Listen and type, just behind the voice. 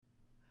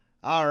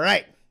All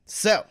right.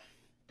 So,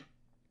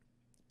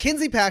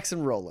 Kinsey, Pax,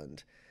 and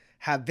Roland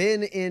have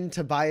been in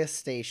Tobias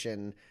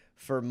Station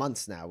for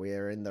months now. We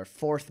are in their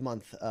 4th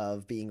month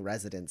of being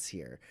residents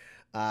here.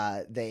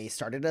 They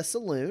started a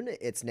saloon.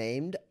 It's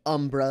named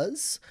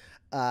Umbra's.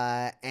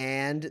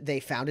 And they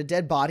found a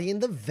dead body in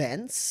the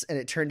vents. And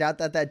it turned out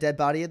that dead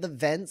body in the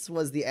vents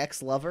was the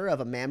ex-lover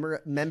of a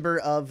member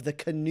of the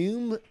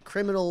Kanoom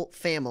criminal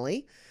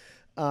family.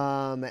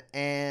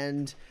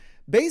 And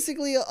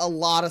basically a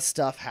lot of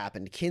stuff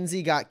happened.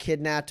 Kinsey got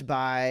kidnapped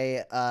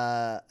by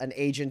an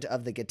agent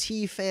of the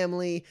Gatti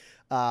family.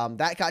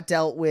 That got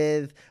dealt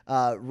with.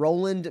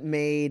 Roland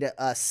made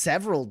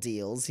several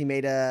deals. He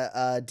made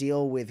a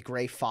deal with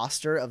Gray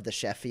Foster of the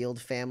Sheffield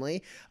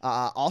family.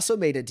 Also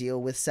made a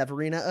deal with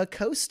Severina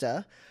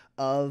Acosta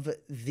of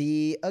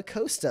the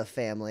Acosta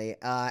family.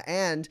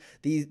 And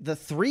the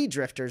three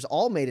drifters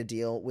all made a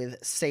deal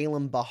with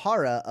Salem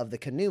Bahara of the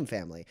Kanoom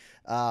family.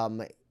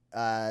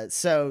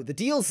 So the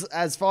deals,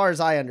 as far as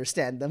I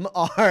understand them,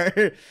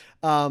 are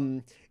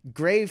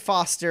Gray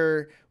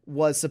Foster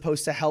was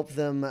supposed to help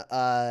them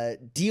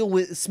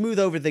smooth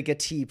over the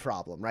Gatti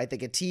problem, right? The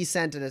Gatti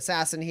sent an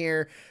assassin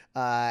here,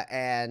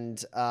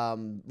 and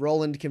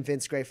Roland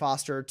convinced Gray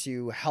Foster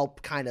to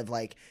help kind of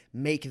like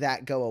make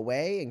that go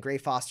away. And Gray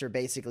Foster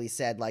basically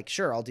said like,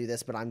 sure, I'll do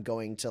this, but I'm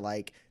going to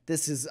like,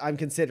 I'm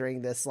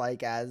considering this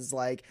like as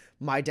like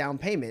my down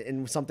payment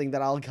and something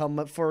that I'll come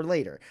up for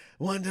later.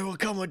 One day will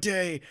come a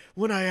day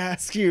when I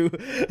ask you.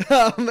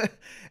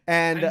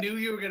 And I knew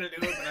you were going to do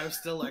it, but I was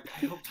still like,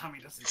 I hope Tommy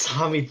doesn't.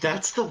 Tommy,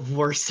 that's the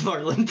worst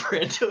Marlon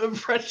Brando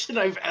impression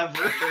I've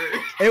ever heard.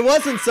 It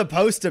wasn't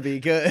supposed to be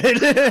good.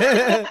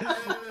 It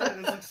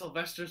was like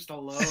Sylvester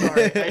Stallone.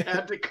 Sorry, I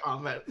had to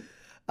comment.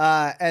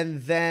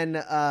 And then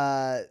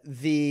the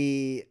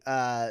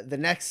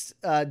next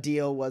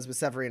deal was with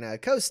Severina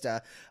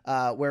Acosta,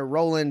 where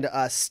Roland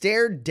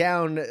stared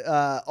down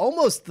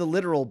almost the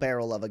literal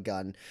barrel of a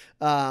gun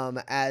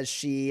as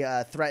she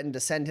threatened to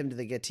send him to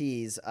the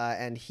Gattis,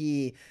 and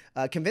he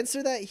convinced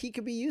her that he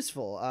could be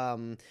useful.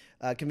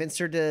 Convinced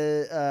her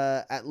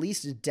to at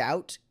least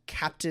doubt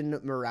Captain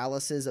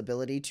Morales'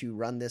 ability to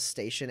run this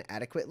station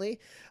adequately,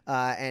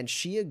 and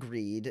she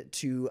agreed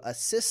to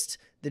assist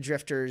the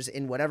drifters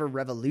in whatever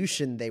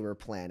revolution they were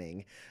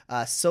planning,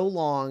 so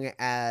long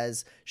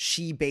as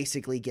she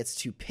basically gets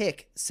to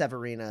pick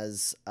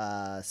Severina's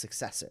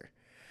successor.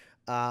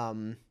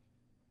 And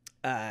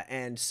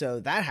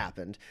so that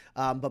happened.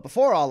 But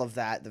before all of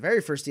that, the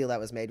very first deal that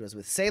was made was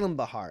with Salem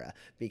Bahara,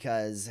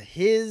 because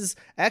his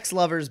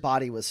ex-lover's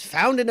body was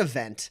found in a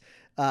vent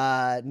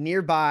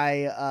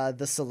nearby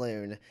the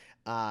saloon.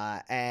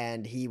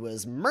 And he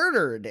was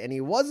murdered, and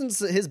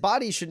his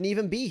body shouldn't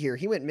even be here.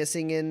 He went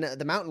missing in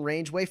the mountain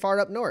range way far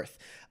up north.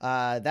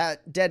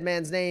 That dead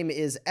man's name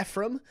is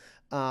Ephraim.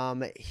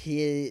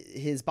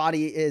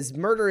 His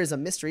murder is a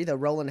mystery, though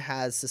Roland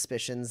has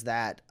suspicions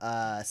that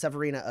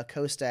Severina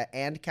Acosta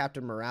and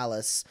Captain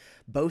Morales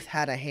both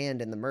had a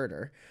hand in the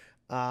murder.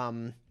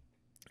 And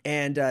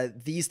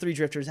these three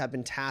drifters have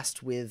been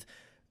tasked with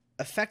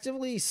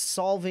effectively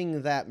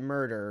solving that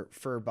murder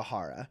for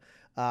Bahara.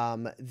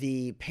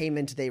 The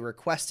payment they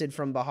requested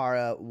from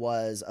Bahara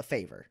was a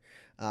favor.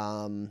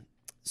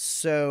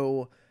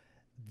 So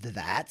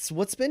that's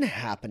what's been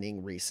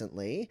happening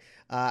recently.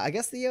 I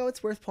guess,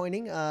 it's worth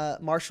pointing,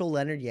 Marshal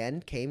Leonard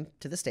Yen came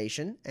to the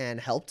station and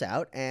helped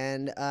out,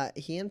 and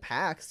he and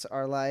Pax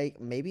are like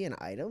maybe an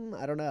item?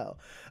 I don't know.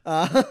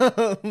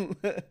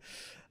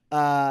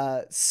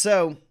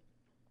 So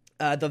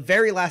the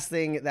very last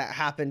thing that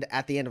happened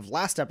at the end of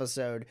last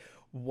episode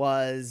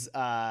was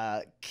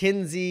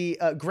Kinsey,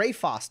 Gray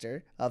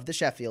Foster of the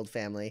Sheffield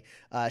family,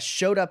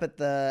 showed up at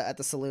the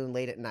saloon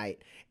late at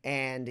night,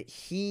 and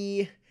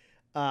he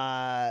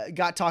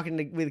got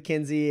talking with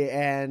Kinsey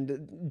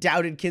and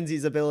doubted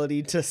Kinsey's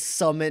ability to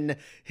summon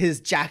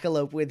his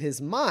jackalope with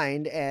his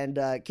mind, and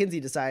Kinsey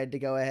decided to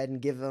go ahead and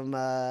give him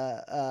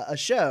a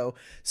show.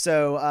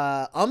 So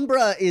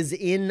Umbra is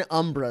in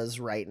Umbra's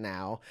right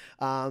now.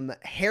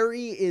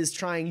 Harry is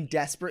trying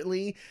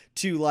desperately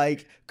to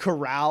like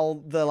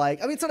corral the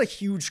it's not a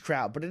huge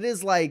crowd, but it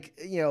is like,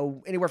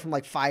 anywhere from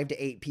like 5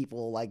 to 8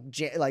 people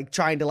like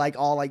trying to like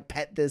all like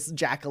pet this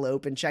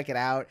jackalope and check it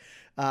out.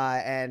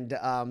 And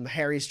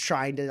Harry's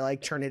trying to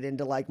like turn it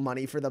into like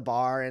money for the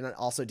bar and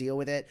also deal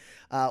with it,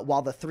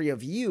 while the three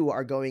of you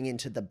are going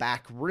into the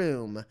back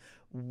room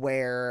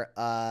where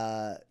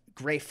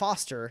Gray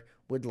Foster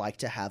would like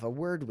to have a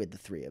word with the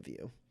three of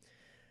you.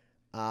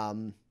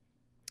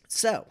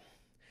 So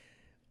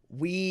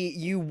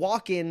you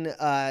walk in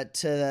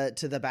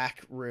to the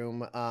back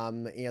room,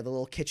 the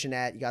little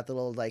kitchenette, you got the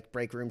little like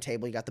break room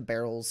table, you got the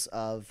barrels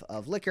of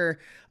liquor.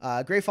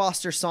 Gray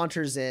Foster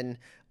saunters in,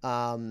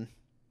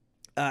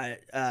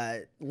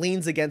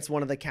 leans against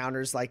one of the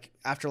counters, like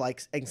after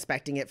like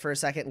inspecting it for a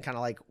second and kind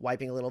of like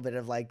wiping a little bit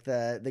of like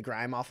the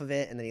grime off of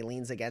it, and then he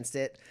leans against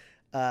it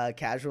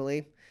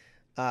casually,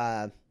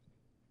 and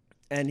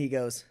he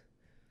goes,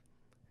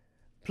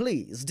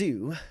 "Please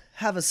do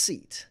have a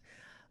seat.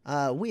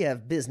 We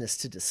have business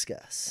to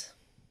discuss."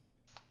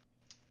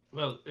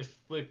 Well, if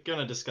we're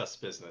gonna discuss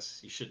business,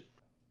 you should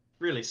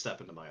really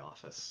step into my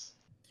office.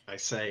 I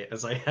say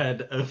as I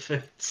head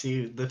over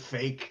to the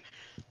fake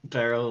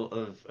barrel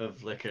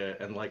of liquor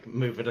and like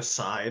move it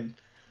aside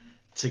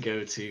to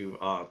go to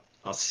our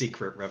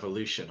secret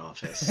revolution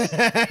office.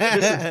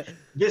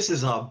 This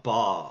is our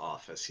bar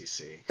office, you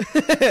see.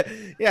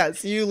 Yeah,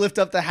 so you lift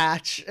up the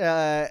hatch,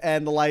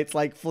 and the lights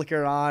like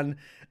flicker on,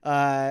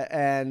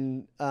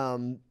 and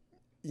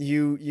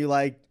you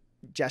like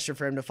gesture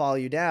for him to follow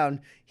you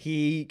down.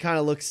 He kind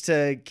of looks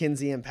to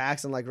Kinsey and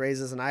Pax and like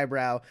raises an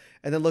eyebrow,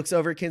 and then looks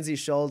over Kinsey's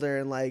shoulder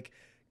and like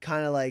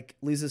kind of like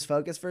loses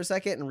focus for a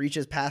second and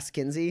reaches past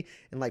Kinsey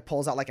and like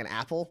pulls out like an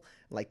apple,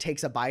 and, like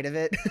takes a bite of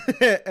it,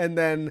 and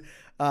then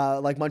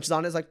like munches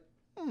on it. Is like,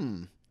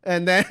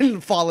 and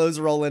then follows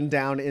Roland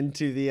down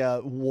into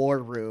the war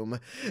room.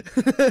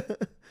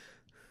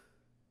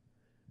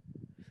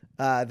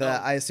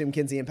 I assume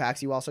Kinsey and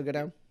Pax, you also go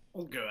down?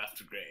 I'll go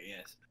after Gray,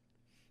 yes.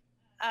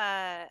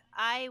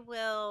 I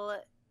will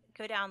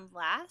go down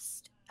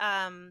last,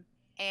 and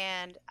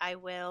I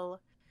will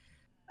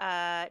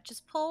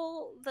just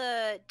pull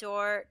the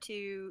door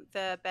to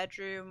the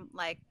bedroom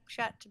like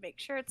shut to make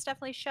sure it's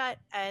definitely shut,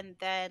 and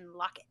then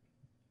lock it.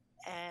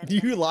 And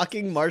You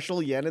locking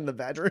Marshall Yen in the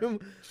bedroom?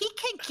 he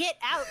can get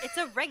out. It's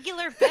a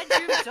regular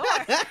bedroom door.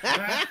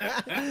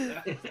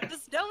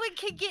 Just no one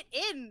can get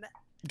in.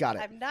 Got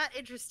it. I'm not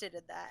interested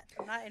in that.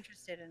 I'm not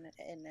interested in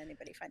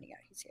anybody finding out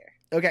he's here.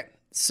 Okay,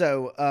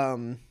 so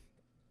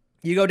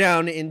you go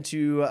down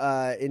into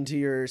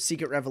your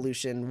secret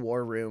revolution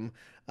war room.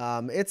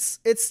 It's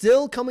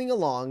still coming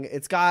along.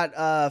 It's got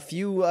a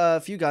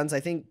few guns. I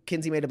think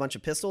Kinsey made a bunch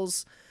of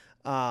pistols,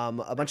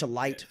 a bunch of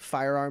light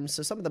firearms.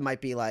 So some of them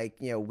might be like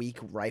weak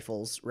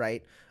rifles,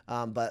 right?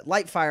 But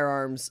light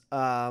firearms,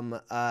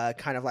 kind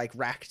of like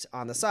racked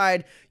on the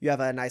side. You have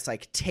a nice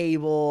like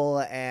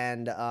table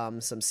and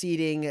some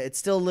seating. It's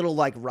still a little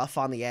like rough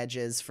on the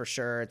edges for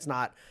sure. It's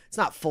not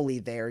fully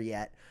there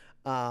yet.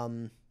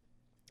 But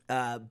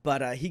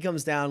he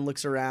comes down,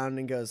 looks around,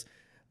 and goes,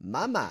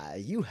 "My,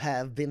 you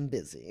have been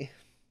busy.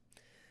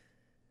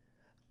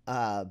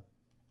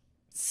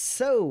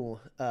 So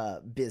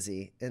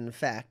busy, in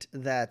fact,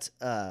 that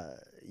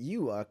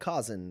you are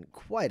causing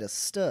quite a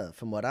stir,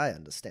 from what I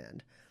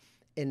understand.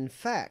 In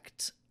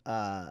fact,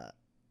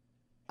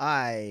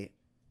 I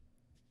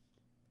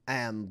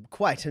am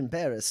quite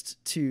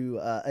embarrassed to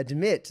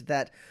admit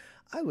that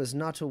I was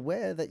not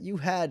aware that you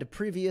had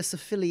previous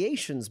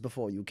affiliations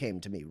before you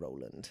came to me,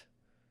 Roland."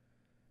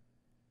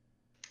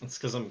 It's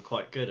because I'm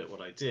quite good at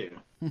what I do.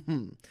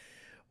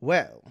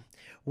 Well,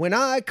 when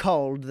I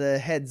called the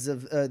heads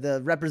of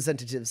the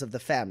representatives of the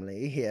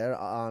family here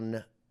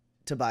on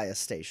Tobias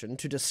Station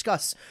to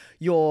discuss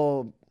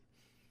your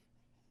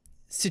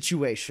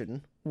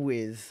situation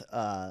with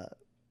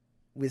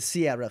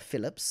Sierra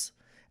Phillips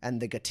and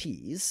the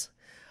Gattis,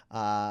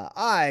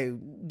 I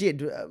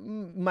did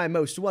my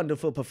most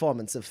wonderful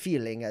performance of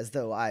feeling as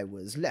though I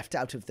was left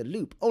out of the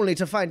loop, only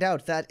to find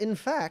out that, in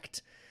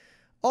fact,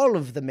 all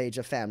of the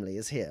major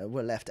families here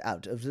were left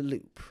out of the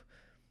loop.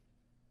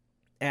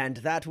 And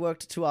that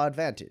worked to our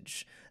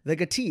advantage. The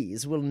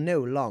Gattis will no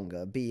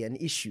longer be an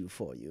issue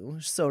for you,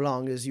 so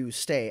long as you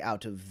stay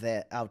out of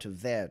their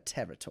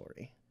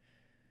territory.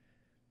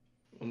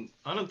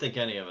 I don't think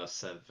any of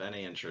us have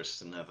any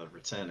interest in ever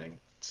returning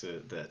to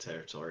their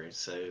territory,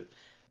 so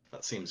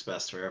that seems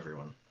best for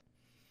everyone.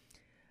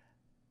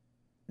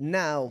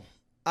 Now,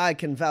 I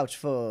can vouch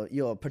for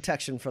your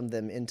protection from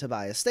them in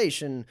Tobias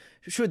Station.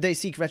 Should they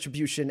seek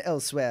retribution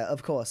elsewhere,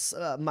 of course,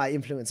 my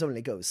influence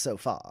only goes so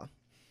far.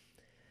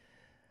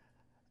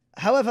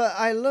 However,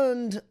 I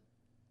learned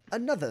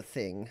another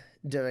thing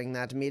during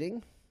that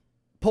meeting.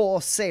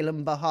 Poor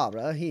Salem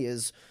Bahara, he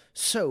is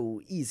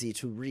so easy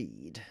to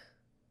read.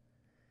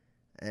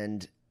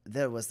 And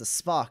there was the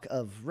spark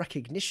of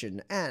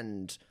recognition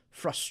and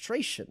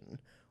frustration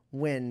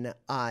when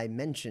I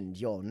mentioned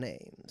your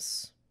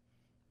names.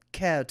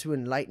 Care to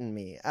enlighten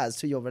me as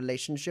to your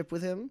relationship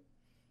with him?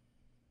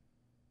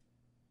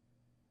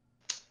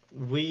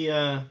 We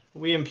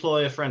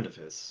employ a friend of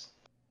his.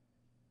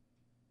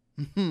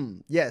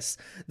 Yes,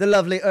 the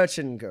lovely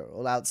urchin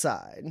girl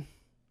outside.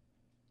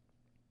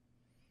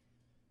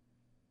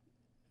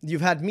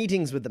 You've had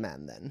meetings with the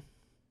man, then?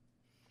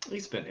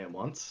 He's been here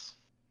once.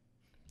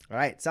 All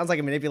right, sounds like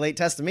a manipulate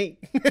test to me.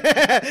 I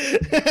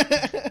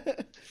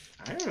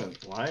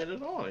haven't lied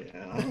at all. I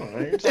don't know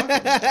what you're talking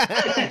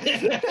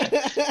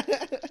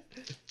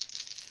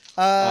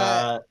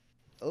about.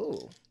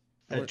 Oh.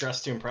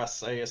 Dress to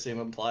impress, I assume,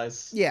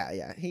 implies.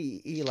 Yeah.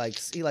 He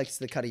likes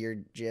the cut of your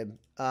jib.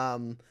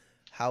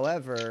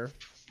 However,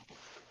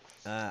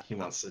 he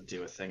wants to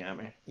do a thing at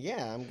me.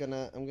 Yeah, I'm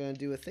gonna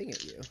do a thing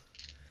at you.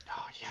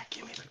 Oh yeah,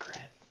 give me the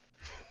credit.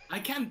 I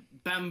can't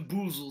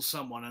bamboozle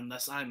someone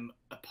unless I'm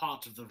a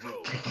part of the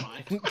role,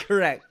 right?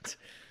 Correct.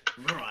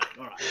 All right.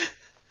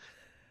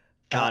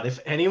 God, if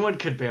anyone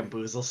could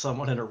bamboozle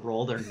someone in a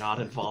role they're not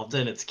involved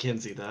in, it's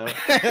Kinsey, though.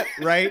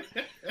 Right?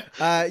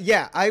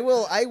 Yeah, I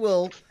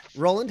will.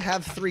 Roland,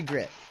 have 3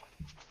 grit.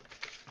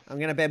 I'm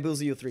gonna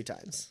bamboozle you 3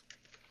 times.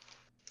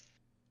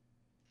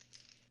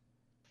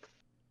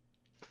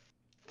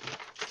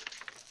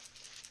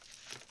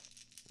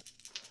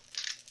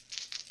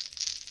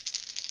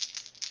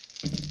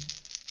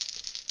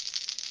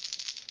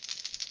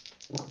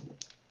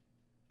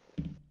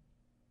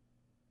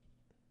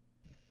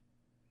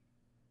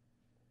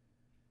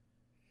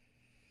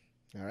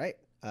 All right.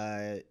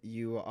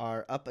 You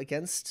are up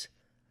against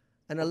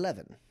an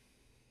 11.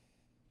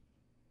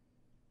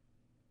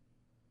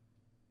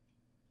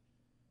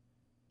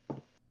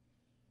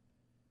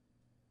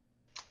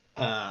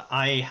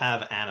 I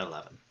have an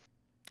 11.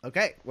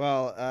 Okay.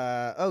 Well,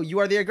 oh, you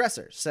are the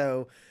aggressor.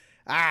 So,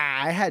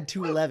 I had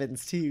two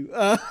 11s too.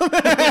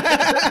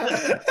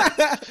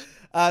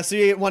 So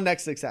you get one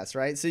next success,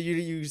 right? So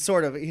you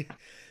sort of.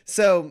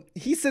 So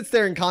he sits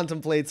there and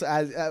contemplates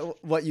as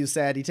what you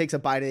said. He takes a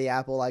bite of the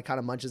apple, like kind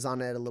of munches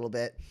on it a little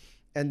bit,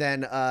 and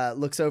then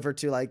looks over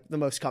to like the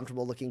most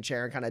comfortable looking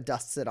chair and kind of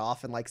dusts it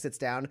off and like sits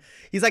down.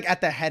 He's like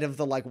at the head of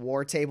the like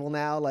war table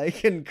now,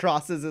 like, and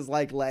crosses his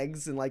like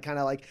legs and like kind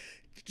of like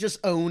just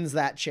owns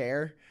that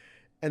chair.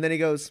 And then he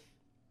goes,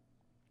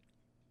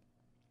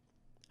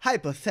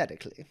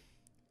 hypothetically,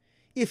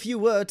 if you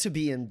were to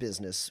be in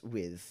business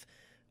with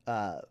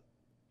Salem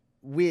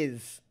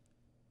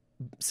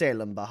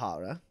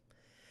Bahara,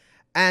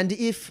 and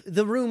if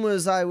the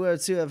rumors I were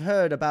to have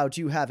heard about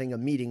you having a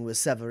meeting with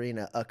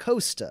Severina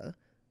Acosta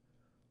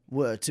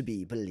were to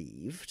be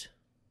believed,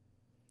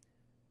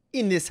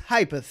 in this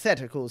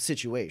hypothetical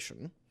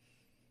situation,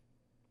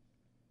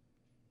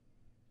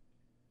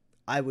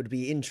 I would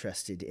be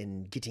interested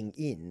in getting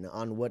in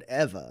on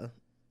whatever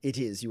it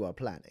is you are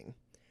planning.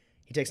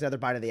 He takes another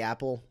bite of the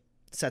apple,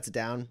 sets it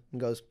down,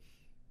 and goes,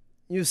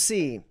 you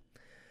see,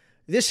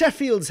 the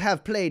Sheffields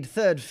have played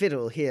third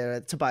fiddle here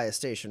at Tobias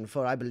Station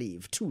for, I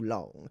believe, too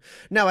long.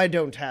 Now, I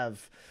don't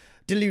have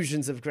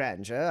delusions of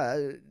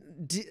grandeur.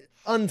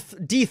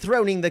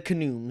 Dethroning the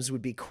Canooms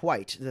would be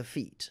quite the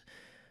feat.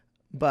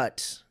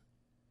 But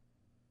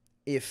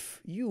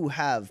if you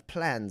have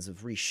plans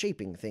of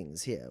reshaping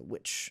things here,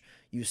 which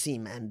you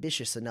seem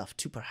ambitious enough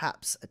to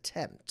perhaps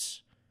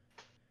attempt,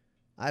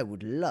 I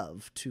would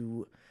love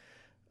to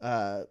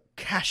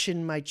cash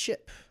in my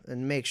chip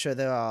and make sure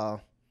there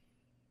are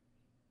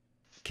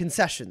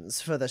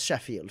concessions for the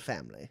Sheffield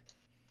family.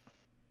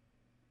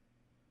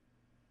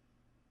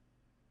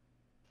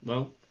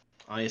 Well,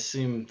 I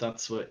assume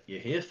that's what you're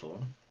here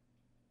for.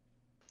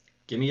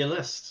 Give me a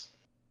list.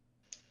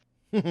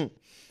 Well,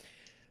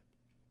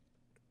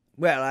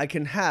 I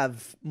can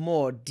have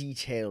more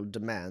detailed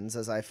demands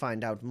as I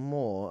find out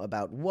more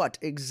about what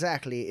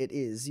exactly it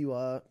is you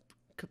are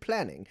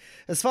planning.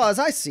 As far as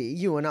I see,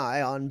 you and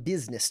I are on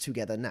business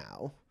together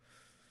now.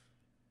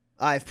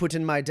 I've put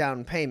in my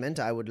down payment.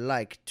 I would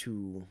like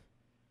to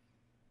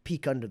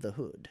peek under the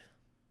hood.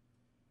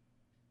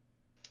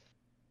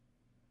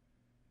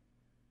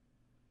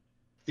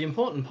 The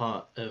important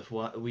part of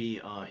what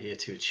we are here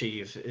to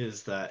achieve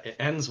is that it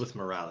ends with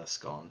Morales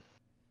gone.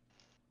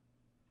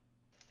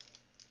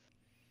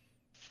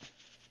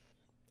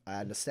 I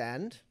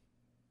understand.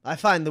 I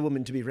find the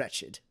woman to be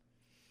wretched.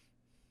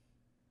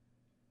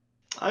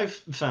 I've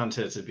found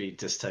her to be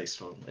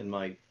distasteful in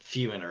my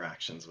few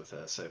interactions with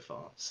her so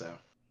far, so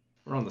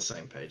we're on the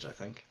same page, I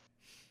think.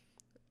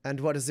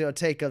 And what is your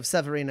take of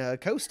Severina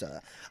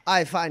Acosta?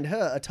 I find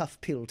her a tough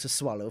pill to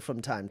swallow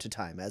from time to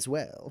time as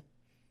well.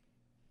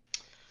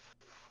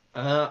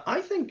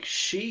 I think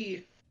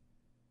she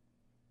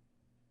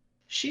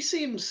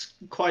seems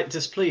quite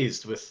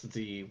displeased with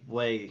the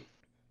way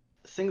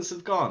things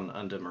have gone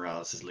under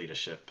Morales'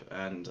 leadership,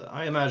 and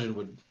I imagine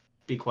would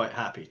be quite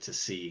happy to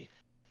see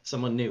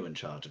someone new in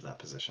charge of that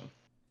position.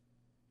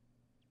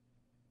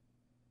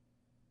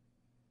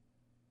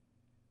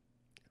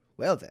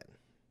 Well then.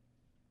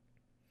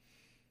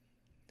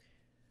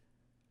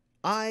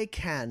 I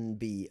can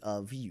be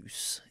of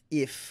use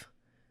if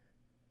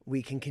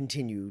we can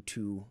continue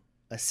to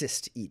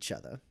assist each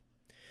other.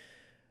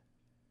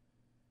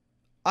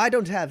 I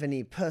don't have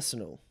any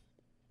personal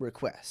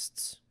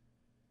requests.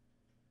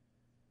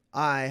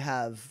 I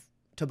have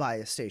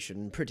Tobias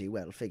Station pretty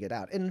well figured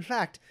out. In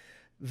fact,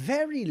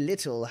 very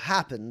little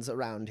happens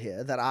around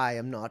here that I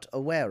am not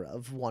aware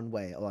of one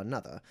way or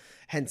another.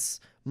 Hence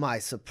my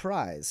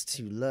surprise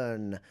to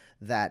learn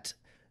that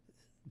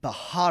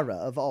Bahara,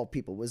 of all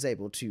people, was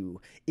able to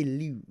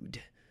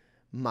elude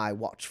my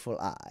watchful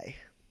eye.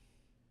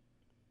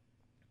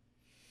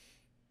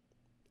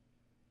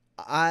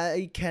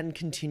 I can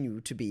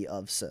continue to be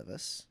of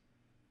service.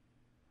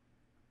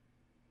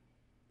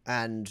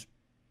 And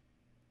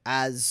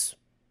as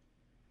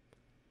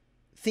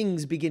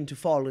things begin to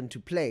fall into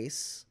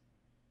place,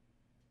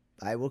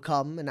 I will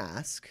come and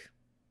ask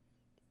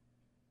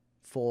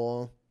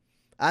for,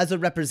 as a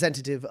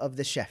representative of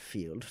the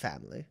Sheffield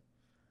family,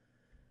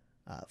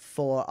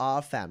 for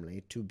our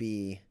family to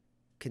be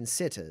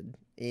considered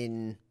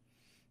in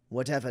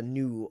whatever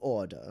new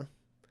order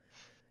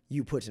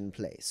you put in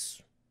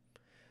place.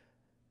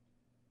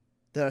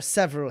 There are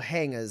several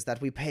hangars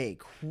that we pay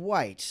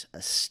quite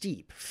a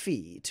steep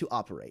fee to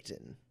operate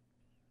in.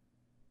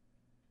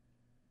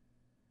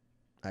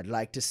 I'd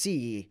like to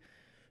see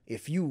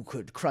if you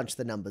could crunch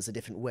the numbers a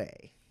different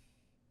way.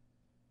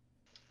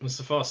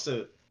 Mr.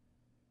 Foster,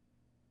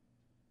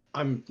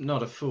 I'm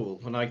not a fool.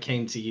 When I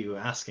came to you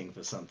asking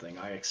for something,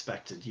 I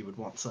expected you would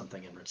want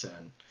something in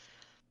return.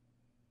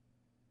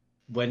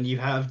 When you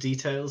have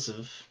details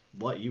of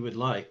what you would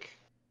like,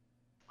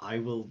 I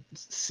will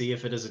see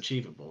if it is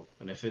achievable,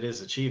 and if it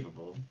is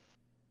achievable,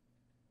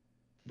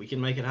 we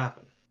can make it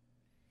happen.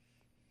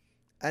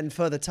 And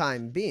for the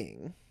time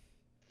being,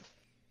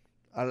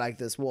 I like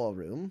this war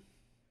room.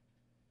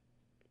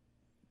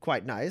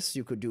 Quite nice.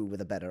 You could do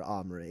with a better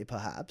armory,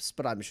 perhaps,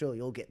 but I'm sure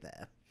you'll get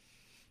there.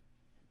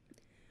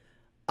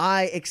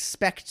 I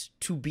expect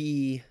to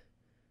be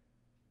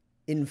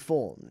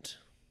informed.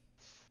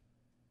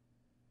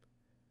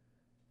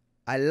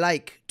 I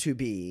like to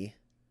be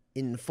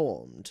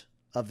informed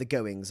of the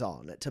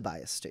goings-on at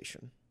Tobias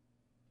Station.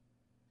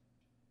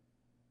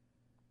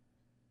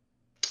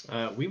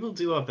 We will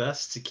do our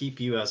best to keep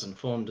you as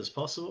informed as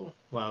possible,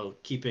 while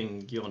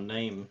keeping your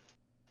name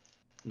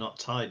not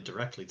tied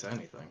directly to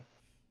anything.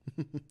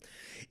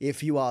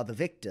 If you are the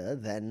victor,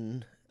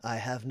 then I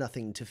have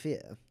nothing to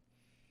fear.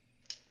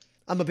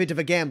 I'm a bit of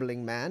a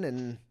gambling man,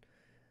 and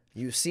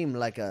you seem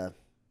like a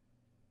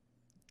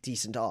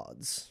decent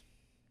odds.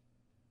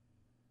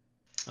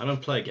 I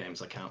don't play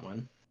games I can't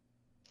win.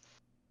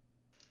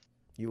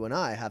 You and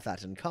I have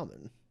that in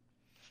common.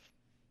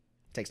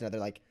 Takes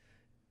another,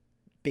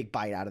 big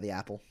bite out of the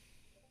apple.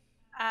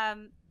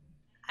 I'm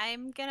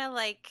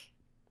gonna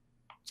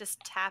just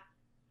tap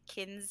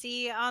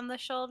Kinsey on the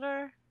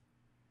shoulder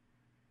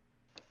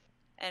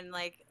and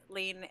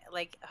lean,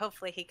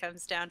 hopefully he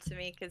comes down to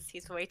me because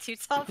he's way too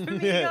tall for me to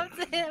go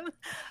to him.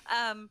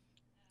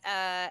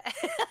 And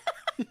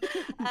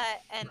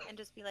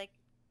just be like,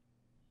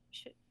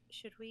 should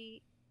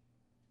we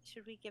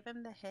give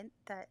him the hint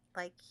that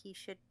he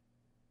should,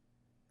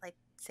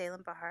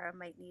 Salem Bahara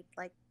might need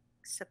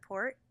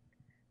support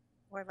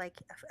or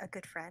a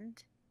good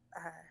friend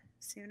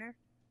sooner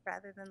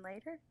rather than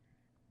later?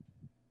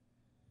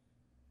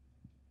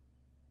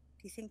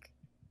 Do you think?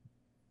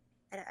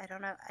 I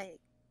don't know. I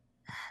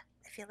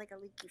feel like a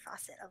leaky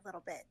faucet a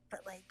little bit,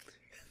 but I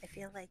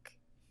feel like.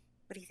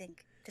 What do you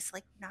think? Just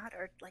nod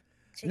or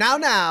shake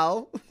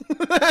Now.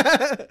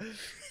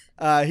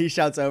 He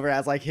shouts over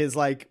as his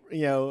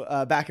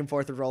back and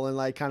forth of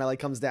Roland kind of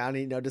comes down. And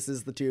he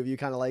notices the two of you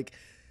kind of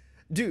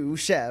do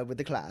share with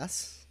the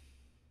class.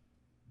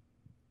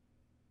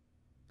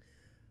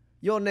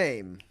 Your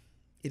name,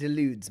 it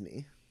eludes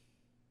me.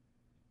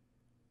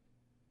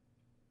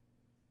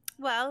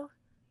 Well,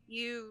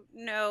 you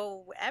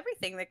know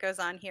everything that goes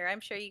on here.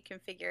 I'm sure you can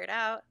figure it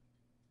out.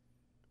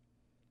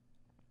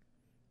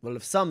 Well,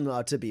 if some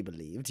are to be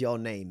believed, your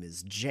name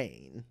is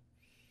Jane.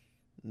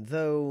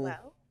 Though,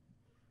 Well,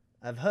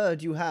 I've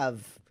heard you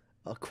have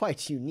a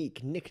quite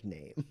unique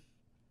nickname.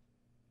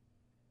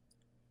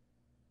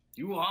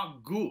 You are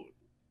good.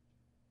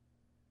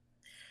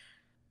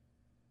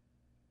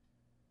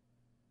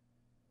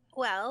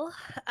 well,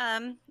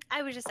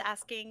 I was just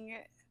asking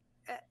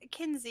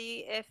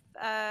Kinsey if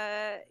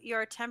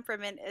your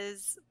temperament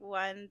is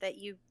one that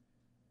you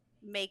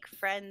make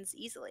friends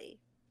easily.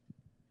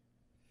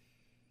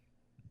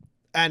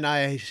 And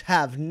I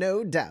have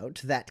no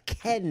doubt that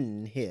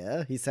Ken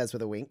here, he says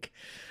with a wink,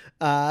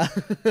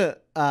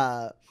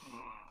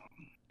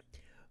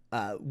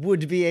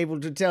 would be able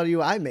to tell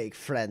you I make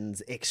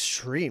friends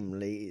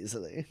extremely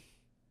easily.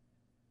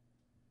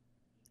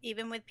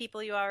 Even with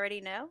people you already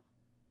know?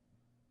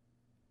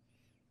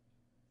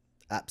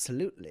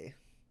 Absolutely.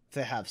 If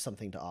they have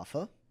something to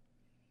offer.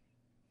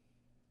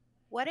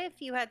 What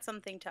if you had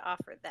something to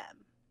offer them?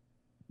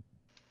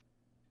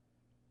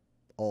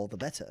 All the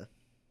better.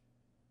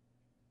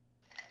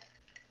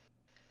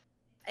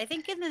 I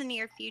think in the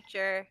near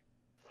future,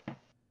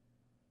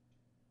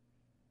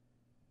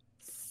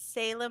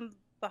 Salem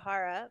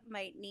Bahara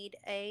might need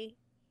a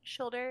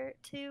shoulder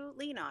to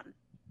lean on.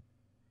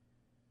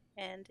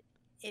 And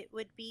it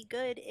would be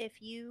good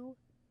if you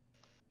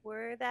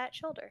were that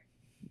shoulder.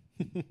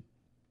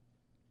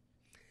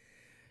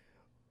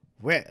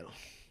 Well,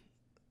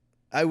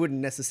 I wouldn't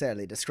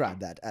necessarily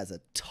describe that as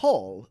a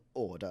tall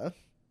order,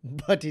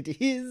 but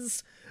it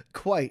is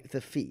quite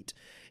the feat.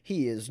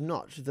 He is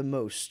not the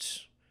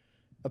most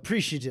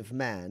appreciative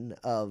man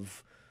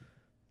of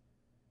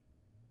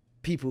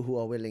people who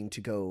are willing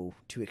to go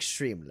to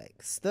extreme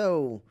lengths,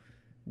 though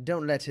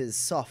don't let his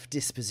soft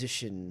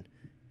disposition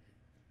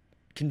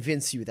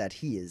convince you that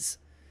he is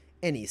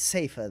any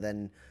safer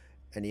than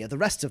any of the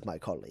rest of my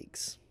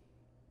colleagues.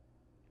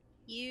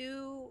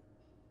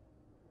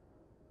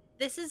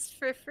 This is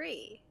for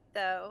free,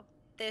 though.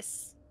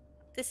 This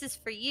is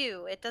for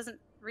you. It doesn't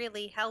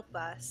really help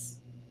us.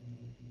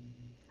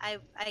 I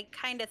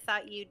kind of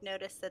thought you'd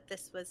notice that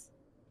this was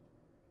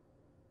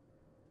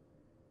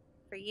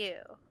for you.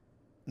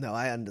 No,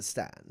 I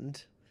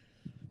understand.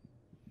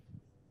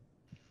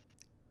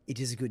 It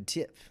is a good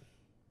tip,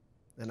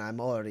 and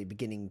I'm already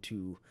beginning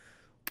to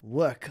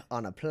work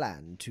on a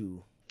plan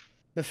to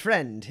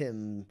befriend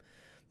him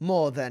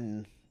more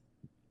than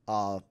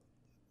our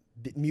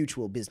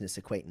mutual business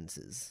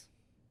acquaintances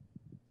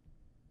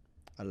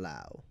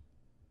allow.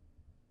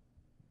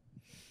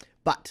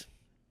 But,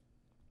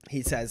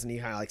 he says, and he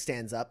kind of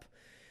stands up,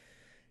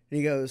 and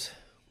he goes,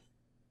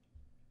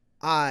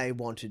 I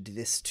wanted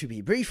this to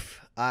be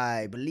brief.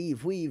 I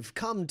believe we've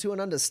come to an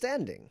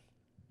understanding.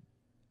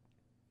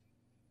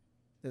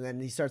 And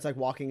then he starts like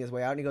walking his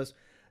way out and he goes,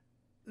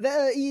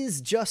 "There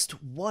is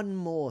just one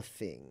more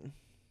thing.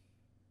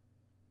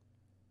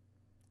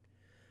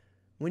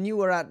 When you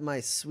were at my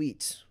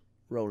suite,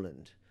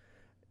 Roland,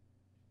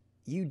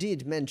 you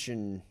did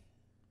mention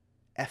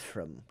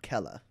Ephraim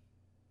Keller.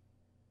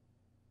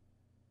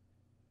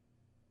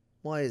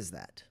 Why is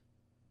that?"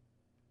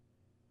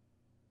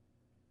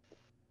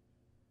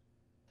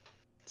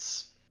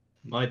 It's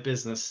my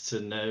business to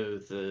know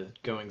the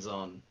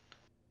goings-on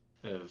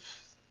of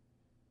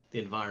the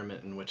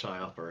environment in which I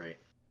operate.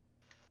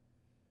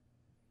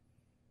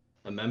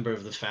 A member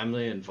of the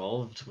family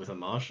involved with a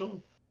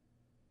marshal?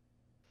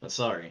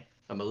 Sorry,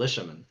 a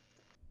militiaman.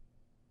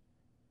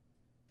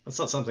 That's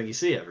not something you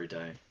see every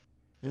day.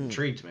 It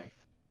intrigued me.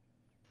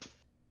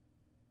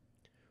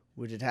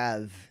 Would it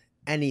have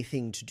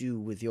anything to do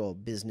with your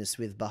business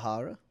with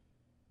Bahara?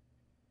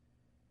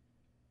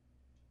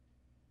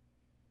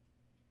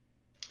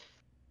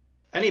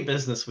 Any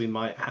business we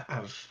might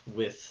have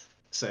with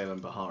Salem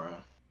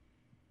Bahara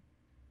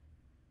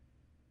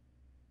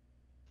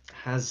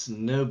has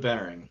no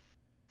bearing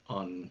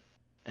on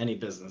any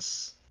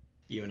business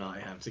you and I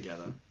have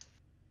together.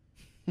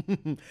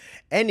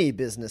 Any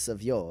business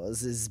of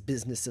yours is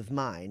business of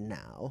mine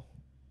now.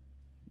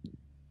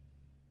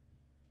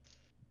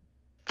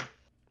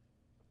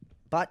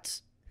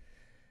 But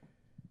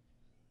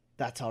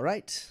that's all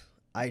right.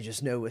 I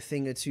just know a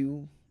thing or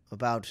two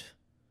about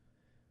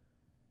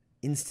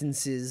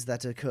instances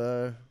that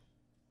occur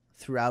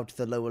throughout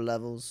the lower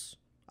levels.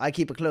 I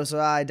keep a closer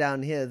eye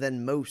down here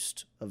than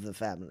most of the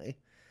family,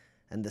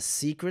 and the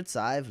secrets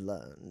I've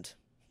learned.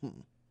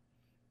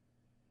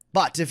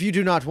 But if you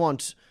do not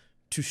want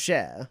to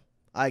share,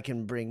 I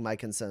can bring my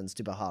concerns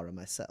to Bahara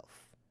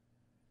myself.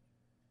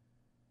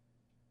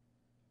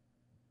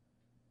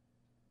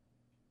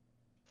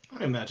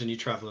 I imagine you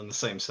travel in the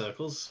same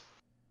circles.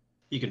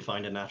 You can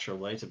find a natural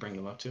way to bring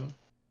them up to him.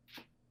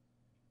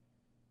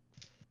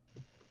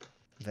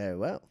 Very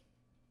well.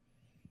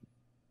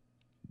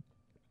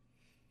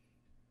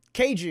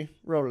 Cagey,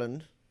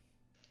 Roland.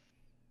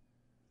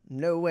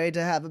 No way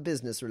to have a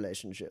business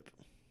relationship.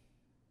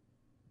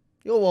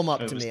 You'll warm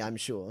up to me, I'm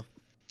sure.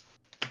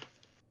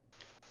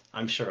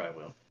 I'm sure I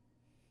will.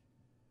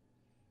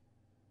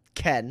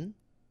 Ken,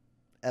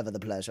 ever the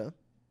pleasure.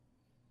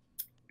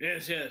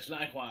 Yes, yes,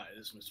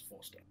 likewise, Mr.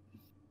 Forster.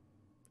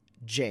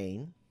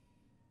 Jane.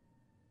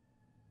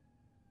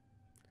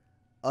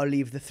 I'll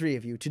leave the three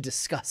of you to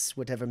discuss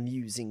whatever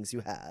musings you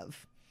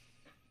have.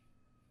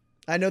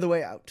 I know the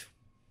way out.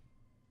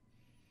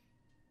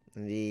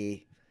 And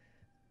he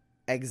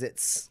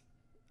exits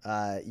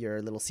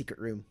your little secret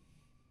room.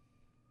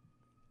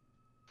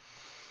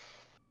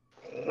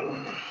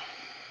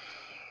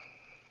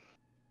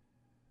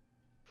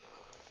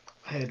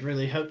 I had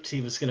really hoped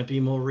he was going to be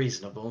more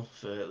reasonable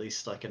for at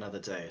least like another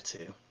day or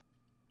two.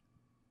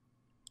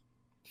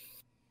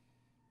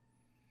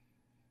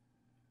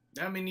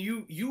 I mean,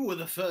 you were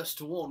the first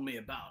to warn me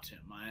about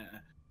him.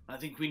 I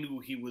think we knew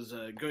he was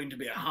going to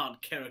be a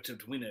hard character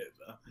to win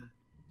over.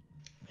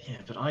 Yeah,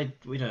 but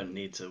we don't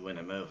need to win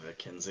him over,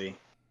 Kinsey.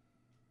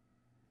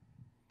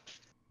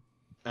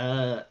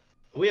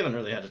 We haven't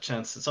really had a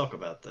chance to talk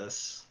about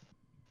this.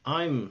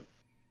 I'm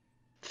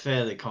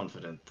fairly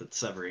confident that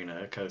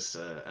Severina,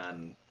 Acosta,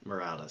 and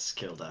Morales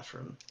killed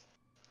Ephraim.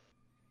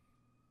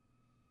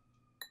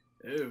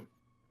 Oh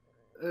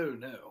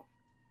no.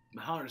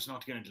 Bahara's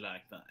not going to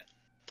like that.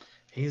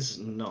 He's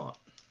not.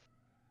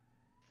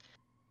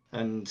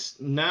 And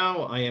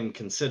now I am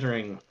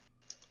considering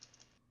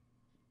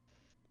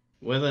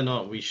whether or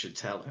not we should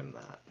tell him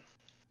that.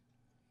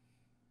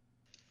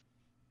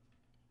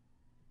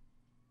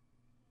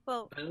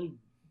 Well,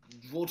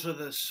 what are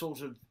the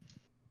sort of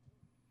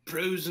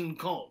pros and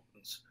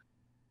cons?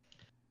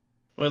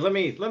 Well, let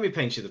me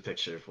paint you the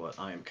picture of what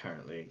I am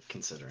currently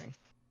considering.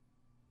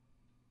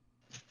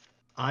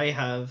 I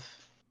have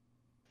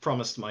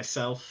promised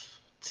myself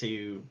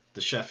to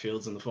the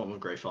Sheffields in the form of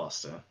Grey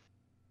Foster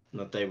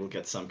that they will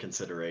get some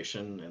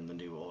consideration in the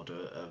new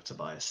order of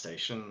Tobias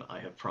Station. I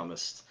have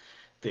promised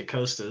the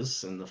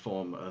Acostas in the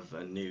form of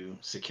a new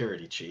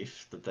security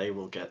chief that they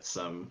will get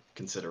some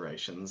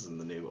considerations in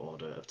the new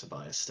order of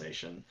Tobias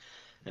Station.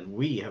 And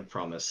we have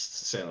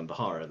promised Salem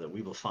Bahara that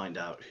we will find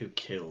out who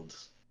killed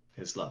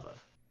his lover.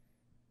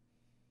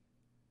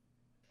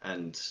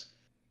 And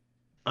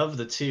of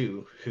the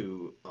two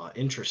who are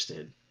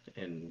interested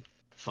in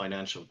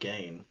financial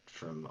gain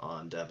from our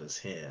endeavors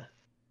here,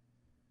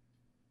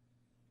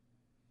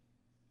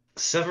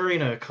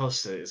 Severina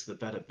Acosta is the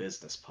better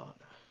business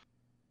partner.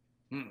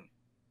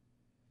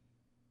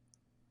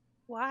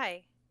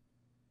 why?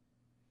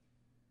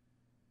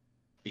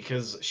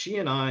 Because she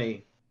and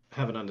I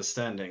have an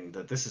understanding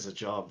that this is a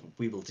job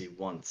we will do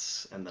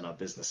once and then our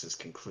business is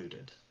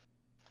concluded.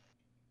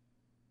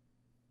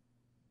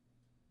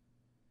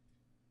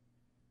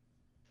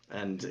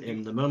 And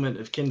in the moment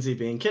of Kinsey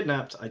being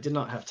kidnapped, I did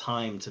not have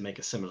time to make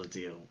a similar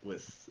deal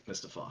with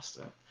Mr.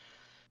 Foster,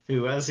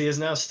 who, as he has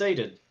now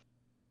stated,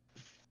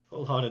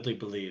 wholeheartedly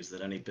believes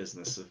that any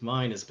business of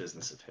mine is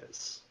business of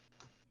his.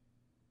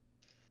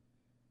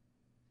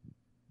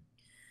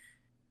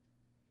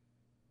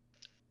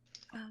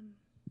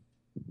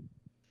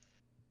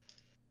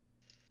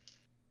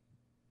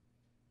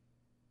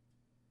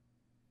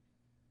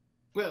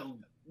 Well,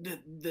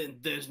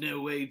 there's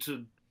no way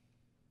to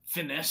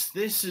finesse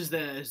this. Is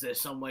there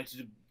some way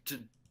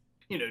to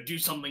do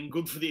something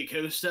good for the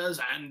Acostas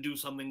and do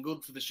something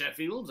good for the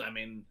Sheffields? I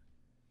mean,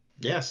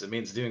 Yes, it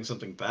means doing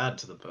something bad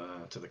to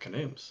the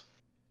Canomes.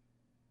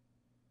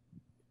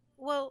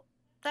 Well,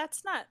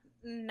 that's not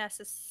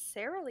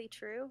necessarily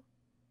true.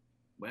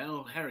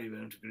 well, Harry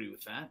won't agree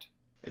with that.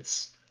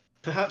 It's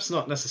perhaps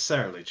not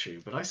necessarily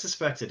true, but I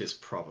suspect it is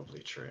probably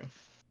true.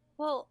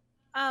 Well,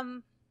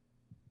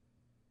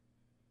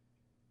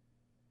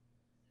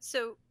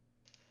 so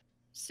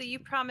you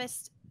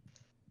promised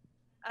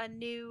a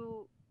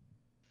new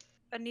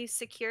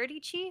security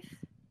chief?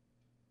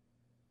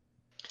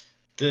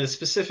 The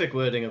specific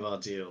wording of our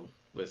deal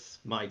with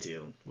my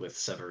deal with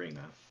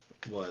Severina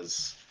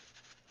was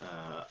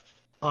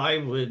I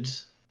would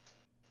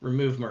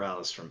remove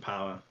Morales from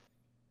power,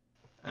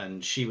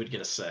 and she would get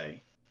a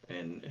say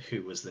in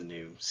who was the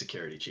new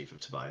security chief of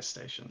Tobias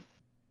Station.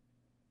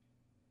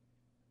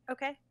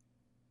 Okay.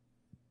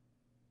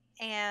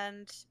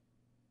 And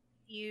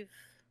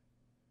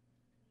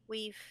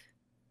we've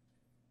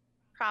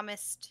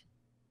promised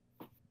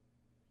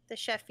the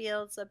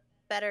Sheffields a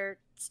better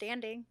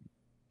standing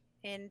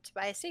in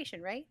Tobias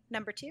Station, right?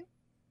 Number 2?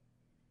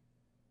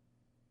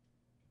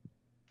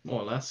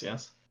 More or less,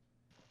 yes.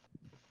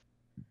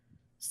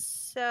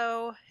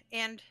 So,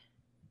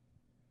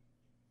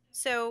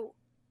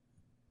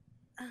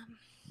 I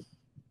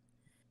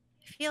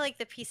feel like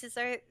the pieces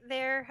are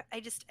there.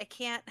 I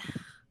can't.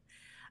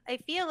 I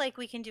feel like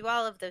we can do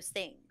all of those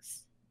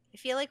things.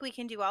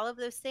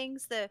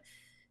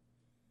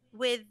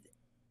 With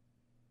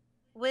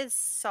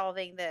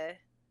solving the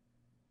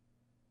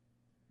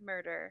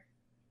murder.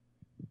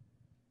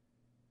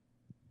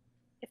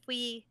 If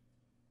we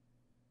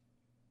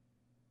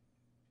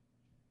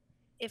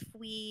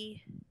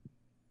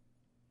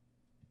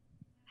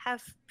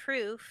have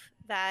proof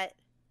that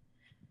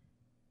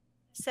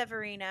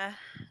Severina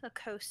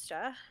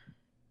Acosta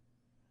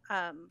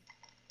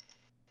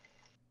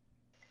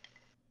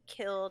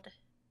killed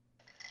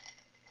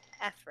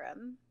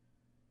Ephraim,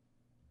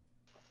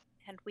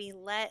 and we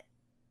let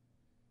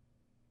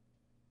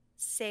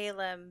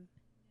Salem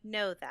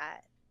know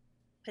that,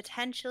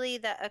 potentially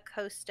the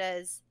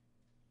Acostas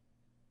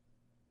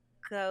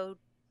go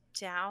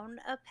down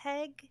a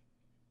peg,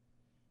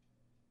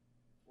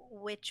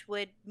 which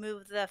would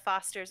move the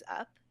Fosters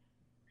up,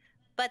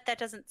 but that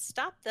doesn't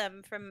stop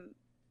them from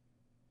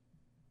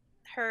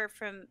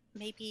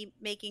maybe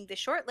making the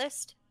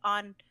shortlist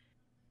on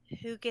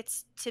who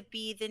gets to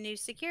be the new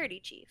security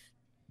chief.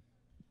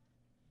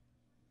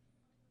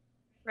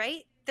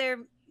 Right? They're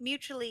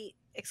mutually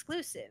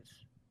exclusive.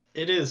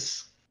 It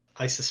is,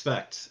 I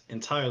suspect,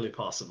 entirely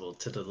possible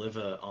to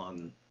deliver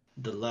on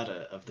the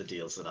letter of the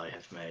deals that I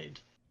have made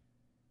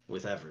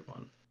with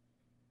everyone.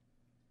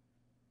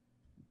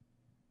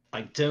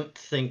 I don't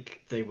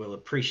think they will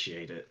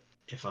appreciate it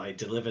if I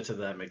deliver to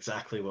them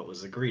exactly what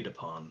was agreed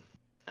upon,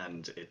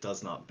 and it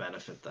does not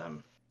benefit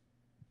them,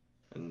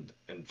 and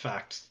in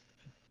fact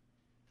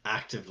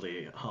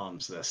actively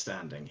harms their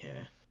standing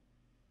here.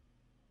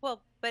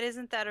 Well, but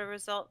isn't that a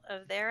result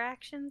of their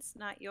actions,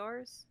 not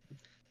yours?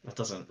 That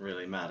doesn't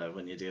really matter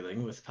when you're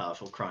dealing with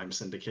powerful crime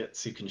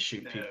syndicates who can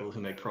shoot people who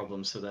make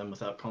problems for them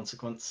without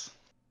consequence.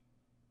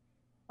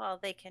 Well,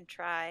 they can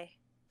try.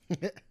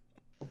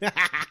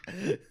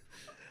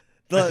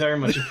 I very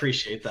much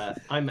appreciate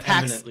that. I'm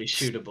eminently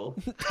shootable.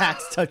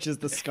 Pax touches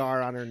the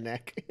scar on her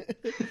neck.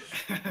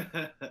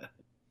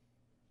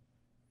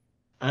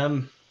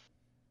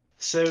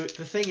 So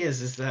the thing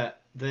is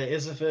that there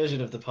is a version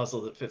of the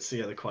puzzle that fits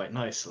together quite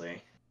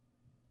nicely.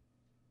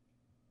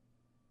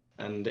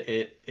 And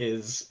it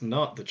is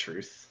not the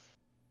truth.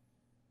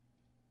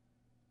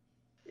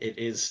 It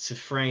is to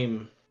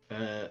frame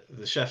the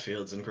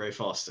Sheffields and Grey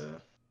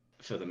Foster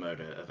for the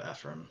murder of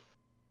Ephraim.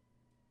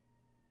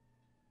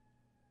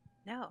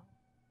 No.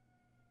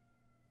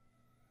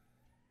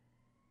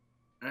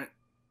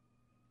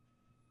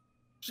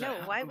 No,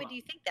 why would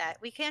you think that?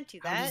 We can't do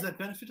that. How does that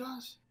benefit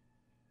us?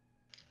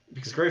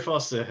 Because Grey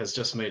Foster has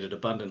just made it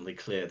abundantly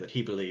clear that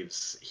he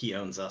believes he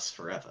owns us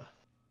forever.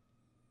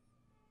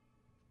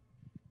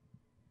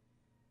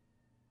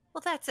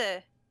 Well,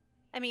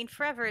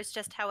 forever is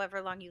just however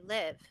long you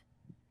live.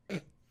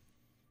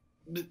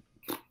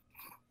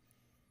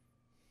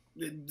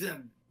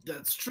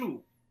 That's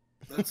true.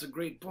 That's a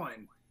great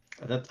point.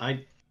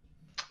 I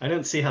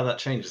don't see how that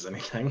changes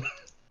anything.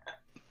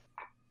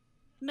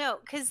 No,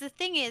 because the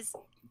thing is,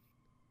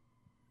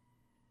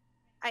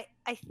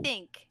 I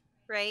think,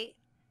 right?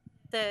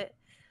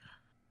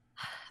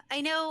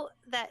 I know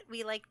that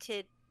we like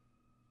to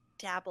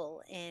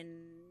dabble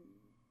in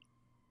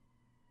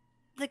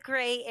the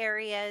gray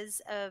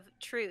areas of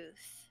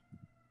truth,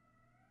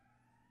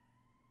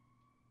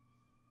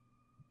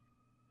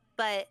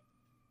 but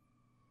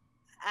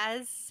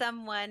as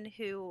someone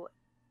who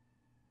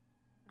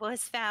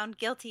was found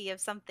guilty of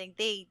something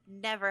they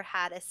never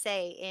had a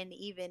say in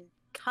even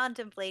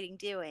contemplating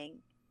doing,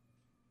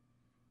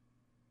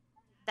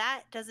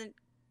 that doesn't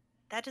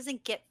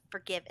get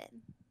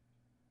forgiven.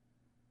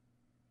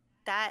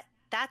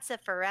 that's a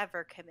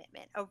forever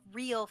commitment, a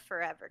real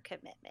forever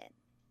commitment.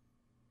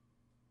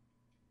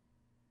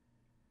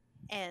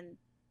 And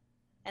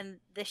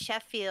the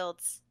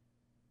Sheffields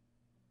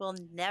will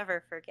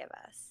never forgive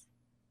us.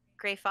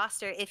 Gray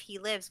Foster, if he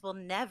lives, will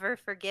never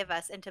forgive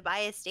us, and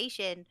Tobias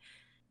Station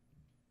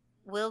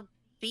will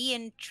be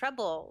in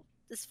trouble.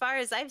 As far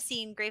as I've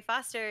seen, Gray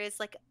Foster is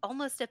like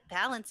almost a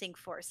balancing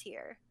force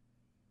here.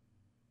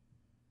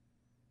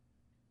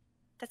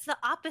 That's the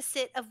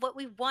opposite of what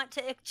we want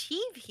to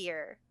achieve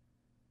here.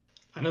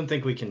 I don't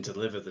think we can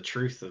deliver the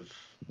truth of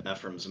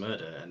Ephraim's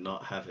murder and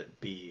not have it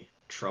be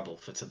trouble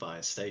for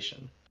Tobias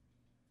Station.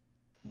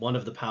 One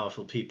of the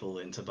powerful people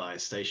in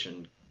Tobias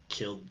Station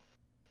killed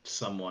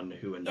someone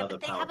who another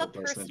but they have powerful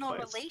a person in personal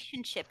Tobias.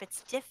 relationship.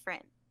 It's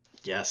different.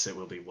 Yes, it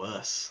will be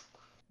worse.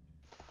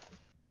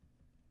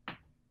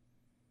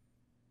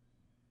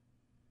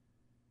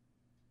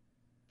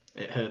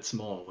 It hurts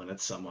more when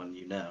it's someone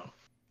you know.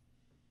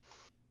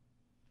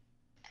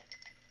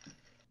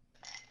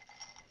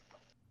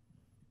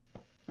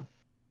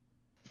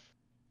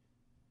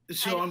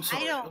 So I'm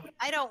sorry.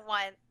 I don't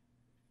want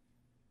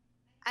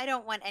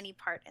any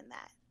part in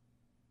that.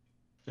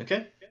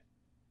 Okay.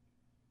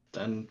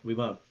 Then we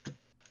won't.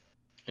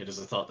 It is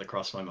a thought that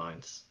crossed my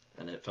mind,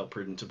 and it felt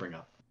prudent to bring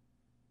up.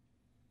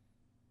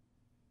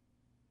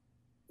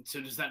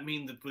 So does that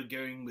mean that we're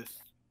going with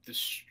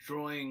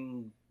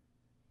destroying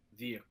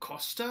the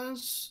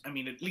Acostas? I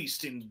mean, at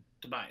least in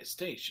Tobias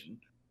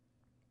Station.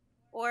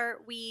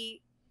 Or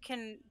we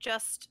can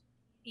just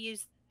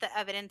use the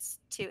evidence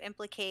to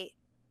implicate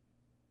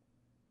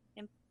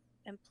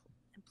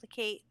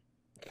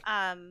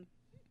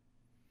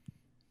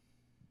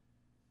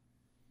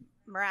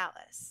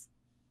Morales.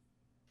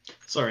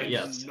 Sorry,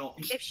 yes.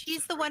 If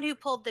she's the one who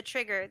pulled the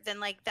trigger, then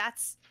like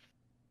that's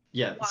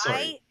Yeah, why.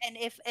 sorry. And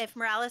if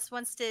Morales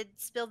wants to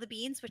spill the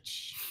beans,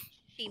 which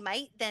she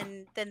might,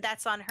 then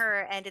that's on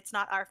her, and it's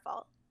not our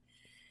fault.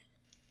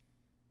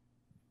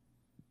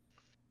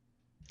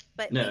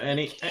 But No,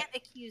 we can't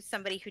accuse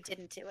somebody who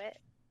didn't do it.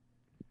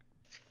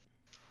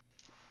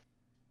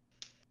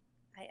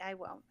 I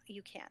won't.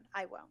 You can.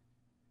 I won't.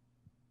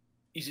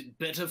 Is it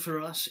better for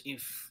us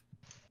if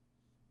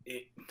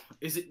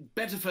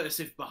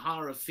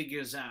Bahara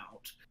figures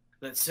out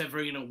that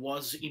Severina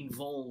was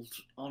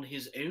involved on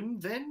his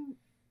own then?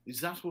 Is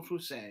that what we're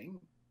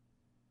saying?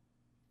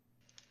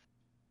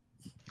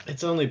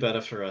 It's only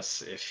better for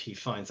us if he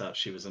finds out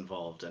she was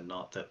involved and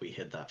not that we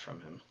hid that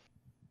from him.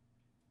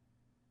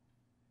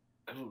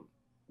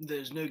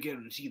 There's no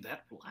guarantee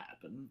that will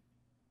happen.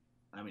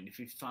 I mean, if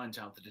he finds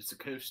out that it's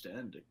Acosta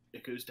and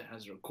Acosta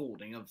has a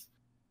recording of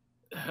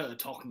her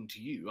talking to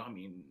you, I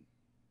mean...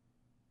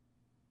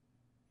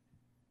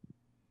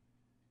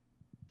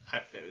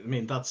 I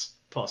mean, that's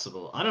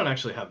possible. I don't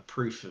actually have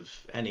proof of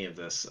any of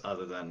this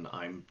other than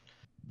I'm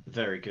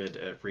very good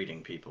at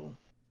reading people.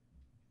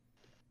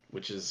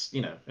 Which is,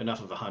 you know,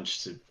 enough of a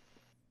hunch to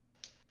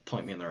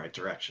point me in the right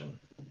direction.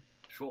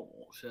 Sure.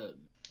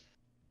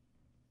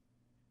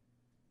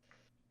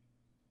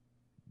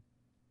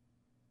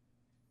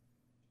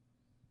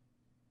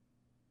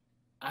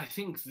 I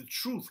think the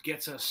truth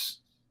gets us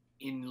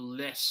in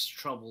less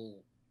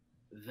trouble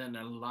than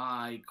a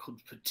lie could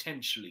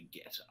potentially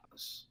get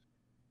us.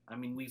 I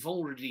mean, we've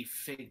already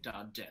faked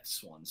our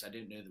deaths once. I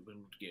don't know that we'll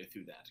go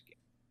through that again.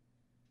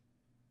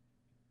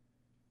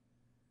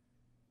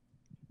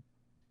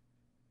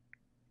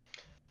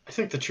 I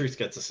think the truth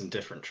gets us in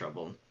different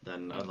trouble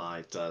than a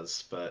lie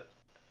does, but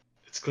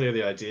it's clear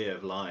the idea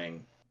of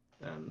lying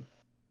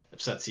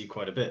upsets you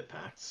quite a bit,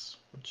 Pax,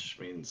 which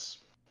means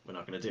we're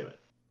not going to do it.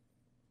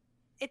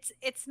 It's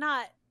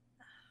not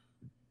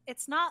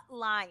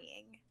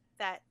lying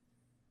that.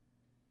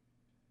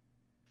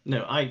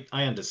 No, I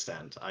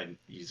understand. I'm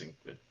using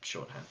a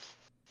shorthand.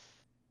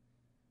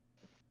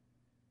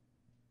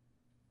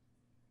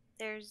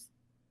 There's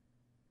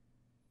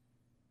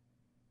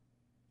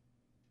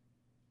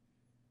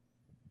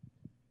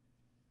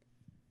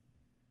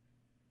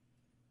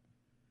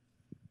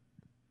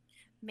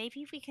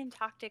maybe we can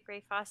talk to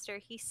Gray Foster.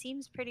 He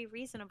seems pretty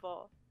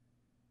reasonable.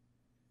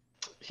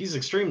 He's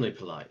extremely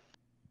polite,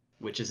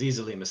 which is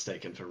easily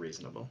mistaken for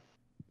reasonable.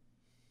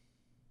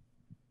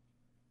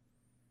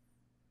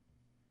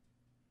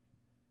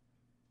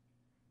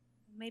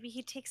 Maybe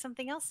he'd take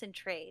something else in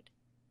trade.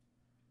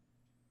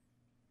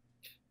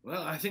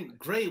 Well, I think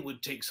Gray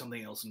would take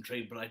something else in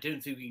trade, but I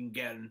don't think we can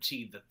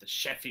guarantee that the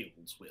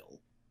Sheffields will.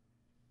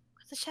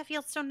 The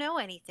Sheffields don't know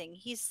anything.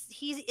 He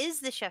is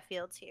the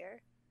Sheffields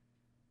here.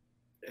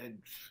 And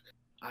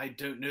I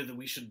don't know that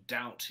we should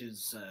doubt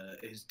his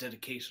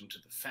dedication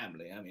to the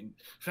family. I mean,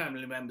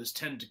 family members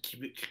tend to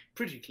keep it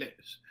pretty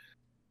close.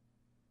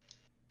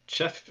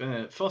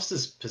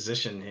 Foster's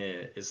position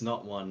here is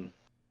not one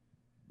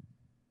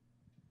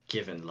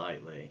given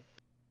lightly.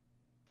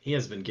 He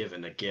has been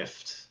given a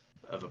gift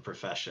of a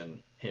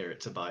profession here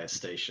at Tobias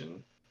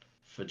Station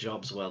for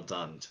jobs well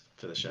done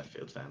for the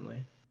Sheffield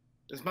family.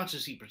 As much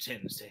as he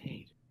pretends to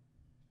hate.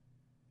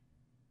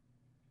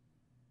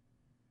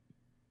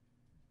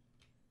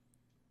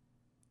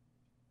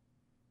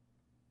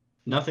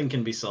 Nothing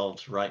can be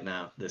solved right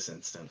now, this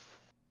instant.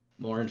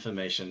 More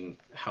information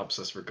helps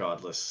us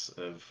regardless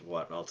of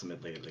what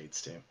ultimately it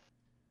leads to.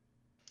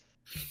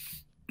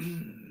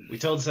 We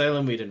told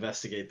Salem we'd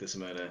investigate this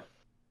murder.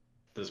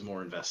 There's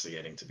more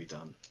investigating to be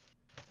done.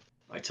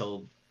 I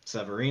told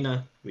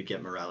Severina we'd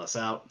get Morales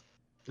out.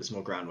 There's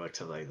more groundwork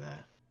to lay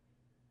there.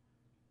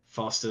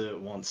 Foster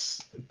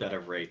wants better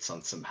rates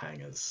on some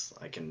hangars.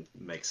 I can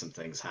make some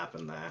things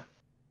happen there,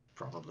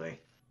 probably.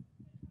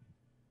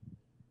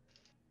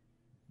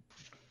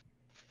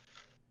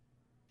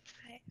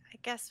 I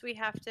guess we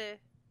have to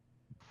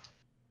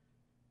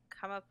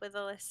come up with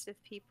a list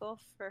of people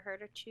for her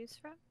to choose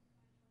from.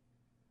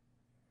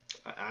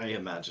 I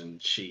imagine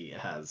she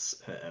has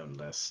her own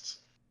list.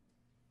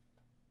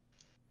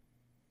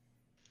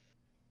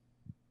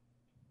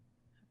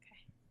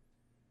 Okay.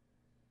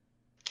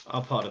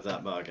 Our part of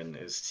that bargain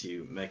is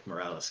to make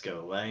Morales go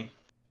away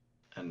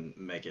and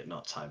make it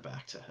not tie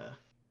back to her.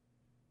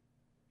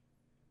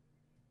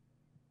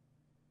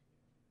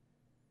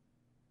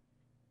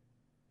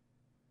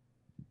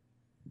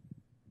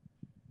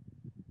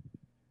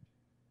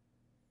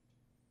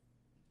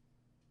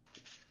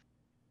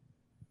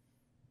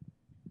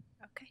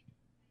 Okay.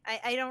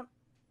 I don't.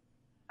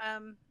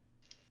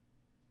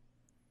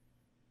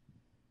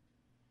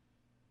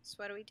 So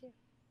what do we do?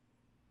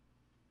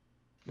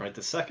 Right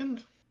this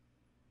second,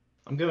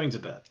 I'm going to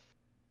bed.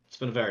 It's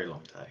been a very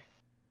long day.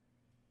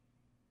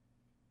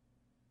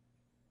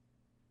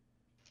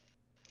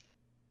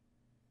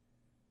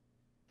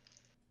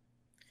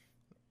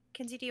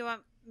 Kinsey, do you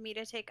want me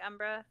to take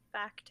Umbra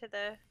back to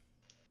the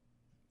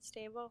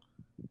stable?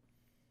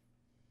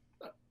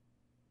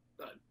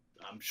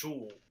 I'm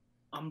sure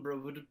Umbra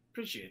would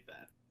appreciate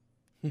that.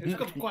 He's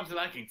got quite a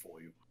liking for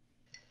you.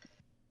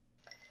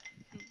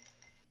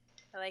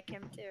 I like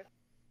him too.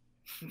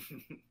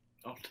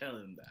 I'll tell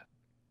him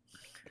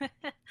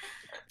that.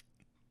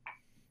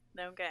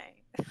 Okay.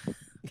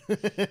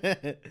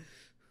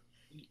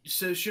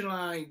 So should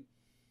I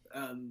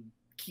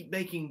keep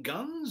making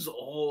guns,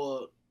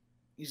 or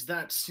is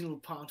that still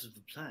part of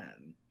the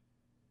plan?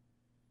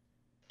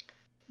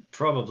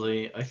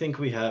 Probably. I think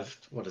we have,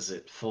 what is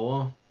it,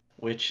 4?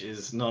 Which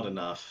is not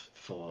enough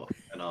for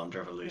an armed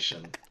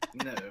revolution.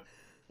 No.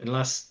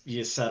 Unless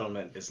your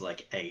settlement is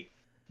like 8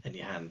 and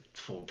you hand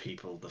 4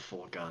 people the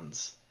 4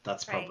 guns.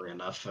 That's Right. probably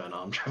enough for an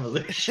armed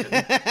revolution.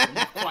 We're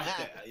not quite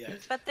there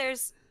yet. But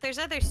there's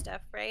other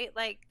stuff, right?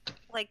 Like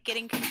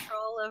getting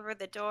control over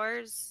the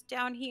doors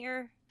down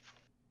here.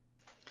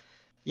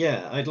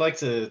 Yeah, I'd like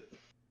to.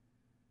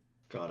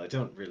 God, I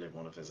don't really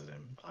want to visit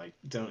him. I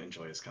don't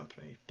enjoy his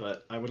company,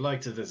 but I would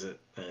like to visit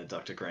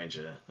Dr.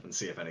 Granger and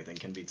see if anything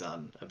can be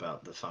done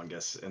about the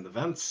fungus in the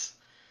vents.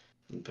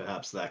 And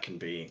perhaps that can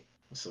be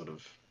a sort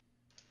of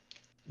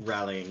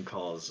rallying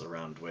cause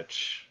around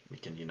which we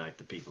can unite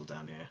the people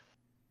down here.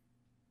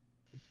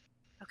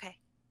 Okay.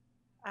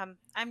 I'm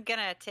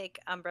gonna take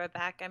Umbra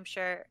back. I'm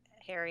sure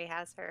Harry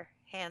has her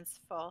hands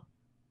full.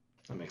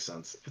 That makes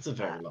sense. It's a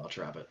very large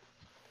rabbit.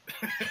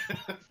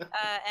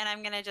 And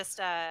I'm gonna just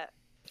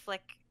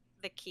flick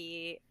the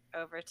key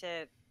over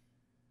to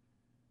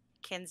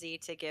Kinsey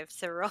to give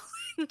to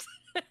Roland.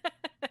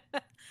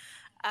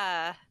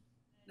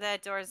 The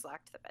door's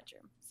locked to the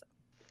bedroom. So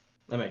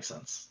That makes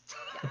sense.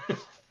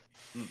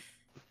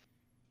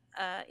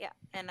 yeah,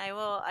 and I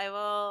will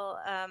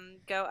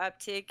go up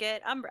to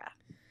get Umbra.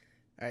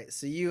 All right,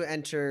 so you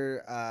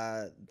enter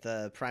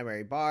the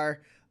primary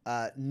bar.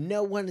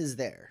 No one is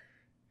there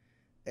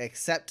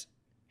except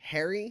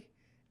Harry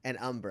and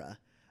Umbra.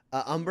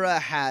 Umbra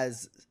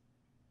has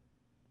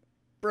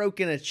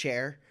broken a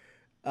chair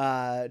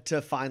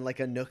to find like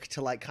a nook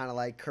to like kind of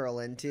like curl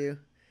into.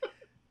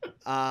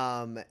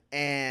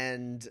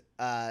 And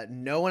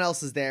no one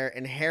else is there,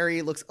 and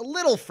Harry looks a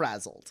little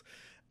frazzled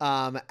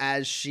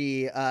as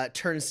she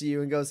turns to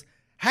you and goes,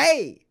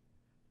 "Hey,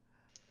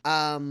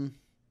 how'd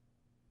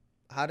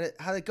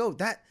it go?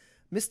 That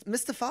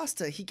Mr.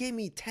 Foster, he gave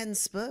me 10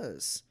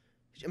 spurs.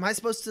 Am I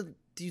supposed to?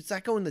 Does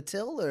that go in the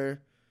till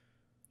or?"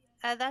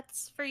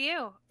 That's for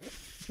you.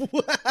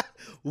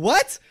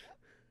 What?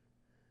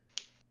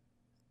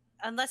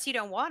 Unless you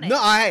don't want it. No,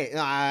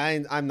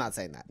 I'm not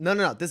saying that.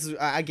 No. This is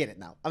I get it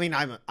now. I mean,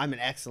 I'm an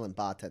excellent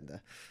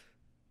bartender.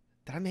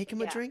 Did I make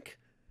him a drink?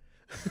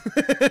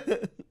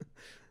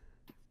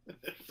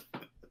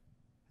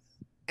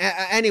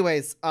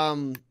 Anyways,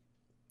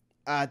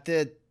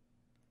 the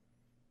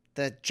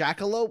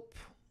jackalope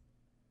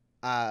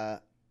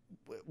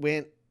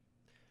went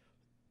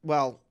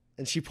well,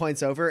 and she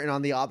points over, and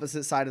on the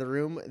opposite side of the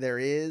room there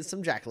is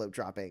some jackalope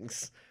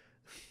droppings.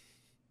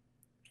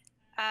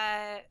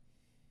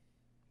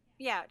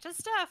 Yeah,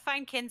 just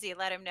find Kinsey,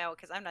 let him know,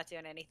 because I'm not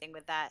doing anything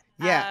with that.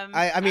 Yeah,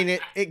 I mean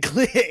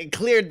it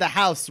cleared the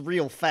house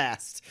real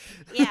fast.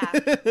 Yeah.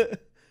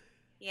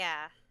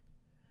 Yeah.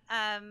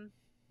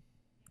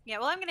 Yeah,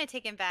 well, I'm going to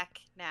take him back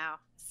now,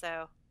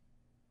 so.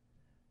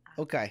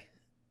 Okay.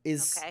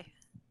 Okay.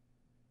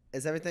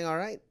 Is everything all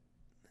right?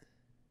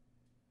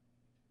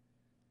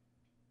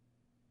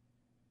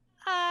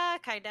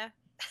 Kinda.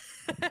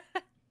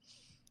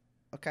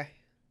 Okay.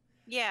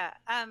 Yeah.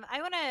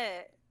 I want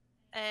to.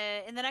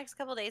 In the next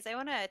couple days, I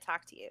want to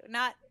talk to you.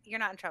 You're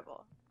not in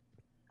trouble.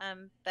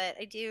 But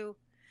I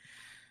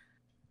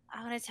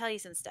want to tell you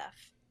some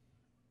stuff.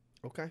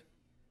 Okay.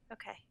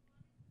 Okay.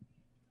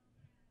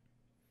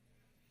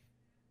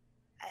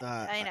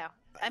 Uh, I know.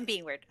 I'm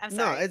being weird. I'm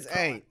No, sorry. it's Go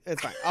on.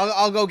 it's fine.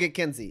 I'll go get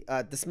Kinsey.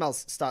 The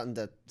smell's starting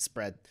to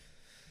spread.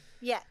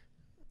 Yeah.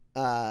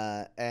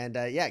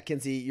 Yeah,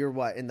 Kinsey, you're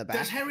what, in the back?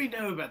 Does Harry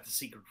know about the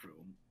secret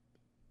room?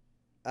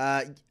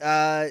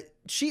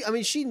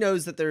 She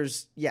knows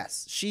that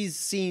yes, she's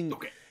seen,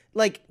 Okay.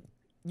 like,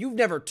 you've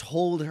never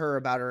told her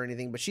about it or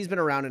anything, but she's been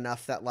around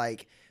enough that,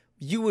 like,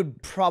 you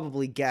would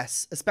probably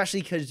guess,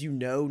 especially because you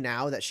know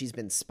now that she's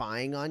been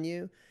spying on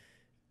you,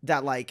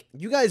 that, like,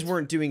 you guys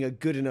weren't doing a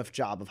good enough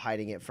job of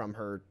hiding it from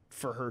her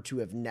for her to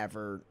have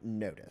never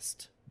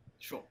noticed.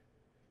 Sure.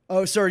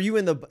 Oh, so are you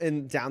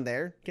in down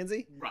there,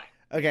 Kinsey? Right.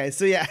 Okay,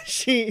 so yeah,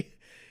 she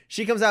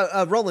comes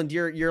out. Roland,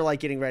 you're like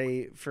getting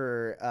ready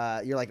for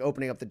you're like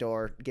opening up the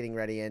door, getting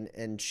ready,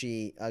 and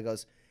she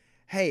goes,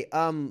 "Hey,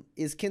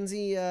 is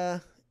Kinsey?"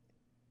 And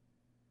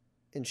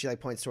she like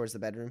points towards the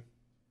bedroom.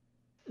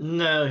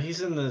 No,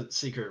 he's in the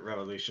secret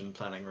revolution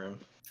planning room.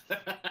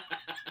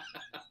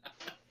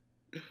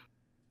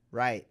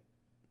 Right.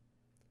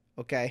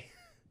 Okay.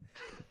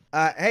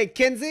 Hey,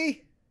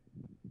 Kinsey.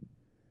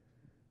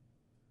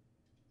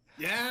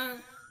 Yeah.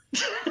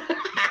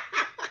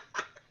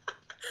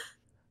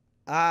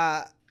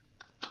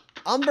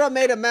 Umbra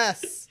made a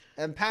mess,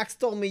 and Pax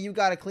told me you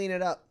gotta clean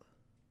it up.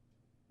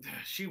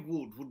 She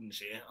would, wouldn't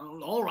she?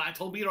 All right,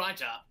 I'll be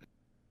right up.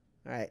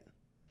 All right.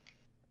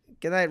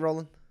 Good night,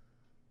 Roland.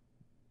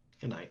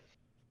 Good night.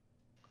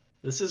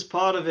 This is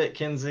part of it,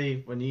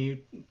 Kinsey. When you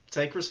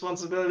take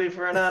responsibility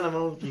for an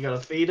animal, you gotta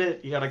feed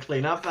it, you gotta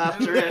clean up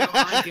after it.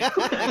 I get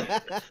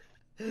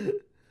it.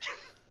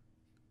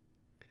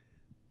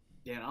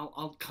 Yeah,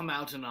 I'll come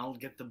out and I'll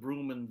get the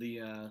broom and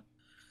the.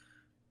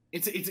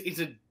 It's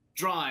a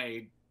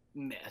dry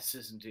mess,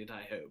 isn't it?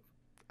 I hope.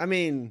 I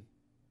mean,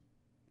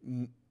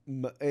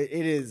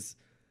 it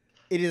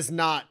is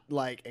not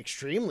like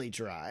extremely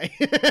dry.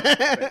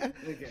 Okay.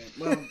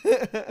 Well.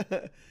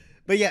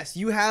 But yes,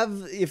 you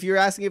have. If you're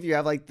asking if you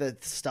have like the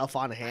stuff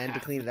on hand to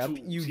clean it up,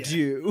 tools, you yeah.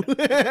 do.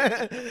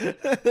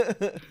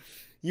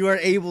 You are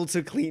able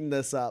to clean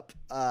this up.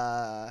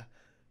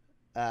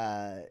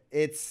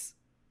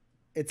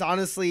 It's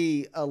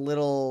honestly a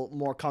little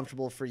more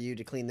comfortable for you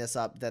to clean this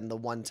up than the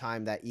one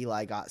time that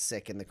Eli got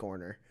sick in the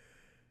corner.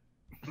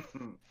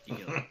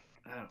 Yeah.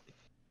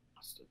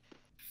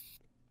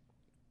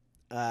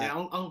 Yeah,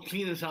 I'll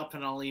clean it up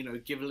and I'll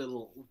give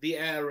the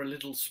air a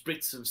little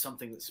spritz of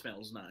something that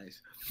smells nice.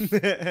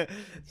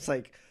 It's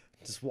like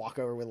just walk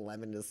over with a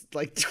lemon, just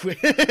like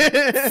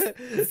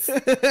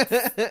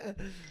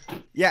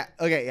yeah.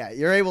 Okay. Yeah,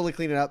 you're able to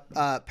clean it up.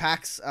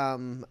 Pax,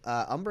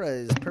 Umbra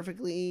is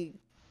perfectly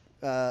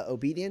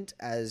obedient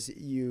as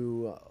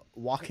you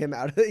walk him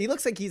out. He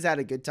looks like he's had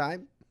a good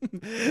time.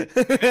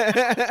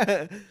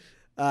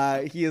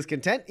 He is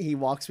content. He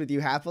walks with you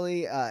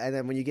happily, and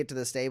then when you get to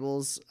the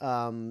stables,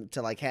 to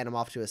like hand him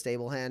off to a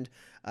stable hand,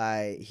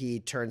 he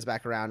turns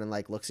back around and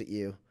like looks at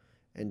you,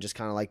 and just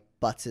kind of like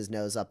butts his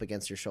nose up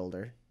against your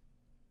shoulder.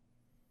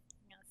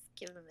 Let's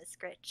give him a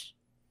scritch.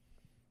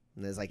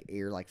 And his like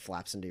ear like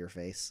flaps into your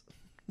face.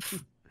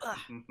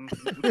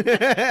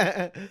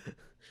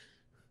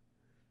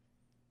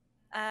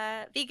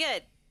 Be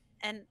good,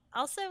 and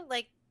also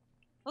like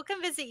we'll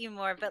come visit you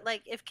more. But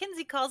like if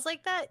Kinsey calls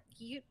like that,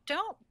 you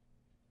don't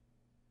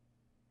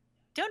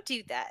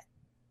do that.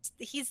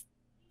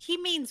 He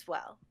means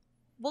well.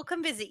 We'll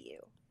come visit you.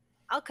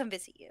 I'll come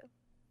visit you.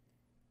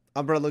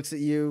 Umbra looks at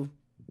you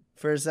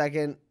for a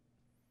second.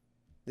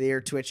 The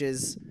ear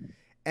twitches.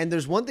 And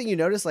there's one thing you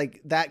notice,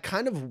 like that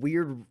kind of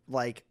weird,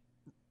 like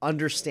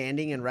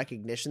understanding and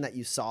recognition that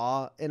you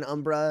saw in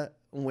Umbra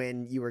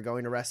when you were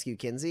going to rescue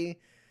Kinsey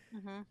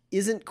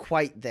isn't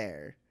quite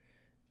there.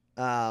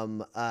 You're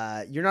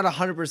not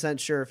 100%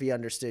 sure if he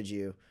understood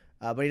you,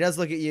 but he does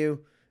look at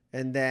you.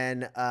 And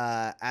then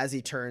as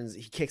he turns,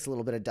 he kicks a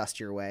little bit of dust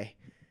your way.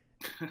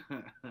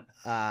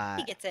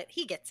 He gets it.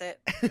 He gets it.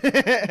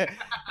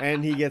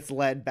 And he gets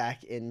led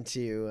back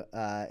into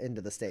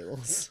the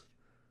stables.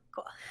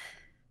 Cool.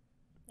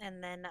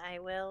 And then I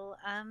will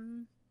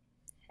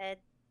head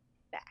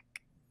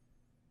back.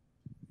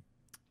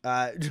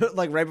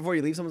 Like right before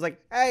you leave, someone's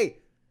like, "Hey,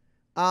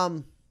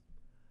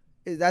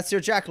 that's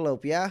your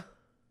jackalope, yeah?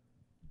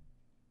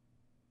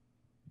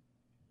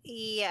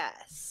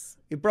 Yes.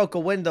 He broke a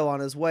window on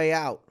his way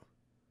out."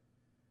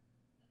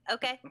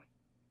 Okay.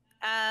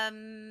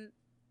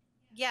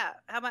 Yeah.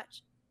 How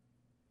much?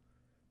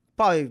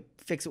 Probably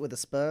fix it with a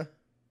spur.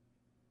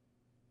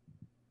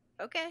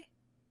 Okay.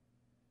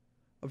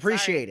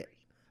 Appreciate it.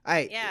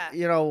 Yeah.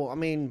 I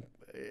mean,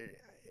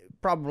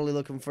 probably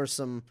looking for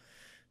some,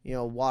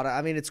 water.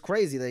 I mean, it's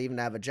crazy they even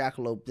have a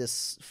jackalope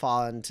this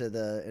far into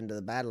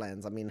the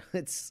Badlands. I mean,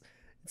 it's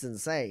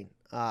insane.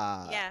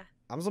 Yeah.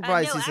 I'm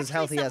surprised no, he's as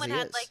healthy as he someone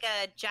had is. like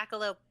a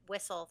jackalope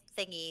whistle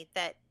thingy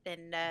that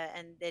and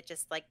it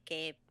just like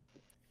came.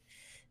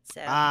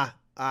 So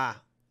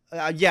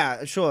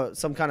Yeah, sure.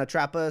 Some kind of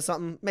trapper or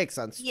something makes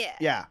sense.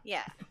 yeah.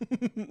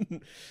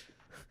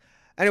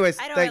 Anyways,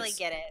 I don't thanks. really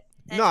get it.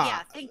 And Nah.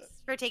 yeah, thanks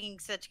for taking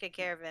such good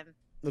care of him.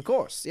 Of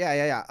course,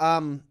 yeah.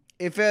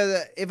 If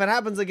it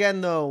happens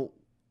again though,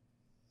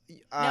 No,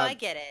 I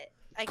get it.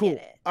 I cool.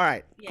 get it. All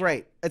right, Yeah.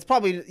 great. It's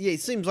probably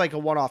it seems like a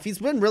one-off. He's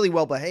been really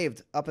well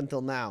behaved up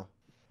until now.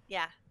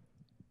 Yeah.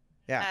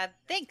 Yeah.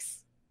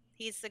 Thanks.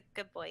 He's a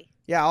good boy.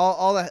 Yeah,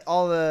 all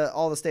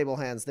the stable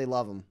hands, they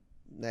love him.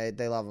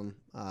 They love him.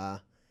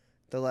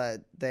 They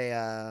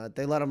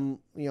let him,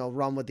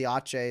 run with the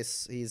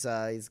Aches. He's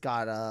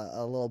got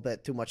a little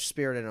bit too much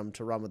spirit in him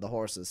to run with the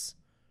horses.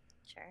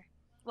 Sure.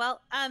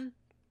 Well,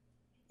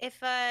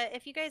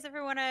 if you guys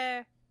ever want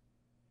to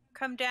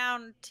come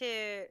down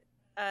to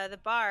the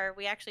bar,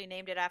 we actually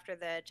named it after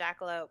the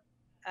jackalope.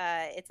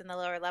 It's in the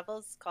lower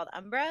levels, called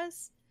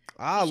Umbras.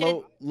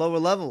 Lower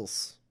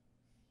levels.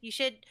 You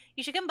should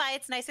come by.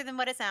 It's nicer than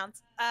what it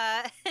sounds.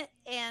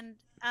 And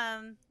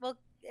well,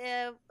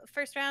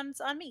 first round's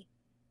on me.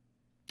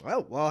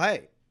 Oh, well,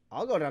 hey,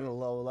 I'll go down to the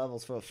lower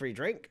levels for a free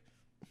drink.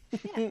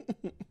 Yeah.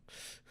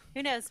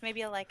 Who knows?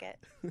 Maybe I'll like it.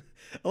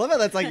 I love how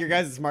that's like your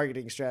guys'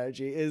 marketing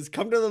strategy is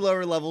come to the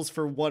lower levels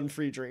for one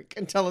free drink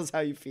and tell us how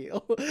you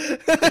feel.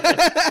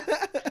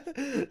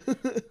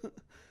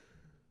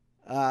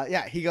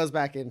 Yeah, he goes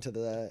back into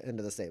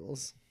the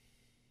stables.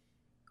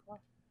 Cool.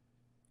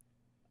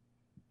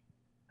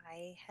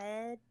 I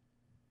head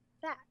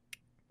back.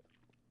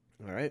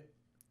 All right.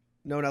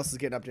 No one else is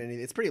getting up to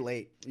anything. It's pretty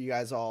late. You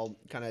guys all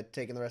kind of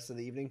taking the rest of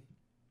the evening?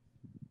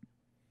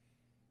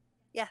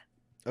 Yeah.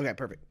 Okay,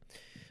 perfect.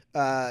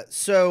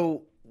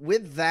 So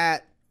with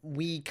that,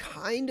 we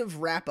kind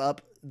of wrap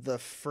up the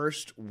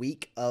first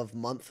week of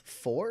month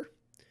 4.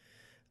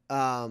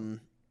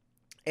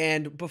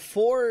 And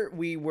before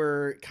we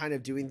were kind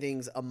of doing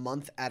things a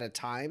month at a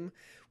time,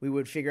 we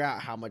would figure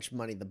out how much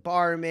money the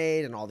bar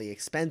made and all the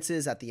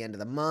expenses at the end of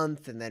the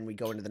month. And then we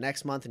go into the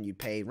next month and you'd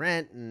pay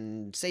rent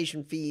and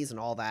station fees and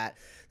all that.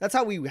 That's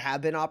how we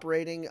have been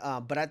operating.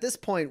 But at this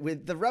point,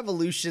 with the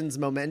Revolution's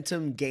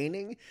momentum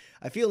gaining,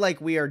 I feel like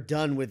we are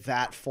done with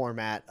that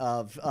format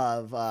of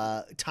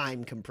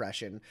time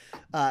compression.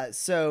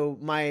 So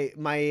my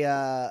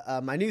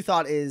new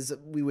thought is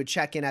we would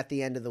check in at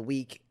the end of the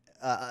week,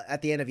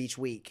 at the end of each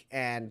week,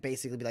 and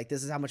basically be like,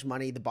 this is how much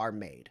money the bar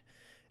made.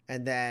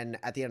 And then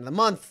at the end of the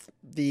month,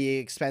 the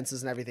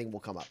expenses and everything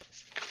will come up.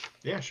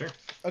 Yeah, sure.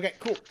 Okay,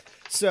 cool.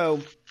 So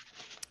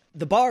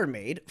the bar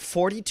made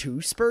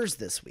 42 spurs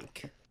this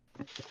week.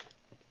 Yeah,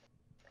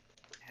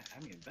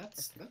 I mean,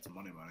 that's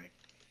money.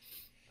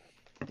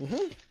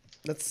 Mm-hmm.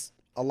 That's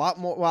a lot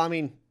more. Well, I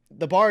mean,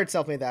 the bar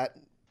itself made that.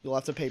 You'll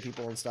have to pay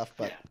people and stuff,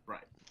 but yeah,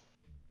 right.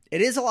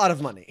 It is a lot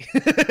of money.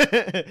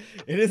 It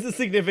is a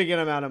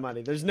significant amount of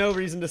money. There's no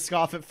reason to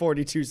scoff at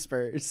 42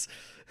 spurs.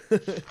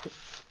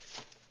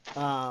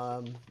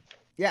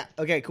 Yeah.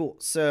 Okay, cool.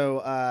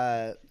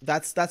 So,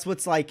 that's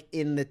what's like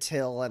in the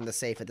till and the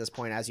safe at this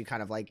point, as you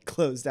kind of like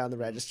close down the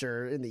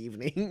register in the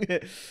evening.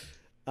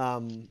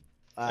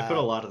 I put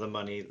a lot of the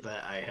money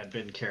that I had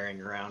been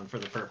carrying around for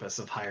the purpose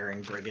of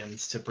hiring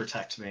brigands to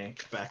protect me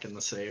back in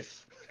the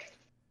safe.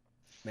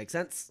 Makes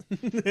sense.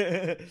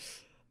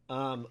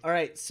 All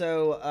right.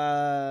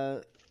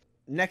 So,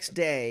 next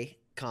day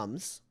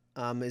comes.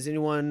 Is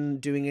anyone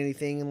doing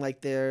anything in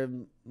like their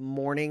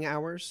morning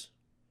hours?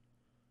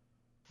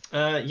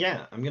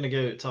 Yeah, I'm gonna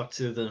go talk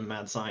to the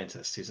mad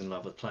scientist who's in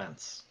love with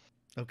plants.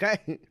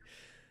 Okay.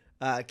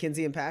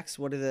 Kinsey and Pax,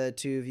 what are the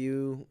two of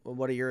you?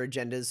 What are your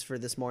agendas for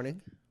this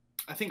morning?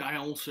 I think I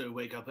also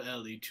wake up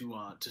early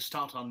to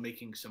start on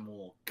making some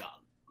more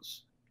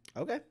guns.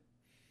 Okay.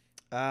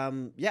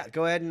 Yeah,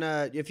 go ahead and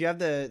if you have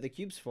the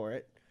cubes for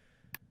it.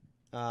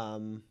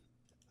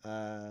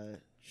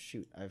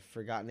 Shoot, I've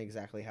forgotten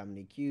exactly how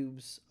many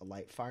cubes. A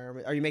light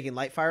firearm. Are you making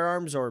light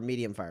firearms or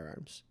medium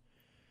firearms?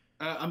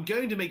 I'm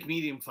going to make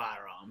medium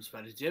firearms,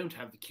 but I don't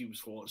have the cubes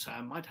for it, so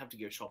I might have to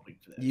go shopping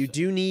for this. You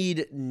do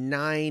need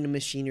 9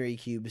 machinery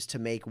cubes to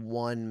make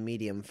 1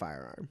 medium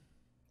firearm.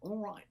 All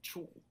right,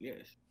 sure,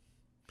 yes.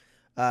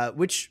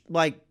 Which,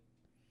 like,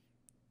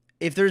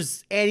 if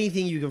there's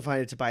anything you can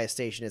find it to buy a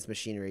station, it's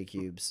machinery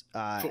cubes.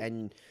 Sure.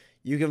 And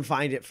you can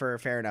find it for a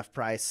fair enough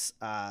price.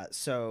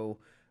 So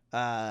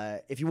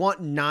if you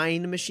want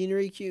 9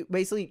 machinery cubes,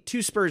 basically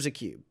 2 spurs a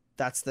cube.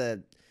 That's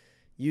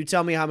you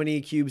tell me how many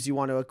cubes you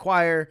want to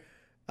acquire.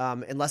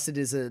 Unless it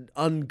is an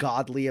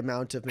ungodly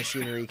amount of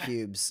machinery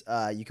cubes,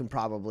 you can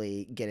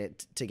probably get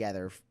it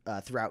together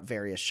throughout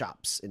various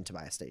shops in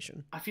Tobias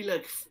Station. I feel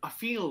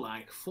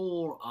like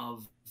 4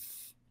 of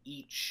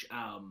each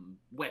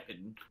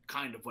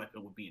kind of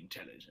weapon would be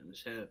intelligent.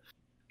 So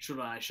should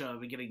I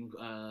be getting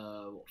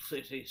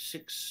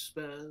 36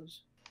 spurs?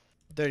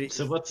 30.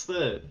 So what's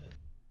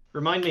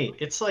remind me,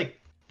 it's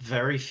like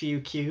very few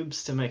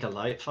cubes to make a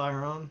light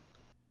firearm.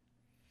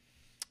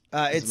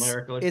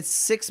 It's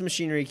 6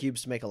 machinery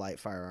cubes to make a light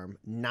firearm,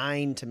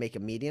 9 to make a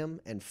medium,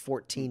 and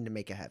 14 to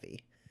make a heavy.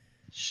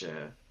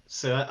 Sure.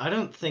 So I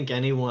don't think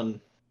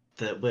anyone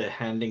that we're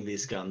handing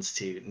these guns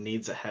to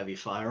needs a heavy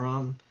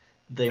firearm.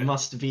 they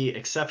must be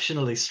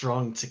exceptionally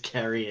strong to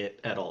carry it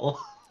at all.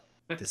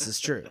 This is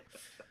true.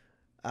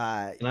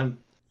 And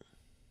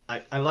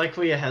I like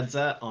where your head's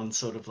at on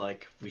sort of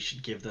like we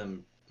should give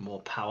them more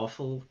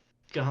powerful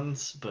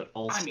guns, but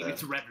also I mean,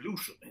 it's a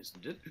revolution,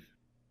 isn't it?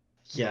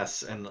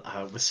 yes, and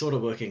we're sort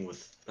of working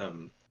with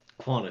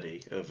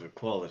quantity over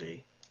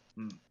quality.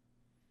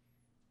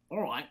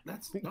 All right,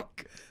 that's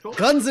sure.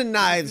 Guns and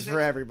knives for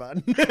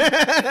everyone.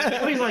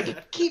 I mean,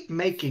 like, keep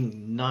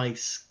making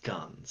nice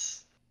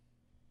guns,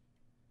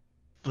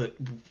 but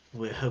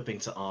we're hoping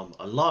to arm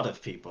a lot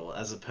of people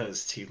as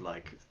opposed to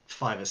like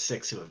 5 or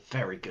 6 who are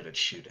very good at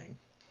shooting.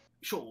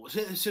 Sure.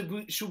 So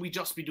should we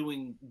just be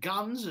doing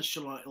guns, or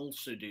shall I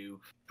also do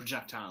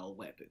projectile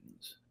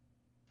weapons?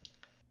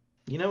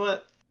 You know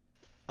what?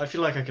 I feel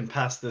like I can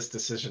pass this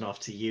decision off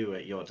to you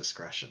at your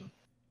discretion.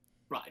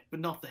 Right, but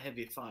not the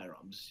heavy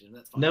firearms.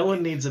 That's fine. No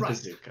one needs a Right.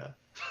 bazooka.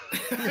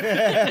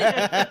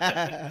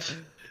 that's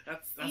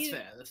You-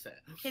 fair. That's fair.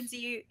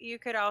 Kinsey, you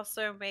could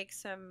also make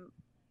some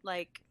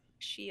like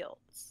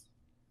shields.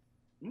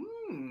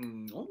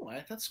 All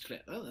right, that's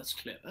clever. That's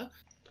clever.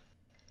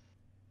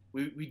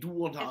 We do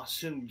want our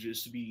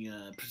soldiers to be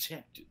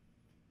protected.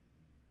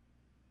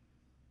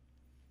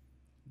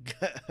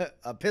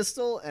 A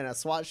pistol and a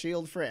SWAT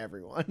shield for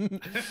everyone.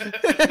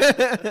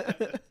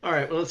 All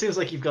right, well, it seems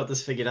like you've got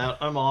this figured out.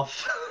 I'm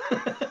off.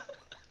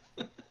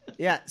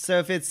 Yeah, so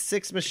if it's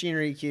 6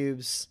 machinery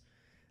cubes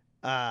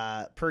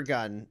per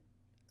gun,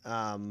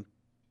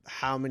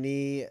 how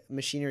many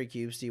machinery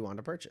cubes do you want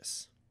to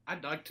purchase?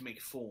 I'd like to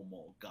make 4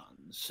 more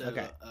guns. So,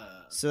 Okay.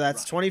 So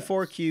that's right,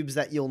 24 that's- cubes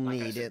that you'll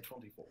like I need. said,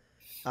 24.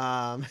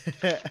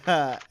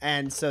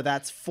 And so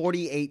that's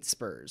 48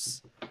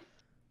 spurs.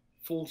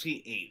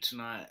 48,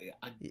 and I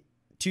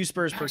 2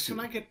 spurs per Pax, cube.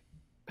 can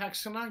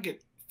I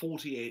get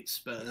 48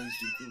 spurs? Do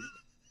you think?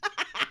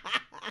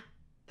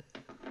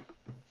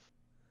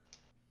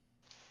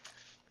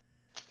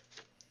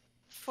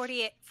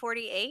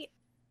 48?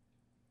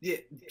 Yeah,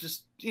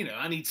 just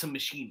I need some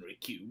machinery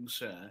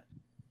cubes.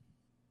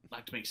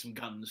 Like to make some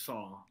guns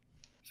for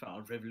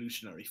our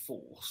revolutionary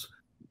force.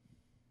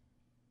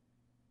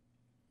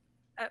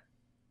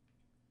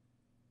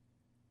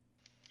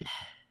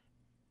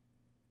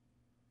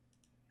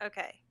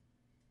 Okay.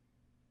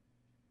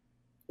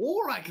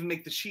 Or I can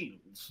make the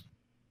shields.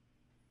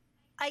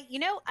 I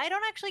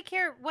don't actually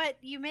care what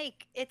you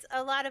make. It's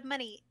a lot of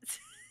money.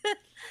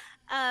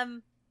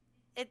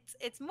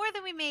 It's more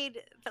than we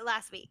made the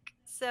last week.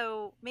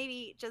 So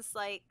maybe just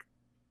like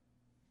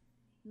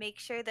make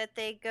sure that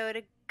they go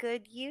to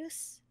good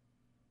use.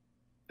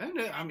 I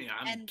know. I mean,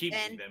 I'm And- keeping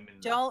and them in.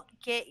 Don't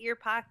get your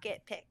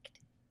pocket picked.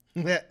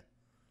 Right.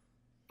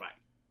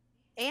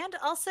 And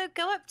also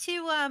go up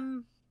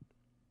to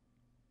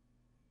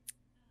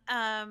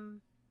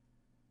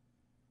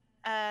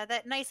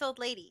that nice old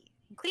lady.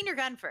 Clean your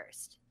gun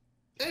first.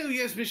 Oh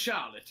yes, Miss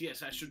Charlotte.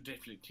 Yes, I should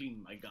definitely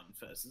clean my gun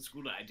first. It's a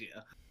good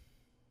idea.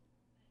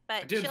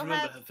 But don't she'll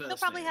remember her she'll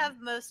first probably name.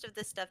 have most of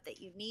the stuff that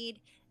you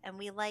need, and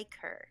we like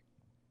her.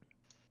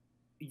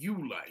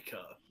 You like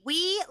her.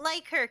 We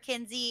like her,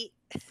 Kinsey.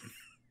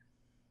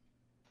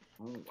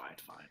 All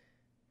right, fine.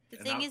 The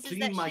And thing I'll is clean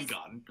that my she's,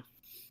 gun.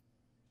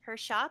 her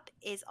shop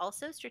is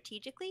also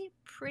strategically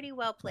pretty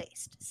well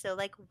placed. So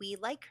like we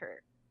like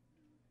her.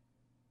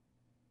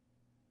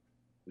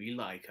 We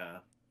like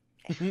her.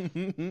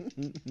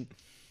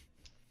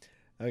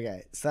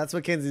 Okay, so that's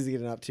what Kenzie's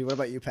getting up to. What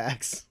about you,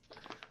 Pax?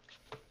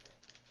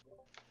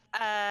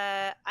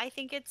 I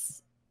think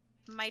it's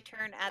my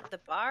turn at the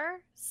bar.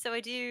 So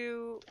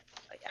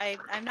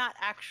I'm not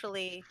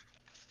actually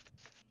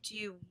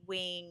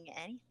doing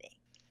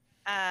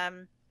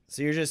anything.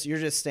 So you're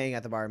just staying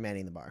at the bar,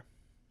 manning the bar.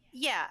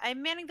 Yeah,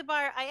 I'm manning the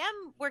bar. I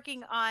am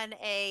working on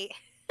a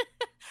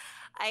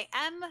I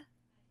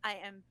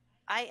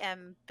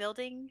am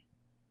building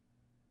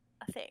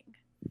a thing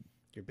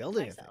You're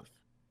building a thing. myself.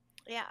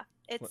 Yeah,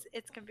 it's What-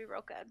 it's gonna be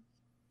real good.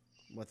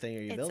 What thing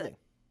are you It's a- building?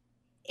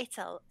 It's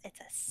a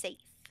safe.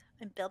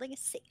 I'm building a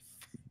safe.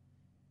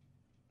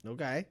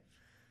 Okay.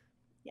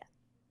 Yeah.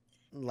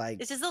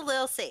 Like It's just a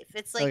little safe.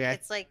 It's like Okay.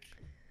 it's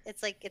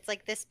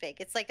like this big.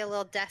 It's like a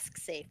little desk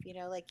safe,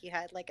 like you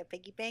had like a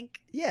piggy bank.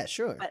 yeah,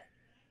 sure.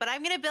 But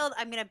I'm gonna build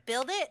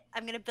it.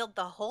 I'm gonna build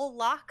the whole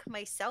lock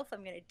myself.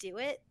 I'm gonna do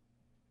it.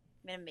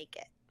 I'm gonna make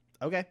it.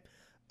 Okay.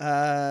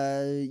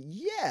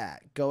 Yeah.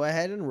 Go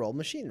ahead and roll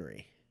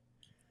machinery.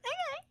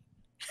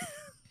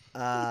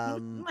 My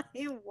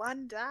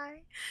one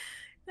die.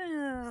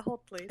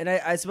 Hold please. And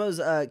I suppose,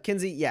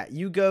 Kinsey, yeah,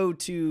 you go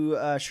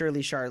to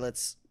Shirley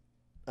Charlotte's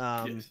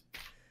Yes.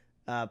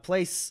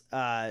 place.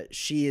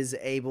 She is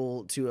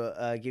able to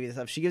give you the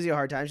stuff. She gives you a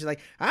hard time. She's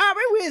like, I'll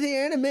be with you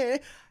in a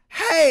minute.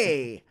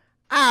 Hey,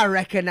 I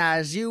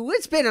recognize you.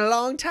 It's been a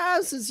long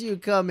time since you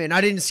come in. I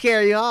didn't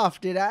scare you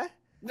off, did I?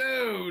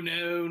 No,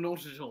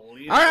 not at all.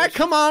 All right,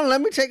 come on.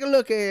 Let me take a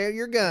look at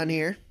your gun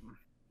here.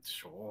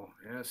 Sure.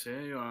 Yes,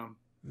 here you are.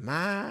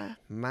 My.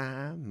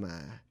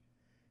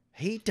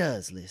 He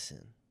does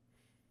listen.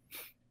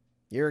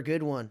 You're a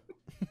good one.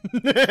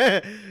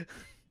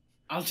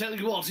 I'll tell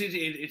you what,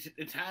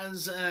 it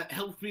has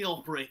helped me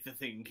operate the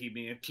thing,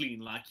 keeping it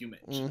clean, like you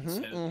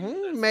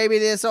mentioned. Maybe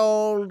this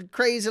old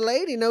crazy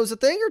lady knows a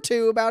thing or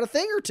two about a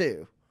thing or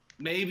two.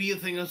 Maybe a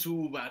thing or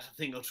two about a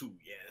thing or two,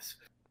 yes.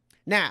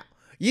 Now,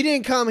 you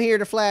didn't come here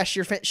to flash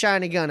your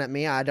shiny gun at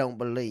me, I don't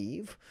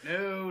believe.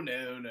 No.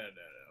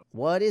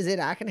 What is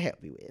it I can help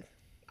you with?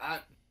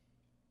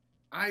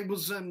 I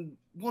was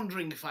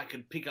wondering if I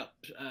could pick up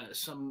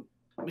some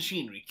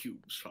machinery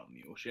cubes from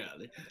you,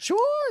 Shirley.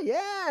 Sure,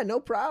 yeah, no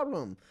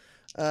problem.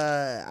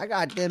 I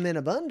got them in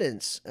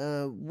abundance.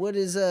 What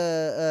is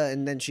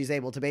and then she's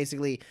able to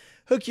basically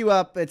hook you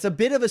up. It's a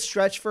bit of a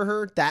stretch for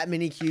her, that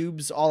many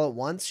cubes all at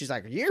once. She's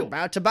like, you're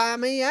about to buy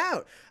me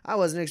out. I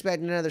wasn't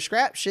expecting another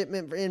scrap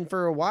shipment in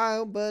for a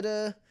while,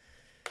 but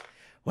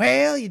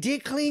well, you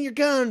did clean your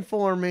gun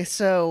for me,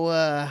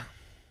 so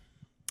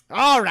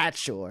all right,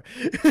 sure.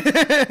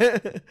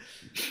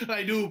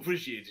 I do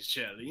appreciate it,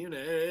 Shirley. You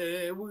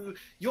know,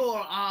 you're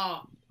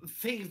our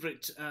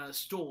favorite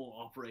store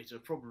operator,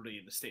 probably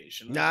in the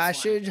station. I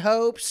should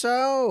hope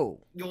so.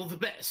 You're the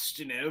best,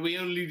 you know. We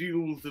only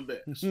do the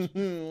best.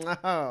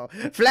 Oh,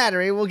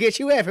 flattery will get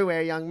you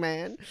everywhere, young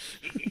man.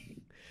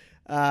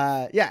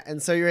 Yeah,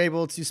 and so you're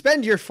able to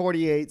spend your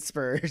 48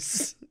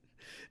 spurs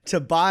to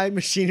buy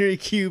machinery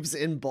cubes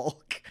in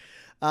bulk.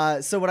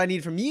 So what I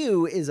need from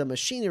you is a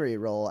machinery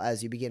roll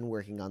as you begin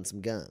working on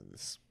some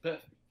guns.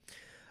 Perfect.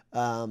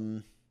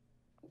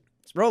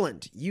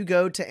 Roland, you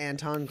go to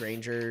Anton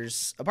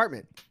Granger's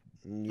apartment.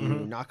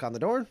 You knock on the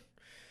door.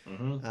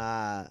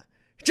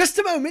 Just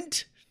a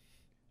moment.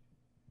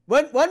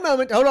 One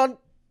moment. Hold on.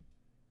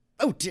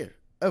 Oh dear.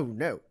 Oh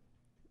no.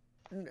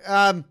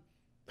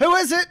 Who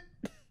is it?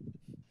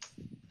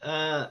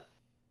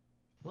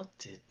 What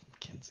did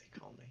Kinsey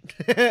call me?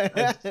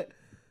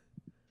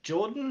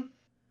 Jordan?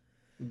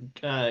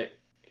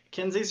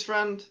 Kinsey's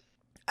friend?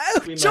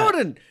 Oh,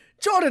 Jordan!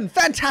 Jordan,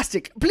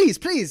 fantastic. Please.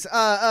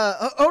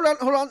 Hold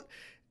on.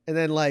 And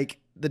then, like,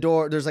 the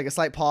door, there's, like, a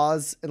slight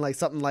pause, and, like,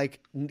 something, like,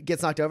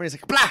 gets knocked over, and he's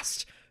like,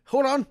 blast!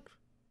 Hold on.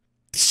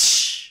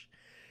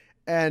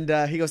 And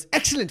he goes,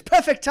 excellent,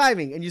 perfect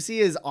timing. And you see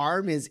his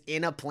arm is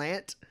in a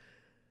plant.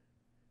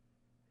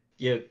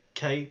 You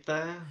okay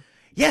there?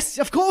 Yes,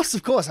 of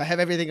course. I have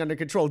everything under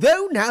control.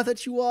 Though, now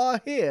that you are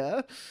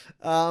here,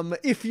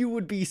 if you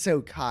would be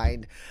so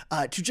kind,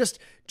 to just,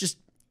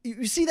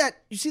 you see that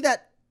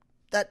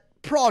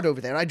prod over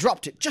there? I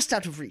dropped it just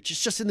out of reach.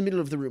 It's just in the middle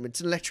of the room.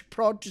 It's an electric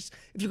prod. Just,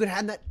 if you could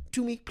hand that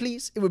to me,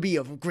 please, it would be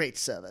of great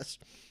service.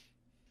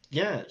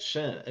 Yeah,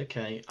 sure.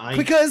 Okay.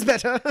 Quicker is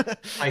better.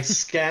 I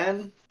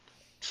scan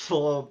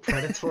for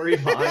predatory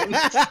vines.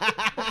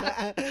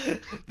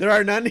 There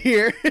are none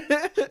here.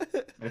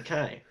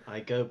 Okay. I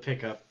go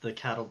pick up the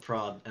cattle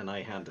prod and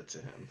I hand it to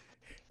him.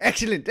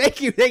 Excellent.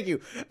 Thank you.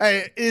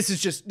 This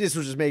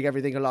will just make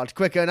everything a lot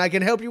quicker, and I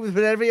can help you with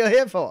whatever you're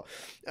here for.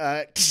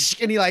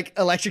 And he, like,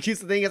 electrocutes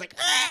the thing. He's like,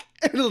 ah!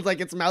 It looks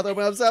like its mouth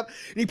opens up,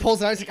 and he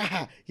pulls it out. He's like,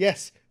 ah,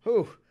 yes.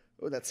 Oh,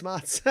 that's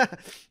smart. How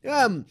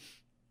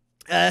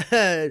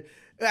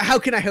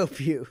can I help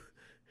you?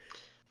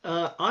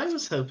 I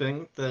was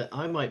hoping that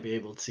I might be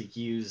able to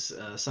use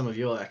some of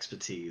your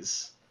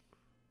expertise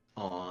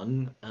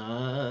on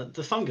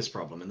the fungus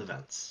problem in the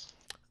vents.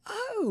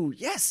 Oh,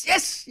 yes.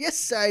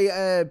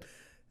 I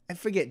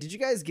forget. Did you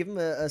guys give him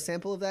a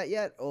sample of that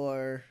yet,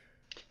 or?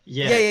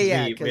 Yeah. We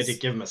had to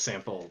give him a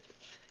sample.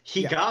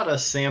 He got a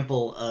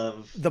sample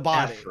of the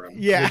body, Ephraim,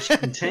 which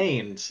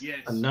contained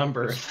a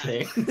number of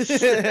things.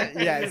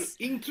 Yes,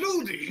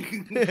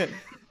 including.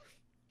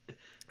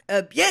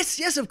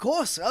 Yes, of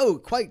course. Oh,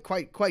 quite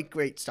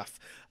great stuff.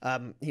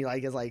 He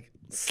is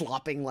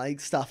slopping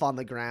stuff on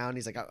the ground.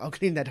 He's like, I'll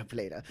clean that up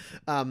later.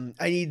 I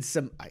need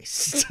some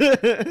ice.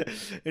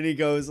 And he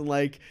goes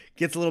and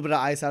gets a little bit of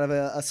ice out of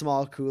a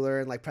small cooler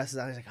and presses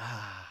it on. He's like,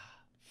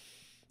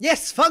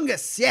 yes,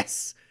 fungus.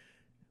 Yes.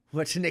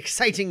 What an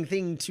exciting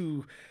thing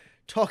to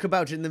talk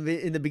about in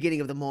the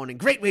beginning of the morning.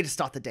 Great way to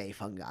start the day,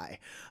 fungi.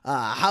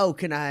 How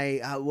can I?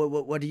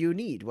 What do you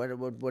need? What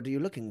are you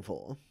looking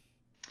for?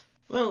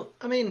 Well,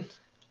 I mean,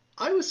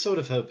 I was sort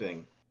of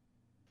hoping.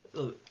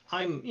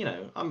 I'm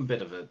a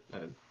bit of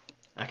an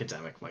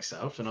academic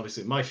myself, and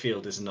obviously my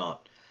field is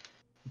not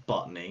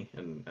botany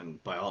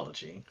and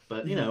biology,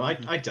 but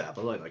I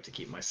dabble. I like to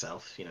keep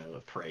myself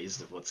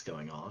appraised of what's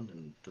going on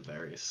in the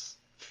various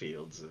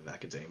fields of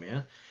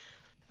academia.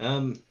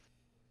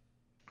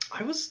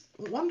 I was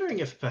wondering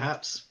if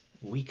perhaps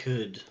we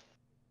could,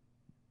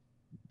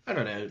 I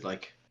don't know,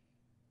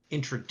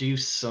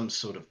 introduce some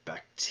sort of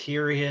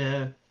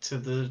bacteria to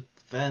the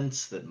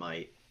vents that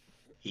might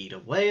eat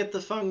away at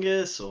the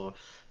fungus, or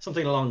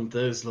something along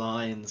those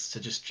lines, to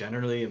just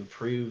generally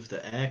improve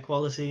the air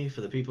quality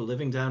for the people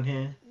living down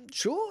here.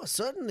 Sure,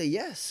 certainly,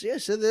 yes.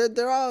 So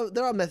there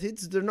are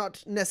methods. They're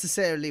not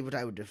necessarily what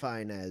I would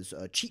define as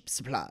cheap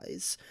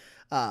supplies,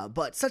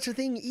 but such a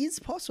thing is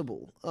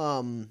possible.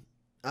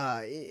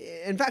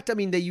 In fact, I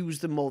mean, they use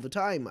them all the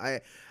time.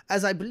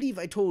 As I believe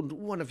I told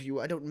one of you,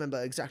 I don't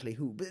remember exactly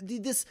who, but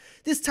this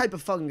type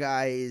of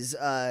fungi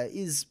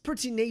is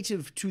pretty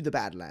native to the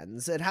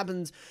Badlands. It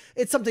happens.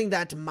 It's something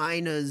that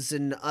miners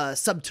and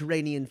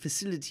subterranean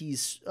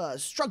facilities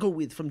struggle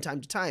with from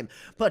time to time.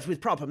 But with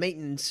proper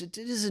maintenance, it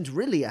isn't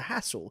really a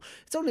hassle.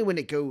 It's only when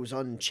it goes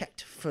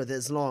unchecked for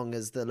as long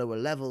as the lower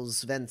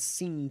levels vents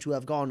seem to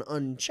have gone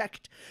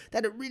unchecked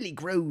that it really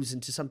grows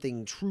into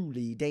something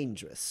truly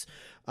dangerous.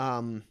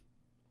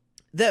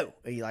 Though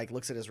he like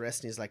looks at his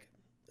wrist and he's like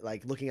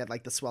looking at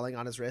like the swelling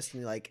on his wrist,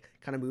 and he like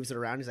kind of moves it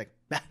around. He's like,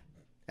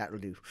 that'll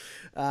do.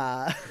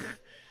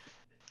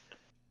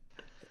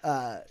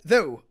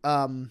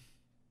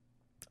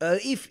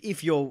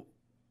 If you're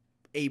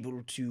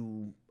able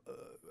to,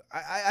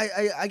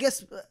 I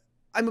guess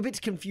I'm a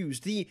bit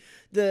confused. The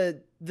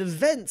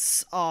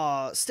vents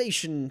are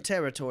station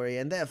territory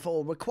and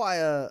therefore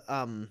require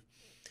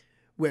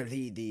where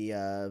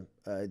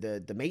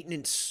the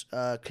maintenance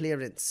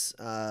clearance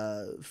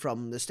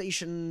from the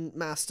station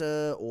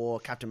master or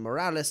Captain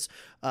Morales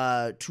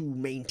to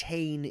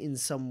maintain in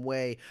some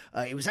way.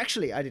 It was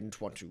actually, I didn't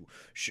want to,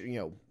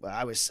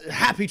 I was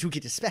happy to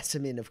get a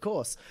specimen, of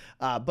course,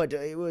 but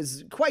it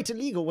was quite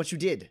illegal what you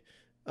did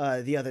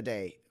the other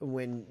day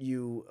when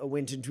you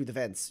went into the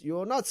vents.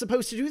 You're not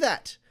supposed to do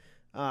that.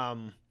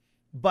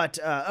 But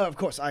of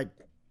course, I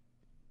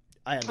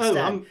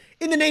understand.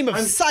 In the name of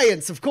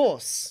science, of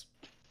course.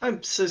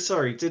 I'm so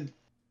sorry. Did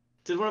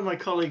one of my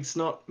colleagues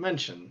not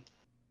mention?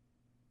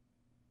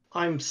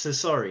 I'm so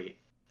sorry.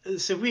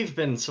 So we've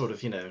been sort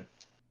of,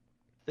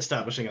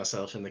 establishing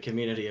ourselves in the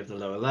community of the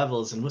lower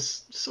levels, and we're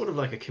sort of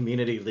like a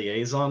community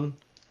liaison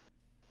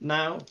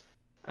now.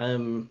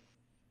 I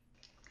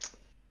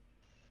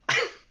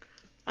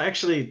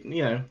actually,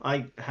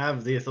 I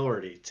have the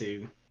authority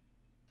to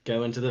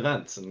go into the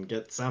vents and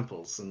get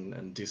samples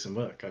and do some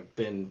work. I've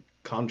been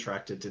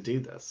contracted to do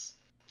this.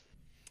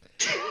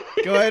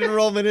 Go ahead and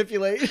roll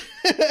manipulate.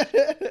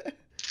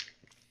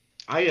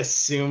 I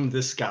assume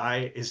this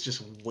guy is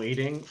just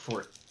waiting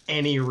for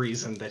any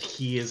reason that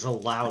he is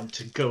allowed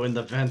to go in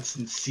the vents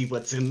and see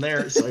what's in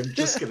there, so I'm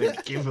just gonna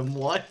give him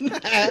one.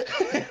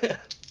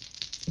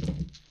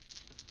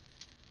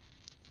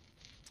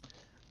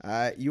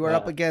 You are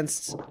up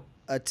against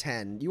a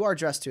 10. You are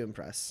dressed to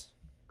impress.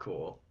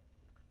 Cool.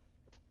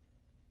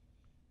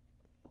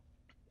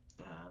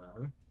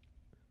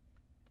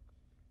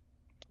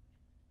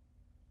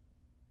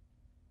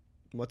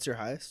 What's your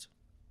highest?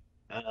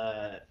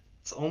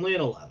 It's only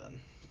an 11.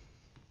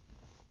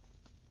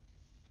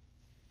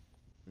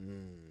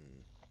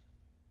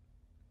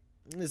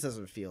 This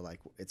doesn't feel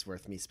like it's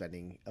worth me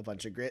spending a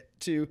bunch of grit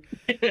to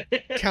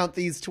count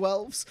these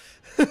 12s.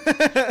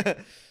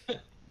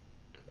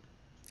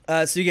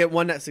 So you get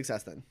one net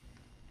success then.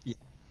 Yeah.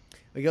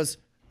 He goes,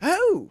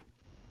 oh!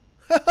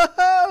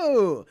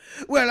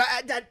 Well,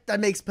 that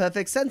makes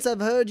perfect sense.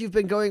 I've heard you've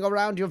been going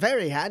around. You're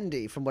very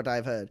handy, from what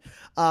I've heard.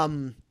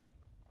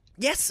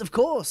 Yes, of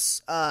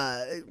course.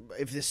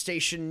 If the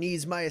station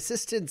needs my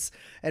assistance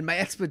and my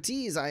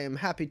expertise, I am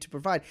happy to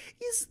provide.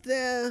 Is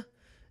there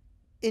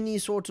any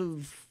sort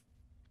of...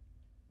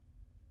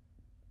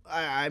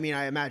 I mean,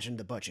 I imagine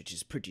the budget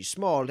is pretty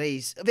small.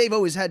 They've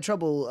always had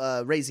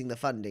trouble raising the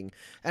funding,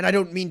 and I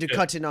don't mean to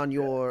cut in on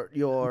your.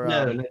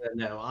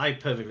 No. I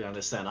perfectly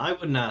understand. I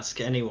wouldn't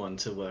ask anyone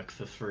to work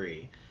for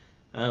free,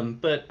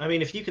 but I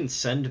mean, if you can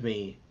send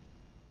me,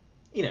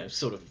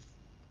 sort of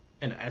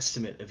an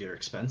estimate of your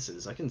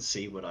expenses, I can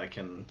see what I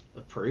can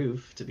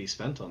approve to be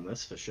spent on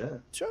this for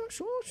sure.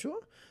 Sure.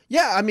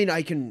 Yeah, I mean,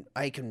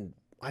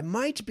 I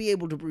might be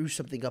able to brew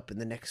something up in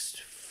the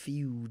next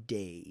few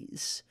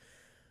days.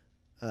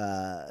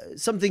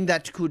 Something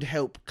that could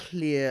help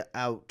clear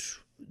out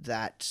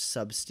that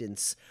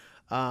substance.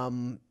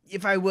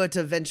 If I were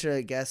to venture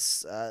a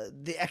guess,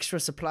 the extra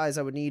supplies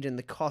I would need and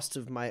the cost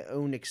of my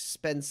own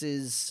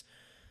expenses,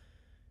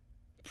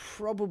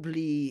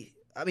 probably,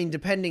 I mean,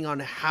 depending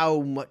on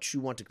how much you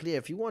want to clear.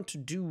 If you want to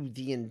do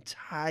the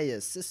entire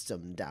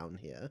system down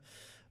here,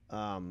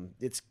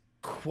 it's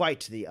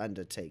quite the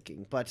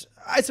undertaking. But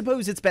I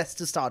suppose it's best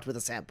to start with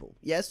a sample,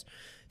 yes?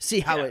 See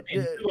how we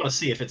want to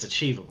see if it's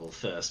achievable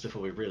first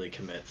before we really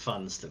commit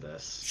funds to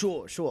this.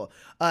 Sure.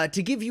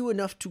 To give you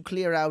enough to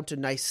clear out a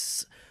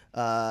nice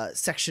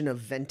section of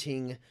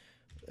venting,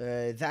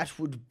 that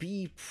would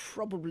be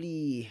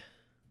probably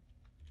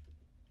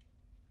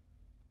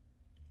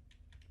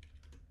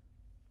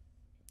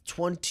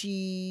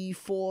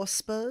 24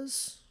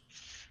 spurs.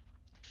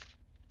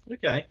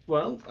 Okay,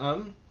 well,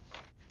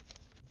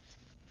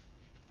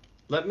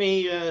 let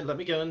me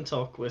go and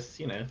talk with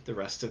the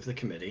rest of the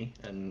committee,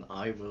 and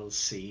I will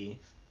see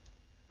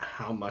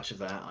how much of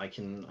that I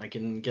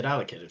can get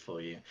allocated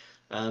for you.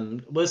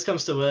 Worst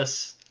comes to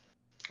worst,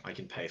 I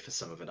can pay for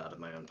some of it out of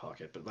my own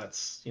pocket, but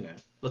let's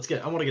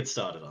I want to get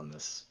started on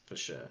this for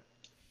sure.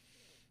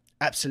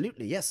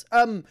 Absolutely, yes.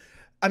 I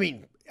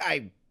mean,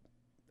 I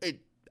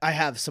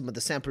have some of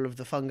the sample of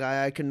the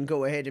fungi. I can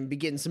go ahead and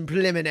begin some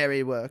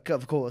preliminary work,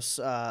 of course,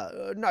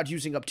 not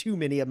using up too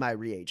many of my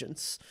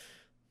reagents.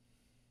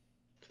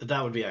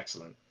 That would be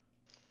excellent.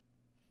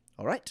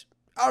 All right.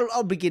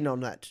 I'll begin on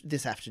that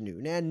this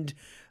afternoon, and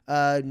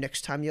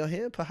next time you're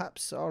here,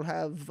 perhaps I'll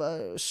have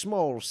a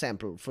small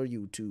sample for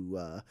you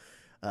to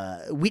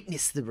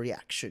witness the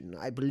reaction.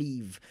 I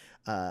believe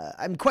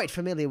I'm quite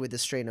familiar with the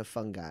strain of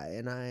fungi,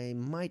 and I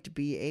might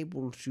be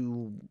able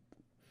to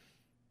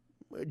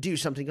do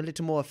something a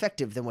little more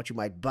effective than what you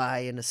might buy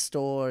in a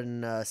store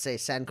in, say,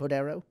 San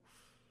Cordero.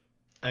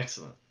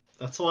 Excellent.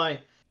 That's why,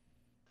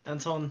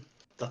 Anton,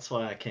 that's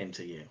why I came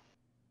to you.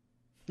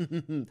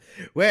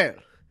 Well,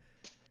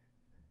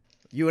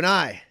 you and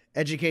I,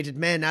 educated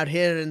men out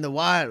here in the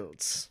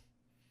wilds.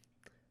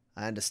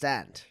 I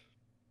understand.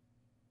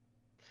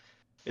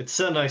 It's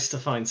so nice to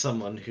find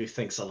someone who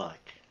thinks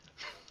alike.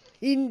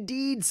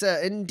 Indeed, sir,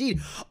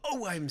 indeed.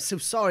 Oh, I'm so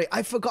sorry.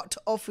 I forgot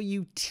to offer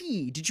you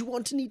tea. Did you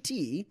want any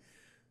tea?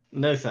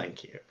 No,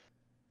 thank you.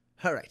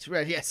 All right,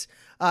 yes.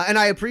 And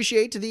I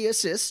appreciate the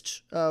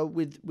assist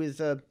with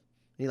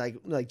he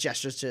like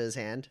gestures to his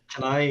hand.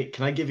 Can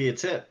I give you a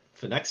tip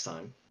for next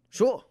time?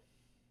 Sure.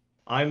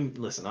 I'm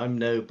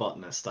no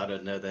botanist. I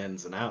don't know the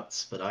ins and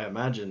outs, but I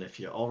imagine if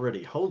you're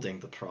already holding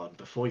the prod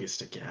before you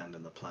stick your hand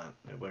in the plant,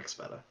 it works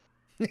better.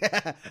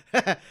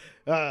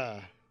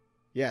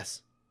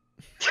 Yes.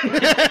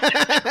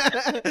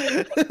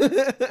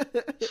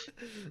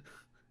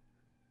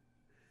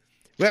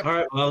 Well, all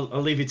right, well,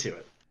 I'll leave you to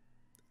it.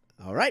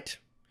 All right.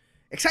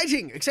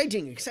 Exciting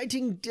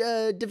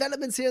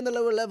developments here in the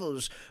lower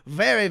levels.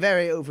 Very,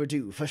 very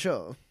overdue, for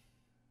sure.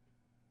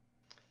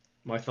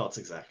 My thoughts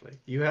exactly.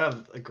 You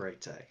have a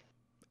great day.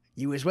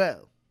 You as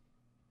well.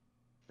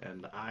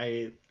 And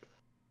I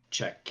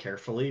check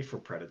carefully for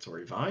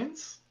predatory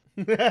vines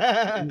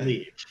and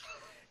leave.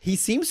 He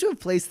seems to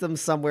have placed them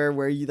somewhere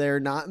where they're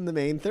not in the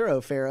main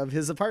thoroughfare of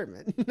his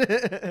apartment.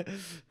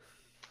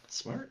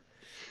 Smart.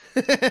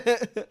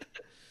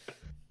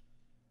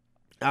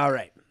 All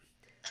right.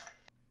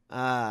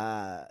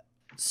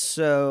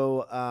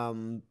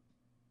 So,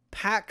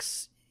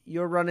 Pax,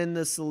 you're running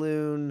the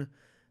saloon.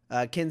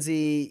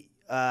 Kinsey,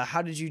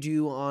 how did you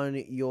do on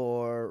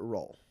your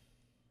roll?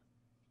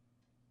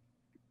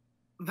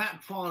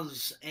 That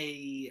was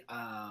a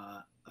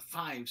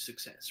 5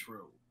 success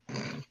roll.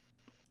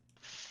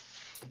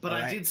 But All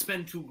I right. did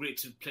spend 2 grit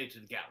to play to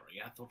the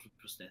gallery. I thought it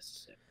was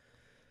necessary.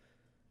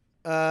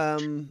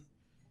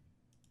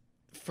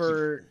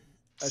 For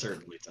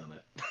Certainly done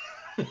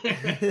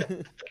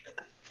it.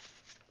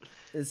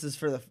 this is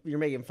for you're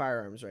making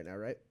firearms right now,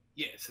 right?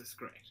 Yes, that's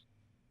great.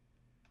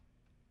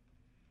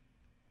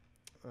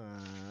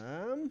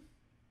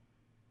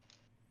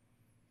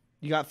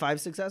 You got 5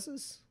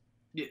 successes?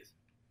 Yes.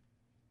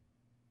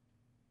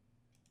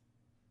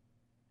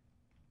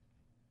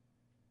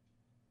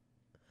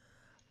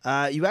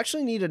 You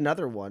actually need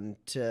another one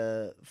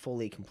to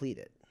fully complete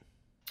it.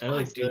 Oh,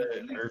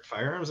 are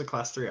firearms a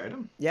class 3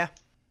 item? Yeah.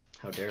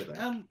 How dare they?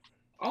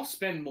 I'll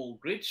spend more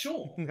grit,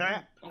 sure.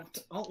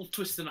 I'll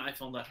twist the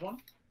knife on that one.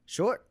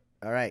 Sure.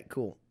 All right,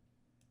 cool.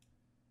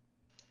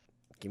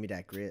 Give me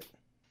that grit.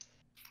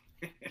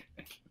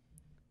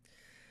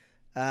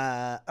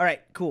 All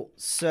right, cool.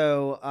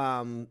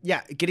 So,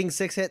 yeah, getting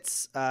 6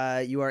 hits,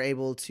 you are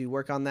able to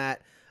work on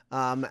that.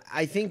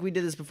 I think we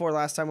did this before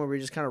last time where we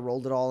just kind of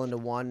rolled it all into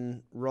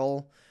one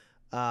roll.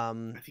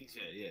 I think so,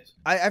 yes.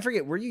 I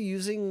forget, were you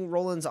using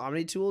Roland's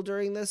Omni tool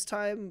during this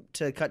time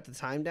to cut the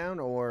time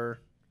down,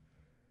 or?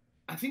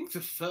 I think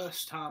the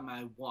first time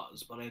I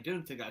was, but I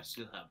don't think I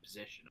still have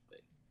possession of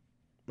it.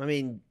 I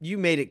mean, you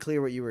made it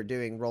clear what you were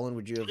doing. Roland,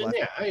 would you have left?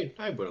 Yeah,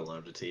 I would have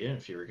loaned it to you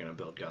if you were going to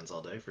build guns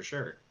all day, for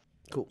sure.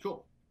 Cool.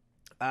 Sure.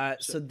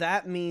 So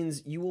that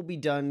means you will be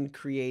done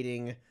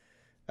creating.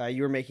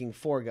 You were making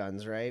 4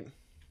 guns, right?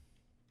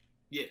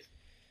 Yes.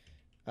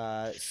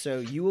 So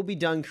you will be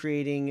done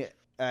creating.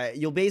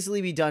 You'll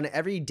basically be done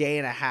every day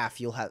and a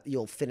half.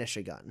 You'll finish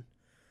a gun.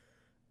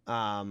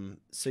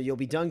 So you'll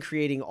be done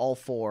creating all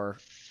 4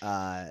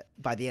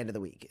 by the end of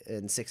the week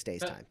in 6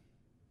 days' time.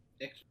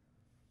 Excellent.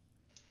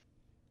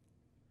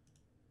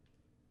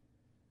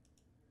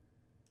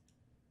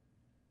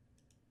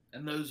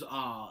 And those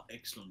are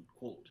excellent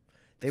quality.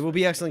 They will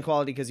be excellent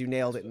quality because you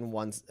nailed it in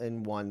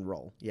one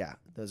roll. Yeah,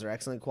 those are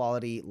excellent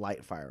quality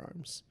light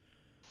firearms.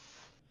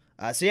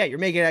 So yeah, you're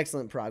making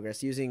excellent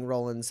progress using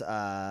Roland's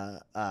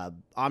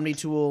Omni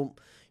tool.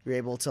 You're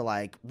able to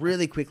like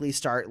really quickly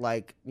start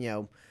like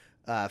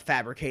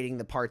fabricating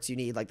the parts you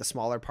need, like the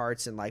smaller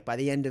parts, and like by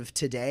the end of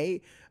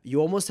today, you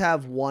almost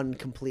have one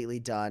completely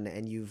done,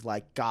 and you've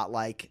like got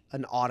like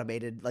an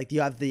automated, like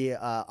you have the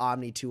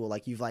Omni tool,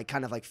 like you've like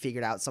kind of like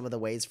figured out some of the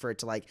ways for it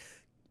to like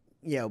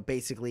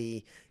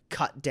basically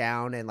cut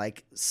down and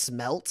like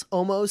smelt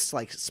almost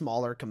like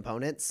smaller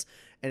components.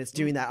 And it's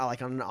doing that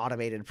like on an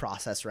automated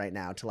process right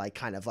now to like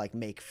kind of like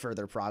make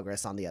further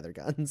progress on the other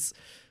guns.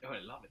 Oh, I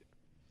love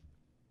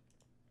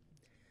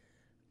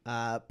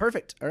it.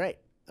 Perfect. All right.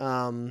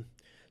 So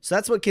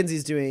that's what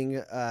Kinsey's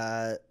doing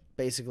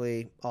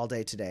basically all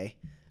day today.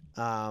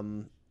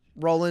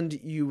 Roland,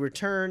 you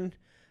return.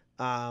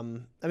 I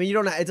mean, you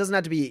don't. It doesn't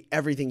have to be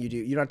everything you do.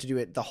 You don't have to do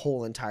it the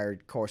whole entire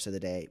course of the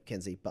day,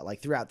 Kinsey. But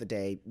like throughout the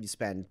day, you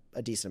spend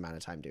a decent amount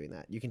of time doing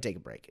that. You can take a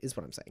break, is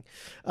what I'm saying.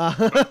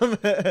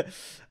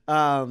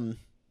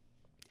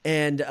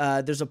 And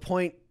there's a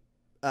point,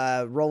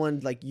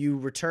 Roland, like you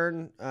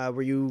return.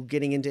 Were you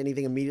getting into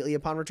anything immediately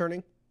upon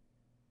returning?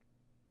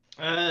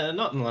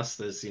 Not unless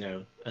there's,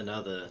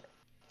 another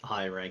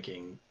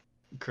high-ranking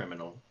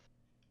criminal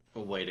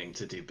waiting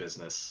to do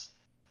business.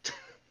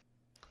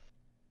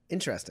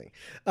 Interesting.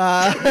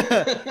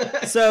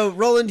 So,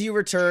 Roland, you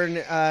return.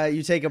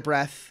 You take a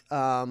breath.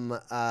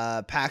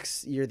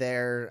 Pax, you're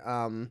there,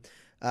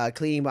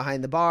 cleaning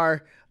behind the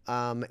bar.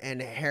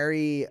 And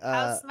Harry.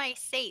 How's my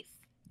safe?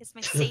 Is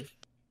my safe?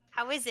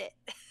 How is it?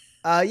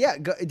 Yeah.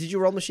 Did you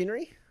roll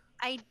machinery?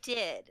 I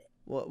did.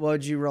 What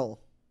did you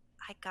roll?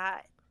 I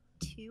got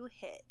 2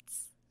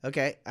 hits.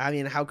 Okay. I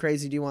mean, how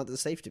crazy do you want the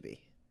safe to be?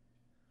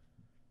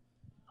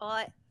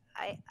 Well,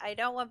 I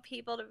don't want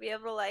people to be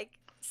able to like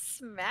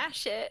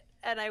smash it,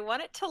 and I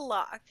want it to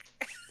lock.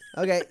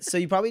 Okay, so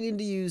you probably need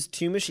to use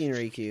 2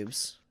 machinery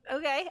cubes.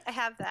 Okay, I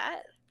have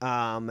that.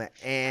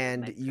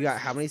 And My you got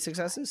how first many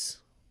successes?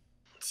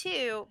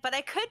 2, but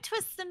I could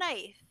twist the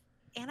knife,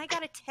 and I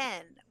got a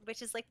 10,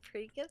 which is like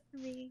pretty good for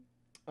me.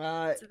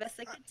 It's the best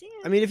I could do.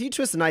 I mean, if you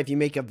twist the knife, you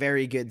make a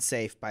very good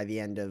safe by the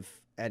end of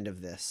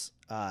this.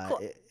 Cool.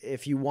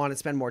 If you want to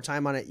spend more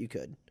time on it, you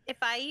could. If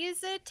I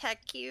use a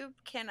tech cube,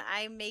 can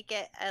I make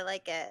it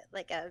like a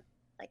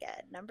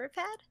number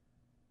pad?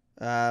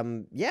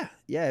 Yeah.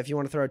 If you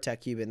want to throw a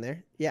tech cube in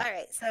there, yeah. All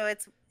right, so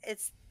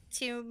it's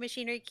 2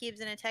 machinery cubes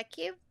and a tech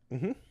cube.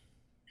 Mhm.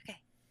 Okay,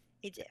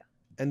 I do.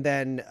 And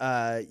then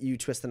you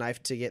twist the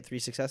knife to get 3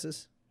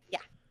 successes.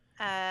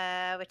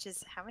 Which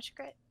is how much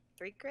grit?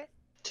 3 grit?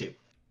 2.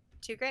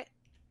 2 grit?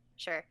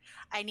 Sure.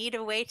 I need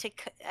a way to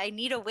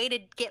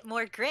get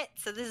more grit.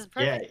 So this is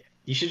perfect. Yeah,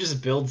 you should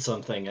just build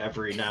something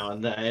every now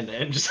and then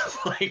and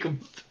just like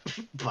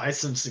buy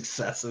some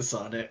successes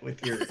on it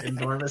with your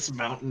enormous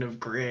mountain of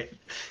grit.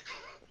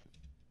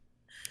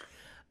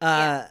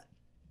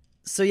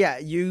 So yeah,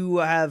 you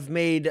have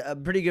made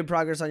pretty good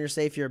progress on your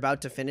safe. You're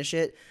about to finish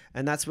it,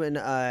 and that's when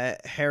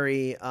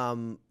Harry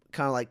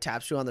kind of like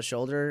taps you on the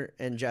shoulder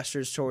and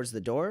gestures towards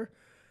the door.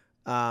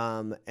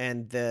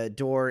 And the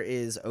door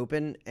is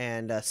open,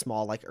 and a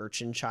small like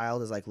urchin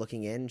child is like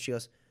looking in. She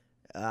goes,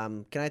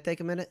 "Can I take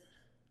a minute?"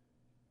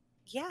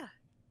 Yeah.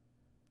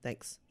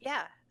 Thanks.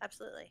 Yeah,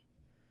 absolutely.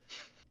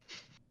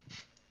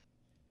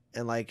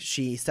 And like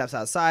she steps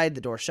outside,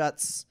 the door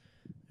shuts.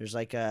 There's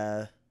like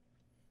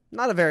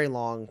not a very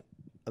long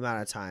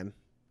amount of time.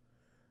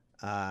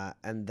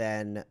 And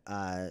then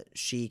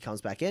she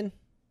comes back in.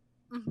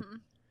 Mm-hmm.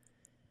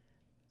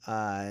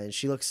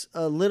 She looks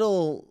a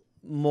little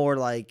more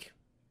like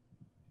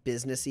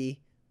businessy,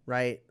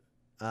 right?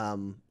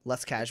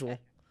 Less casual. Okay.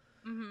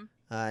 Mm-hmm.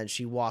 And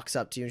she walks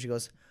up to you and she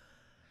goes,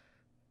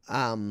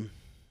 Mr.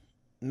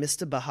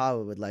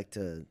 Bahawa would like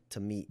to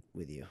meet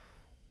with you.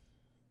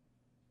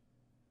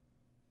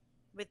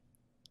 With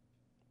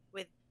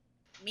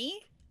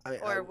me? I mean,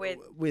 Or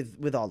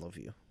with all of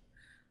you.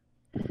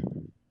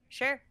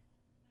 Sure.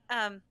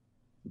 Now?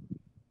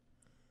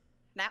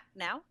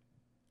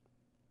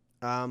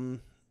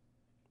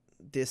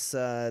 This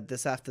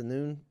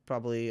afternoon,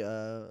 probably,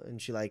 and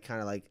she like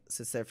kind of like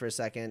sits there for a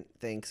second,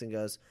 thinks, and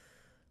goes,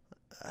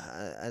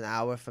 an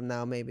hour from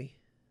now, maybe.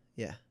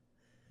 Yeah.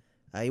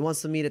 He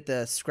wants to meet at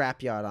the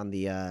scrapyard on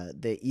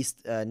the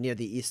east near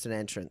the eastern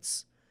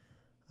entrance.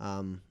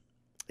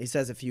 He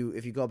says if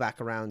you go back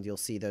around, you'll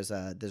see there's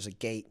a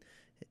gate.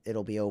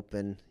 It'll be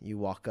open. You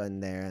walk in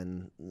there,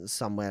 and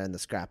somewhere in the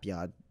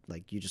scrapyard,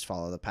 like you just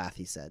follow the path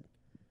he said,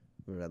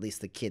 or at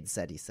least the kid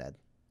said he said.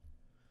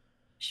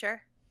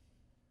 Sure.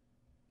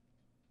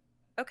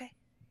 Okay.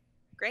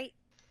 Great.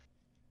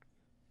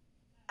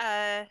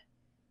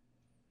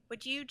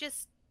 Would you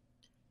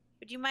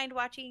mind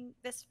watching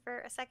this for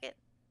a second?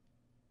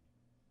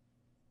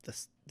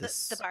 This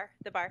The bar.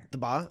 The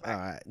bar? All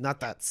right,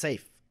 not that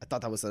safe. I thought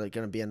that was going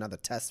to be another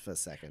test for a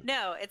second.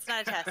 No, it's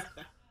not a test.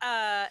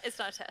 It's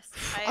not a test.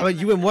 I mean,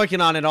 you've been working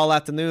on it all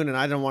afternoon, and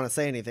I didn't want to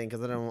say anything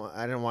because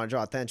I didn't want to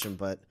draw attention.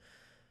 But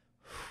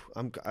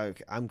I'm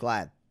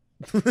glad.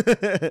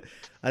 I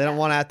didn't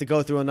want to have to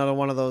go through another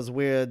one of those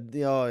weird,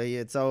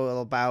 it's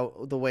all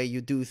about the way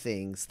you do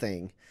things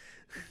thing.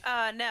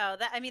 No,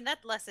 that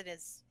lesson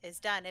is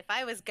done. If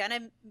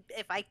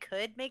I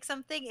could make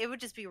something, it would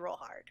just be roll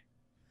hard.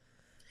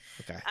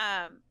 Okay.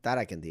 That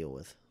I can deal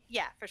with.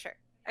 Yeah, for sure.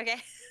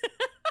 Okay.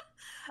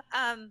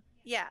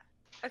 Yeah.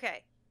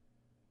 Okay.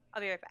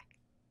 I'll be right back.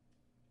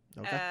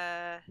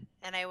 Okay.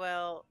 And I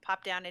will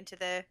pop down into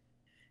the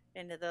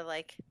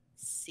like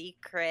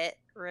secret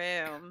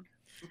room.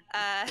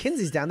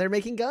 Kinsey's down there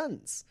making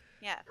guns.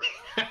 Yeah.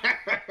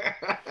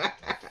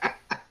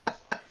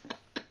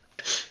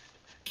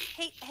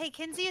 Hey,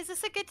 Kinsey, is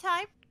this a good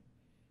time?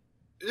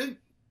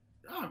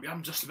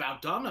 I'm just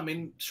about done. I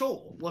mean,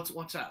 sure.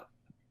 What's up?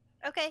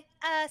 Okay.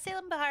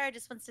 Salem Bahara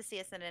just wants to see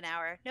us in an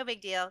hour. No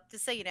big deal.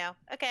 Just so you know.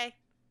 Okay.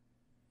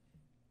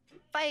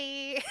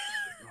 Bye.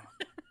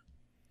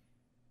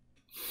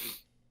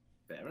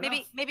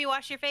 maybe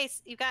wash your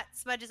face. You've got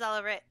smudges all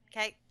over it.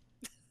 Okay.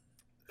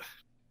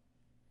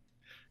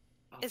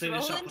 I'll Is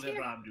finish up Roland whatever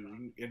here? I'm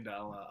doing, and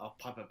I'll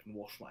pop up and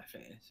wash my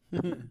face.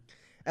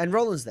 And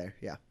Roland's there.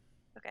 Yeah.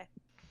 Okay.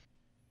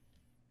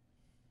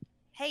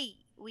 Hey,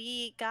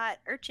 we got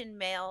urchin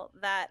mail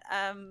that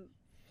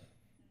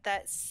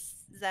that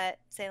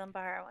Salem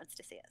Bahara wants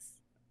to see us.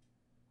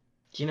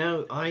 You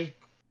know, I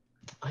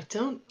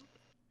don't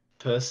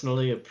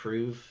personally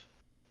approve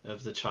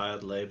of the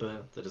child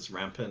labor that is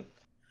rampant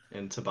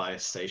in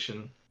Tobias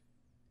Station.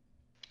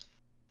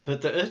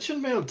 But the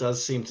urchin mail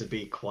does seem to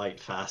be quite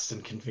fast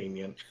and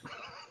convenient.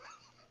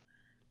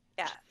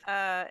 Yeah.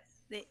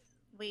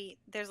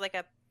 There's like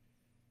a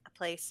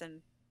place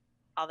and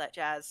all that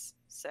jazz.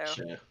 So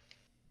Sure.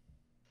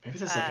 Maybe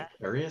there's like a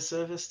courier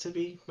service to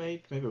be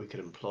made. Maybe we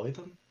could employ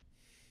them.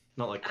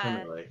 Not like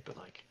criminally, but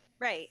like.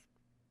 right.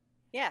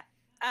 Yeah.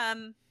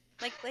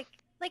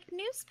 Like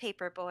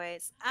newspaper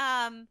boys.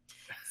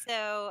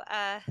 So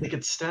They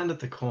could stand at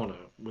the corner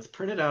with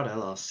printed out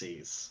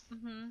LRCs,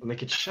 mhm. and they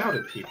could shout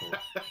at people.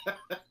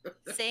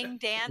 Sing,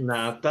 dance.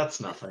 Nah,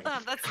 that's nothing.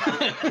 Oh, that's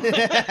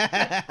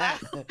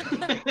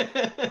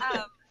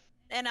not.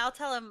 And I'll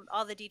tell him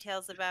all the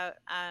details about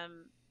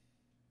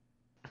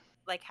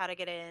like how to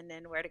get in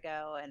and where to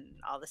go and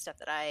all the stuff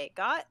that I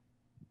got.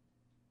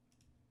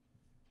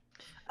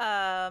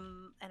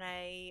 And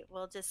I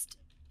will just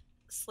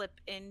slip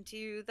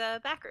into the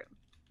back room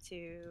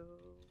to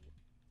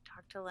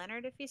talk to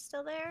Leonard if he's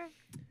still there.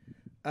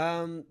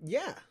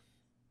 Yeah.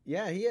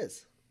 Yeah, he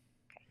is.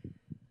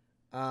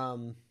 Okay.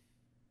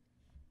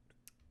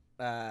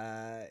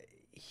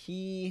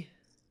 He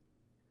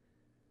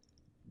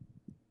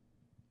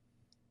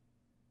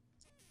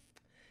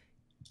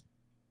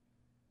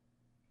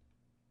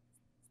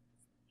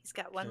He's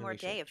got one Trying to more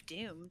make sure. day of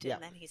doomed, Yeah.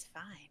 and then he's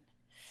fine.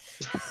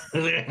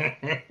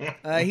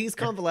 He's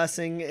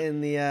convalescing in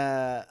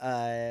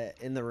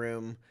the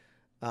room.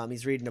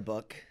 He's reading a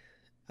book.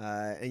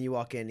 And you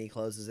walk in, he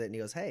closes it, and he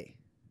goes, "Hey."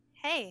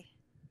 Hey.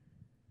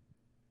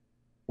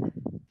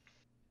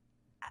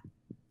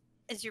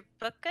 Is your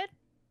book good?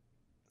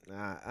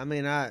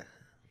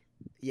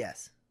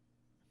 Yes.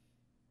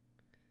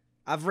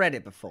 I've read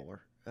it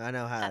before. I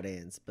know how it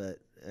ends, but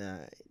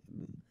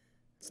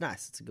it's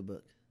nice. It's a good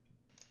book.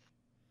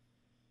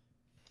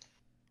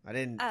 I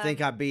didn't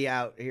think I'd be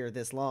out here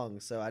this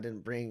long, so I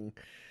didn't bring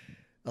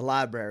a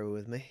library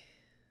with me.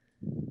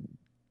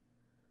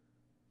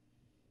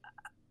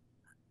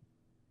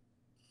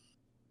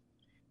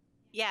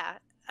 Yeah.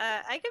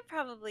 I could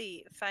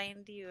probably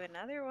find you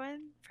another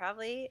one.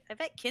 Probably. I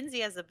bet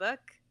Kinsey has a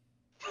book.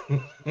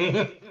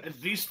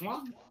 At least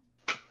one.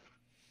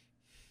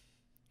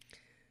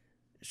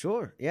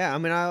 Sure. Yeah,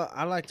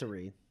 I like to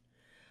read.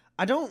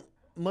 I don't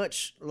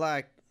much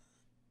like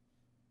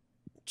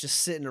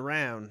just sitting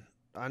around.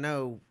 I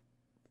know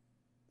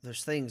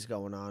there's things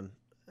going on,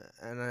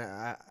 and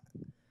I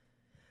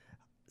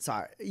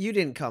sorry, you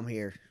didn't come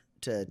here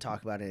to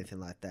talk about anything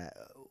like that.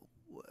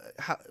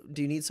 How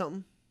do you need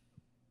something?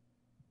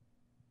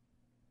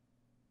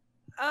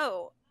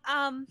 Oh,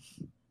 I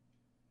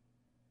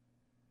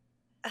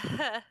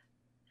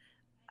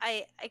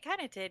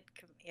kind of did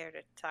come here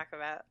to talk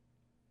about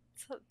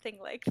something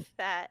like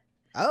that.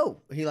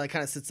 Oh, he like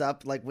kind of sits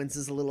up, like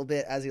winces a little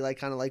bit as he like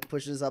kind of like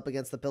pushes up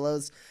against the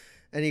pillows,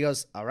 and he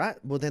goes, "All right,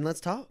 well then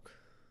let's talk."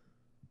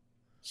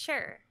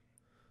 Sure.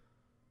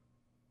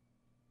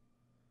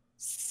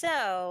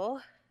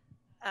 So,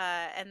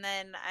 and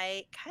then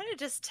I kind of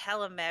just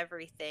tell him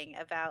everything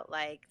about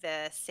like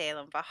the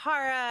Salem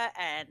Bahara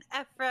and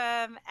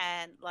Ephraim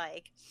and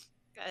like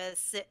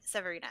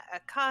Severina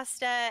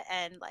Acosta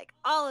and like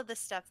all of the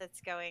stuff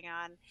that's going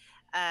on.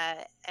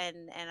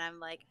 And I'm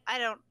like, I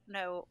don't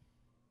know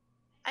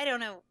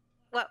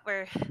what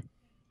we're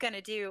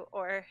gonna do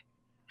or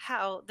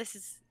how this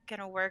is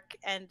gonna work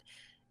and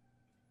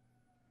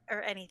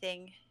or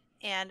anything.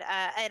 And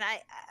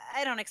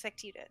I don't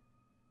expect you to.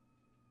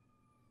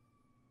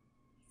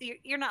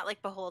 You're not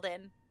like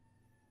beholden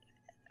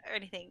or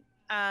anything.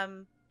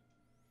 But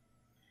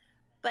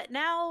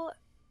now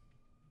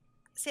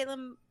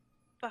Salem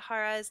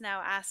Bahara is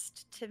now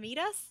asked to meet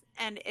us,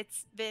 and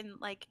it's been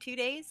like 2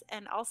 days.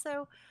 And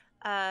also,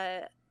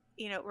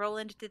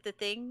 Roland did the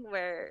thing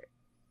where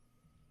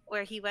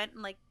he went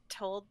and like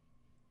told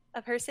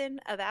a person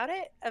about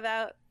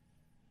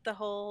the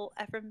whole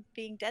Ephraim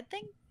being dead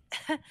thing.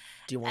 Do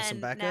you want some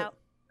backup? Now,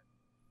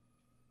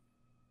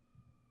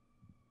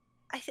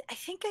 I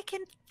think I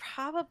can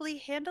probably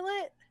handle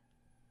it,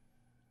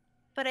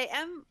 but I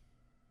am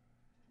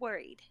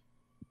worried.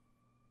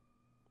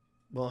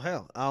 Well,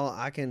 hell,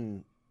 I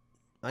can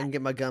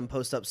get my gun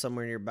post up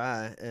somewhere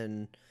nearby,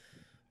 and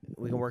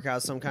we can work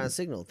out some kind of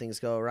signal. Things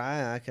go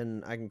awry, I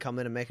can come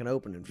in and make an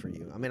opening for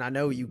you. I mean, I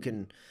know you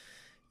can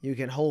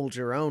hold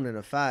your own in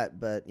a fight,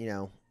 but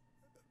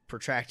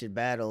protracted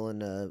battle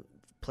in a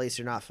place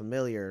you're not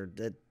familiar,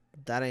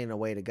 that ain't a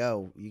way to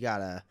go. You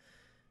gotta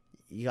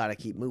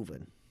keep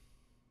moving.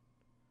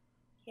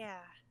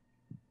 Yeah.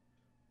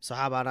 So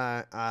how about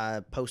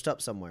I post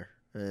up somewhere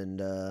and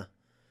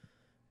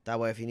That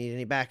way, if you need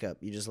any backup,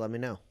 you just let me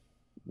know.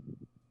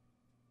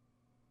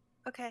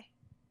 Okay.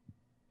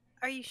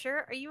 Are you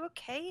sure? Are you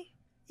okay?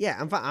 Yeah,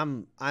 I'm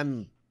fine.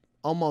 I'm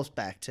almost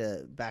back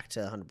to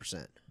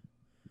 100%.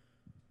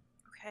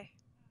 Okay.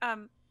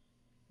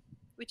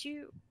 Would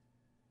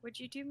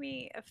you do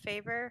me a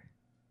favor?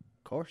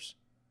 Of course.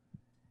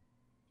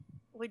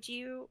 Would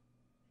you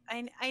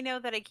I know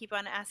that I keep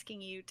on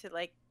asking you to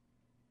like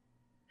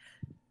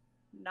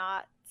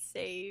not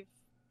save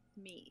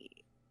me.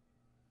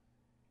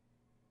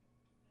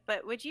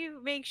 But would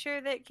you make sure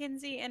that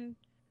Kinsey and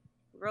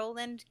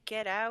Roland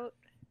get out?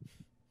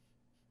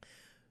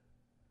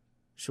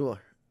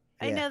 Sure.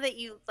 I Yeah. know that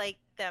you like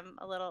them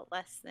a little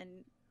less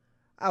than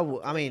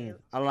I mean,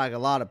 I like a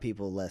lot of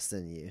people less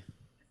than you.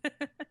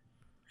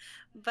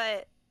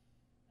 but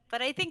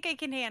I think I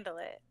can handle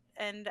it,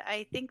 and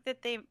I think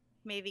that they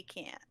maybe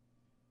can't.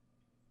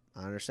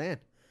 I understand.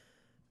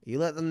 You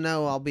let them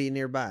know I'll be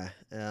nearby.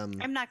 I'm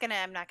not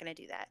gonna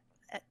do that.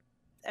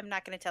 I'm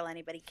not gonna tell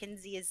anybody.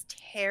 Kinsey is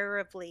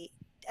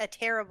a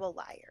terrible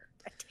liar,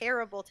 a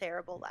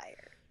terrible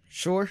liar.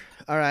 Sure.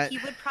 All right. He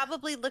would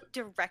probably look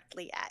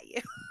directly at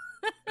you.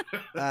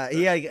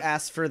 He like,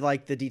 asks for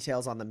like the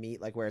details on the meet,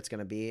 like where it's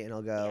gonna be, and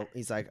he'll go. Yeah.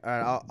 He's like, all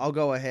right, I'll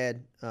go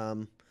ahead.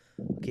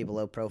 Keep a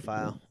low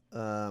profile.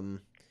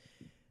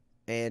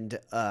 And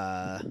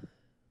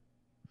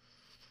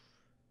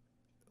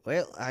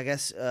well, I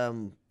guess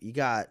you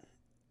got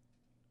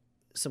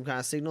some kind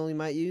of signal you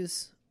might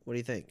use. What do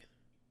you think?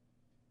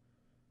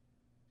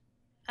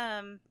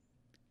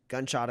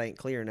 Gunshot ain't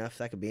clear enough.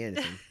 That could be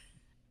anything.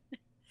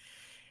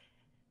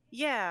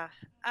 Yeah.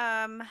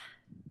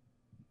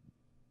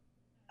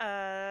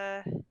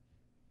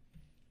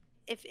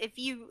 If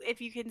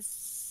you can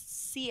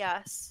see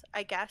us,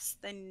 I guess,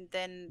 then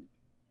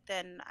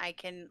I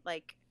can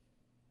like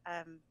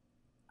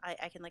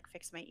I can like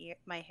fix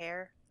my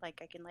hair.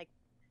 Like I can like,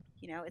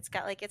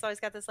 it's always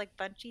got this like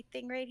bunchy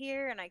thing right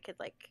here, and I could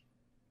like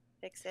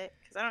fix it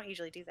because I don't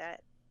usually do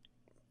that.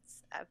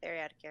 It's very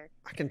out of character.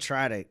 I can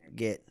try to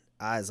get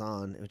eyes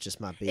on. It just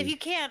might be. If you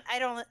can't,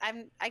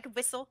 I could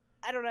whistle.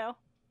 I don't know.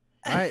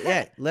 All right,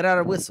 yeah. Let out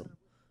a whistle.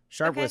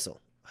 Sharp Okay.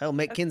 whistle. Hell,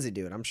 make Kinsey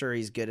do it. I'm sure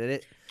he's good at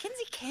it.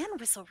 Kinsey can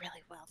whistle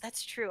really well.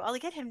 That's true. I'll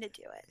get him to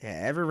do it.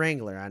 Yeah, every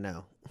Wrangler I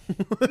know.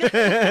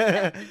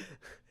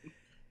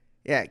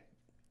 Yeah,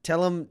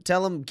 tell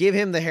him, give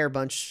him the hair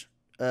bunch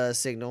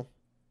signal,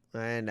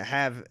 and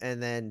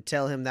then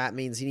tell him that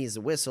means he needs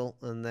to whistle,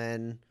 and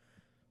then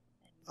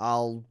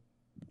I'll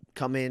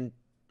come in,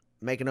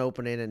 make an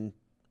opening, and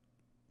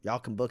y'all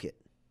can book it.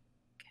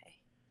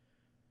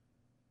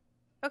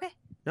 Okay.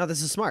 No,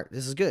 this is smart.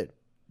 This is good.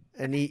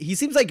 And he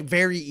seems like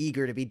very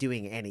eager to be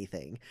doing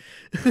anything.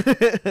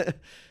 Okay.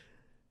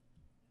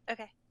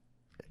 Great.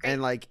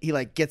 And like he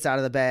like gets out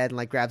of the bed and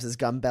like grabs his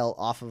gun belt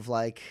off of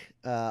like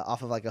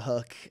a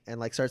hook and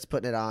like starts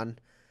putting it on.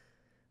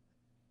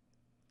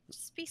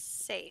 Just be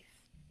safe.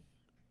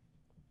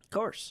 Of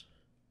course.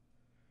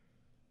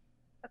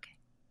 Okay.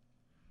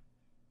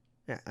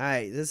 Yeah. All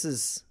right. This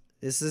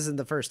isn't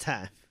the first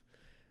time.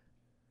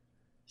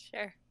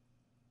 Sure.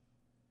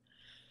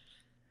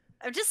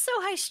 I'm just so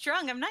high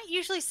strung. I'm not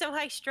usually so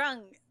high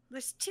strung.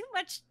 There's too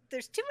much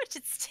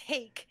at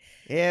stake.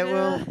 Yeah.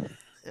 Well,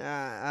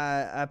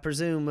 I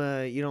presume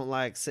you don't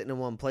like sitting in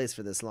one place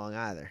for this long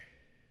either.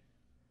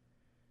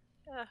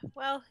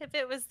 Well, if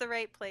it was the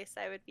right place,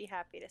 I would be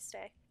happy to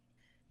stay.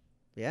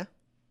 Yeah.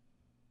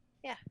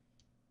 Yeah.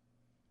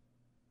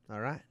 All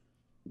right.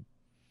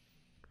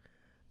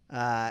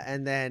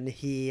 And then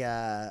he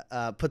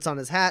puts on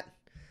his hat,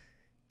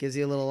 gives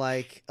you a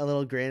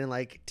little grin, and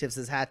like tips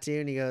his hat to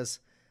you, and he goes,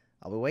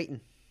 "I'll be waiting."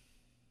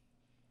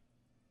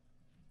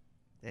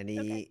 And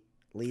he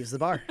leaves the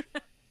bar.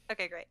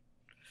 Okay, great.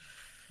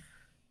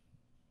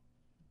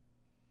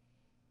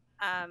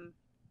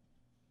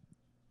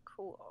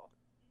 Cool.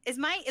 Is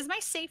my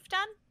safe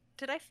done?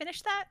 Did I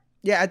finish that?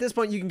 Yeah, at this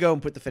point you can go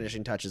and put the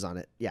finishing touches on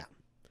it. Yeah.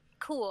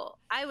 Cool.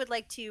 I would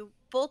like to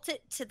bolt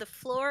it to the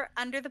floor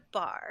under the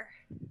bar.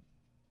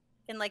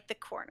 In like the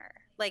corner.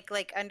 Like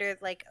under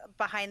like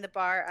behind the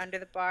bar, under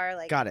the bar,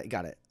 like Got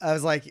it. I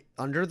was like,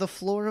 under the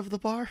floor of the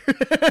bar? No.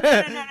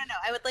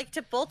 I would like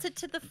to bolt it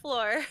to the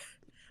floor.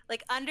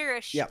 Like under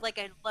like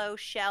a low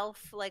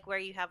shelf, like where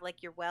you have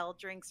like your well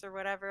drinks or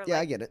whatever. Yeah,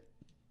 like, I get it.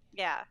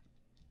 Yeah.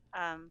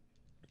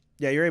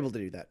 Yeah, you're able to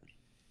do that.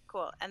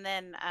 Cool. And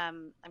then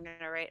I'm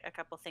gonna write a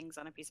couple things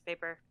on a piece of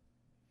paper.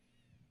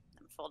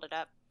 And fold it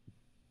up.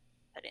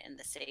 Put it in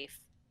the safe.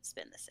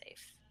 Spin the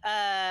safe.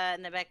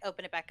 And then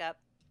open it back up.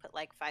 Put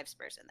like 5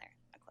 spurs in there.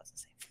 I'll close the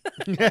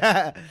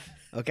safe.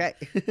 Okay.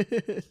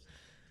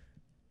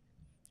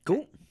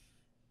 Cool.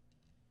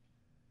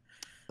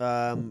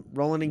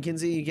 Roland and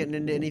Kinsey, you getting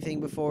into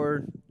anything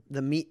before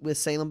the meet with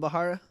Salem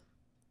Bahara?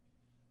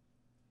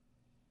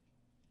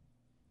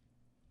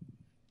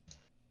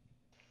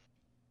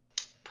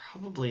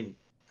 Probably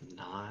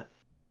not.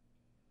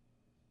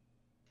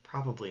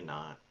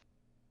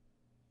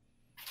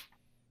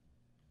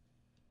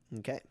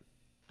 Okay.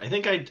 I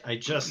think I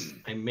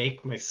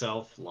make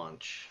myself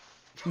lunch.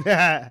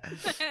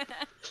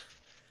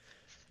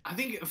 I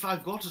think if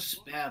I've got a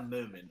spare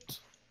moment,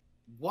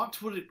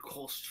 what would it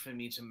cost for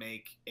me to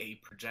make a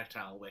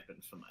projectile weapon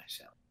for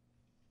myself?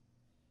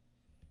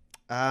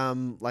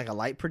 Like a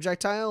light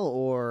projectile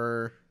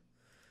or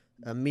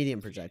a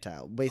medium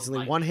projectile? Basically,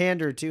 light one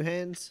hand or two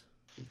hands?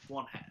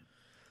 One hand.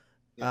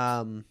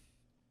 Yes.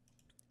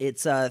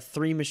 It's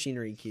 3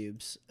 machinery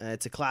cubes.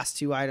 It's a class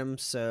 2 item,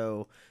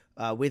 so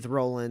with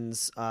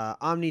Roland's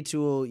Omni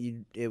tool,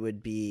 it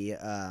would be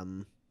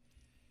about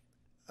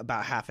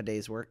half a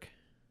day's work.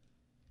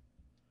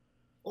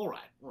 All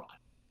right.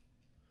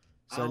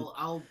 So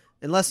I'll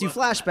unless you work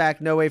on that.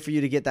 flashback, no way for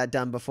you to get that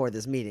done before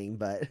this meeting,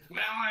 but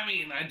Well, I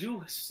mean, I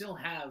do still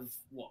have,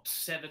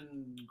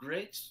 7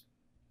 grates?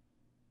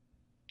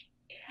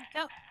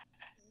 No.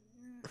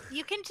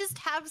 You can just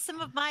have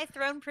some of my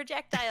thrown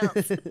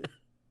projectiles. All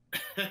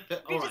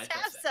You right. just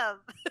have that's it. some.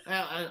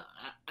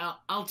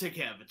 I'll take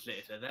care of it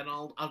later. Then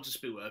I'll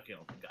just be working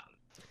on the gun.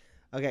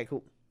 okay,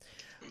 cool.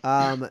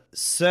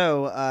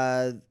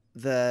 So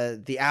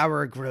the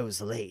hour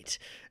grows late,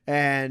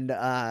 and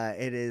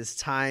it is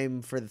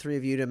time for the 3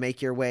 of you to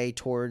make your way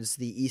towards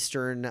the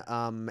eastern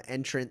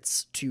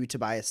entrance to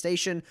Tobias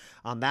Station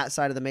on that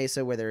side of the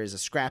mesa where there is a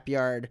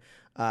scrapyard.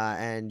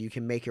 And you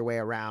can make your way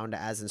around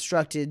as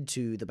instructed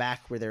to the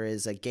back where there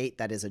is a gate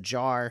that is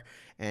ajar,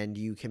 and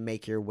you can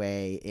make your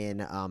way in.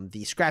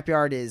 The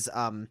scrapyard is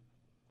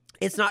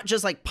it's not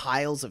just like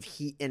piles of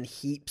heat and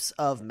heaps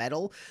of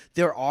metal.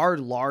 There are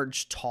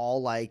large,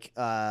 tall, like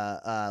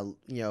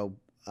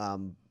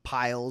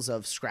piles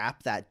of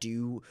scrap that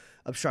do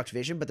obstruct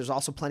vision, but there's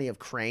also plenty of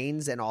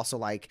cranes and also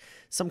like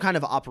some kind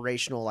of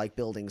operational like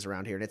buildings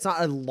around here. And it's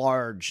not a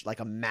large,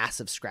 like a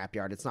massive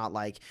scrapyard. It's not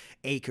like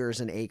acres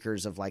and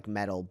acres of like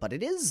metal, but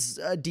it is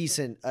a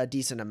decent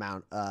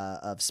amount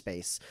of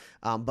space.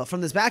 But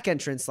from this back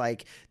entrance,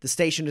 like the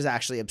station is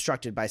actually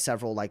obstructed by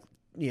several like,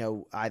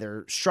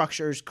 either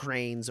structures,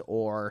 cranes,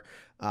 or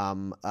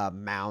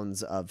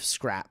mounds of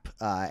scrap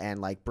and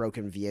like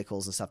broken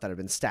vehicles and stuff that have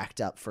been stacked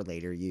up for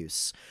later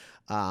use.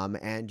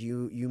 And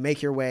you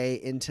make your way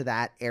into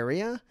that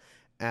area.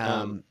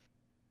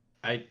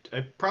 I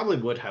probably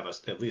would have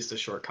at least a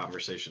short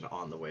conversation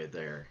on the way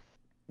there.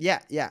 Yeah.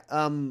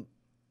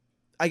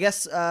 I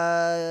guess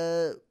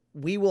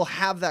we will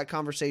have that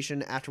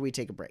conversation after we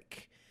take a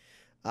break.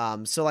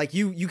 So like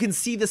you can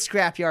see the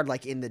scrapyard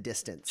like in the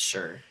distance.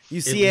 Sure.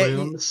 You see it.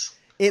 Looms.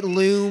 It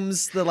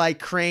looms. The like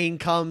crane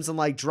comes and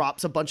like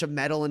drops a bunch of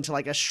metal into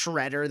like a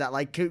shredder that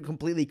like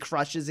completely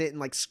crushes it and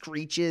like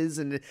screeches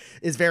and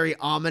is very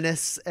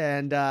ominous.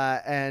 And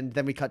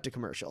then we cut to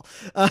commercial.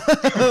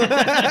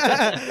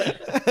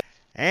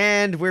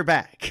 And we're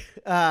back.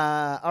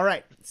 All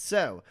right.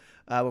 So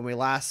when we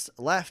last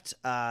left,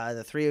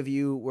 the 3 of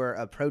you were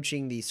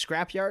approaching the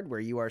scrapyard where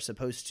you are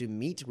supposed to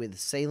meet with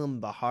Salem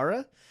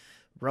Bahara.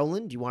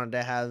 Roland, you wanted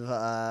to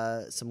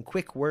have some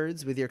quick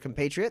words with your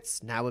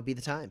compatriots. Now would be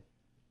the time.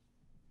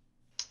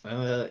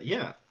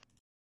 Yeah.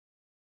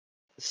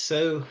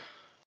 So,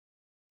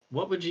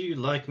 what would you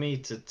like me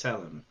to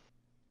tell him?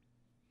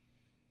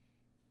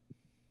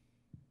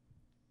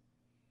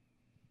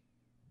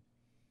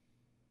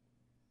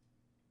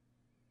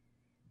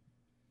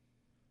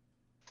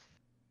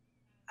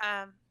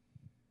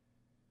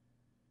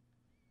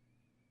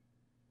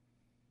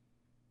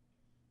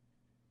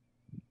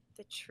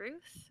 The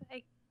truth,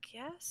 I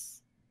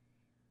guess.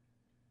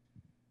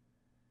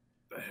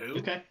 The who?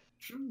 Okay.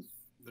 Truth.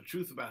 The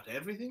truth about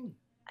everything?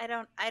 I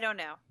don't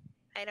know.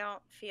 I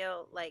don't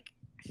feel like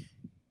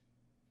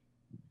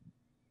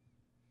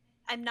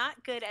I'm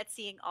not good at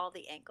seeing all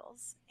the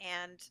angles,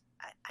 and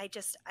I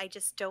just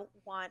don't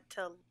want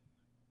to.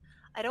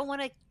 I don't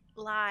want to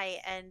lie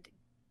and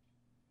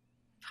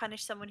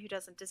punish someone who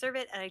doesn't deserve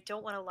it, and I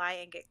don't want to lie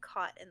and get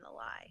caught in the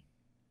lie.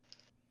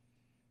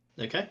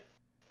 Okay.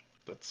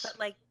 But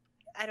like,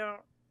 I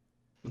don't.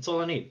 That's all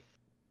I need.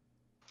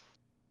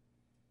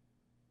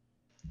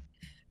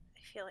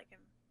 I feel like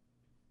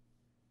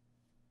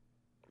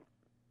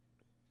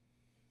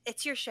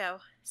it's your show,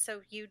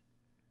 so you.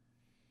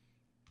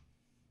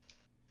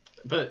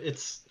 But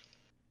it's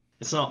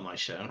not my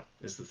show,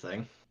 is the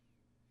thing.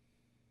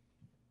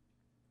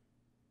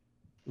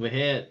 We're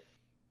here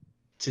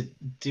to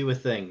do a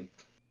thing.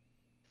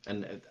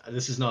 And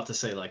this is not to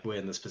say like we're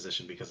in this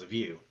position because of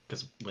you,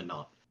 because we're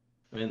not.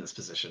 We're in this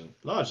position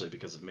largely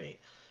because of me.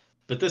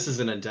 But this is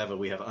an endeavor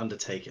we have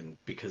undertaken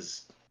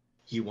because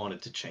you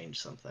wanted to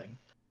change something.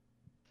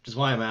 Which is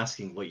why I'm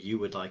asking what you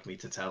would like me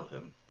to tell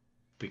him.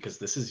 Because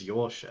this is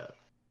your show.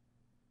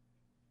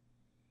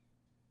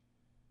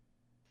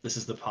 This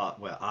is the part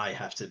where I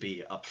have to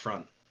be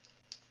upfront.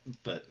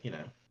 But,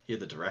 you're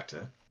the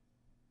director.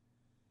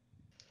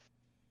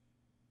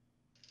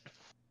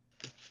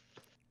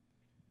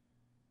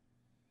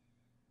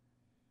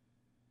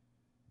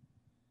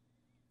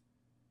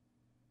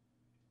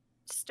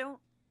 Just don't.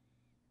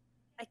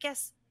 I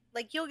guess,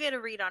 like, you'll get a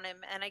read on him,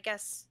 and I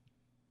guess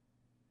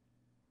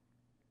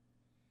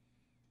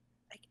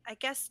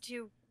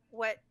do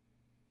what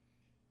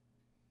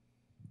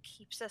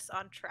keeps us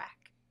on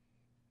track.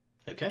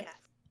 Okay.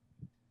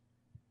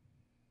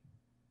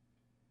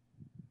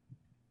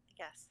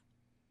 Yes.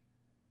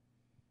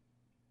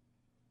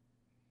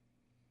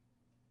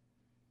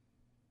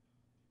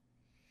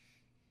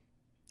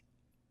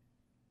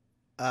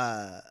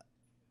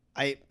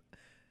 I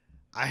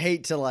I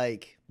hate to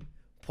like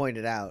point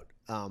it out,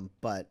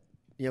 but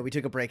we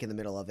took a break in the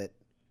middle of it.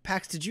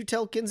 Pax, did you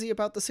tell Kinsey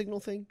about the signal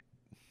thing?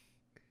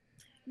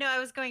 No, I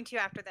was going to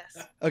after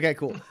this. Okay,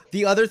 cool.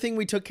 The other thing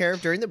we took care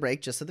of during the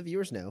break, just so the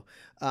viewers know,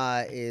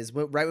 is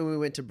right when we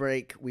went to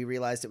break, we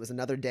realized it was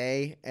another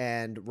day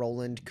and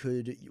Roland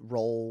could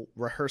roll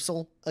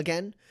rehearsal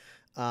again,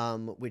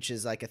 which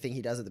is like a thing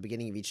he does at the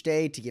beginning of each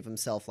day to give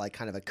himself like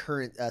kind of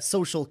a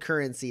social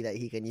currency that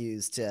he can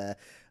use to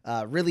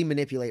really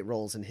manipulate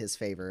rolls in his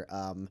favor.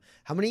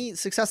 How many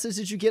successes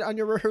did you get on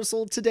your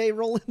rehearsal today,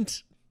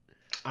 Roland?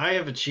 I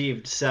have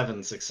achieved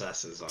 7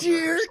 successes on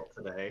rehearsal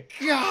today.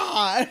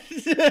 God!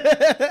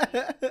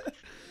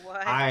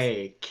 What?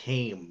 I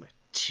came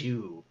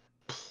to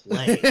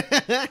play.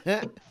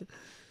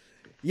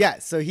 Yeah,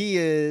 so he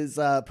is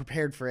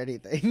prepared for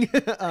anything.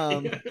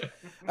 All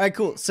right,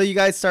 cool. So you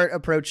guys start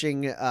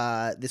approaching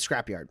the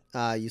scrapyard.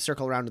 You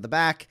circle around to the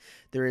back.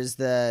 There is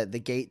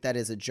the gate that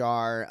is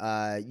ajar.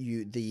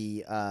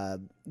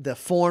 The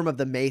form of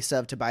the mesa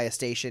of Tobias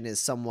Station is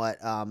somewhat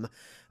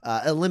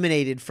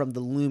eliminated from the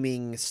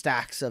looming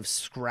stacks of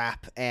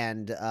scrap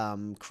and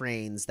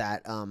cranes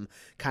that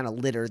kind of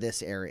litter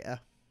this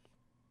area.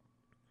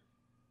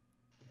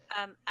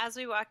 As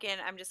we walk in,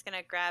 I'm just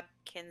gonna grab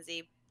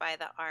Kinsey by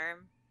the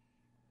arm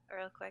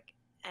real quick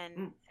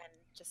and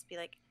just be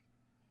like,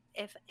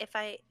 if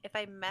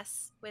I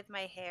mess with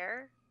my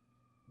hair,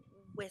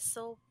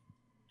 whistle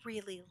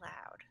really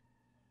loud,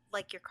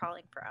 like you're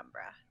calling for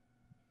Umbra.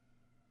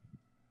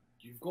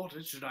 You've got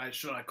it. Should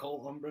I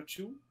call Umbra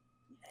too?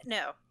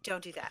 No,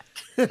 don't do that.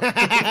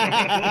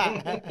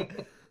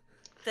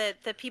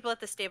 The people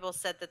at the stable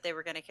said that they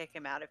were gonna kick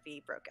him out if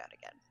he broke out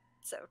again.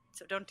 So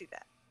don't do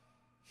that.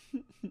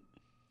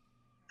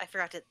 I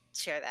forgot to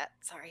share that.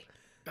 Sorry.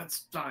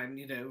 That's fine.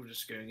 We're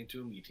just going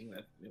into a meeting.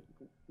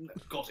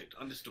 Got it.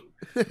 Understood.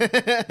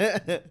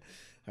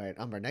 All right,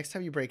 Umbra, next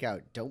time you break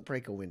out, don't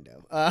break a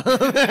window. All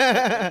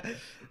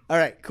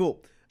right,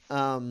 cool.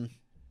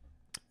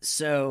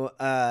 So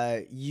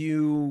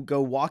you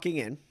go walking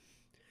in,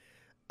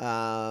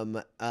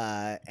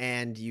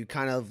 and you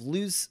kind of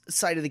lose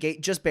sight of the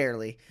gate just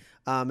barely.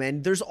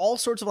 And there's all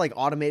sorts of like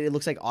it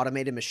looks like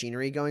automated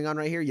machinery going on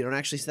right here. You don't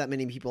actually see that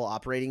many people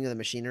operating the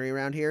machinery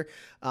around here.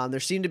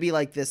 There seemed to be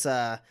like this,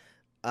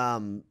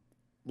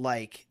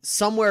 like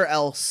somewhere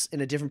else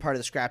in a different part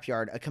of the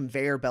scrapyard, a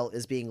conveyor belt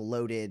is being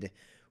loaded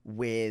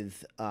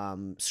with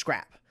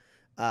scrap,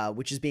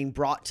 which is being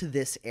brought to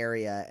this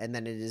area, and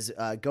then it is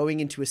going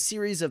into a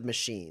series of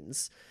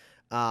machines.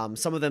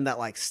 Some of them that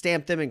like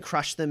stamp them and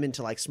crush them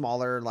into like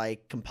smaller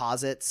like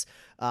composites.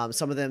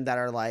 Some of them that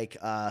are like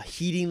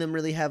heating them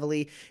really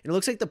heavily. And it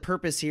looks like the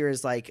purpose here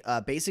is like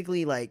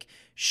basically like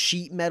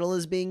sheet metal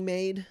is being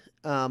made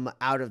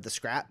out of the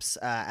scraps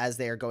as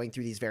they are going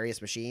through these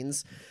various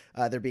machines.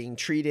 They're being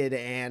treated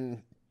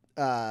and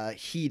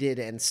heated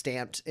and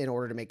stamped in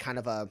order to make kind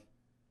of a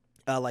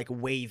like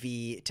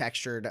wavy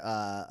textured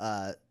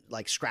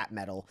like scrap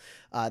metal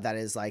that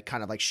is like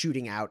kind of like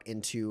shooting out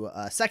into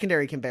a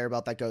secondary conveyor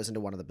belt that goes into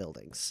one of the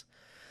buildings.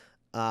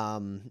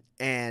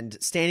 And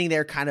standing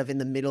there kind of in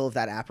the middle of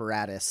that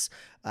apparatus,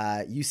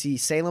 you see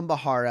Salem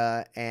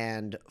Bahara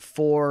and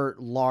 4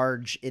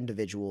 large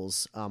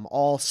individuals,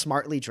 all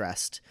smartly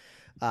dressed.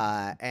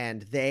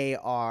 And they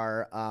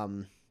are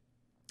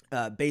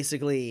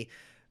basically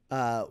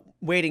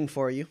waiting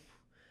for you.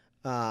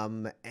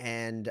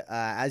 And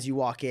as you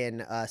walk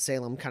in,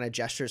 Salem kind of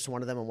gestures to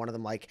one of them, and one of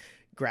them like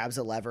grabs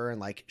a lever and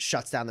like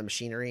shuts down the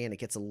machinery, and it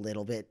gets a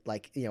little bit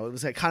like, it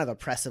was like kind of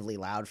oppressively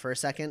loud for a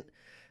second.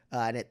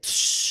 And it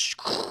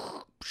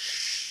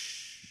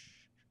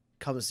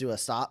comes to a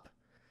stop.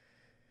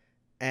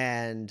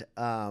 And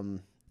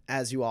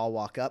as you all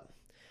walk up,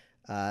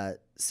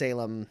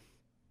 Salem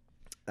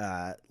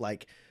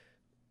like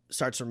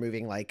starts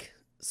removing like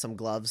some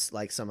gloves,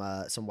 like some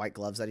white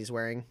gloves that he's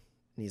wearing.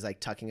 And he's like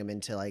tucking them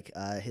into like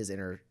his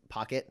inner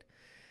pocket.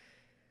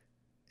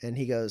 And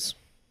he goes,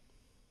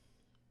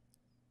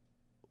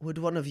 "Would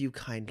one of you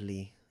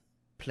kindly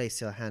place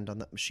your hand on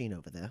that machine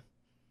over there?"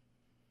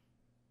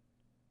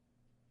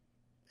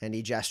 And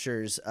he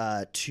gestures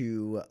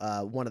to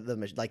one of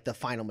them, like the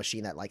final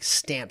machine that like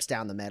stamps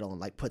down the metal and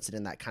like puts it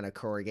in that kind of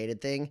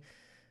corrugated thing,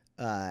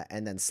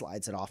 and then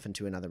slides it off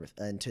into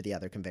the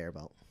other conveyor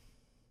belt.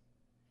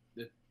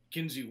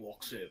 Kinsey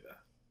walks over.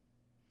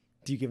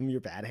 Do you give him your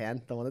bad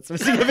hand, the one that's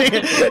supposed to give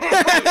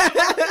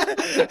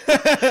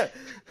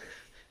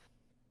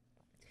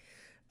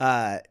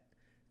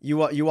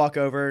it? You walk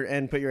over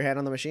and put your hand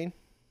on the machine?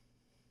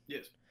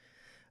 Yes.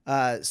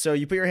 So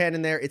you put your hand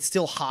in there. It's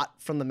still hot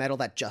from the metal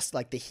that just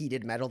like the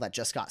heated metal that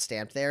just got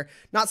stamped there.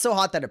 Not so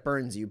hot that it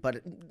burns you, but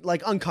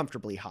like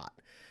uncomfortably hot.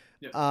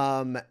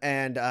 Yeah.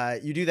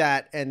 And you do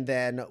that, and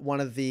then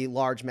one of the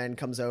large men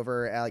comes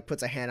over, like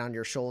puts a hand on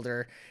your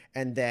shoulder,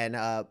 and then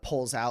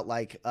pulls out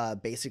like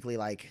basically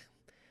like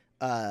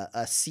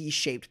a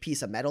C-shaped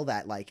piece of metal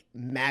that like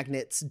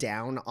magnets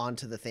down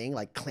onto the thing,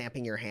 like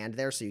clamping your hand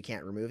there so you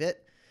can't remove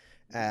it.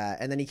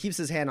 And then he keeps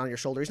his hand on your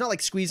shoulder. He's not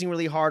like squeezing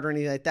really hard or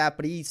anything like that,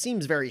 but he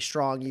seems very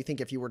strong. You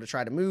think if you were to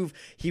try to move,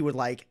 he would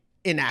like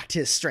enact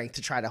his strength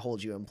to try to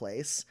hold you in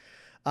place.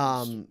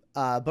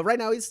 But right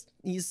now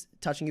he's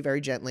touching you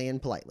very gently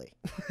and politely.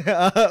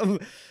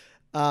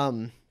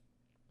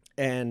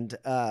 And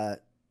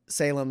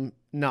Salem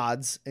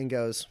nods and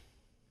goes,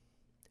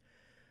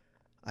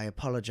 I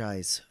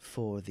apologize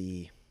for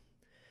the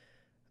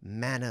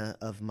manner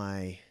of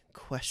my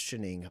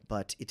questioning,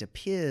 but it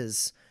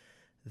appears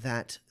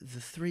that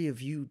the three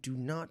of you do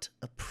not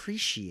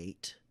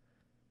appreciate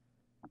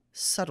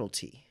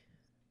subtlety.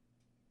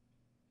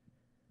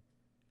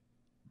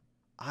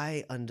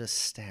 I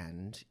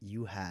understand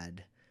you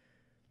had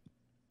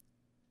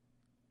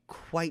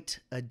quite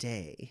a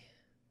day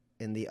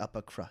in the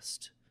upper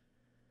crust.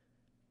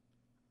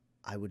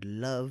 I would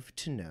love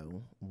to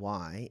know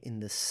why, in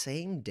the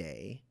same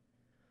day,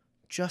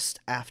 just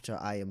after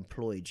I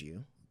employed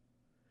you,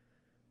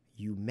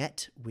 you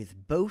met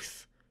with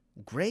both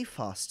Gray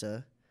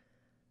Foster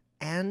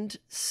and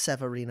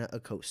Severina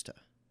Acosta.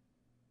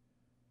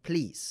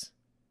 Please,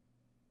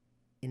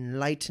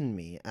 enlighten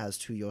me as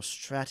to your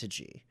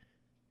strategy.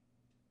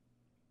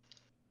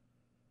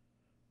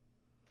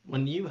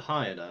 When you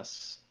hired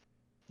us,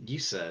 you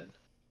said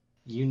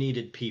you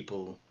needed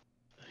people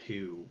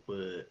who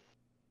were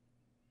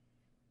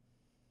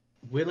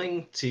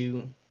willing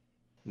to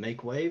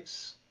make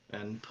waves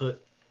and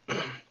put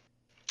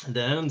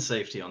their own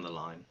safety on the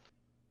line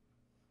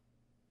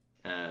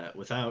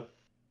without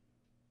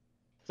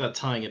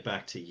tying it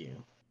back to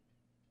you.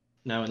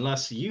 Now,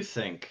 unless you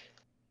think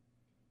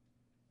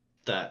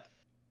that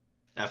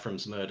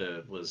Ephraim's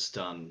murder was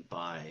done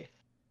by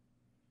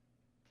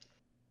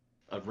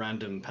a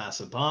random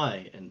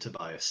passerby in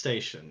Tobias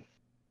Station,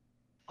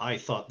 I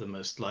thought the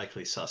most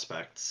likely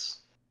suspects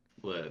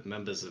were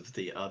members of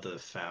the other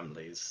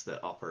families that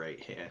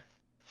operate here.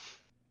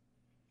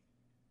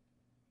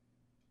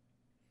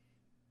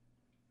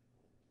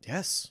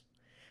 Yes,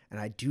 and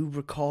I do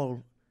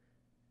recall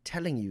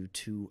telling you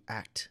to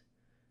act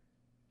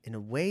in a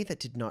way that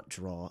did not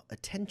draw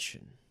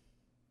attention.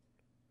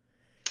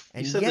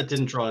 And you said that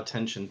didn't draw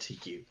attention to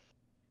you.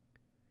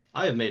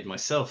 I have made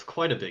myself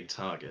quite a big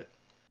target,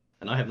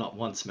 and I have not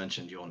once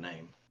mentioned your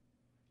name.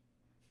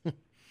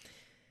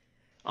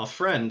 Our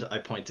friend, I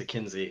point to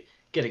Kinsey,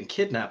 getting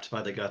kidnapped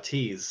by the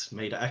Gatees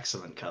made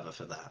excellent cover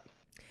for that.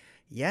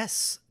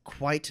 Yes,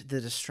 quite the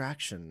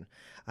distraction.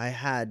 I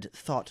had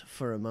thought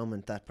for a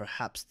moment that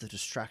perhaps the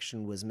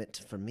distraction was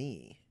meant for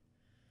me.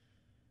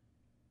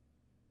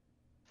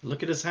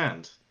 Look at his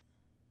hand.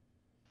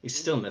 He's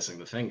still missing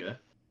the finger.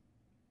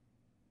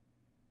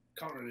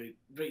 Can't really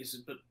raise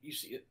it, but you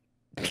see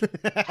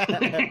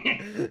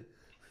it.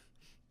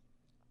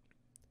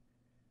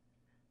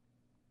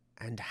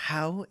 And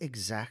how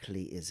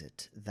exactly is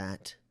it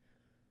that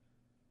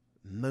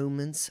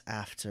moments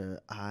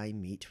after I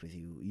meet with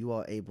you, you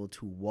are able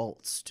to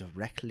waltz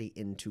directly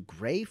into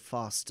Gray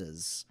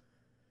Foster's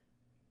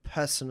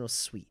personal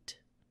suite?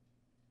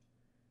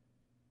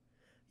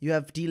 You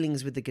have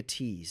dealings with the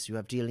Gatees, you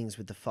have dealings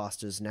with the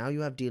Fosters, now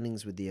you have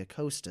dealings with the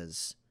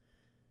Acostas.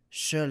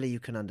 Surely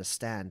you can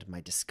understand my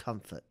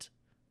discomfort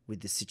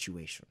with the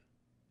situation.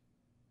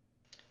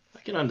 I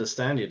can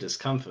understand your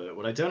discomfort.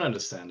 What I don't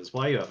understand is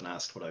why you haven't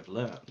asked what I've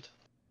learned.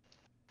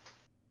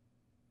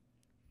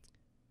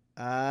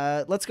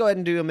 Let's go ahead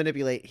and do a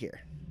manipulate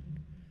here.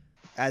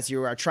 As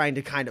you are trying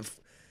to kind of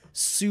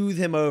soothe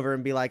him over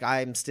and be like,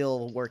 I'm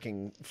still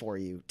working for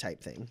you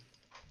type thing.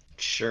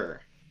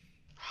 Sure.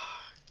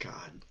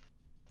 God.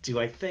 Do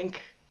I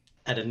think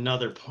at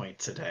another point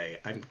today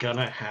I'm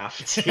gonna have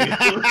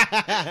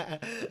to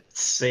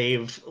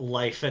save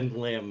life and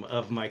limb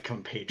of my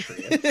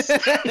compatriots?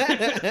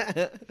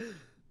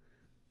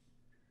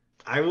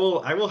 I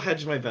will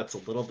hedge my bets a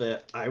little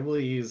bit. I will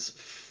use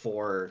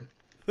four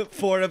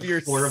of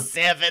your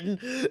 7.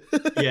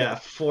 Yeah,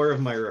 4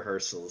 of my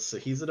rehearsals. So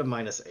he's at a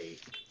 -8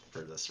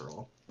 for this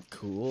roll.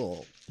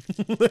 Cool.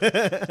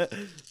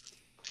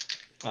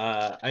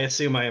 I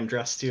assume I am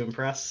dressed to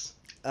impress.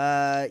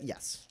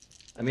 Yes.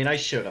 I mean, I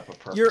showed up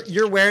appropriately.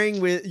 You're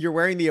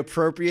wearing the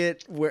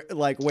appropriate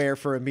wear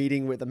for a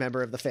meeting with a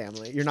member of the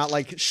family. You're not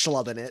like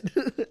schlubbing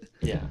it.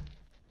 Yeah.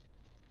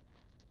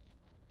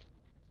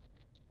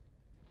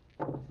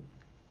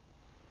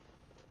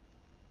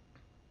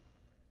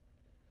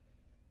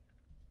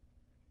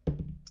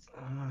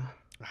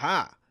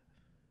 Aha.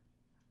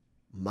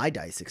 My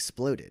dice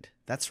exploded.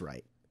 That's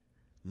right.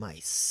 My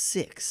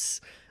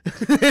 6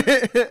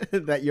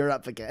 that you're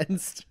up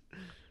against.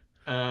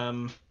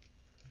 God,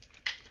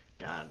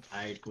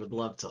 I would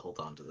love to hold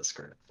on to this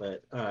credit,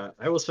 but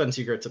I will spend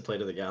 2 grit to play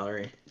to the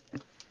gallery.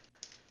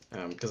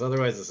 Because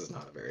otherwise this is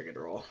not a very good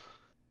roll.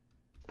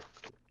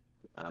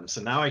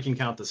 So now I can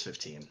count this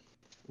 15,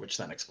 which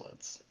then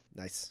explodes.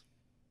 Nice.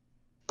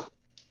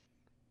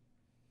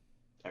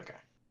 Okay.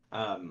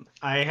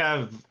 I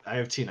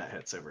have 2 net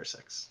hits over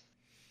 6.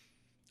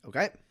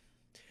 Okay.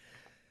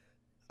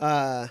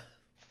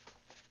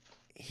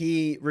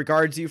 He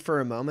regards you for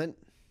a moment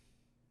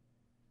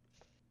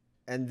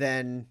and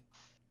then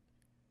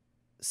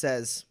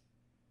says,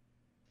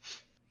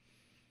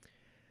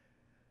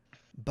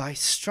 "By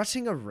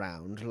strutting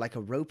around like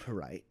a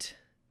roperite,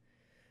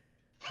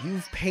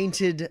 you've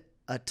painted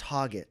a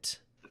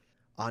target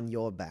on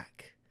your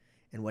back,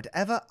 and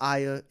whatever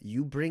ire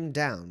you bring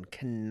down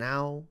can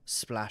now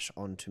splash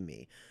onto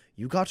me.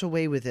 You got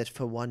away with it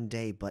for one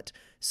day, but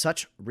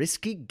such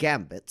risky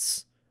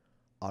gambits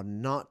are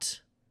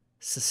not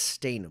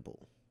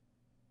sustainable.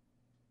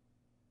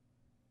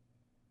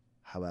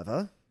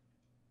 However,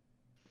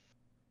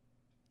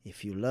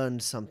 if you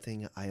learned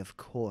something, I of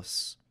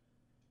course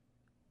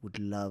would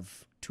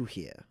love to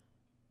hear."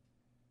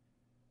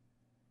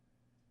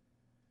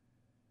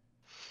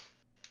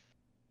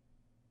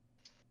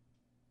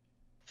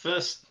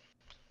 First,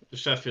 the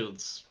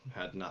Sheffields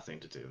had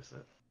nothing to do with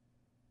it.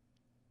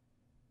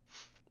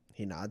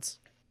 He nods.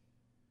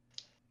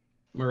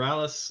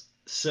 Morales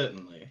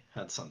certainly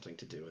had something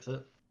to do with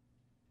it.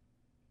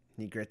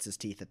 He grits his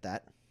teeth at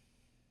that.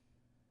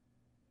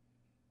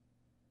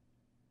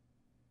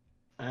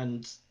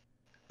 And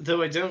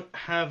though I don't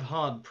have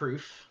hard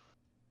proof,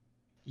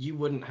 you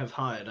wouldn't have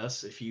hired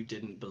us if you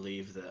didn't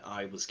believe that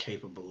I was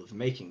capable of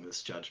making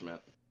this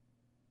judgment.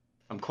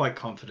 I'm quite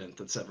confident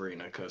that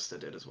Severino Costa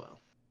did as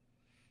well.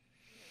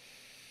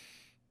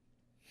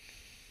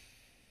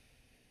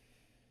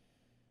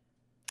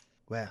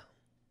 Well,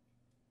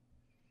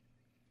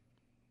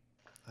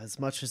 as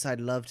much as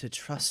I'd love to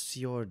trust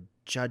your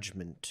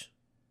judgment,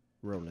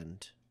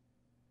 Roland,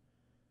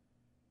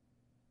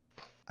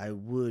 I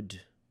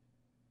would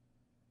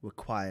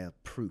require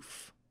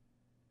proof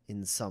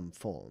in some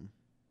form.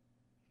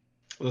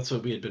 Well, that's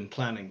what we had been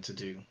planning to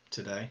do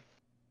today.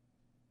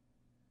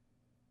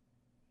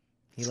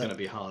 It's going to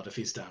be hard if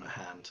he's down a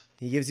hand.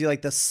 He gives you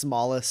like the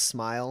smallest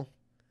smile.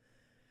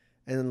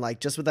 And then like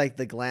just with like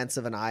the glance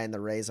of an eye and the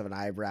raise of an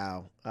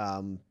eyebrow,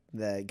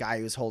 the guy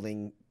who's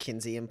holding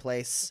Kinsey in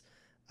place,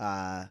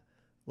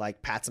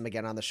 like pats him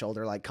again on the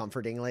shoulder, like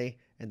comfortingly,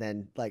 and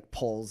then like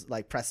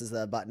presses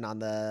the button on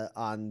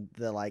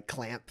the like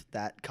clamp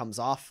that comes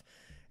off.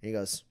 And he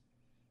goes,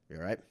 "You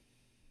all right?"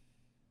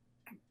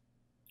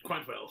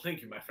 Quite well,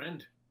 thank you, my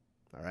friend.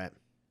 All right.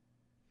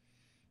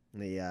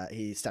 And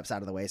he steps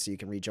out of the way so you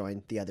can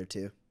rejoin the other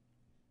two.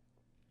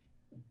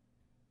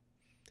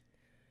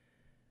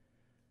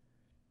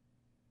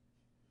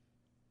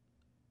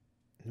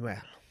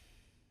 Well,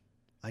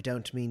 I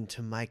don't mean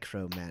to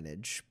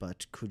micromanage,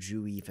 but could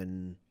you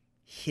even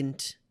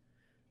hint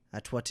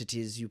at what it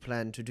is you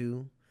plan to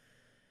do?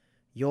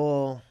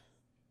 Your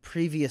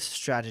previous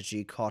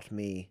strategy caught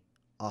me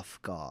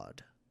off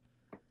guard.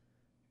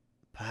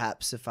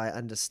 Perhaps if I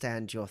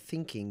understand your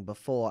thinking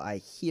before I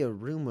hear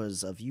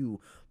rumors of you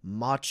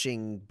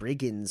marching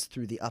brigands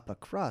through the upper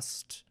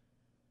crust,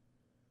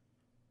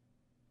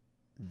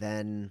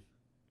 then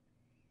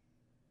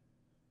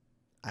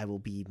I will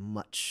be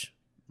much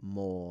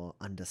more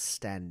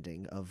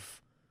understanding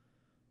of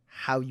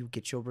how you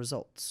get your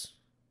results.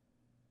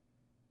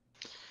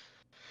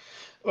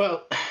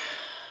 Well,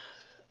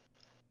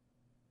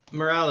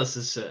 Morales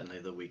is certainly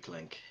the weak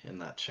link in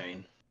that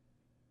chain.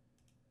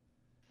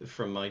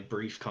 From my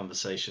brief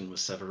conversation with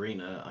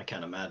Severina, I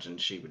can't imagine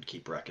she would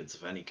keep records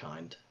of any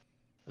kind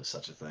of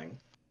such a thing.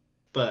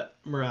 But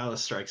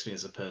Morales strikes me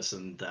as a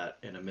person that,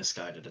 in a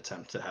misguided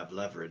attempt to have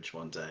leverage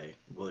one day,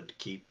 would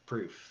keep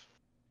proof.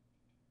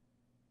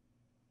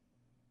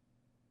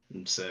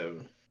 And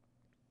so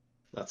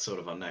that's sort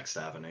of our next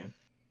avenue.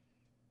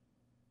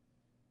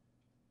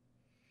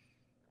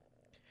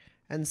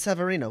 And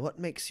Severina, what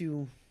makes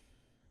you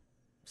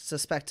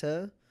suspect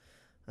her?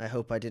 I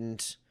hope I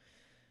didn't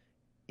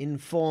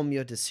inform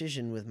your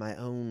decision with my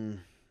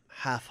own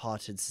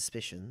half-hearted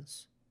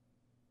suspicions.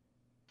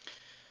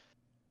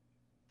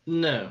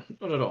 No,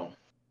 not at all.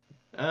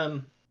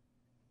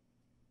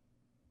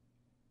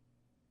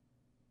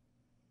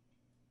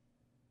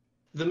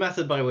 The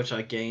method by which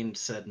I gained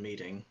said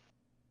meeting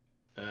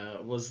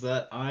was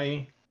that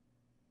I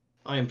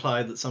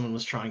implied that someone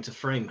was trying to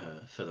frame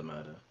her for the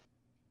murder.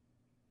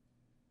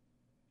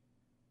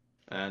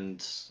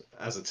 And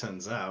as it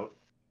turns out,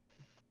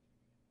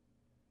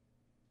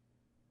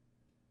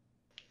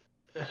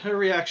 her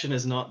reaction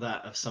is not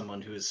that of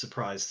someone who is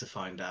surprised to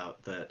find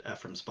out that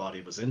Ephraim's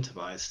body was in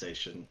Tobias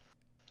Station,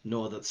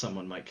 nor that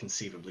someone might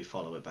conceivably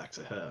follow it back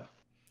to her.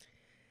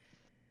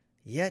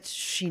 Yet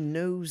she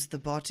knows the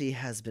body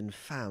has been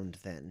found,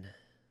 then.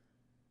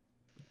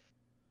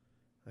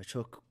 I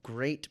took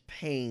great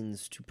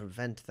pains to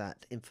prevent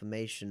that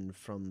information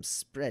from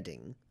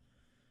spreading.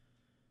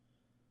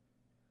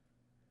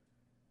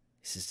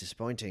 This is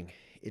disappointing.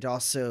 It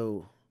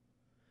also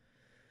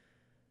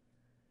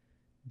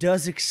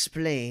does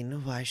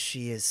explain why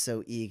she is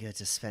so eager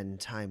to spend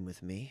time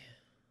with me.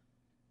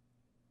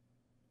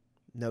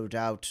 No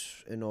doubt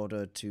in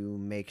order to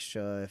make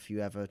sure if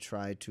you ever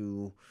try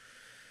to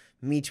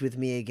meet with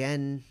me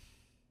again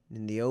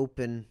in the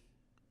open,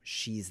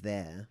 she's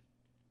there.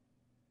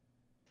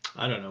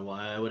 I don't know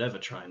why I would ever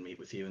try and meet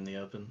with you in the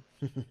open.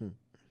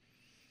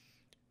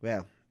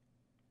 Well,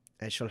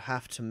 I shall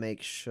have to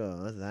make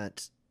sure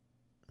that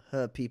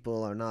her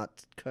people are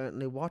not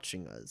currently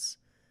watching us.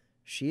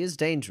 She is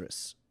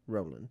dangerous,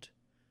 Roland.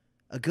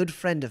 A good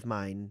friend of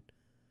mine,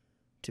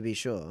 to be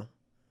sure,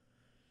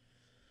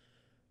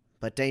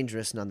 but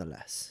dangerous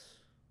nonetheless.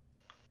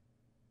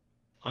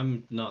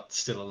 I'm not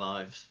still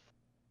alive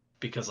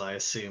because I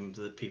assume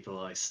that people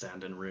I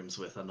stand in rooms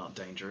with are not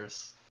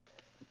dangerous.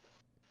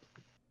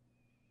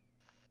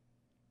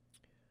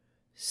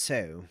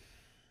 So,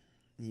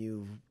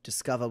 you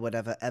discover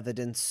whatever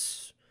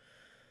evidence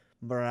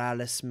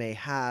Morales may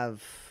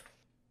have.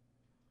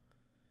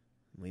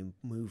 We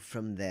move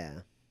from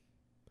there.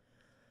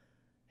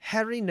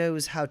 Harry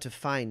knows how to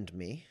find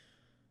me.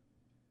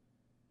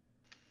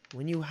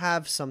 When you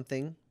have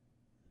something,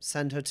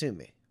 send her to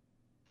me.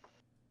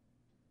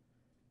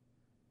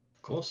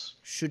 Of course.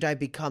 Should I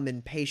become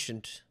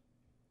impatient,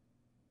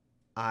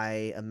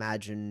 I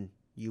imagine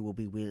you will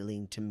be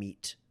willing to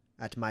meet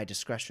at my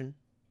discretion.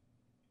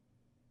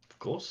 Of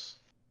course.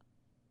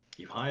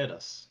 You hired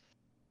us.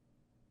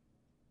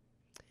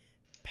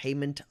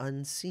 Payment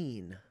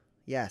unseen.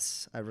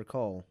 Yes, I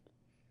recall.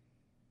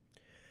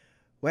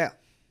 Well,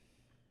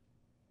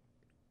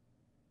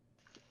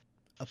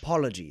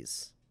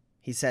 apologies,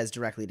 he says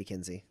directly to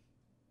Kinsey.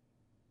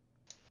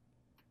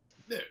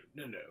 No,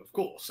 of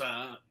course.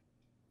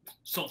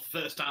 It's not the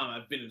first time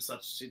I've been in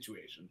such a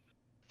situation.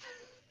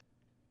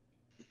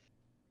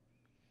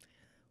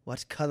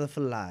 What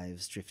colourful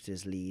lives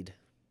drifters lead.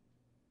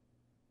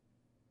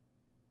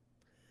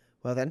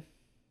 Well then,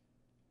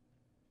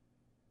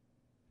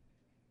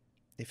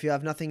 if you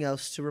have nothing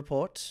else to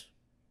report,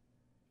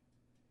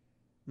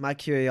 my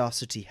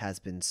curiosity has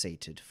been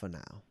sated for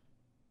now.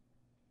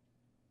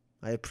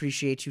 I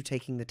appreciate you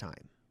taking the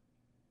time.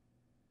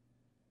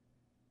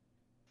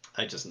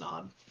 I just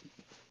nod.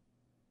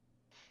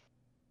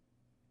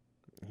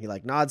 He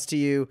nods to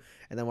you,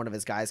 and then one of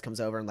his guys comes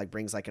over and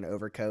brings an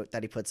overcoat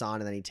that he puts on,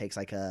 and then he takes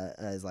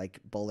his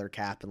bowler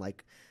cap and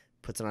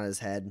puts it on his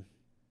head,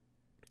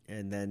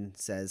 and then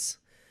says,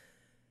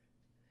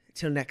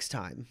 "Till next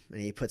time."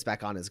 And he puts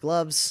back on his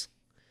gloves,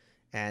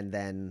 and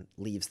then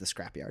leaves the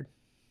scrapyard.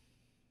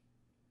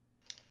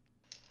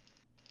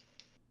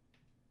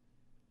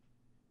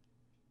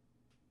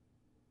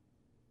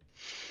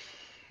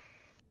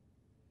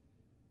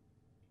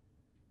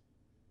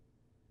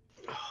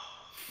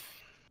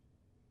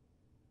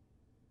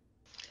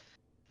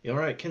 You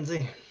alright,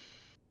 Kinsey?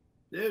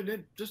 No,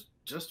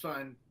 just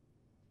fine.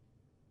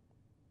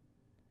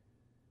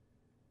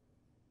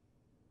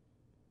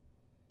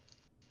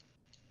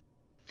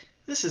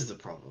 This is the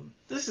problem.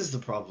 This is the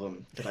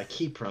problem that I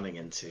keep running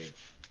into.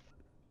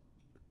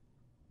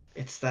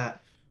 It's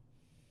that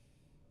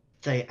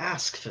they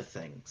ask for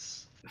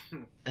things,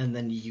 and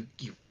then you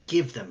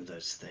give them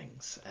those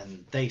things,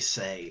 and they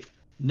say,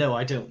 "No,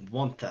 I don't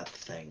want that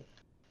thing."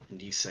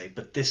 And you say,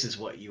 "But this is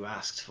what you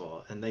asked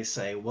for." And they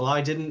say, "Well,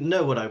 I didn't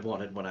know what I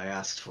wanted when I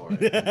asked for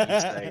it." And you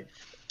say,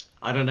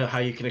 "I don't know how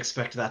you can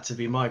expect that to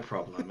be my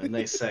problem." And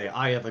they say,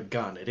 "I have a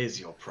gun. It is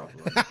your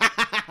problem."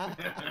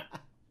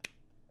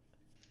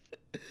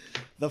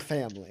 The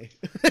family.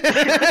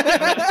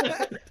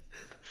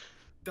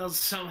 Does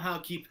somehow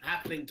keep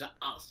happening to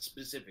us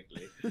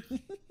specifically.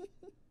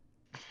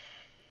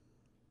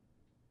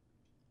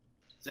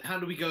 So how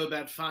do we go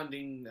about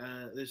finding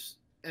this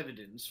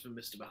evidence for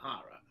Mr.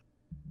 Bahara?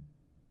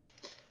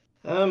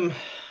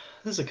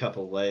 There's a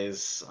couple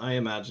ways. I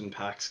imagine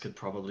Pax could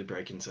probably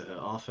break into her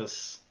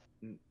office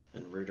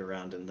and root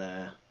around in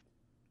there.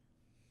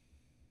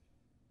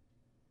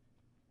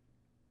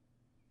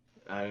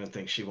 I don't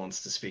think she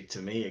wants to speak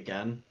to me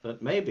again,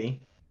 but maybe.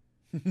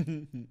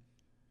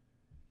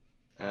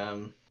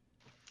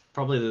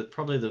 Probably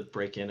the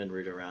break in and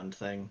root around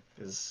thing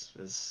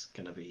is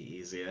gonna be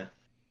easier.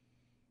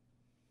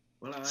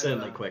 Well,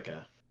 Certainly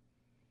quicker.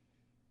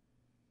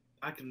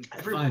 I can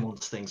Everyone provide.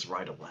 wants things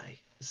right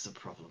away. This is a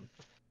problem.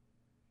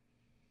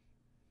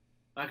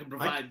 I can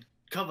provide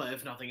cover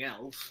if nothing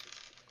else.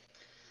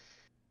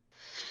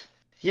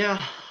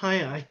 Yeah,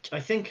 I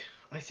think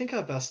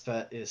our best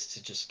bet is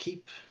to just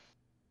keep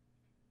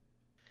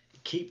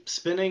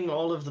spinning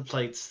all of the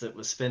plates that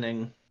we're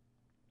spinning,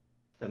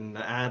 and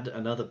add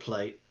another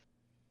plate,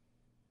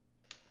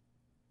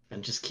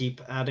 and just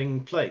keep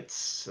adding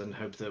plates, and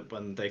hope that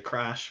when they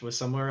crash, we're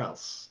somewhere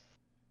else.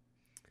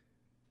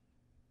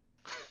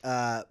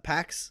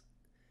 Pax,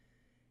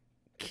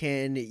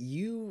 can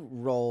you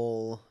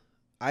roll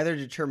either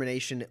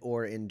determination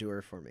or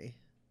endure for me?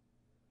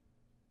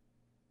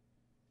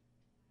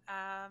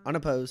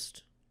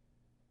 Unopposed.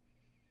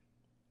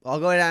 I'll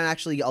go ahead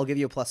and I'll give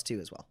you a +2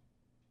 as well.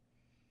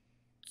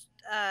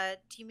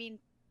 Do you mean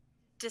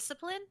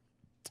discipline?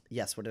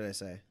 Yes, what did I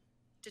say?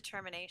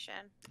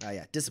 Determination.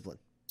 Yeah, discipline.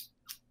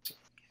 Okay.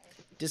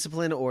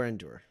 Discipline or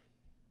endure.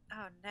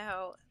 Oh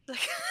no.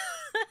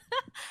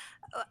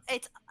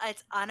 It's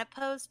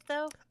unopposed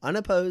though?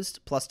 Unopposed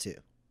 +2.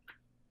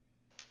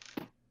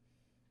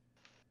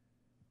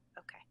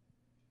 Okay.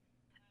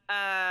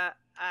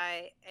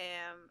 I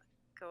am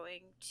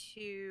going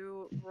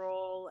to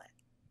roll.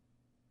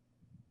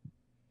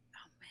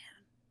 Oh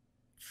man.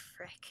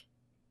 frick.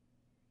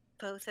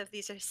 Both of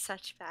these are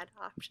such bad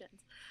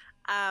options.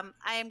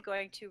 I am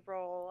going to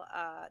roll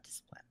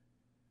discipline.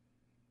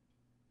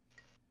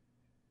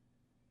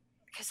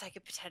 Because I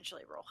could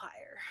potentially roll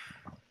higher.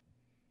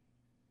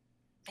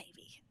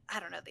 Maybe. I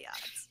don't know the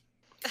odds.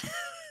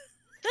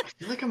 I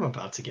feel like I'm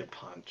about to get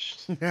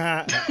punched.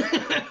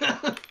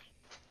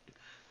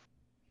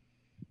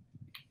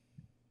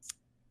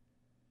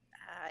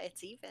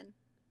 It's even.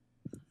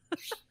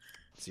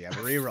 So you have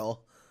a reroll.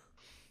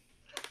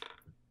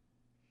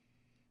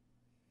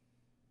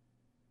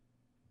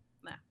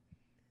 No.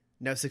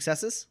 No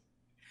successes?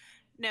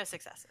 No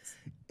successes.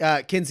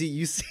 Kinsey,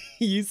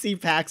 you see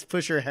Pax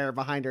push her hair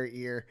behind her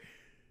ear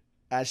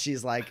as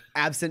she's like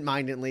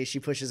absent-mindedly she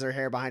pushes her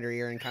hair behind her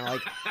ear and kind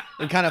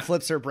of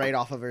flips her braid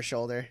off of her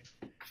shoulder.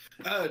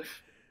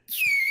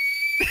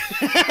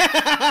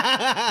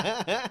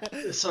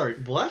 Sorry,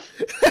 what?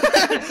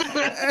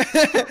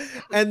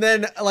 And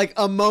then like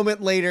a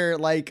moment later,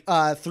 like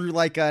through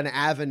like an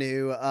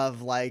avenue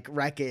of like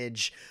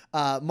wreckage,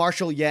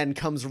 Marshall Yen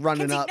comes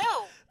running Kinsey, up.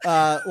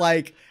 no!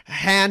 Like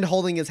hand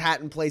holding his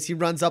hat in place. He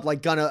runs up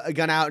like gun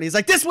out, and he's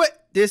like, this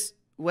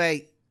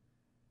way.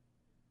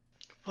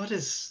 What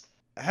is?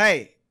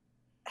 Hey.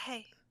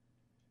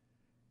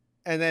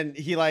 And then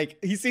he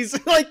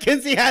sees like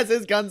Kinsey has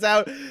his guns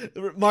out,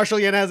 Marshall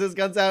Yen has his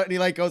guns out, and he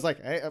like goes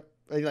like, hey,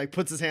 and he like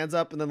puts his hands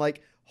up and then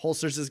like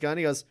holsters his gun.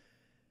 He goes,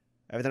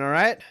 everything all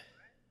right?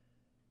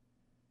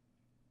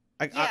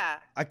 Yeah.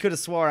 I could have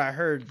swore I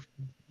heard.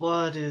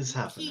 What is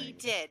happening? He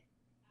did.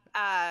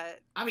 I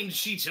mean,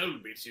 she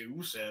told me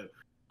to, so.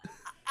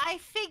 I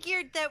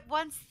figured that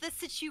once the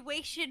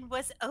situation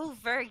was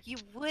over, you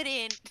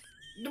wouldn't.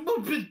 No,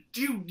 but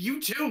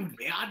you told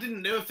me. I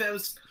didn't know if there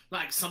was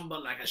like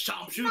somebody like a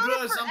sharpshooter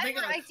Not or something.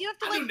 forever. I do have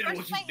to I like don't know brush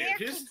what my you hair,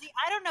 noticed. Kinsey.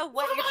 I don't know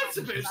What what am I you're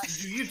supposed talking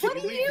to do? You about. told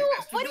What do me you? the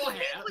rest What of do your you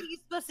mean? hair. What are you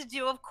supposed to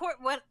do? Of course.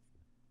 What?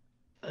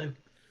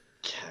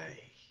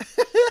 Okay.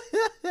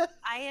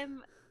 I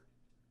am.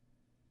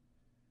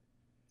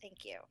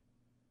 Thank you.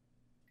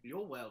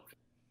 You're welcome.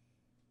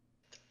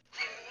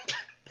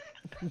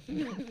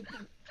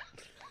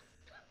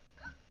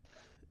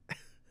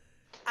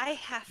 I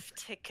have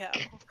to go.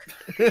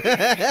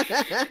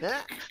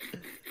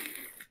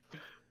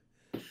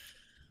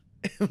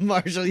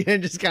 Marshall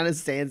Yen just kind of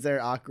stands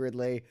there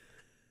awkwardly.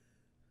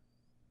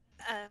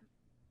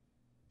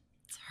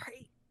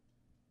 Sorry.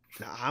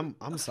 No,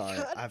 I'm sorry.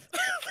 God.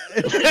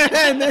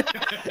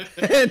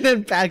 and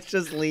then Pax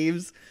just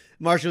leaves.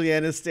 Marshall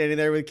Yen is standing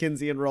there with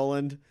Kinsey and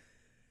Roland.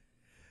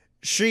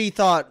 She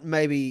thought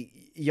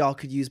maybe y'all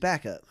could use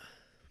backup.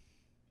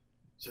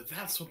 So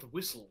that's what the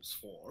whistle's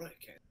for.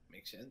 Okay,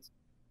 makes sense.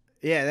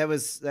 Yeah, that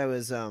was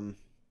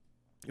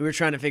we were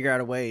trying to figure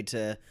out a way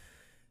to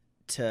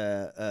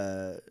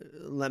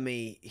let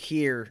me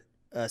hear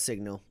a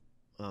signal,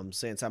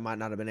 since I might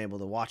not have been able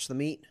to watch the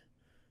meet.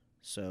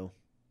 So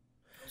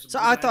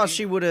I thought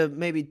she would have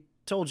maybe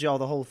told y'all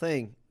the whole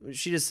thing.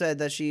 She just said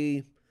that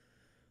she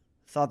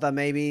thought that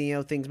maybe,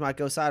 things might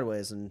go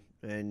sideways and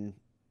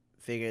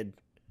figured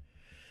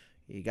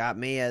you got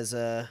me as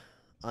a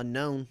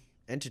unknown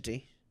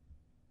entity.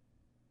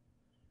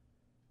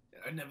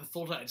 I never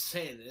thought I'd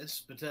say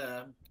this, but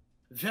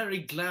very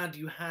glad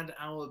you had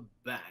our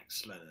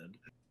backs, Leonard.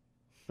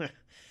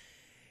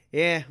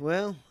 Yeah,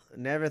 well,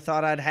 never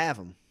thought I'd have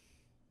them.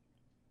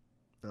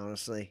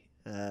 Honestly.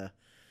 But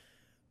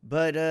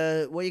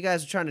what you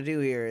guys are trying to do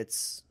here,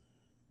 it's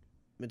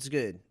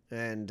good.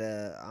 And,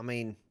 I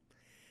mean,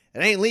 it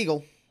ain't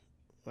legal.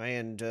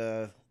 And,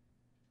 it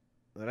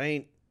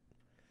ain't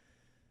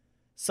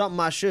something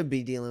I should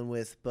be dealing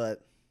with,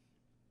 but,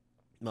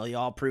 well,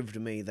 y'all proved to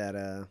me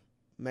that,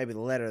 maybe the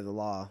letter of the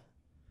law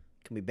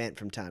can be bent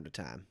from time to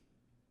time.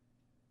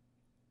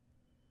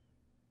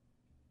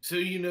 So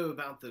you know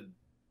about the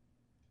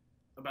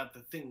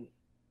thing,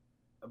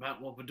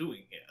 about what we're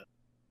doing here.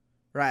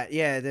 Right,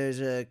 yeah,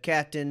 there's a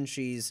captain.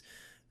 She's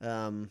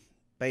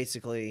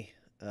basically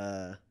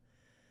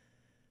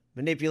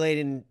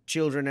manipulating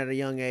children at a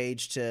young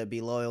age to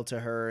be loyal to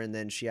her, and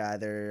then she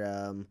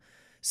either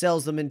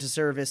sells them into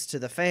service to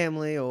the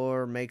family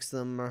or makes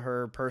them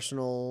her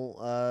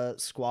personal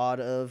squad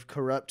of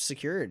corrupt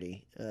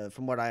security,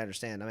 from what I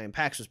understand. I mean,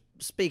 Pax was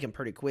speaking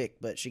pretty quick,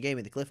 but she gave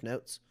me the cliff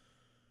notes.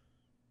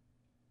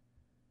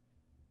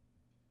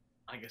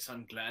 I guess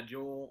I'm glad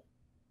you're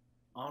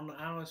on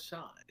our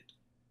side.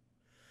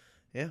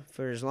 Yeah,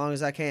 for as long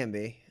as I can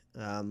be.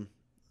 I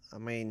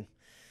mean,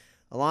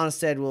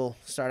 Alana will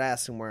start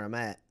asking where I'm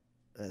at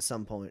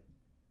some point,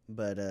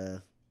 but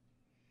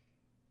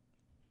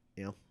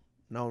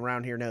no one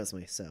around here knows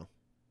me, so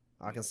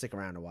I can stick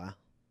around a while.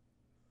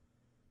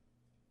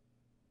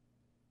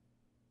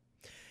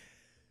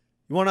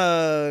 You want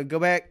to go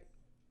back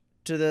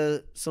to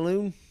the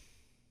saloon?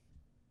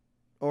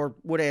 Or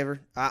whatever.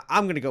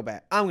 I'm going to go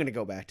back. I'm going to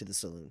go back to the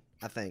saloon,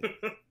 I think,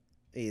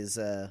 is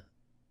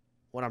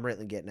what I'm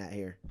really getting at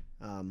here.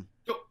 Oh,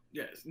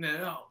 yes.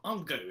 No, I'll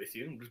go with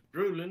you.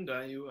 Roland,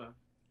 are you...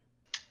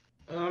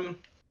 I'm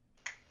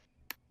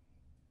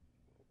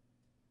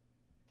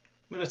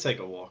gonna take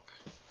a walk.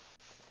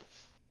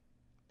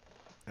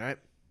 All right.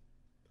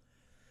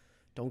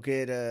 Don't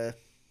get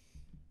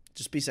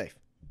just be safe.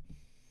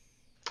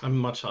 I'm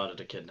much harder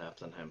to kidnap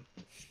than him.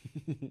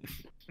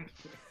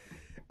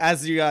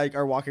 As you like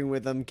are walking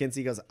with them,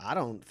 Kinsey goes, "I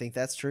don't think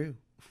that's true."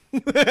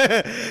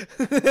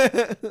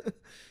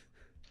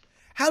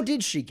 How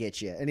did she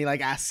get you? And he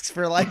like asks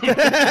for like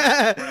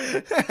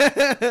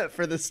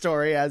for the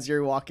story as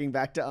you're walking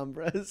back to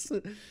Umbra's.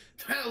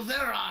 Well,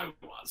 there I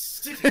was,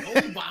 sitting all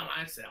by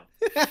myself.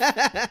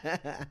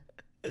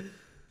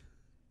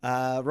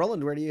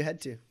 Roland, where do you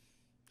head to?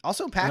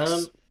 Also,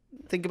 Pax,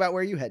 think about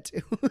where you head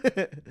to.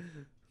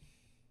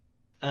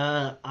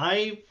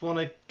 I want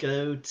to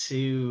go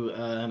to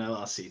an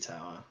ORC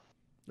tower.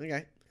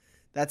 Okay.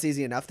 That's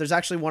easy enough. There's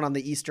actually one on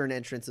the eastern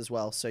entrance as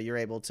well, so you're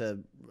able to,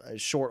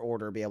 short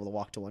order, be able to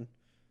walk to one.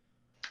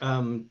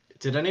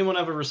 Did anyone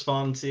ever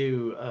respond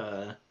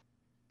to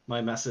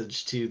my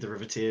message to the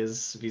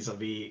Riveteers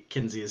vis-a-vis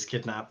Kinsey is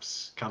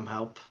kidnapped, come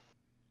help?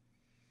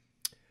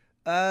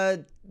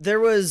 There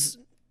was...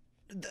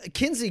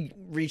 Kinsey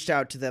reached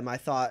out to them, I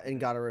thought, and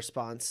got a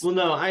response. Well,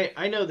 no,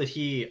 I know that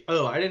he...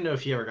 Oh, I didn't know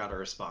if he ever got a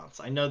response.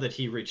 I know that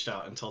he reached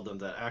out and told them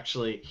that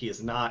actually he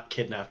is not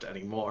kidnapped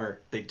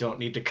anymore. They don't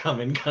need to come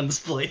in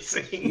guns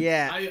blazing.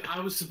 Yeah.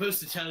 I was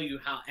supposed to tell you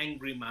how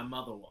angry my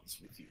mother was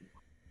with you.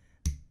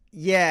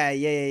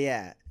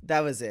 Yeah. That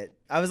was it.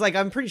 I was like,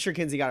 I'm pretty sure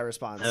Kinsey got a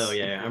response. Oh,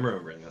 yeah, I'm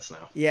remembering this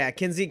now. Yeah,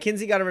 Kinsey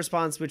got a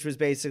response, which was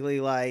basically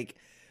like,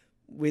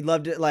 we'd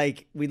love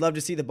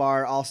to see the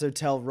bar. Also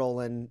tell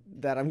Roland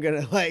that I'm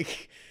gonna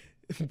like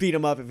beat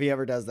him up if he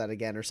ever does that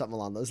again, or something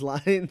along those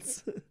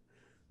lines.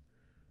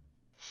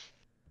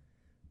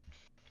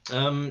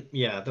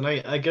 Yeah, then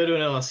I go to an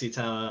LSC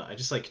tower. I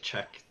just like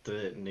check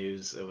the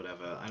news or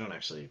whatever. I don't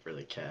actually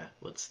really care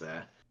what's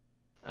there.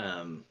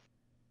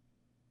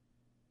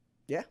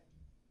 Yeah.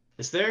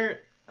 Is there?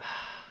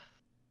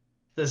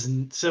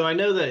 So I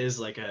know that is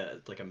like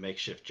a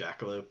makeshift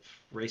jackalope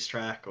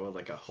racetrack or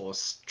like a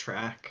horse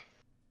track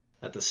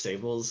at the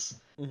stables.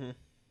 Mm-hmm.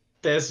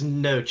 There's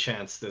no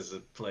chance there's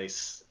a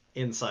place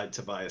inside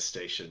Tobias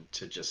Station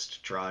to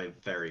just drive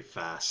very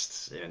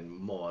fast in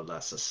more or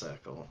less a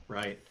circle,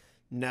 right?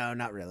 No,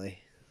 not really.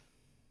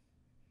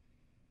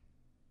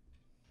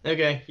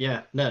 Okay,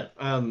 yeah, no.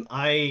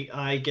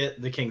 I get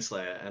the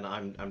Kingslayer, and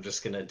I'm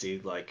just gonna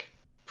do like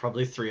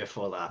probably 3 or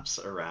 4 laps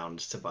around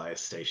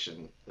Tobias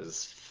Station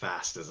as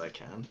fast as I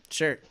can.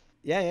 Sure.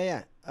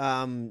 Yeah.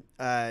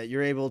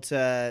 You're able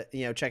to,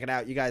 check it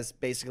out. You guys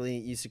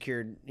you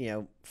secured,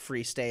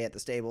 free stay at the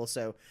stable.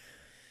 So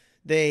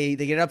they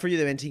get it up for you.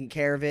 They've been taking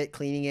care of it,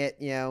 cleaning it,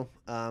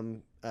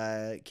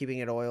 keeping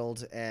it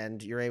oiled,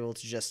 and you're able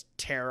to just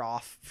tear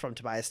off from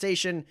Tobias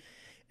Station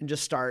and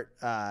just start,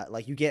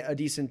 you get a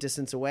decent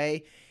distance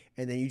away,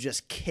 and then you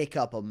just kick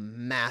up a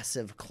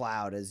massive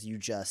cloud as you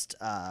just,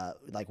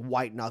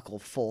 white knuckle,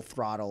 full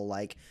throttle,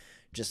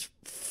 just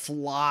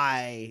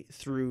fly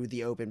through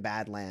the open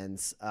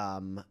Badlands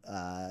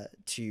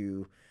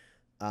to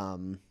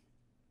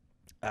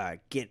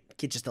get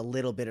just a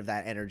little bit of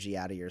that energy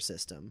out of your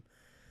system.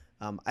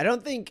 I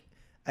don't think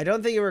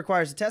it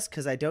requires a test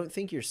because I don't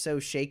think you're so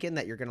shaken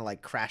that you're gonna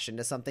crash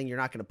into something. You're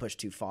not gonna push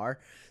too far.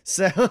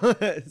 So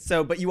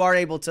but you are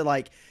able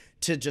to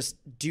to just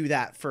do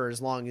that for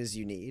as long as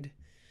you need.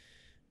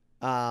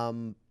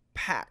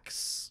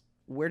 Pax,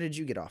 where did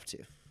you get off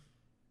to?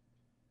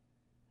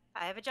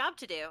 I have a job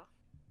to do.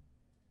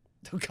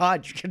 Oh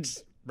God, you can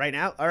just right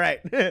now? All right.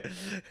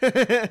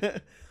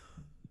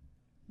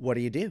 What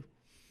do you do?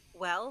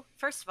 Well,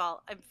 first of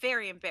all, I'm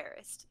very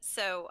embarrassed,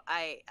 so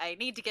I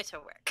need to get to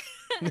work.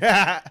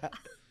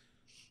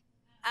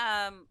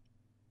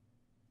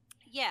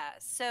 Yeah,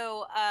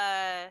 so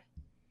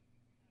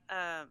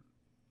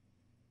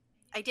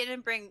I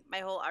didn't bring my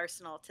whole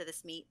arsenal to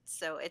this meet,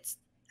 so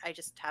I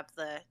just have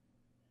the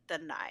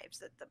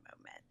knives at the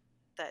moment.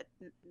 The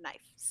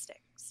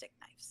stick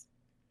knives.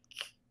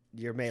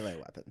 Your melee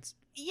weapons.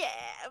 Yeah,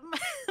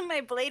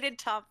 my bladed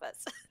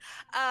tompas.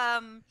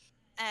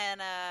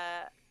 And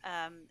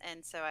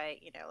so I,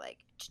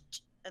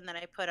 and then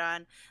I put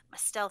on my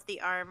stealthy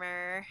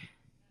armor,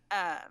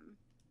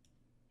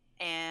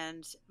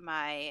 and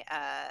my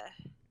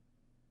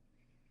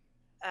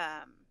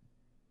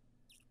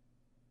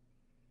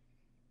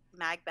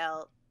mag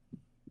belt,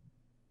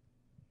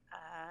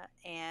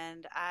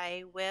 and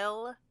I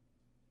will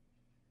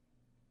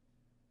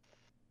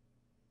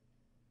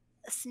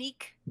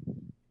sneak,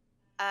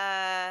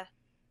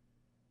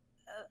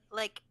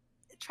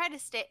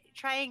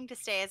 trying to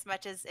stay as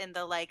much as in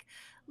the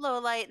low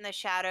light and the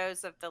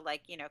shadows of the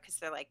because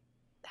they're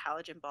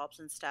halogen bulbs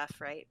and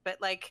stuff, right? But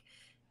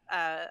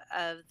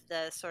of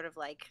the sort of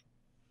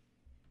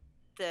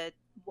the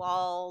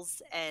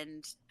walls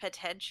and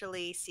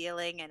potentially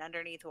ceiling and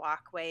underneath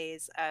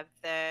walkways of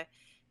the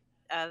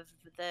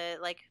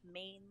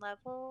main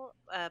level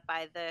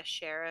by the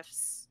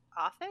sheriff's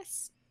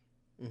office.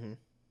 Mm-hmm.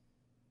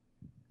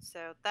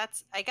 So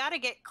I gotta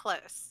get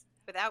close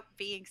without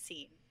being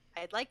seen.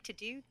 I'd like to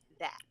do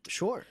that.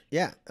 Sure.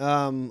 Yeah.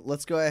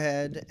 Let's go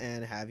ahead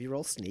and have you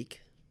roll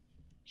sneak.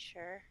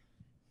 Sure.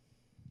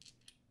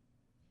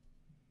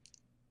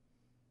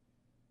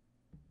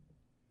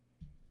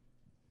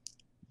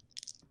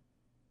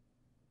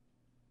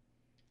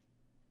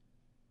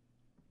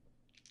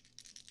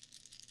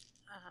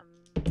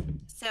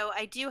 So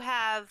I do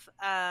have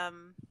I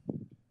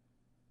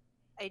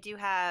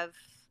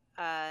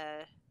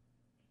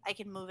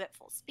can move at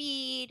full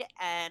speed,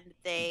 and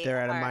they They're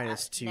at a are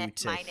 -2 net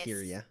to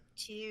hear ya.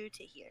 -2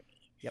 to hear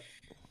me. Yep.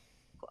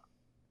 Cool.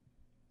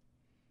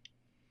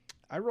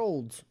 I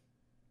rolled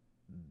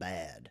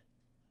bad.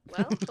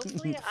 Well,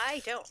 hopefully I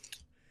don't.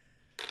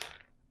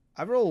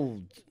 I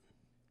rolled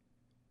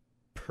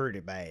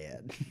pretty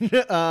bad.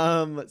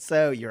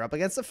 So you're up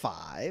against a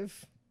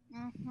 5.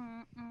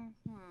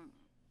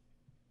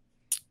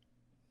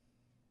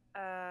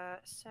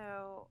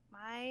 So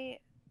my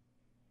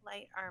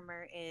light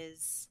armor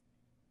is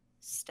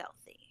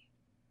stealthy.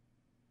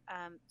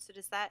 So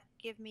does that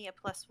give me a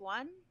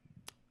 +1?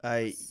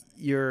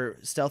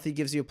 Your stealthy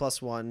gives you a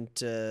 +1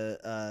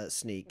 to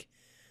sneak,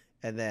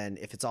 and then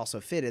if it's also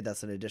fitted,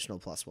 that's an additional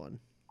 +1.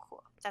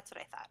 Cool. That's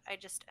what I thought. I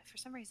just, for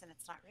some reason,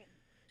 it's not written.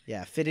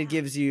 Yeah, fitted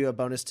gives you a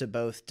bonus to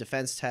both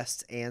defense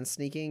tests and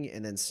sneaking,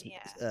 and then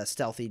Yeah.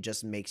 stealthy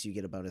just makes you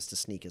get a bonus to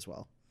sneak as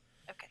well.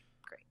 Okay,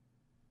 great.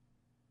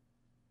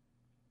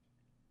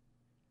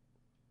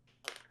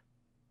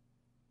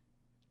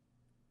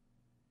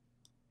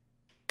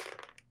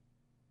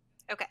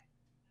 Okay.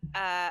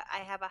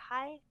 I have a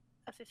high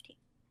of 15.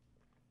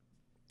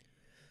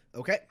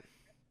 Okay.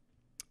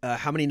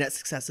 How many net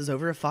successes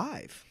over a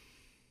 5?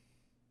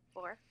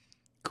 4.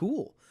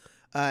 Cool.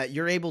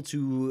 You're able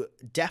to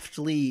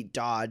deftly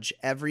dodge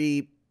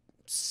every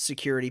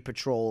security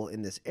patrol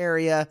in this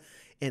area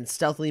and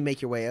stealthily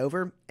make your way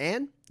over.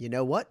 And you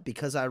know what?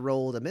 Because I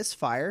rolled a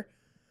misfire,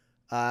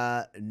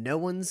 no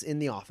one's in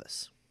the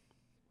office.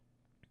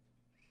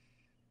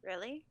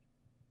 Really?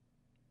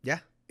 Yeah,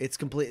 it's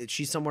complete.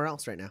 She's somewhere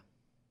else right now.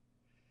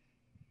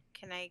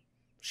 Can I?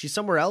 She's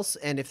somewhere else,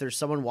 and if there's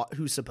someone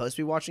who's supposed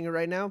to be watching it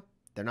right now,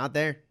 they're not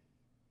there.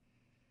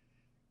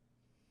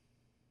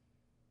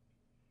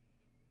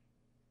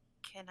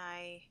 Can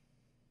I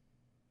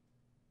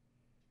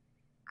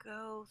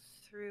go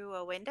through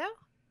a window?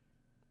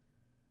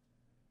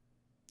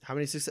 How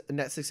many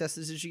net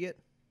successes did you get?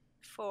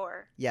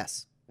 4.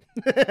 Yes.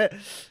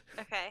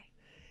 Okay.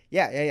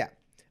 Yeah.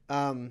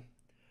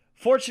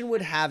 Fortune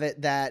would have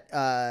it that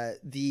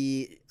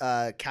the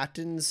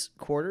captain's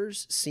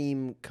quarters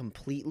seem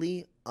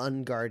completely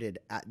unguarded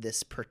at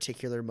this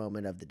particular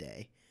moment of the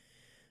day.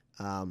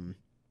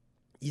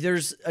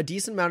 There's a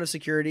decent amount of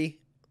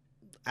security,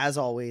 as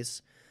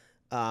always.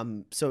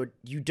 So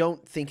you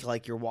don't think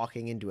like you're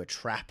walking into a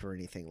trap or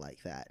anything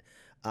like that.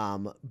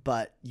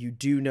 But you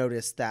do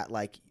notice that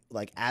like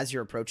as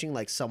you're approaching,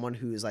 like someone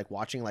who's like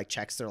watching, like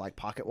checks their like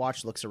pocket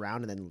watch, looks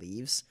around and then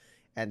leaves,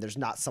 and there's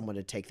not someone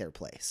to take their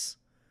place.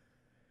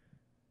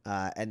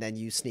 And then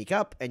you sneak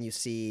up and you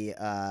see,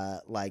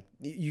 like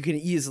you can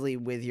easily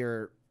with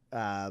your,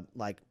 auto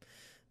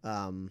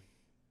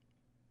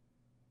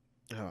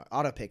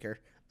picker,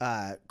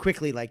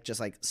 quickly, like just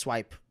like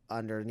swipe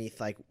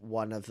underneath like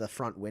one of the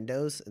front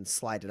windows and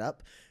slide it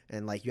up.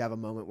 And like you have a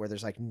moment where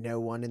there's like no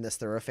one in this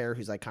thoroughfare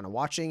who's like kind of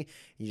watching.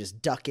 You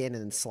just duck in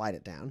and then slide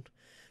it down.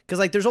 Cause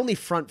like there's only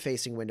front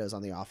facing windows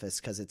on the office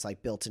cause it's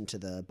like built into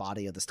the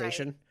body of the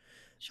station. Right.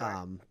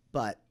 Sure.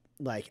 But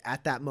like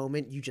at that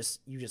moment, you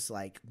just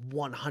like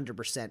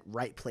 100%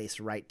 right place,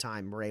 right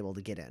time. We're able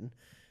to get in.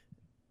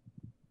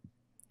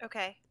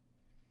 Okay.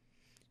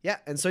 Yeah.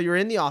 And so you're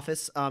in the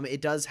office. It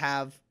does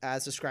have,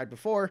 as described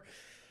before,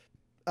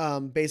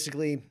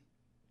 basically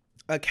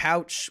a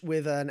couch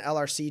with an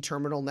LRC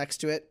terminal next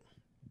to it.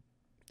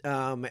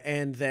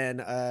 And then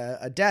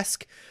a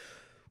desk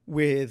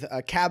with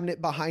a cabinet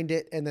behind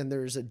it. And then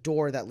there's a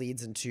door that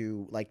leads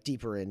into like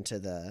deeper into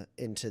the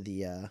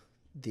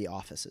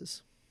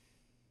offices.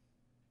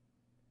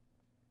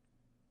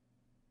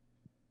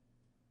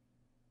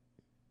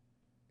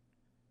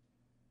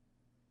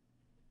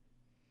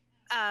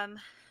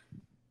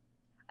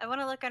 I want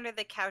to look under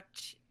the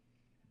couch.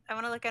 I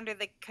want to look under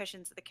the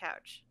cushions of the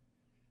couch.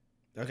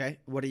 Okay.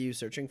 What are you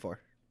searching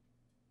for?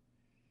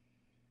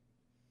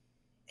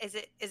 Is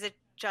it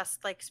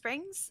just like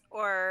springs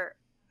or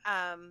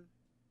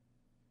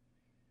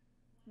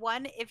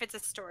one, if it's a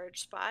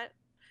storage spot,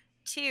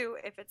 2,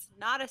 if it's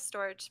not a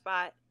storage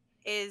spot,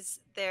 is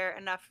there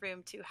enough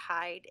room to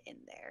hide in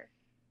there?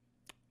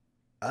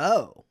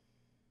 Oh.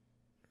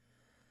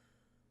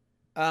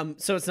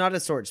 So it's not a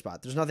storage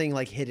spot. There's nothing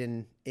like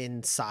hidden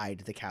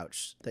inside the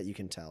couch that you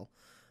can tell.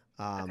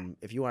 Okay.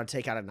 If you want to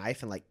take out a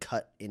knife and like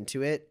cut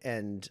into it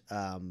and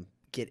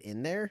get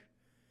in there,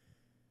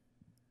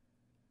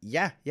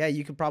 yeah,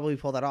 you could probably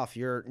pull that off.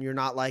 You're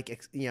not like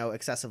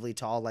excessively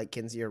tall like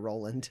Kinsey or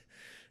Roland.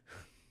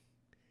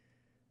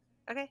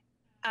 Okay.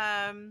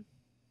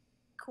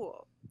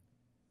 Cool.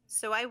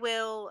 So I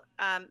will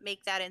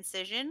make that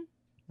incision.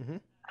 Mhm.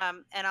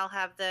 And I'll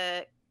have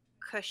the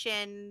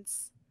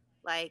cushions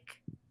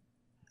like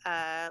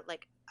the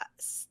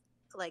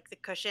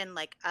cushion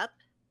like up,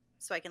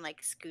 so I can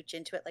like scooch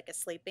into it like a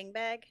sleeping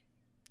bag.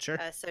 Sure.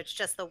 So it's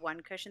just the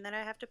one cushion that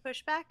I have to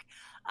push back.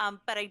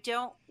 But I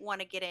don't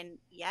want to get in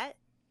yet.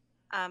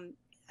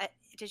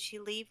 Did she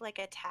leave like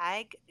a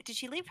tag? Did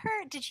she leave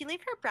her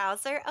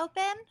browser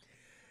open?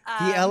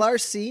 The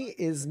LRC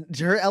is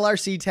her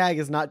LRC tag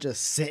is not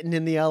just sitting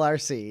in the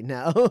LRC.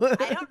 No.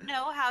 I don't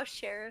know how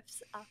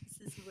sheriff's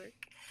offices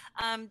work.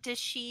 Does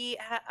she?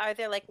 Are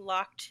there like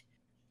locked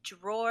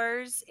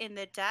drawers in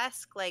the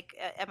desk? Like,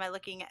 am I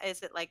looking?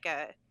 Is it like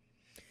a?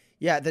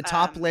 Yeah, the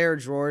top layer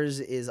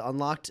drawers is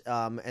unlocked,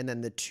 and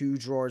then the 2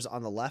 drawers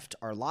on the left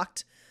are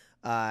locked,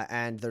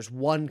 and there's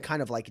one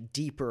kind of like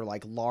deeper,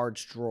 like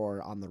large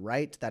drawer on the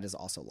right that is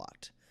also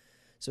locked.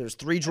 So there's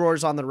 3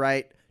 drawers on the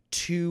right,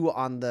 2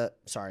 on the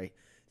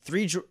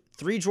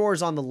three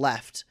drawers on the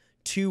left,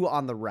 2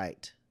 on the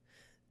right.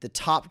 The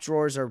top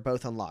drawers are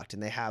both unlocked,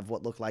 and they have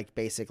what look like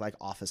basic like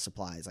office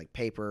supplies, like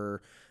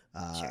paper,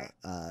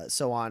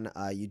 so on.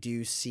 You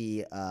do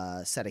see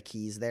a set of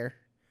keys there.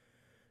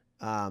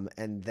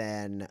 And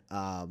then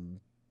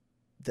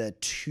the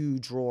 2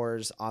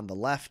 drawers on the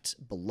left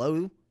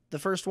below the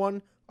first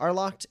one are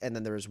locked, and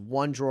then there's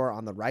 1 drawer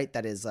on the right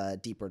that is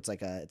deeper. It's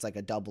like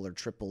a double or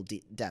triple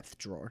depth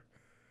drawer.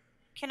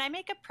 Can I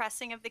make a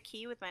pressing of the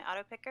key with my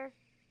auto picker?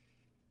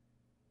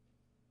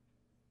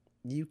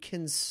 You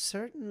can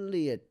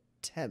certainly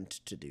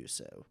attempt to do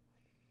so.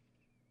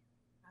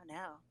 Oh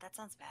no, that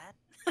sounds bad.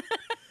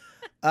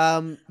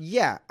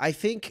 Yeah, I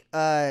think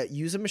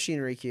use a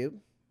machinery cube.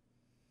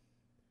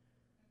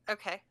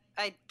 Okay,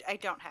 I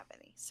don't have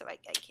any, so I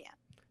can't.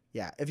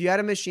 Yeah, if you had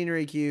a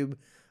machinery cube,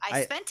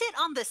 I spent it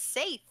on the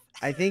safe.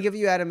 I think if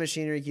you had a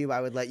machinery cube, I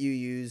would let you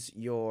use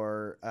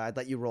your. I'd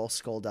let you roll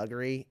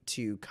skullduggery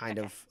to kind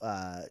of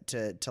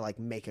to like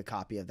make a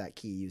copy of that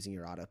key using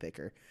your auto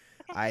picker.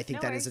 Okay, I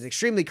think no that is worries. an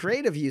extremely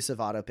creative use of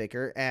auto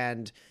picker,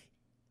 and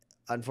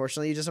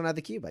unfortunately, you just don't have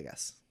the cube, I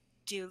guess.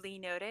 Duly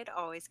noted.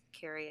 Always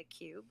carry a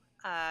cube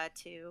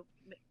to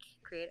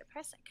create a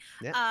pressing.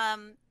 Yeah.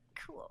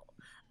 Cool.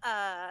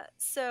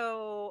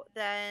 So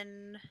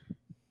then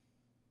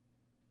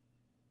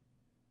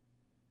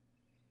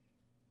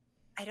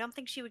I don't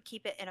think she would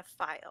keep it in a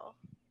file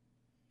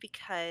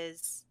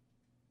because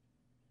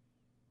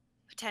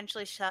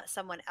potentially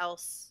someone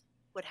else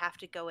would have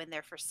to go in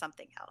there for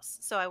something else.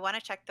 So I want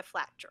to check the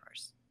flat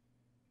drawers.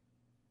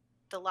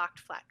 The locked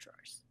flat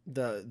drawers.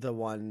 The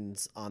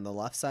ones on the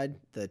left side,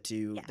 the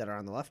 2 Yeah. that are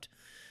on the left.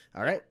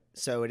 All right.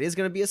 So it is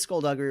going to be a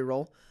skullduggery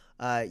roll.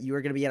 You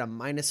are going to be at a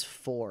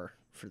 -4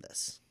 for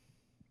this.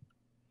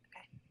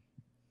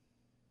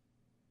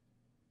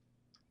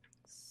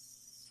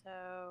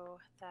 So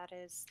that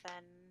is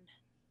then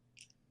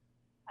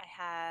I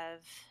have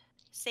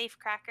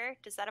Safecracker.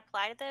 Does that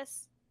apply to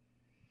this?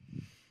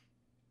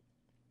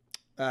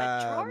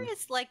 A drawer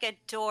is like a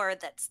door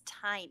that's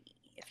tiny,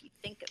 if you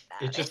think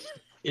about it.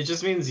 It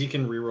just means you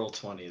can reroll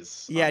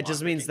 20s. Yeah, on it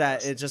just lockpicking means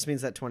that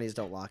tests. 20s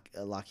don't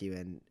lock you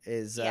in.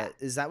 Is Yeah.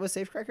 is that what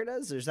Safecracker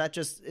does? Or is that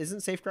just isn't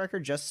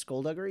Safecracker just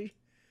skullduggery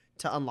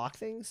to unlock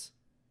things?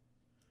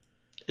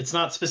 It's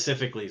not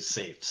specifically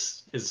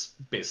safes, is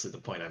basically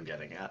the point I'm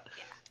getting at.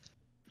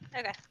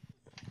 Okay.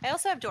 I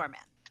also have Doorman.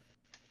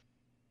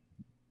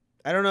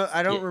 I don't know.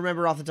 I don't Yeah.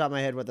 remember off the top of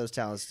my head what those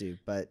talents do,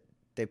 but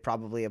they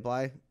probably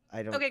apply.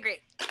 I don't. Okay,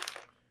 great.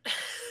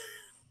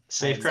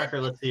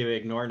 Safecracker lets you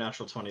ignore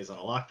natural 20s on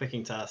a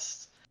lockpicking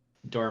test.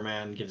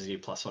 Doorman gives you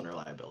 +1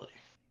 reliability.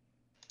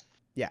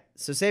 Yeah.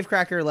 So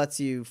Safecracker lets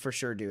you for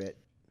sure do it.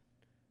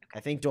 I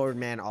think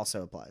Doorman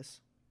also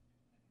applies.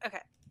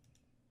 Okay.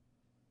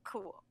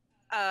 Cool.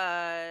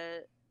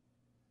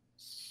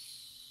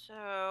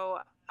 So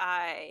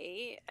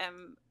I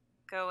am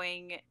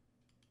going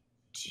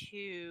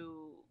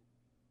to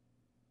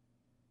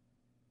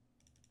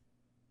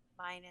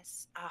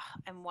minus.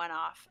 I'm 1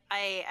 off.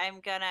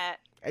 I'm gonna.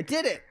 I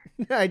did it.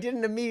 I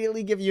didn't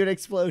immediately give you an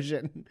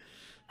explosion.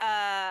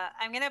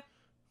 I'm gonna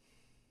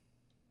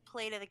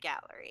play to the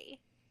gallery.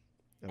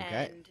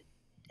 Okay.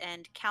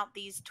 And count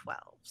these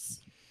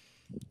 12s.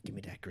 Give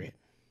me that grit.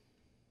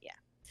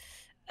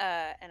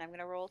 And I'm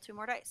gonna roll 2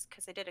 more dice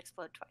because I did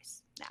explode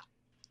twice. Now.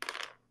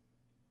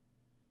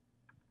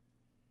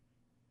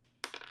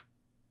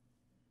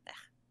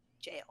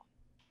 Jail.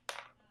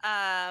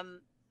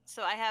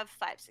 So I have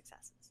 5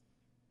 successes.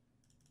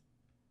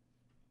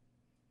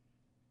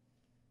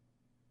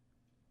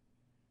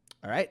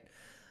 All right.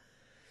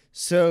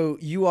 So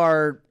you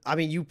are. I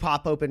mean, you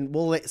pop open.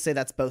 We'll say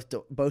that's both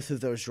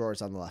of those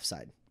drawers on the left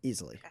side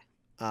easily. Okay.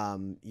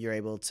 You're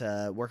able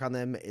to work on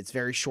them. It's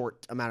very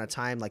short amount of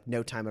time, like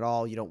no time at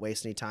all. You don't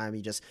waste any time.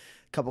 You just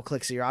a couple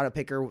clicks of your auto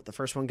picker. The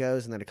first one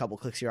goes, and then a couple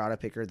clicks of your auto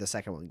picker. The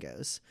second one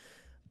goes.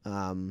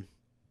 And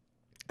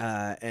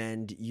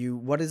you,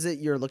 what is it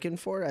you're looking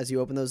for as you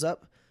open those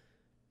up?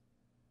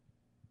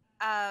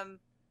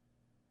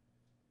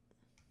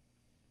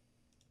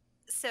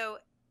 So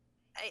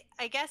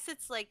I guess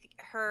it's like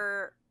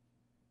her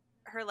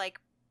like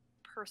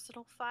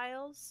personal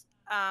files,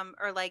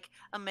 or like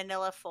a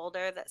manila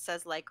folder that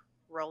says like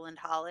Roland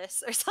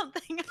Hollis or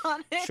something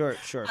on it. Sure.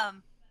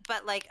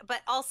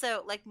 But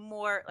also like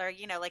more, or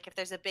like if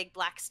there's a big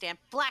black stamp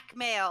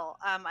blackmail,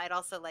 I'd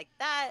also like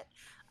that.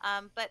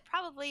 But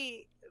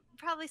probably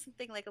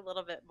something like a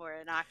little bit more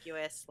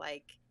innocuous,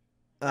 like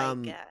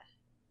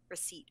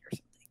receipt or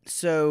something.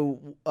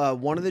 So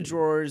one of the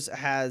drawers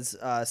has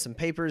some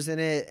papers in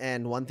it,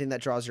 and one thing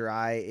that draws your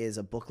eye is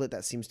a booklet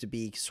that seems to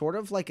be sort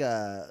of like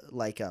a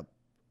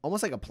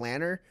almost like a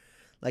planner.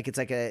 Like it's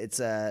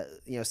a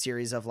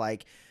series of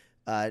like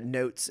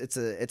notes. It's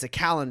a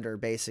calendar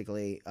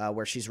basically,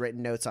 where she's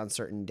written notes on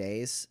certain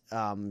days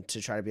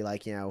to try to be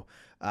like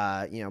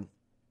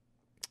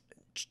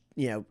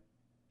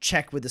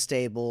check with the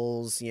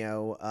stables,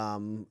 so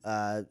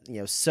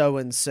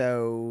and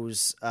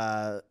so's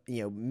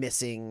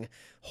missing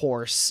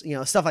horse,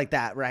 stuff like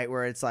that, right?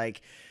 Where it's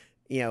like,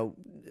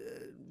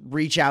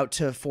 reach out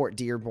to Fort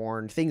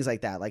Dearborn, things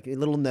like that, like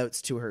little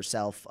notes to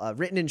herself,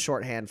 written in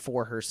shorthand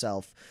for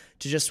herself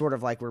to just sort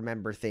of like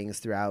remember things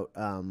throughout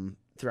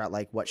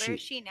like what Where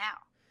is she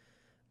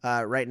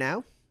now? Right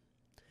now.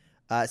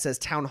 It says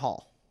Town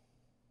Hall.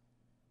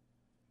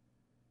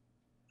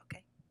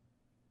 Okay.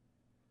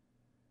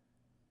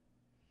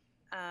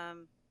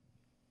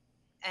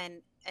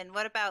 And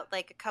what about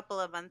like a couple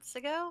of months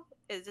ago?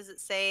 Does it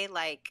say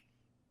like,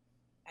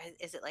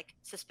 is it like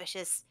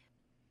suspicious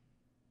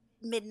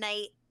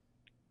midnight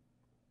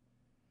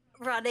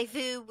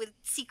rendezvous with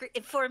secret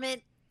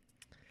informant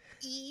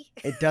E?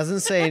 It doesn't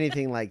say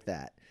anything like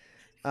that.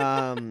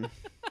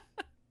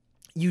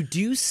 You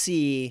do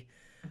see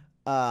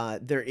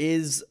there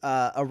is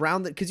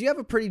around because you have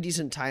a pretty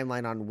decent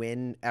timeline on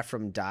when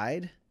Ephraim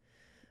died.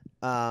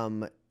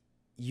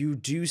 You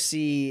do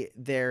see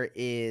there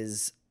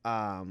is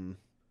a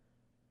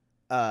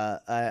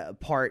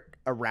part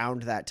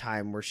around that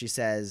time where she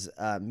says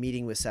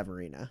meeting with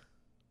Severina.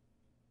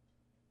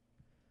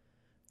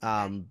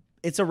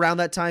 It's around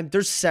that time.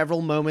 There's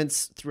several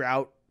moments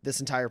throughout this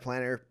entire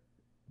planner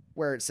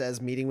where it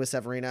says meeting with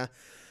Severina.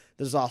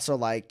 There's also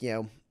like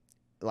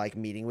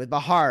meeting with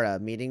Bahara,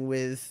 meeting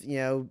with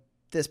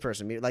this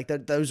person, like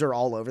those are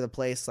all over the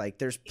place. Like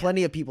there's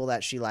plenty of people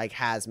that she like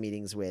has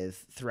meetings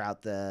with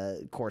throughout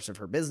the course of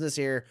her business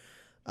here.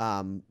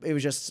 It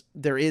was just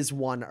there is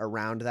one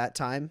around that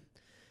time.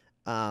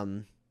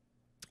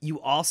 You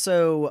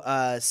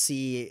also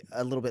see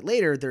a little bit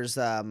later there's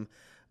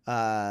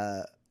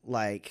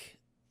like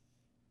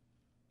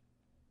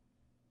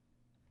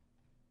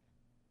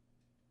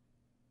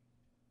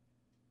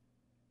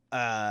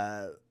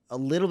a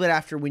little bit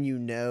after when you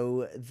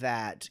know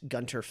that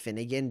Gunter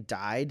Finnegan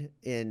died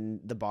in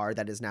the bar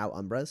that is now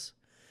Umbra's.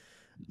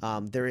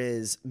 There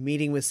is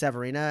meeting with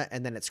Severina,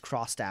 and then it's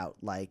crossed out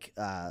like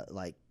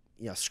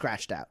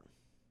scratched out.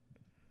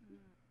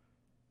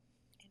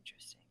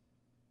 Interesting.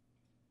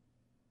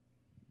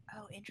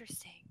 Oh,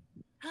 interesting.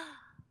 What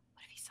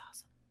if he saw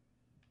some?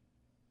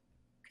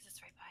 Because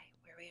it's right by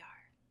where we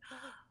are.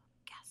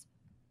 Gasp.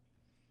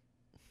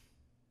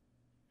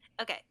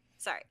 Okay,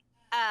 sorry.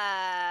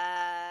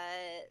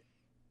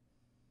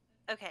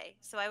 Okay,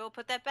 so I will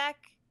put that back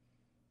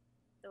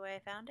the way I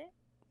found it.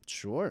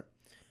 Sure.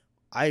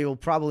 I will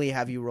probably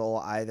have you roll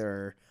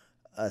either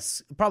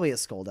probably a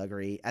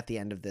skullduggery at the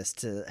end of this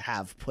to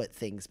have put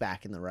things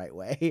back in the right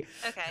way.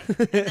 Okay.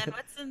 And then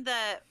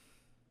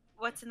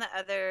what's in the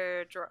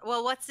other drawer?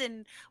 Well, what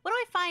do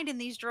I find in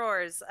these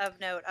drawers of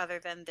note other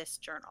than this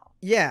journal?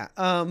 Yeah,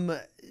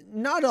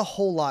 not a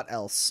whole lot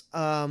else.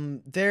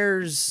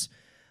 There's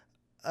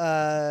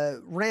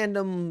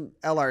random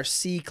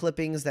LRC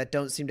clippings that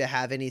don't seem to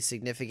have any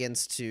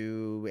significance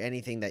to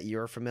anything that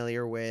you're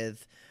familiar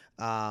with.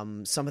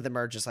 Some of them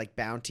are just like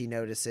bounty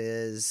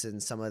notices,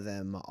 and some of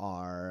them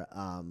are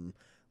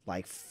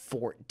like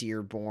Fort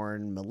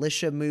Dearborn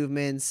militia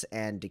movements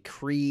and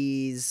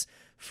decrees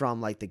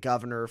from like the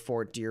governor of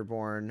Fort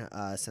Dearborn,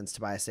 since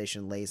Tobias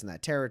Station lays in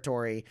that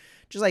territory.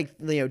 Just like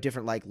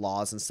different like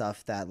laws and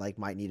stuff that like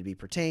might need to be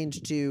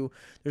pertained to.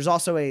 There's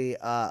also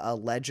a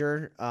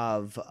ledger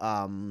of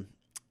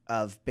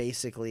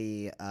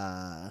basically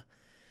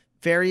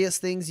various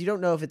things. You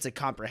don't know if it's a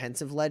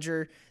comprehensive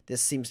ledger.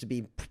 This seems to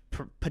be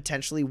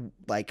potentially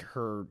like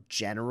her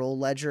general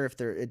ledger.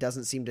 It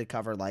doesn't seem to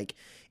cover like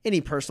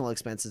any personal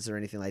expenses or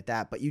anything like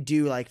that. But you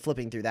do like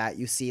flipping through that,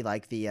 you see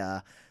like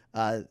the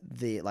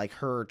like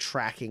her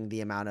tracking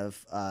the amount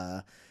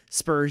of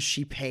spurs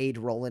she paid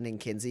Roland and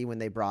Kinsey when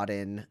they brought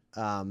in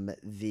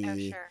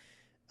the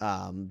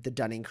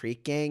Dunning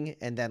Creek gang,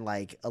 and then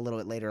like a little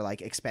bit later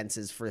like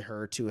expenses for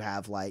her to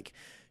have like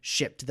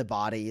shipped the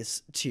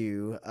bodies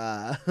to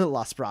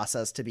Las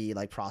Brasas to be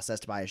like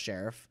processed by a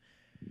sheriff.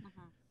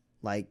 Mm-hmm.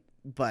 Like,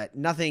 but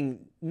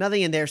nothing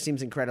in there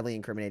seems incredibly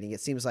incriminating.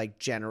 It seems like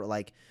general,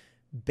 like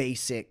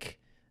basic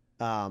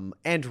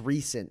and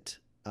recent.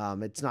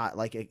 It's not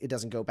like it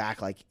doesn't go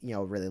back like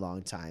a really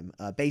long time.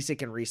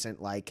 Basic and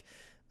recent, like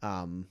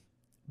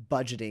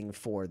budgeting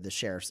for the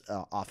sheriff's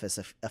office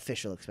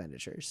official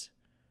expenditures.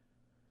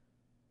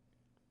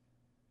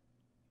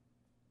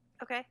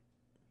 Okay.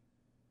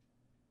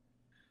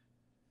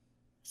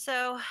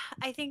 So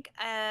I think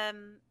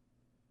and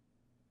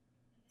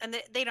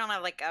they don't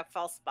have like a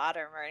false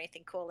bottom or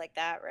anything cool like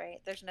that,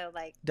 right? There's no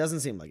like.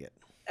 Doesn't seem like it.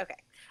 Okay.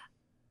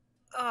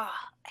 Oh,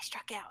 I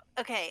struck out.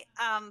 Okay.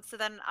 So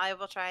then I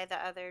will try the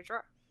other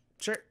drawer.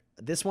 Sure.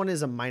 This one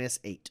is a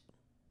 -8.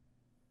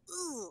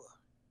 Ooh.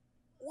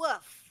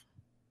 Woof.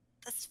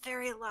 That's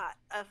very lot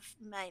of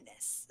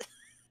minus.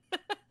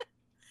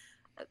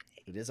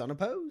 Okay. It is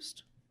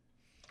unopposed.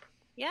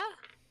 Yeah,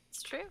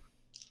 it's true.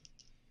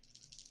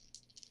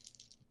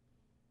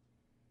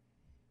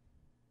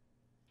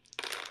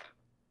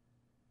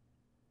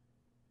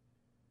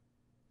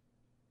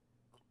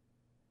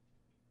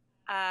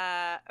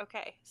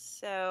 Okay,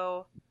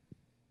 so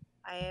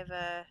I have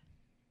a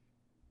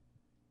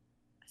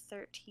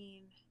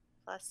 13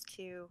 plus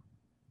 2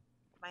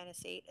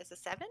 minus 8 is a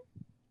 7.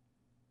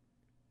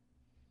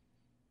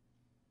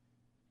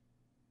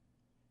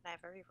 And I have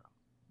a reroll.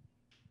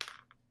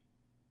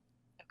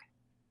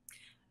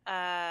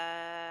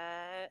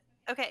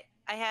 Okay,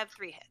 I have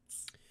 3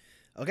 hits.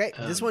 Okay,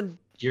 this one.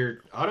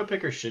 Your auto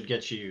picker should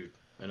get you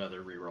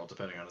another reroll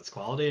depending on its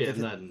quality, If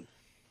and it- then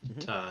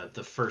Mhm.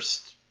 the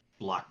first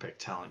lockpick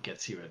talent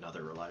gets you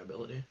another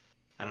reliability.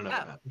 I don't know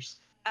if it matters.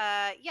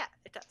 Yeah,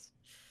 it does.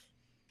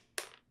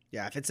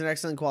 Yeah, if it's an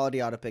excellent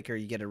quality auto picker,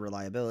 you get a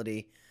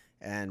reliability,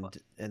 and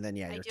then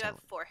yeah, I your do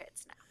talent. have 4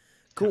 hits now.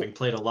 Cool. Having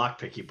played a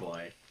lockpicky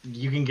boy,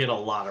 you can get a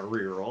lot of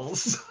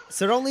rerolls.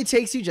 So it only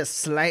takes you just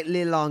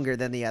slightly longer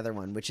than the other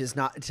one, which is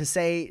not to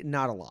say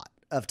not a lot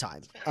of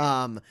time.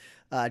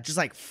 Just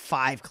like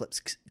 5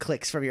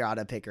 clicks from your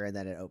auto picker, and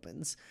then it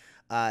opens.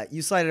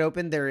 You slide it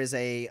open. There is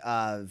a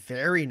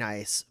very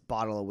nice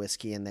bottle of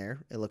whiskey in there.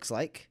 It looks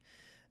like,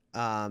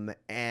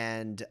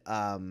 and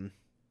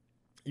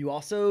you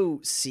also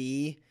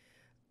see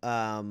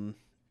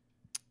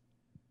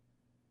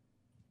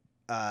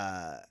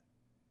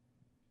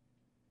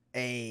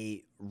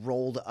a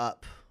rolled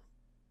up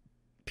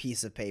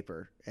piece of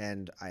paper,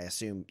 and I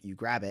assume you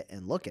grab it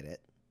and look at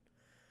it.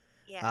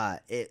 Yeah.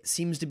 It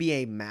seems to be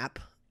a map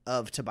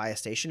of Tobias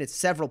Station. It's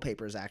several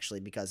papers actually,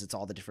 because it's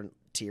all the different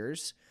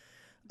tiers.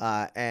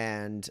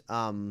 And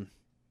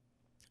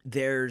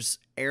there's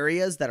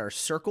areas that are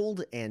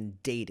circled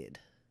and dated.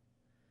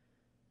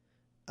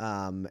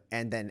 And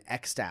then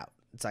X'd out.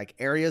 It's like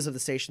areas of the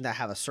station that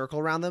have a circle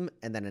around them,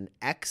 and then an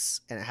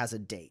X, and it has a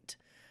date.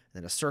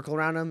 And then a circle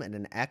around them, and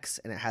an X,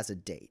 and it has a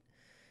date.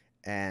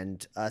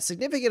 And a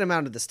significant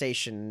amount of the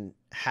station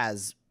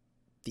has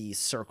these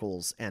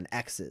circles and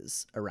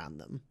X's around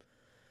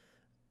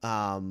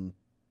them.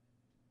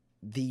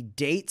 The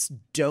dates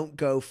don't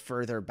go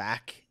further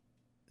back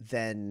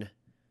than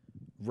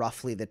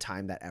roughly the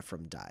time that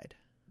Ephraim died.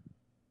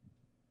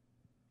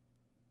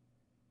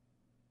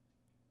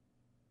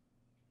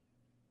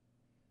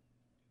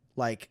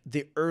 Like,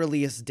 the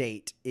earliest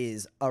date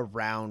is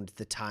around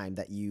the time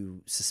that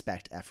you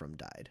suspect Ephraim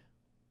died.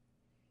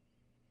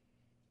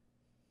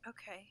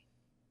 Okay.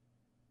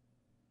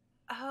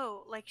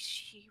 Oh, like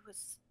she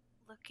was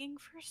looking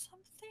for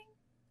something?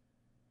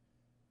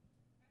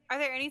 Are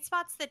there any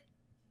spots that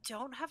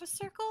don't have a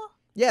circle?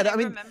 Yeah, Can I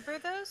mean, remember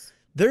those?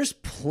 there's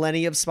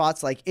plenty of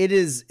spots. Like,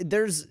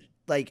 there's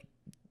like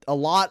a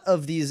lot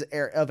of these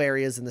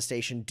areas in the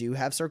station do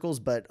have circles,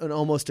 but an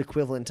almost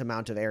equivalent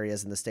amount of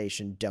areas in the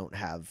station don't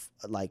have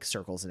like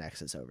circles and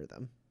X's over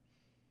them.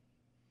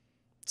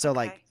 So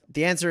like Okay.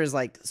 the answer is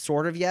like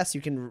sort of yes.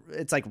 You can.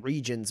 It's like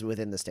regions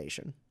within the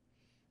station.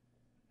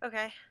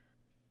 Okay.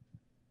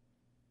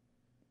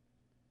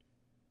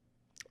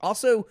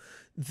 Also,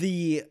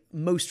 the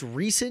most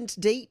recent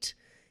date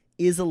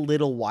is a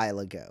little while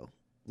ago,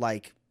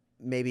 like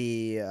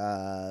maybe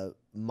a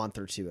month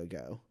or 2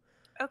 ago.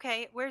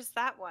 Okay, where's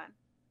that one?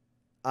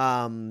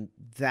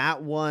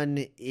 That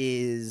one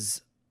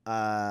is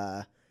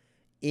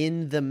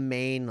in the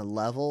main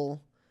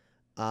level,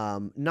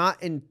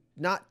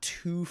 not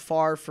too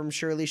far from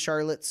Shirley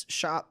Charlotte's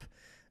shop,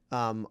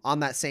 on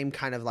that same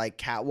kind of like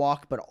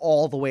catwalk, but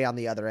all the way on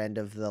the other end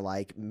of the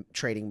like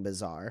trading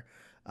bazaar.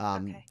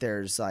 Okay.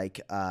 There's like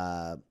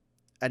an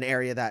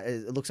area that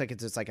it looks like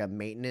it's just like a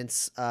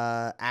maintenance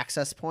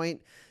access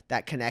point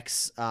that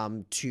connects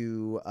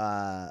to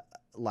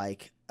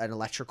like an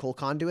electrical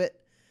conduit,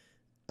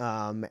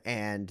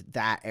 and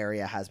that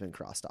area has been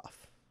crossed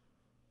off.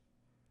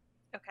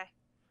 Okay.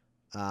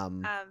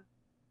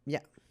 Yeah.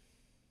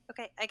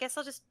 Okay, I guess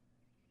I'll just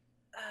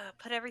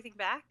put everything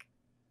back.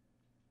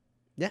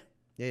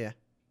 Yeah.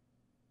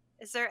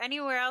 Is there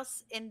anywhere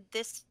else in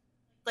this,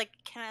 like,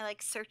 can I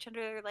like search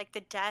under like the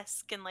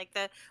desk and like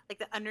the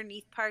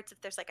underneath parts if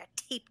there's like a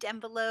taped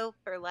envelope,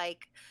 or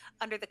like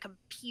under the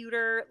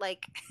computer,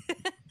 like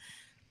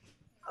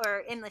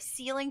or in the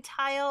ceiling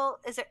tile?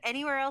 Is there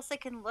anywhere else I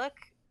can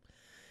look?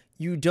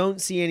 You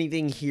don't see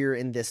anything here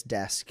in this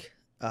desk.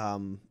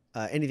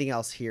 Anything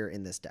else here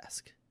in this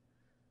desk?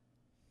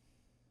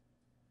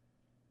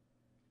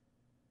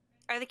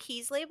 Are the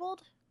keys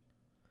labeled?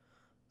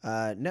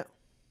 No.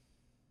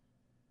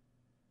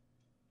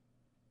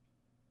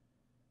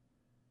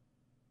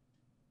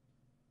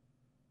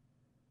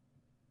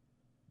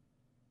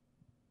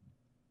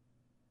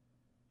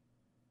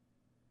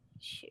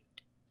 Shoot.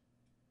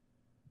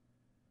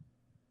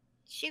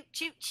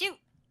 Shoot.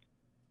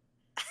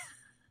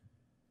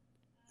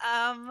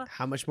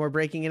 How much more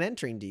breaking and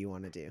entering do you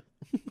want to do?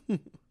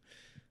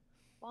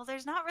 Well,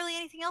 there's not really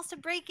anything else to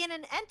break in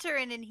and enter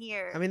in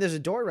here. I mean, there's a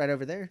door right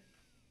over there.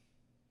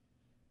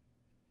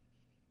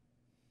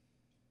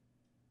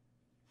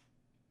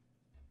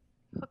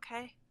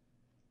 Okay.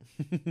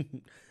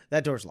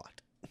 That door's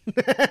locked.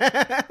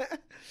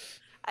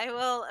 I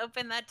will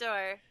open that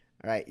door.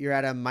 All right, you're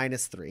at a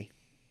 -3.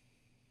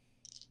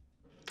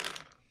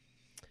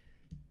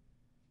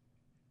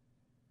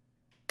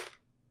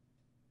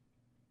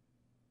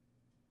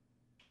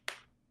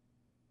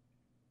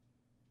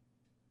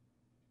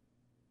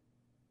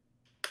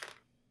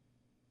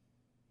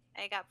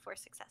 I got 4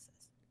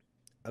 successes.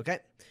 Okay,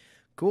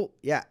 cool.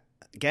 Yeah,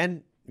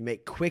 again, you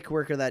make quick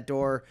work of that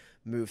door,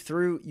 move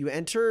through. You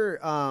enter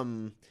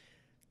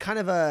kind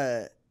of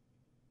a,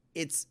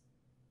 it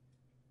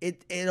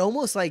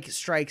almost like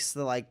strikes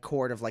the like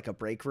chord of like a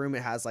break room.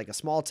 It has like a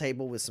small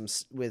table with some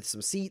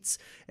seats.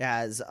 It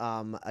has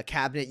a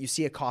cabinet. You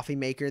see a coffee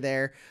maker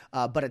there,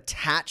 but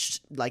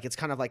attached, like it's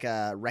kind of like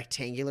a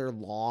rectangular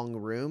long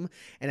room,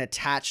 and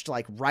attached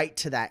like right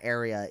to that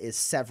area is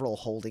several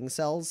holding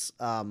cells,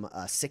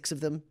 6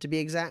 of them to be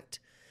exact.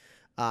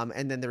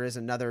 And then there is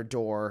another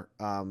door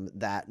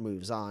that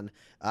moves on.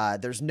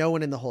 There's no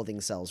one in the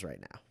holding cells right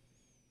now.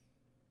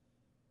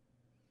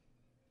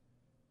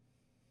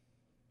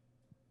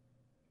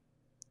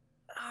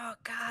 Oh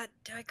God,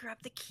 do I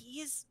grab the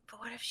keys? But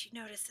what if she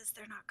notices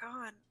they're not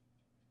gone?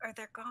 Or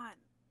they're gone?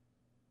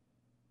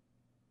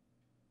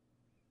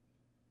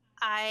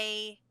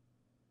 I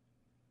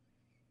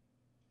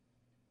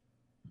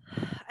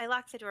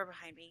locked the door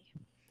behind me.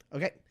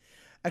 Okay.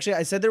 Actually,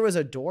 I said there was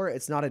a door.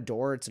 It's not a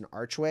door. It's an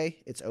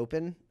archway. It's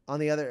open on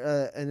the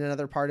other, in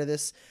another part of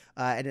this.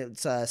 And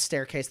it's a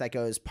staircase that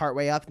goes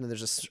partway up, and then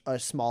there's a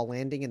small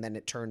landing, and then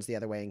it turns the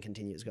other way and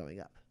continues going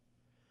up.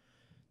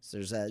 So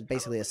there's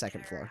basically a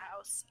second floor.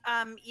 House.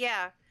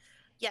 Yeah.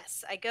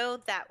 Yes, I go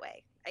that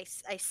way.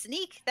 I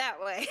sneak that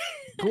way.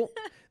 Cool.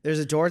 There's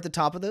a door at the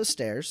top of those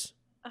stairs.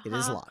 It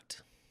is Uh-huh.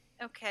 locked.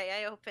 Okay,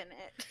 I open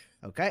it.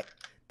 Okay.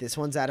 This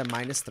one's at a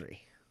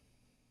 -3.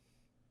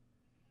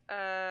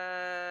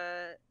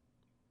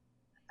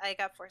 I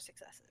got 4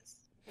 successes.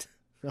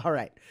 All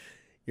right.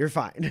 You're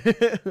fine.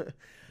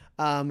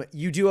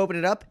 You do open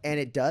it up, and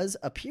it does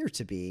appear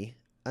to be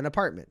an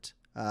apartment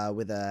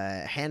with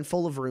a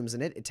handful of rooms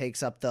in it. It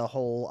takes up the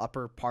whole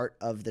upper part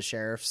of the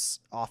sheriff's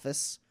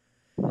office.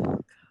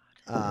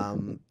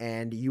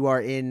 And you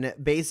are in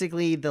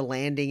basically the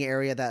landing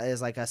area that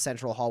is like a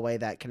central hallway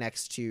that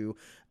connects to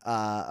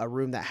a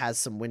room that has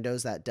some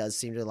windows that does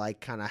seem to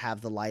like kind of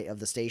have the light of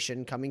the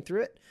station coming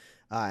through it.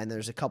 And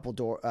there's a couple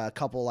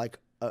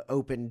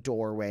open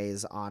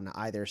doorways on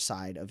either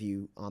side of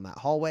you on that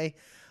hallway.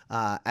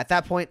 At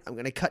that point, I'm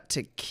going to cut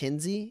to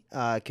Kinsey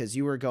because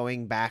you were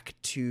going back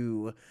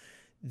to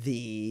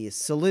the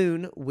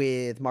saloon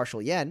with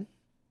Marshall Yen.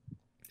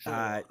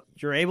 Sure.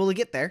 You're able to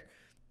get there.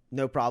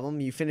 No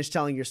problem. You finish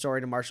telling your story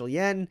to Marshall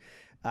Yen.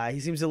 He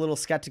seems a little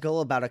skeptical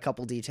about a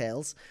couple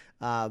details,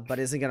 but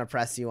isn't going to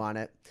press you on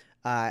it.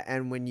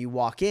 And when you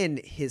walk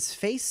in, his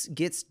face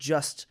gets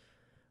just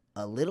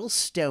a little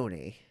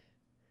stony.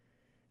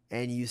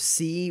 And you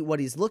see what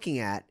he's looking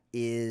at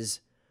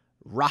is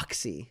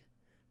Roxy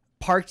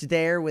parked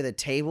there with a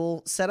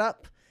table set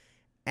up.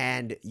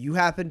 And you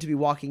happen to be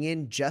walking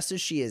in just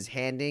as she is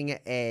handing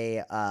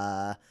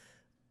a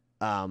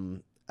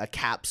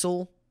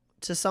capsule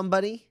to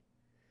somebody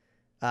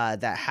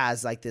that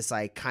has like this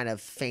like kind of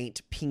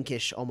faint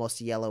pinkish,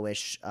 almost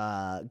yellowish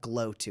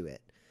glow to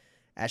it.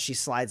 As she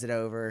slides it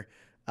over,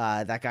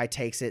 that guy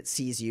takes it,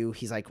 sees you.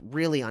 He's like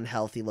really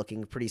unhealthy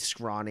looking, pretty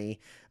scrawny,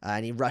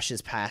 and he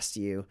rushes past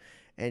you.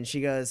 And she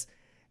goes,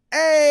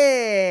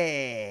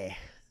 "Hey!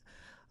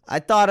 I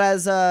thought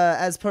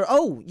as per,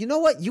 oh, you know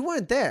what? You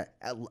weren't there.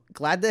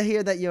 Glad to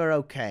hear that you're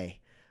okay.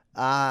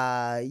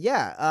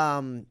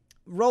 Yeah,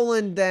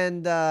 Roland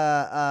and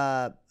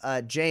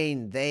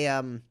Jane,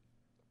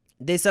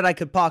 they said I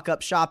could park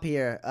up shop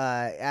here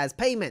as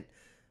payment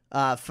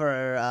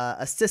for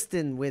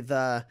assisting with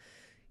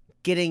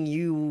getting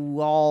you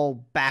all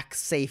back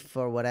safe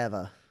or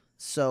whatever.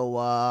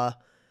 So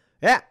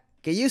yeah,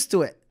 get used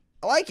to it.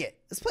 I like it.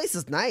 This place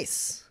is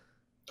nice."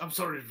 I'm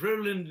sorry,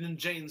 Roland and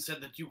Jane said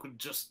that you could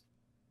just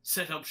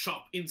set up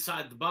shop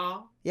inside the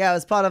bar? Yeah, it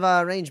was part of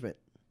our arrangement.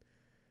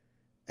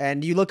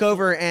 And you look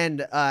over,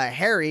 and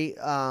Harry,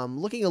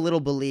 looking a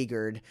little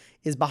beleaguered,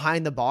 is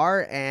behind the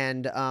bar.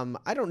 And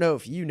I don't know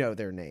if you know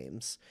their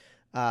names,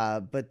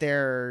 but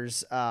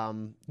there's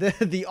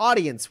the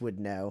audience would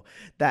know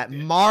that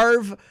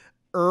Marv,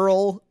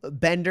 Earl,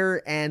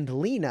 Bender, and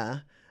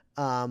Lena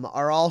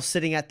are all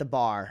sitting at the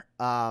bar.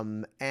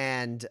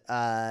 And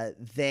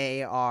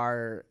they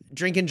are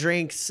drinking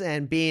drinks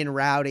and being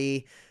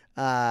rowdy.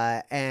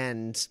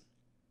 And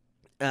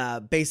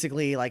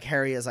basically like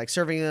Harry is like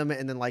serving them,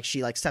 and then like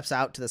she like steps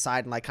out to the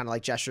side and like kind of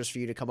like gestures for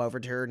you to come over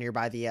to her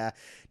nearby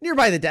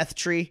the death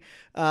tree.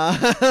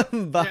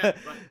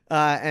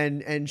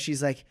 And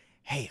she's like,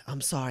 "Hey,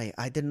 I'm sorry.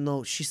 I didn't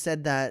know." She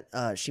said that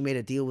she made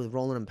a deal with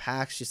Roland and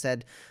Pax. She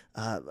said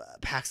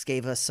Pax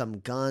gave us some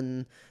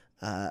gun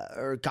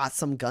or got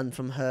some gun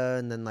from her,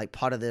 and then like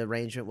part of the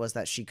arrangement was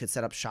that she could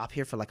set up shop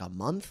here for like a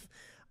month.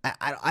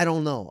 I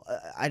don't know.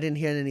 I didn't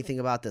hear anything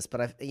about this, but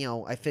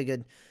I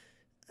figured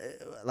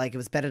like it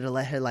was better to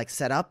let her like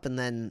set up and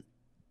then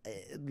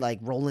like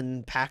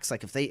rolling Pax.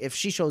 Like if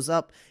she shows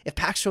up, if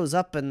Pax shows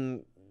up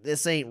and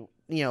this ain't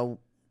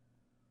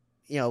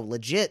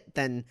legit,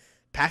 then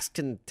Pax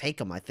can take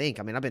them. I think.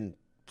 I mean, I've been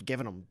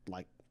giving them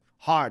like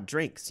hard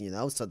drinks,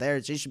 so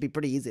she should be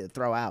pretty easy to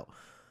throw out.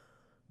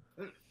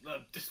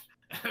 I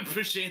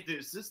appreciate the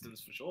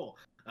assistance for sure.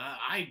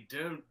 I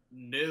don't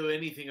know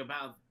anything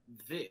about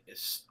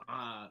this.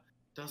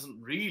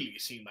 Doesn't really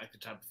seem like the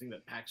type of thing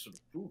that Pax would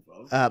approve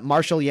of.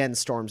 Marshall Yen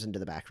storms into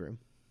the back room.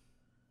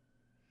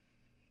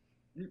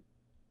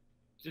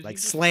 Like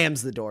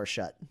slams the door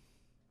shut.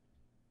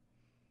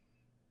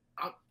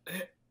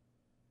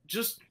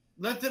 Just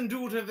let them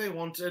do whatever they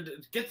want.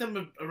 Get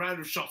them a round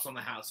of shots on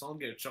the house. I'll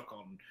go check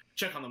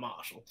on the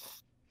marshal.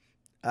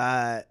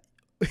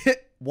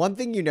 One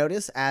thing you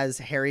notice as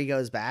Harry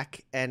goes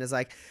back and is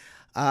like,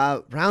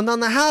 round on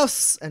the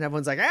house, and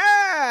everyone's like,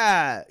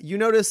 ah! You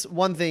notice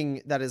one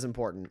thing that is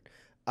important.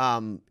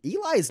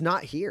 Eli's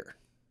not here.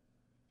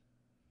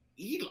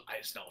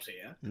 Eli's not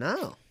here?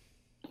 No.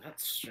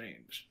 That's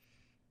strange.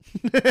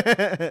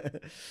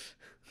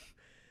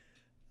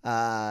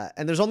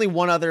 And there's only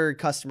one other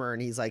customer,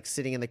 and he's like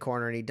sitting in the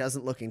corner, and he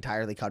doesn't look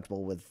entirely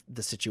comfortable with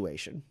the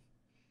situation.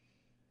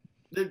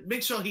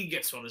 Make sure he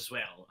gets one as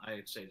well,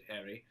 I'd say to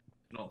Harry.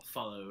 And I'll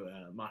follow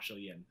Marshall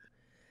Yen.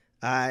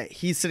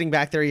 He's sitting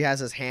back there. He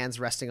has his hands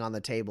resting on the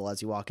table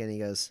as you walk in. He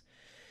goes,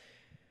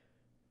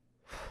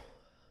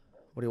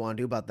 what do you want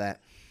to do about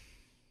that?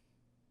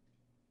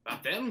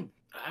 About them?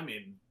 I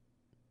mean,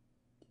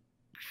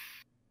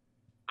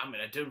 I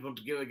don't want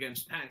to go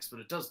against Pax, but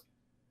it does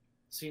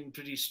seem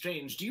pretty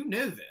strange. Do you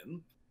know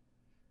them?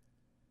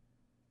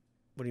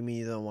 What do you mean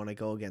you don't want to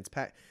go against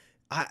Pax?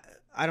 I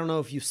don't know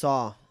if you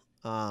saw,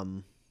 but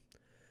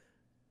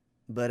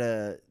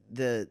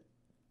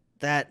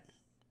that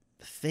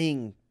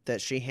thing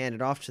that she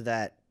handed off to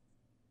that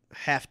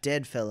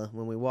half-dead fella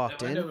when we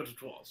walked in. I know what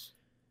it was.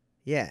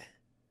 Yeah.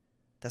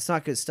 That's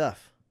not good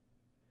stuff.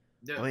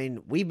 No. I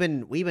mean, we've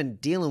been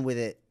dealing with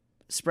it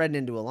spreading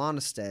into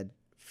Alanistead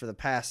for the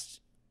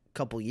past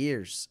couple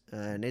years,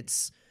 and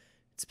it's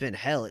been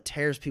hell. It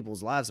tears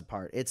people's lives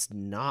apart. It's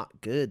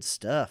not good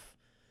stuff.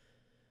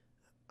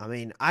 I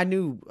mean, I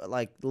knew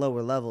like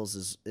lower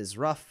levels is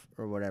rough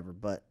or whatever,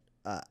 but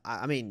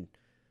I mean,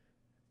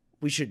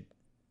 we should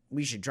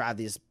drive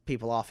these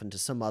people off into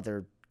some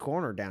other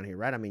corner down here,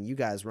 right? I mean, you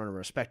guys run a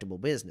respectable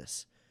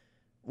business.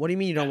 What do you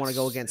mean you don't want to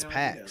go against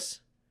Pax?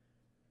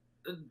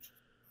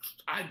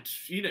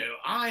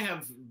 I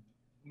have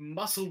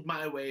muscled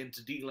my way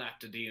into deal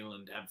after deal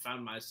and have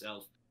found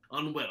myself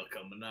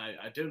unwelcome, and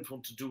I don't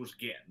want to do it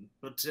again.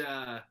 But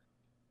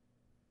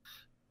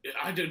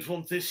I don't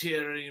want this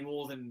here any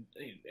more than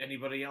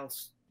anybody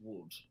else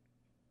would.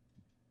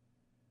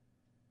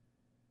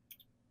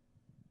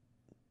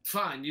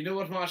 Fine, you know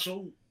what,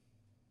 Marshall?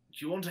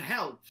 If you want to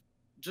help,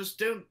 just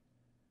don't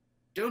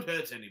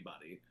hurt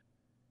anybody,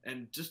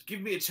 and just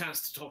give me a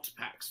chance to talk to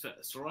Pax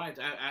first, all right?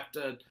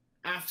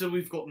 After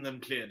we've gotten them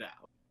cleared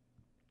out.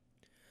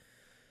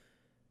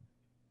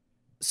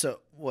 So,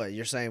 what,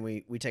 you're saying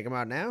we take them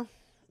out now?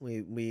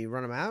 We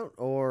run them out?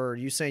 Or are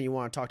you saying you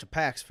want to talk to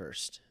Pax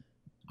first?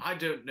 I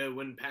don't know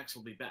when Pax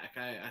will be back.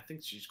 I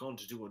think she's gone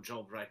to do her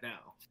job right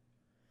now.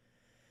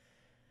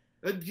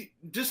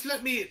 Just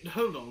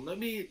hold on. Let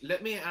me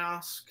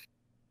ask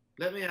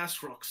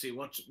Roxy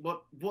what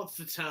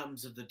the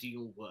terms of the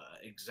deal were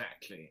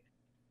exactly.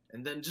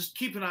 And then just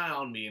keep an eye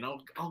on me, and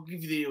I'll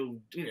give you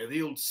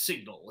the old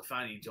signal if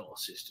I need your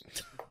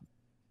assistance.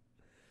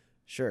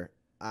 Sure.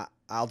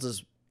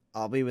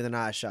 I'll be with an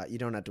eye shot. You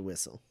don't have to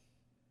whistle.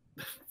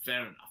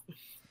 Fair enough.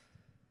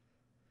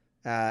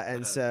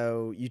 And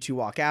so you two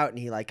walk out, and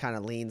he like kind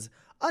of leans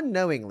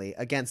unknowingly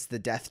against the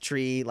death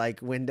tree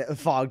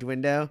fogged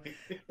window,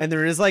 and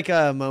there is like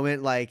a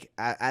moment like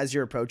as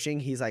you're approaching,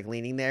 he's like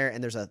leaning there,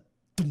 and there's a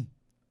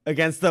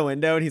against the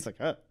window, and he's like,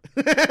 huh.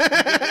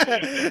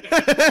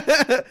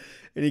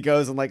 And he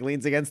goes and like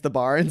leans against the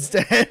bar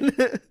instead.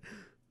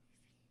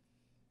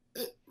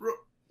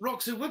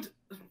 Roxy, what?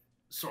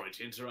 Sorry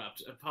to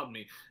interrupt. Pardon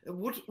me.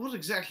 What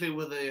exactly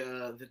were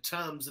the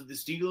terms of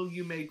this deal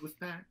you made with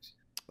Pax?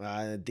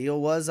 The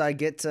deal was I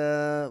get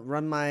to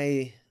run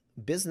my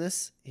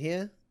business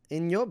here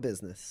in your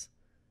business.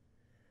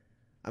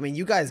 I mean,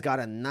 you guys got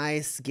a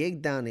nice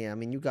gig down here. I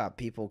mean, you got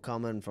people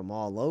coming from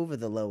all over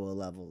the lower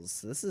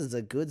levels. This is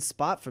a good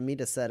spot for me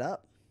to set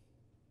up.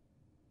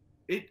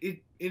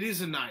 It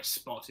is a nice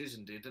spot,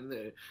 isn't it? And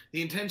the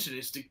intention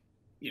is to,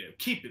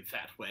 keep it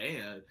that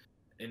way,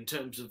 in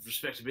terms of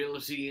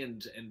respectability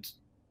and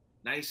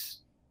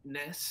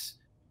niceness.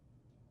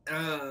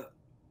 I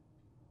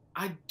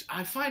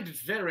find it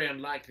very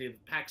unlikely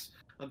that Pax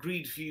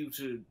agreed for you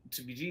to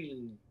be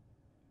dealing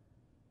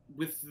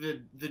with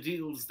the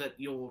deals that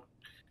you're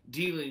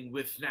dealing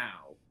with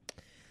now.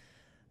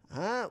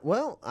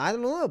 Well, I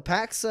don't know.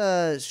 Pax,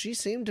 she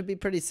seemed to be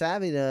pretty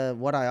savvy to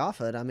what I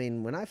offered. I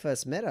mean, when I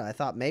first met her, I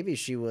thought maybe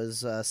she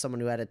was someone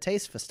who had a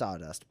taste for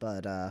Stardust,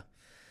 but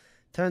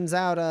Turns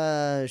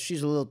out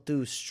she's a little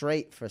too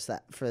straight for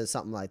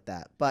something like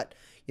that. But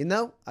you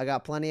know, I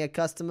got plenty of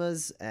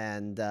customers,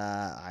 and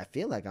I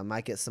feel like I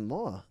might get some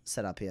more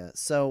set up here.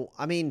 So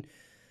I mean,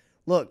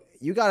 look,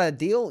 you got a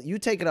deal, you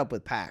take it up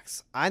with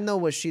Pax. I know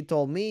what she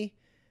told me.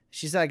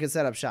 She said I could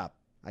set up shop.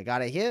 I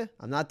got it here.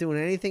 I'm not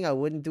doing anything I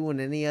wouldn't do in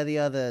any of the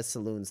other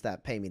saloons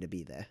that pay me to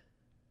be there.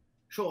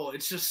 Sure,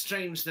 it's just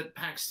strange that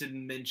Pax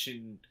didn't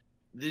mention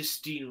this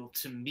deal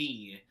to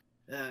me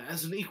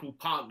as an equal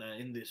partner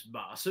in this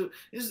bar. So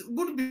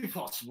would it be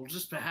possible,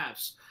 just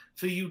perhaps,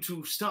 for you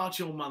to start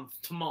your month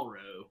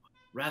tomorrow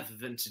rather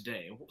than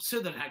today, so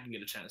that I can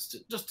get a chance to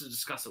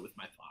discuss it with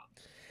my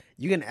father?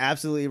 You can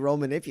absolutely roll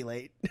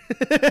manipulate.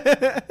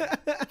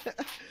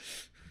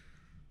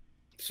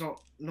 It's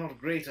not a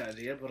great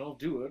idea, but I'll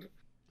do it.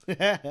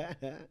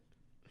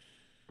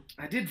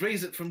 I did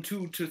raise it from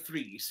 2 to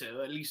 3,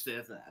 so at least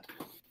there's that.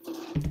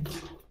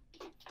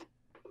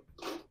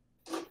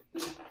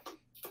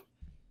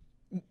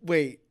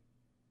 Wait,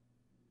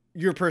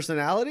 your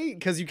personality?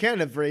 Because you can't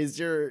have raised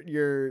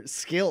your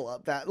skill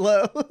up that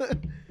low.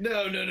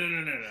 No.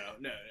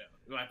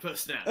 My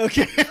personality.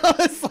 Okay, I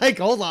was like,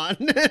 hold on.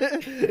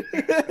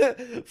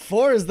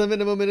 4 is the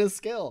minimum in his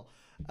skill.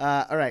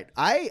 All right,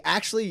 I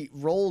actually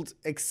rolled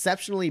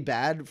exceptionally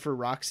bad for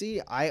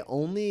Roxy. I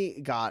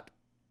only got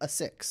a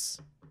 6.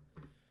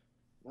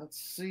 Let's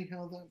see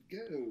how that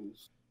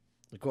goes.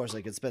 Of course,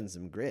 I could spend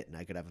some grit, and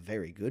I could have a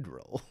very good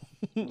roll.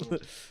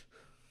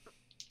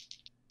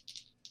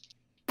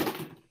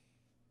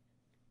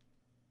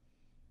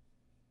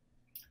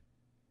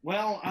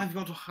 Well, I've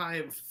got a high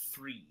of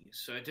 3,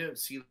 so I don't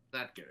see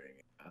that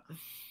going.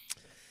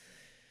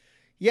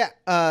 Yeah,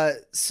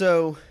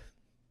 so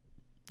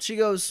she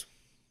goes,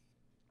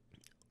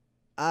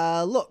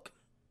 look,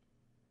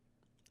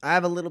 I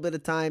have a little bit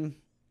of time.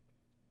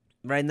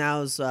 Right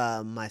now is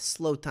my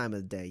slow time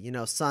of the day. You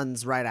know,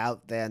 sun's right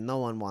out there. No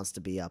one wants to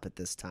be up at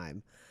this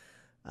time.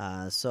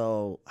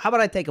 So how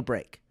about I take a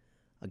break?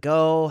 I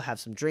go, have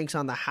some drinks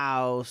on the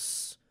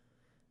house,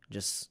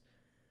 just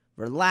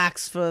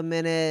relax for a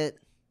minute.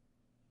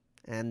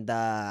 And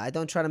I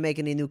don't try to make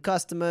any new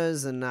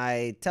customers, and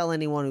I tell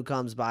anyone who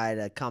comes by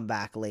to come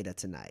back later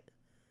tonight.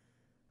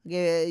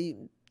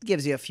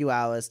 Gives you a few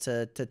hours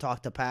to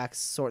talk to Pax,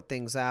 sort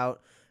things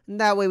out, and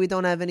that way we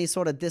don't have any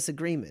sort of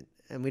disagreement,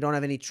 and we don't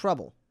have any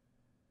trouble.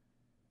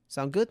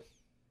 Sound good?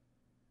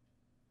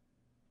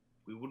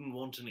 We wouldn't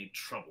want any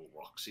trouble,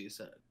 Roxy,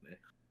 certainly.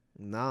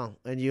 No,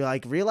 and you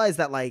realize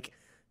that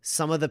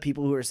some of the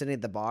people who are sitting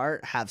at the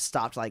bar have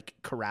stopped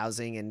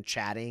carousing and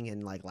chatting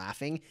and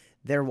laughing.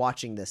 They're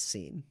watching this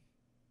scene.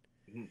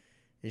 Mm-hmm.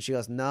 And she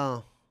goes,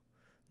 no,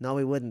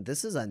 we wouldn't.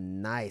 This is a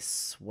nice,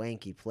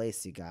 swanky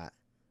place you got.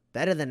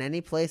 Better than any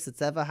place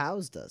that's ever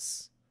housed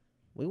us.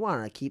 We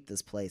want to keep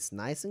this place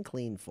nice and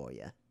clean for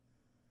you.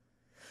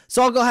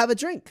 So I'll go have a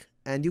drink,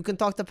 and you can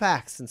talk to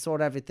Pax and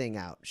sort everything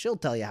out. She'll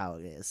tell you how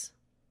it is.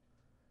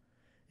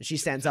 And she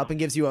stands up and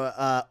gives you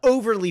a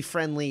overly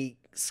friendly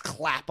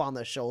clap on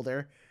the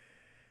shoulder,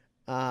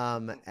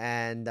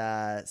 and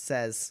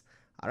says,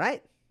 all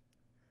right.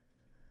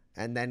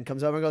 And then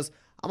comes over and goes,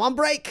 I'm on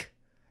break.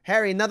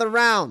 Harry, another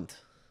round.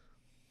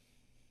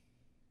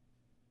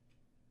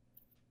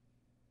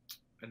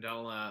 And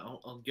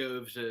I'll go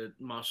over to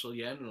Marshall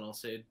Yen and I'll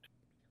say,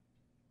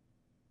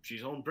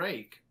 she's on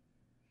break.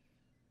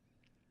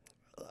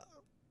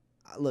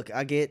 Look,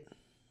 I get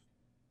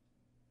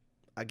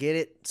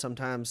it.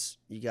 Sometimes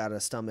you gotta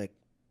stomach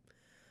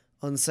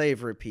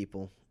unsavory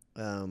people.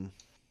 I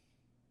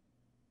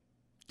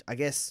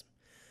guess,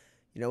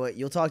 you know what?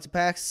 You'll talk to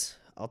Pax.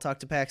 I'll talk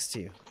to Pax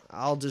too.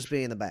 I'll just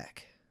be in the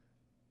back.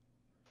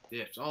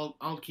 Yes,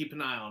 I'll keep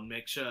an eye on,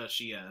 make sure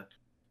she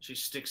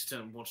sticks to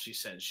what she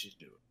says she's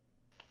doing.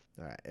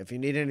 All right. If you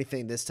need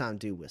anything this time,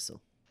 do whistle.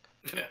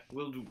 Yeah,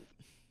 will do.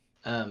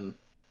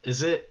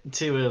 Is it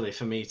too early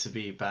for me to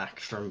be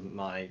back from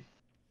my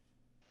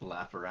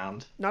lap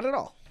around? Not at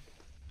all.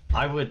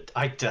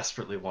 I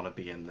desperately want to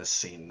be in this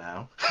scene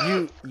now.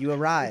 You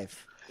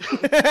arrive.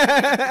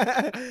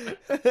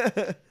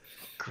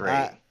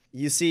 Great.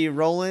 You see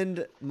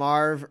Roland,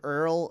 Marv,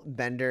 Earl,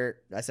 Bender.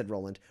 I said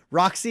Roland.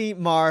 Roxy,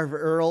 Marv,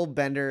 Earl,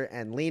 Bender,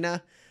 and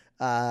Lena,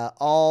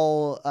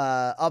 all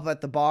up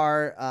at the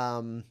bar.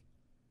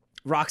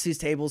 Roxy's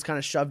table's kind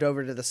of shoved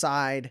over to the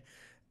side,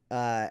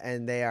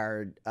 and they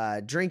are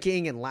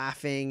drinking and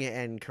laughing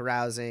and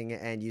carousing.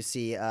 And you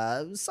see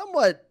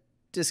somewhat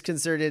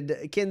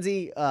disconcerted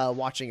Kinsey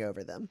watching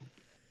over them.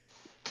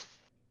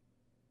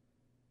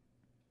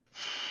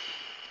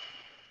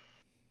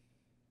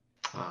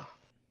 Ah.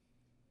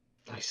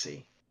 I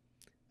see.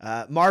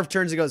 Marv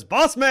turns and goes,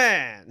 Boss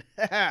man!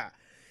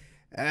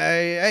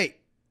 Hey.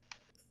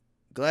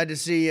 Glad to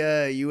see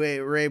you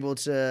were able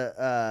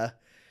to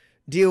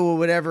deal with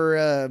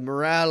whatever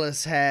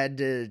Morales had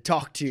to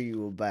talk to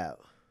you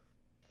about.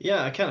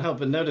 Yeah, I can't help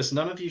but notice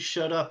none of you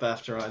showed up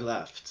after I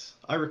left.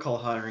 I recall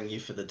hiring you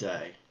for the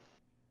day.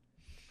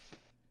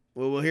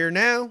 Well, we're here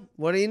now.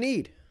 What do you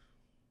need?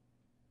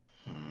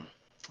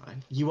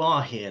 You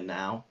are here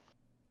now.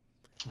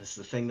 That's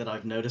the thing that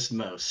I've noticed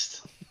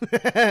most.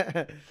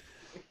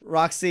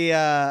 Roxy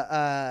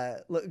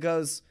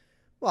goes,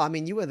 well, I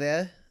mean, you were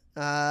there.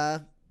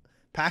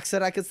 Pax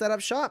said I could set up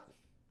shop.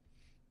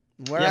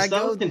 Where Yes, I that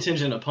go, was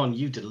contingent upon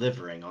you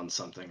delivering on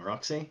something,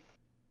 Roxy.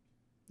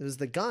 it was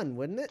the gun,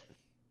 wouldn't it?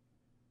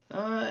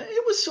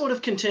 It was sort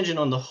of contingent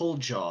on the whole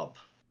job,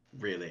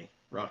 really,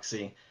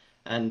 Roxy.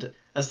 And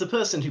as the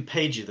person who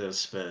paid you those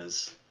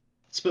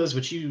spurs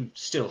which you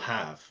still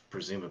have,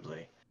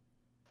 presumably,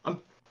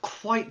 I'm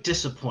quite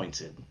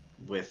disappointed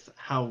with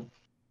how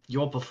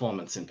your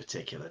performance in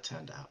particular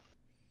turned out.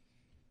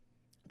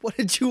 What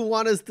did you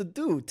want us to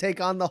do? Take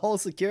on the whole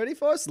security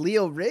force?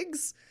 Leo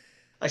Riggs?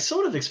 I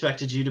sort of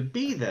expected you to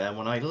be there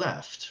when I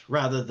left,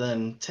 rather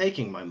than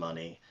taking my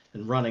money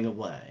and running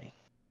away.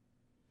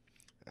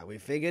 We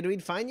figured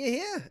we'd find you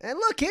here. And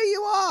look, here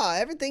you are.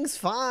 Everything's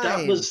fine.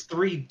 That was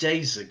 3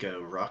 days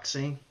ago,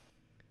 Roxy.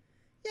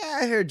 Yeah,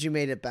 I heard you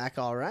made it back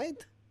all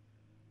right.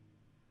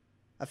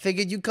 I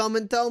figured you'd come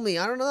and tell me.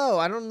 I don't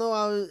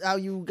know how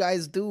you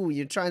guys do.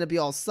 You're trying to be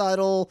all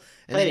subtle,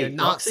 and then Hey, you're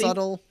not Roxy,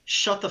 subtle.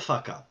 shut the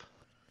fuck up.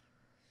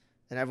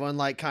 And everyone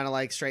kind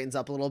of straightens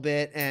up a little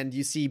bit, and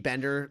you see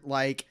Bender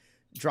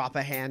drop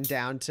a hand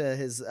down to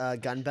his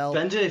gun belt.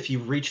 Bender, if you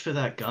reach for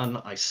that gun,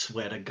 I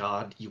swear to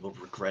God, you will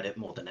regret it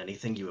more than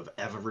anything you have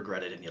ever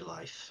regretted in your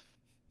life.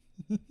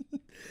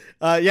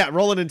 Yeah,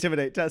 roll an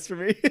intimidate test for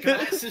me.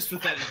 Can I assist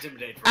with that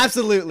intimidate?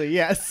 Absolutely,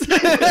 yes.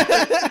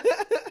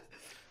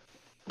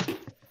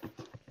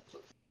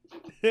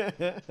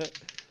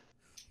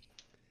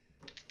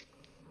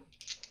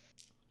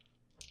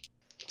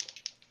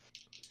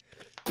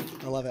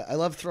 I love it. I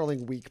love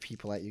throwing weak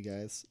people at you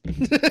guys.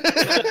 That's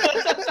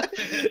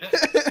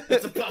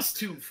a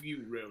 +2 for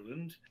you,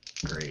 Roland.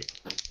 Great.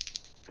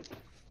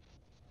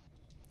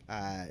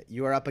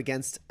 You are up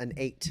against an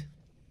 8.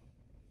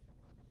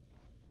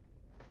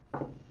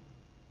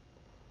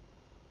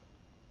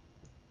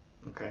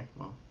 Okay,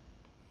 well.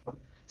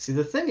 See,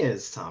 the thing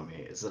is,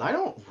 Tommy, is that I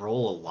don't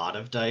roll a lot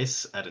of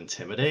dice at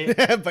Intimidate.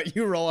 But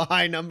you roll a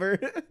high number.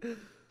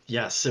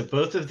 Yeah, so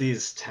both of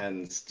these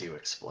 10s do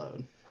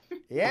explode.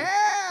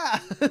 Yeah.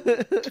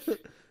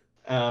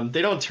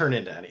 They don't turn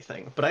into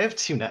anything, but I have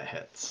 2 net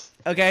hits.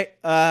 Okay.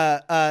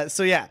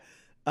 So yeah.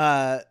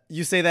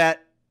 You say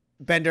that,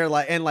 Bender,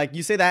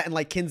 you say that,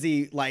 and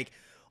Kinsey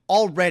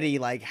already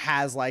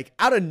has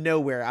out of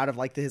nowhere, out of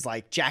his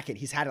jacket,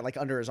 he's had it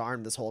under his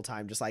arm this whole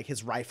time, just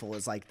his rifle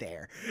is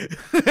there.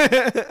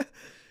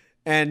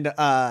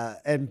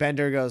 and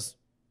Bender goes,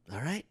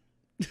 all right.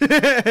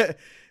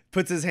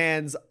 Puts his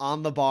hands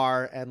on the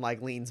bar and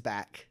leans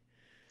back.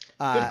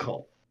 Good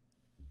call.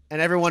 And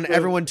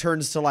everyone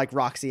turns to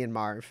Roxy and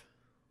Marv.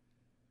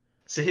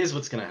 So here's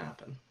what's going to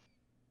happen.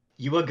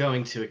 You are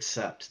going to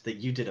accept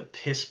that you did a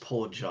piss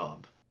poor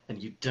job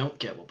and you don't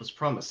get what was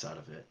promised out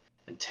of it,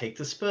 and take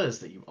the spurs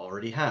that you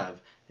already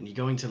have, and you're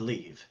going to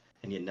leave,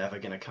 and you're never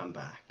going to come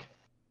back.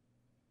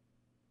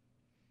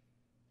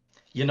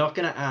 You're not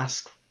going to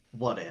ask,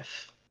 what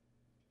if?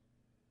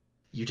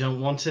 You don't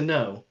want to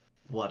know,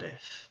 what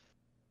if?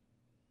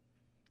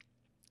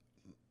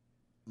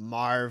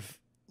 Marv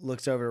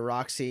looks over to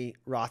Roxy.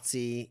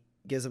 Roxy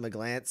gives him a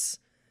glance,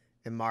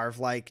 and Marv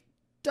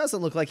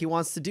doesn't look like he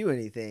wants to do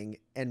anything.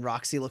 And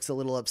Roxy looks a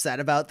little upset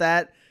about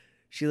that.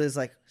 She is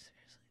like,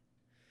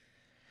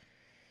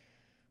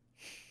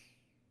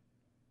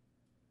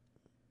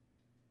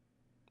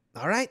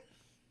 all right.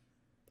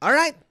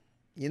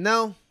 You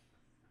know,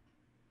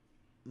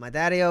 my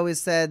daddy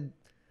always said,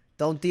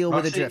 don't deal with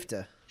a Roxy,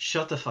 drifter.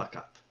 Shut the fuck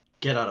up.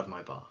 Get out of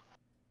my bar.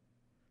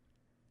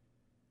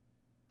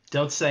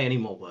 Don't say any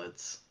more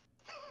words.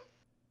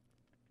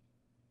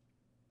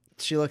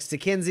 She looks to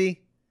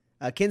Kinsey.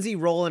 Kinsey,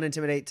 roll an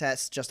intimidate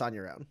test just on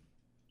your own.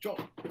 Sure.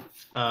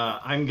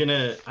 I'm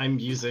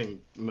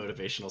using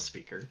motivational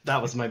speaker.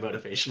 That was my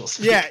motivational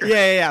speaker.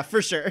 Yeah,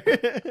 for sure.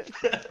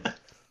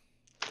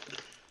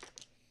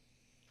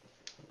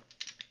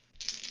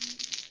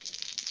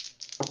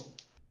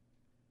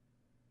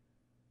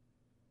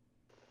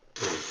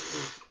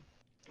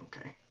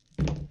 Okay.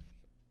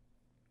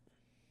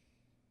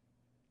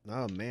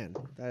 Oh man,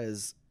 that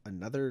is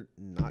another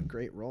not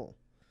great roll.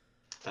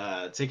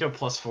 Take a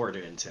 +4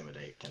 to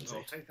intimidate, Kenzie.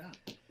 I'll take that.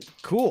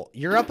 Cool.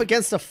 You're up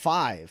against a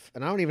 5,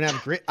 and I don't even have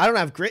grit. I don't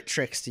have grit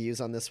tricks to use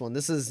on this one.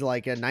 This is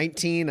a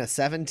 19, a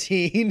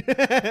 17.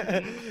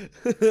 I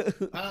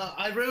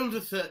rolled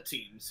a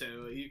 13, so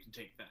you can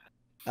take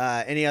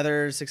that. Any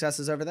other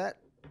successes over that?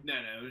 No,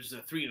 it was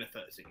a 3 and a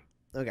 13.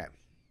 Okay.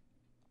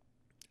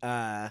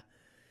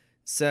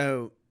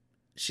 So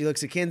she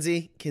looks at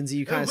Kinsey. Kinsey,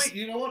 you kind of. Wait,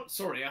 you know what?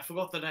 Sorry, I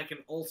forgot that I can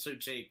also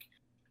take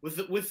with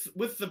the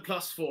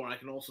 +4. I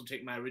can also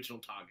take my original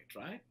target,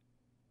 right?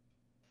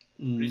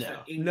 Or is No.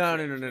 that No.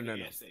 incorrect?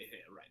 Yes,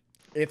 right.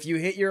 If you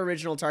hit your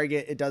original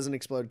target, it doesn't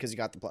explode because you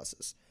got the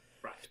pluses.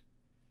 Right.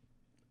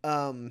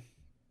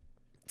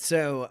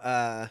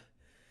 So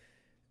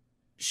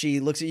she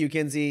looks at you,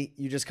 Kinsey.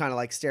 You just kind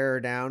of stare her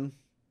down,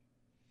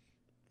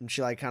 and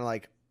she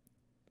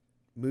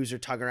moves her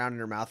tongue around in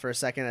her mouth for a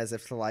second as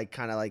if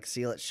to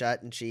seal it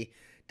shut, and she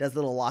does the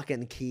little lock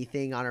and key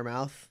thing on her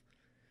mouth,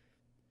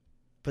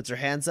 puts her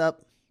hands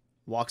up,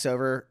 walks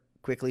over,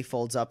 quickly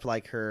folds up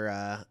like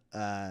her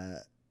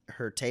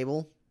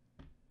table.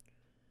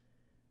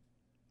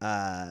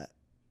 And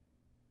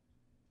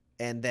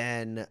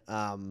then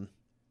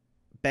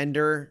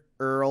Bender,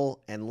 Earl,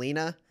 and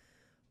Lena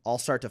all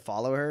start to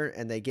follow her,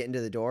 and they get into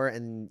the door,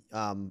 and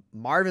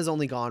Marv has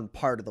only gone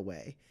part of the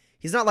way.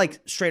 He's not like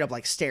straight up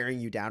like staring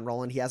you down,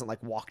 Roland. He hasn't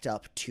like walked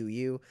up to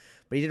you,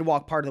 but he did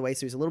walk part of the way,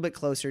 so he's a little bit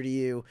closer to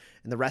you.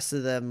 And the rest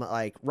of them,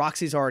 like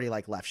Roxy's already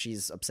like left.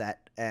 She's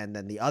upset. And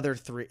then the other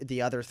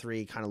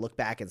three kind of look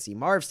back and see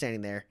Marv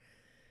standing there.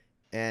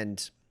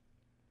 And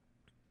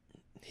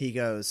he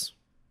goes,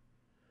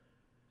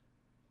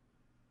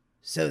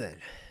 "So then,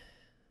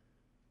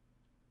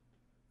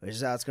 this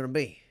is how it's going to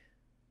be."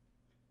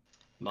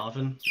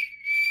 Marvin,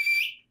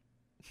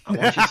 I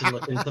want you to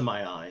look into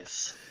my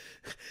eyes.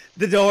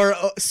 The door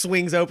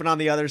swings open on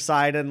the other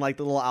side and like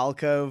the little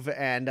alcove,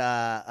 and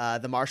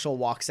the marshal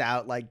walks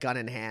out like gun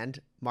in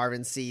hand.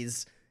 Marvin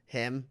sees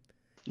him.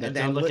 No, and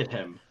don't then look at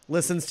him.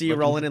 Listens to you,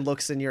 Roland, and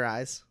looks in your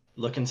eyes.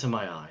 Look into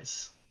my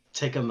eyes.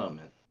 Take a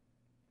moment.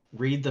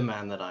 Read the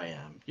man that I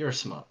am. You're a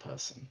smart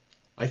person.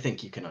 I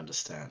think you can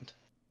understand.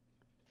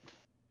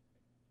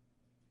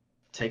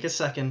 Take a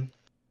second.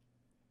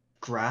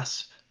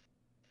 Grasp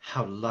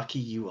how lucky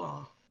you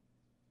are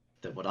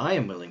that what I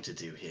am willing to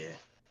do here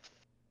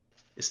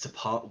is to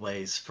part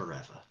ways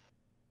forever.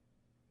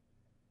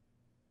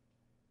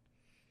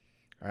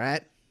 All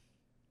right.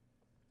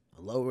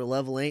 A lower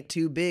level ain't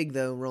too big,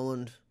 though,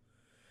 Roland.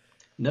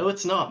 No,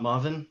 it's not,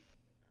 Marvin.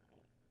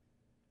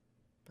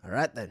 All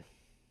right, then.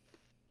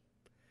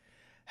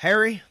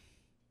 Harry,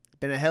 it's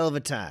been a hell of a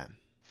time.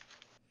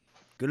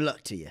 Good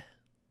luck to you.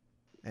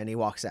 And he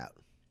walks out.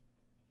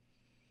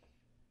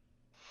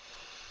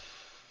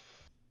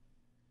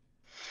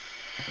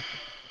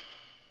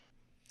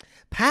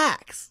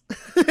 Pax!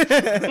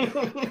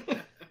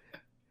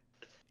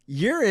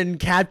 You're in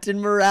Captain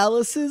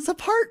Morales'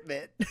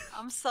 apartment.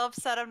 I'm so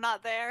upset I'm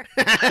not there.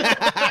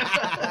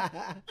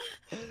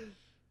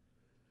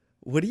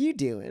 What are you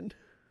doing?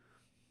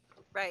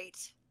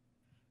 Right.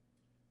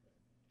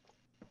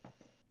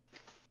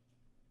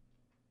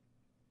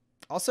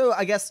 Also,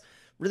 I guess,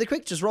 really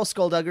quick, just roll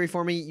skullduggery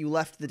for me. You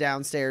left the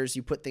downstairs.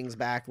 You put things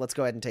back. Let's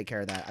go ahead and take care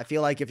of that. I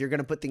feel like if you're going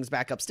to put things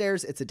back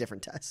upstairs, it's a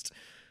different test.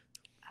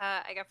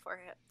 I got 4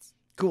 hits.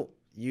 Cool.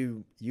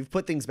 You've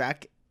put things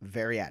back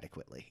very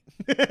adequately.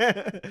 Great.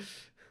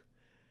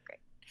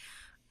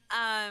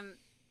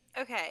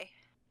 Okay.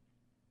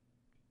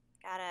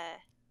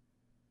 Gotta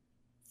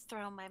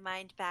throw my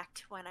mind back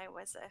to when I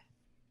was a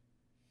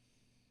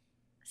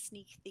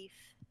sneak thief.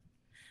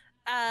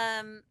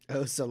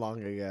 Oh, so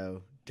long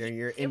ago. During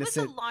your It was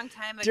a innocent long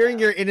time ago. during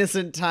your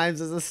innocent times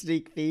as a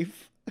sneak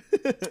thief.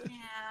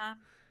 Yeah.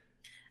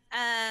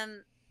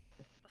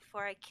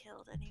 Before I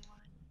killed anyone.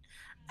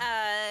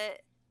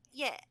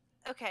 Yeah.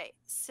 Okay.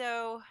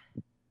 So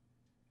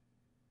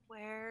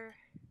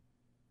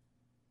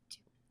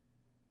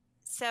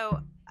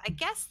So I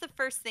guess the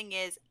first thing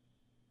is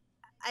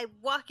I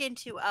walk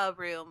into a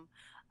room.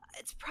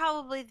 It's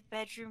probably the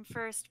bedroom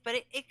first, but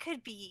it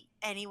could be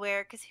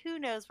anywhere because who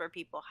knows where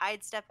people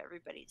hide stuff.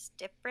 Everybody's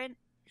different.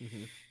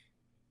 Mhm.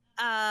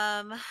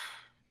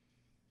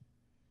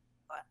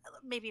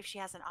 Maybe if she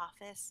has an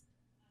office.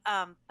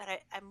 But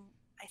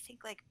I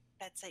think like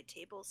bedside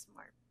tables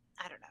more,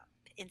 I don't know,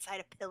 inside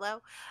a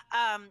pillow.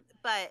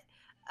 But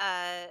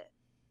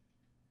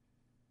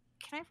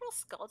can I roll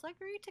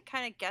skullduggery to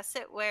kind of guess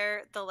it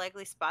where the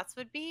likely spots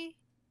would be?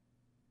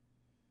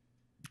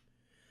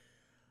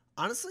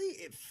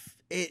 Honestly,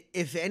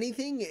 if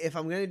anything, if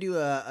I'm gonna do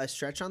a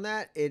stretch on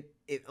that,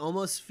 it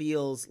almost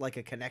feels like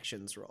a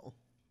connections roll.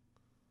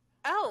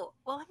 Oh,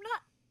 well, I'm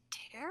not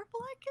terrible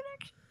at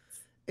connections.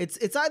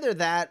 It's either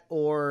that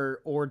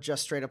or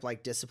just straight up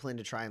like discipline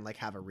to try and like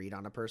have a read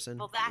on a person.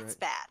 Well, that's right?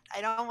 bad.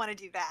 I don't want to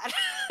do that.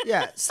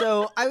 Yeah,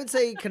 so I would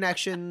say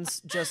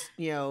connections, just,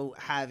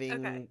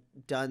 having Okay.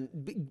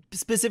 done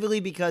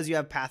specifically because you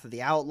have Path of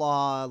the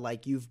Outlaw,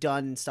 like you've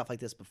done stuff like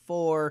this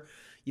before,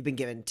 you've been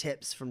given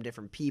tips from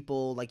different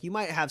people, like you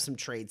might have some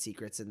trade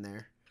secrets in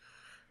there.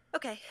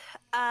 Okay.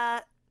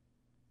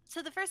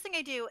 So the first thing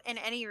I do in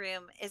any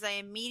room is I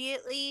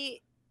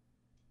immediately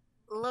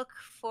look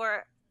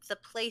for the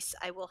place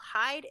I will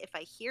hide if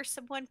I hear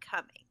someone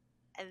coming,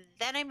 and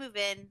then I move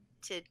in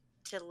to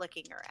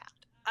looking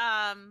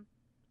around.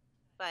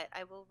 But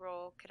I will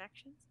roll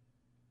connections.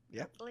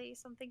 Yep. Hopefully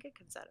something good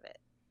comes out of it,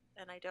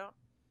 and I don't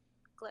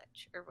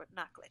glitch or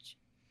not glitch,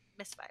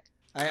 misfire.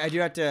 I do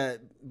have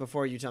to,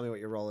 before you tell me what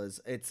your roll is,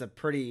 it's a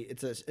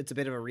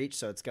bit of a reach,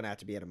 so it's gonna have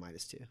to be at a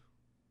 -2.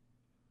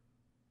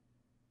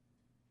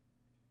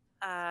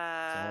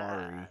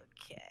 Sorry.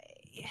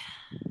 Okay.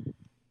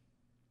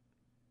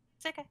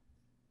 It's okay.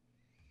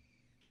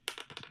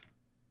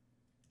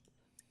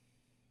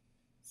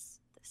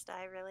 This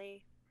die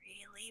really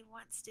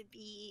wants to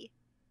be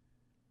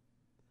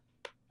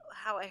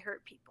how I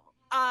hurt people.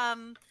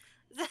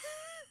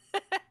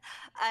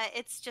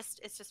 It's just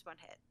 1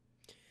 hit.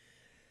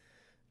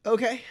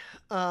 Okay.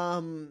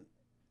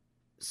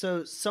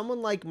 So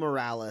someone like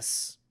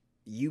Morales,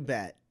 you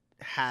bet,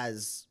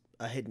 has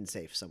a hidden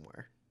safe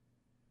somewhere.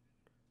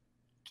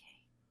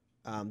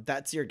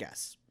 That's your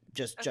guess.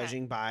 Just Okay.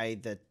 judging by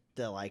the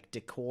like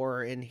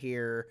decor in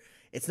here.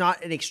 It's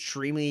not an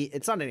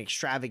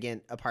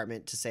extravagant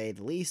apartment to say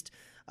the least.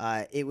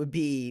 It would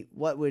be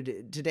what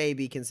would today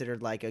be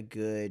considered like a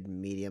good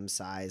medium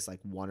size, like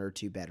 1 or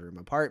 2 bedroom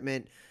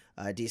apartment.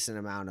 A decent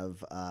amount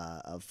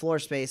of floor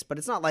space, but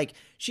it's not like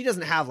she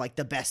doesn't have like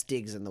the best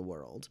digs in the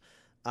world.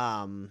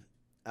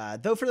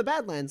 Though for the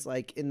Badlands,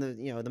 like in the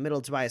the middle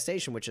of Tobias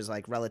Station, which is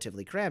like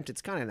relatively cramped,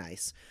 it's kind of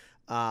nice.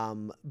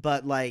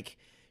 But like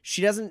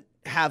she doesn't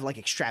have like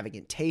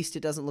extravagant taste,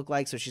 it doesn't look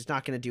like, so she's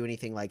not going to do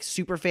anything like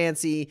super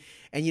fancy.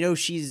 And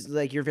she's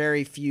like, your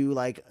very few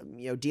like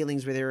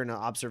dealings with her and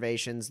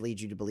observations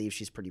lead you to believe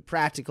she's pretty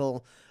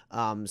practical.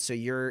 So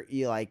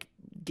you like,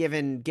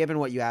 given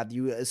what you have,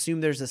 you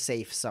assume there's a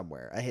safe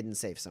somewhere, a hidden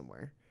safe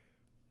somewhere.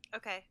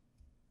 Okay.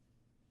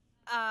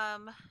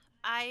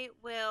 I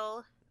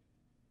will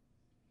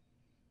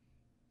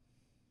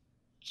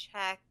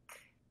check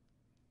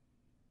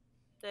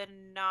the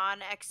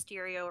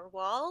non-exterior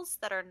walls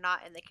that are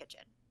not in the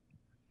kitchen.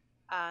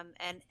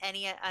 And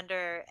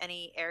under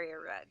any area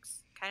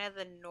rugs. Kind of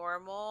the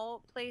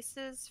normal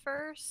places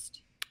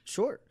first.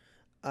 Sure.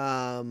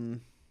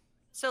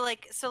 So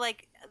like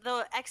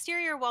the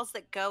exterior walls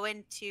that go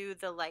into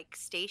the like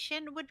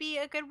station would be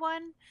a good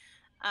one.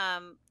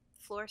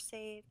 Floor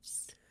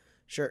safes.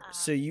 Sure.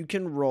 So you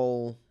can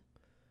roll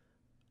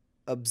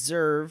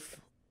observe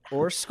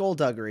or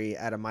skullduggery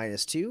at a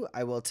 -2.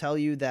 I will tell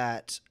you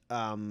that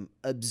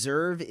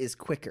observe is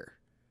quicker.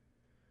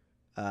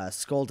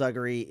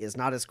 Skullduggery is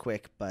not as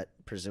quick, but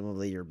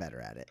presumably you're better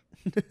at it.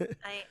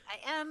 I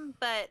am,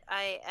 but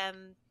I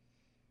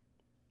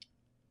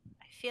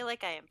feel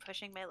like I am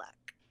pushing my luck.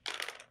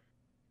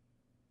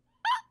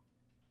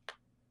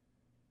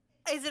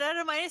 Is it at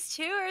a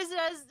 -2 or is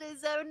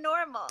that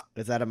normal?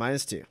 It's at a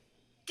 -2.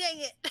 Dang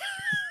it.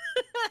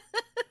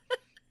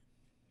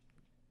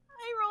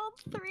 I rolled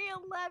 3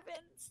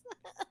 11s.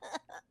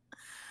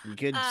 You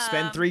could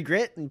spend 3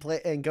 grit and play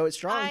and go it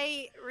strong.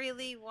 I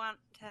really want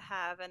to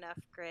have enough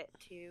grit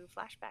to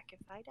flashback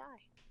if I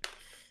die.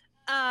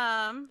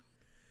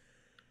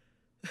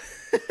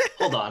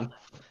 Hold on.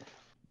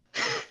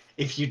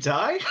 If you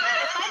die? If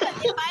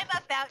I'm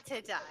about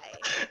to die,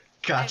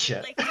 Gotcha. I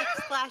would like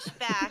to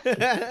flashback.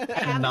 I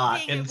have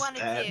Not a thing I want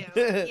to instead.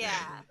 do.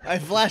 Yeah. I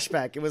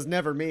flashback. It was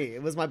never me.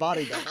 It was my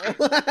body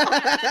double.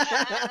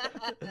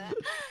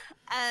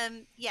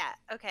 Yeah.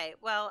 Okay.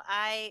 Well,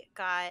 I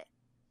got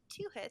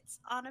 2 hits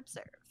on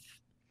observe.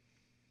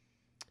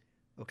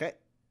 Okay.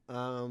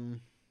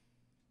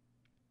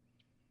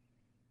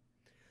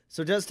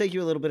 So it does take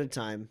you a little bit of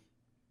time.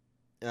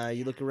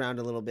 You look around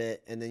a little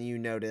bit, and then you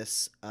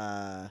notice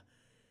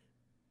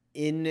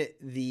in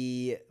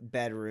the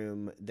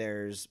bedroom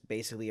there's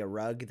basically a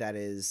rug that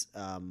is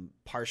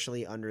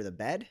partially under the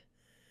bed,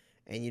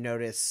 and you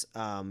notice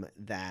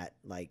that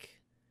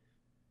like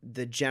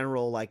the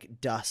general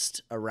like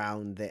dust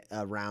around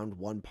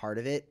one part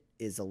of it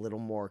is a little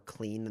more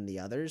clean than the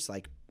others,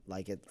 like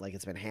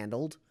it's been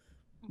handled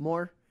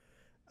more.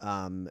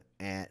 And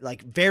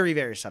like very,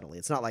 very subtly.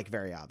 It's not like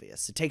very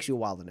obvious. It takes you a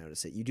while to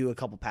notice it. You do a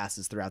couple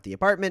passes throughout the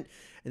apartment,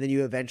 and then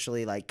you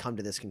eventually like come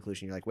to this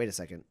conclusion. You're like, wait a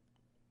second,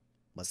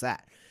 what's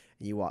that?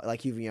 And you walk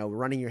like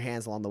running your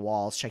hands along the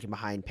walls, checking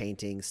behind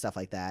paintings, stuff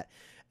like that.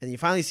 And you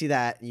finally see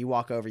that, and you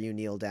walk over, you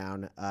kneel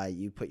down,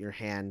 you put your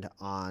hand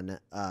on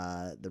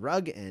the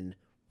rug, and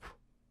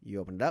you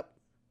open it up,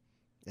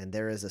 and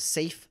there is a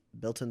safe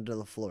built into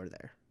the floor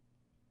there.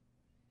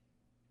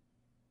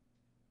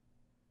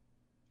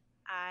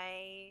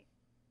 I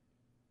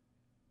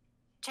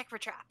check for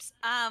traps.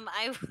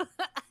 I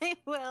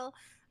will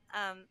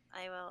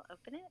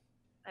open it.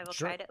 I will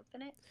Sure. try to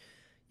open it.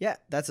 Yeah,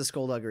 that's a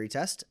skullduggery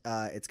test.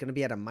 It's going to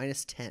be at a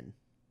 -10.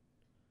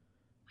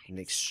 An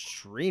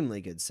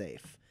extremely good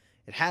safe.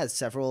 It has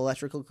several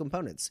electrical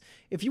components.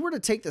 If you were to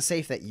take the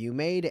safe that you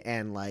made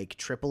and like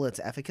triple its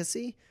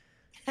efficacy,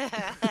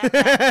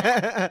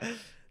 that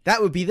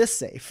would be this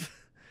safe.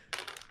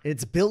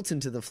 It's built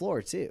into the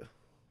floor too,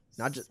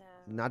 not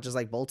just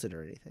like bolted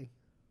or anything.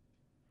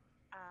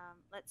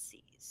 Let's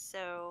see.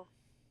 So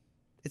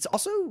it's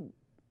also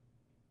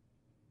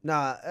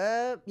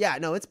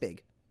it's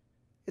big.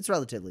 It's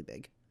relatively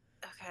big.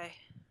 okay.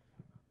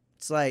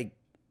 It's like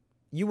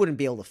you wouldn't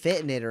be able to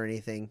fit in it or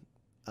anything,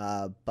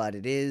 but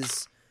it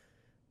is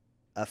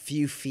a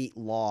few feet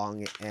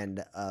long and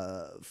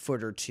a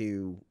foot or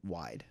 2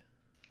 wide.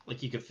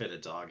 Like you could fit a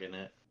dog in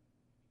it.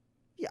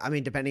 Yeah, I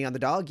mean, depending on the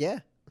dog, yeah.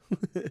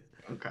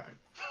 Okay.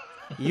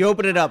 You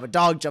open it up, a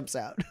dog jumps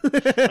out.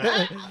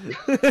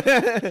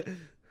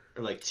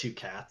 Or like 2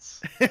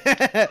 cats.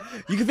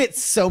 You can fit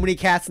so many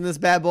cats in this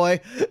bad boy.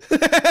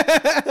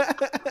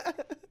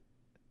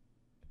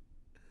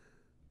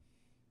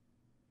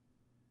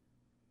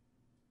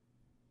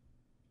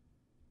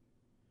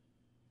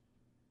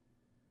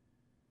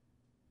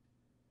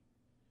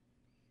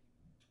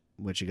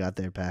 What you got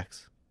there,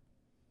 Pax?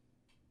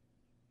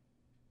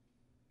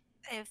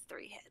 I have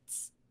 3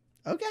 hits.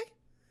 Okay.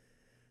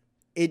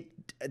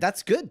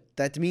 That's good.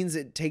 That means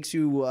it takes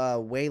you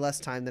way less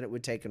time than it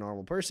would take a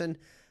normal person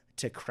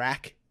to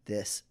crack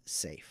this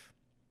safe.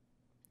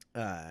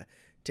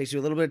 Takes you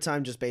a little bit of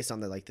time just based on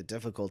the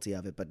difficulty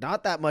of it, but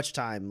not that much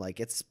time. Like,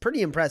 it's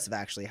pretty impressive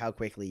actually how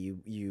quickly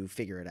you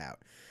figure it out.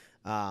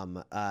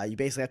 You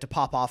basically have to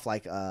pop off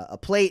like a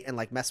plate and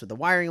like mess with the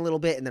wiring a little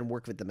bit, and then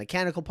work with the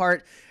mechanical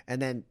part,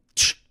 and then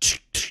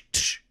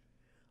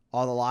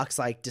all the locks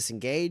like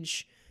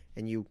disengage,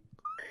 and you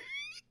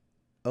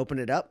open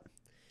it up.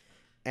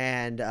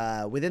 And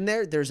within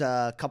there's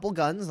a couple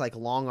guns, like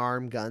long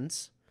arm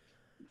guns,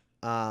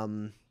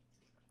 and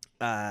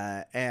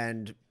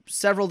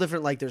several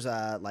different, like there's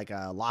a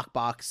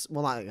lockbox,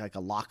 well, not like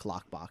a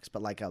lockbox,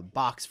 but like a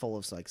box full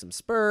of like some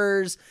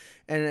spurs,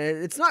 and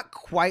it's not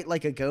quite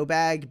like a go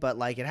bag, but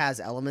like it has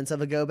elements of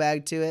a go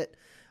bag to it.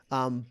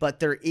 But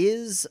there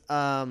is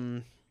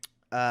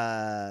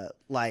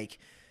like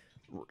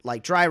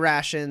dry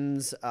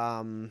rations.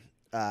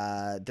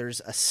 There's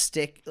a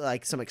stick,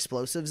 like some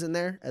explosives in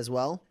there as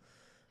well.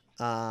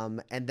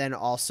 And then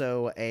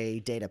also a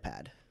data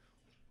pad.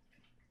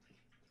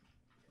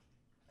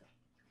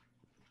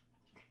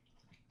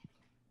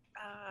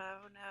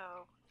 Oh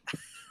no.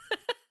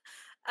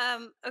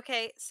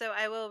 Okay, so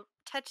I will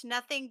touch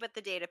nothing but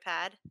the data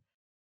pad.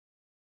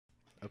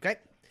 Okay.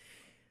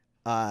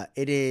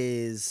 It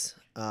is,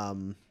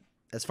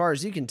 as far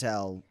as you can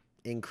tell,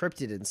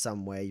 encrypted in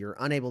some way. You're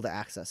unable to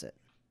access it.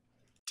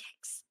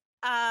 Dicks.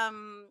 I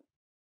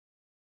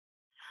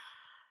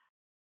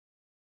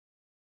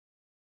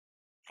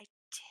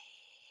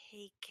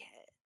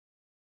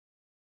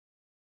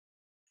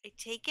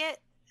take it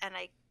and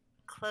I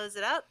close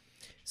it up.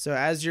 So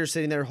as you're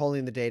sitting there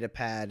holding the data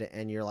pad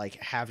and you're like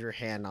have your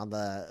hand on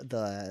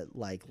the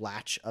like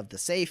latch of the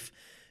safe,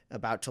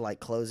 about to like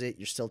close it,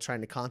 you're still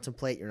trying to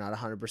contemplate, you're not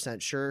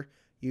 100% sure,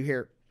 you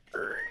hear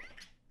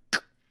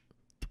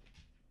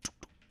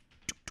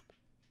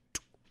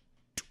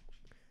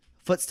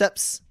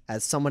footsteps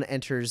as someone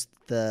enters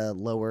the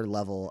lower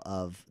level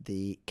of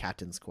the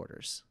captain's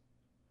quarters.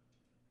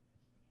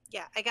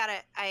 Yeah, I got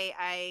it.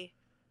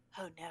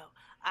 Oh no.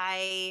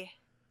 I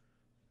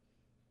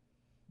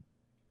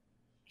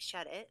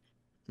shut it.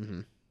 Mm-hmm.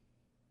 And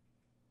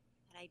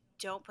I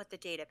don't put the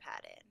data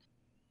pad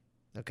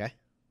in. Okay.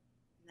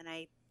 And then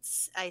I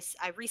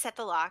reset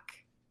the lock.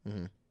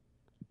 Mm-hmm.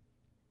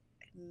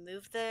 I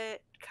move the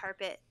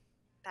carpet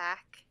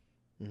back.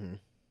 Mm-hmm.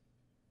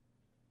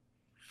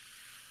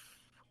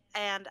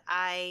 And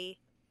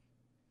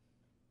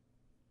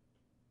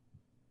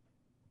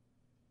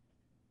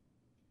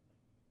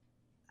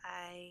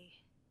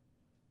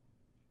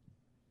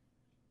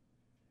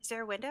is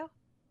there a window?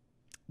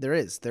 There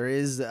is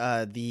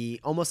the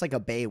almost like a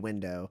bay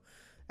window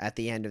at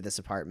the end of this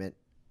apartment,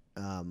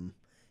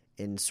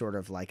 in sort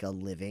of like a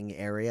living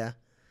area,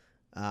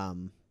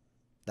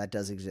 that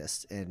does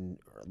exist and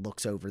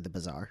looks over the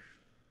bazaar.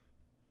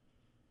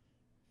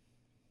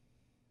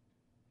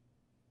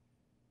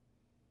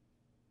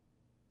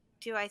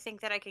 Do I think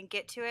that I can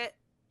get to it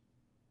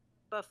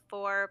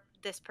before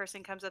this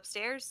person comes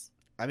upstairs?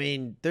 I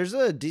mean, there's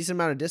a decent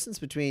amount of distance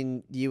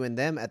between you and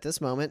them at this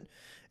moment,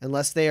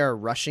 unless they are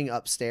rushing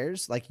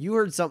upstairs. Like you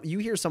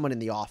hear someone in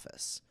the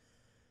office.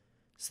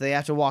 So they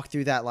have to walk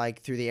through that,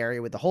 like through the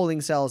area with the holding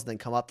cells, and then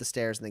come up the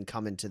stairs and then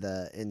come into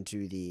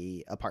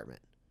the apartment.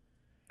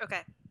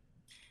 Okay.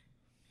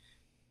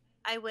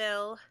 I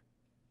will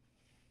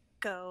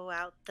go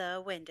out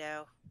the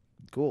window.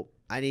 Cool.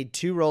 I need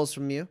 2 rolls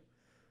from you.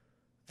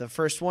 The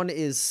first one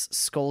is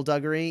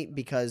skullduggery,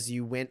 because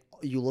you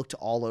looked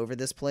all over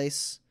this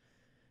place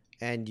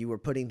and you were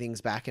putting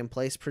things back in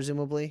place,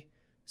 presumably.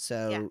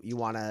 So yeah. You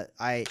want to,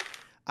 I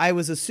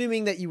was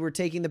assuming that you were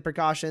taking the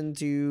precaution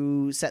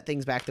to set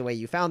things back the way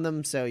you found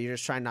them. So you're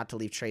just trying not to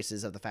leave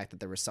traces of the fact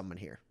that there was someone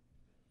here.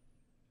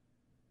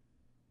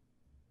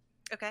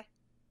 Okay.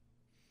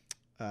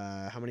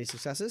 How many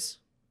successes?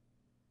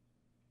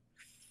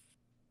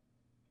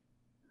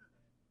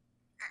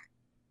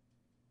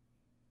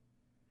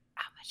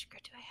 How much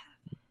grit do I have?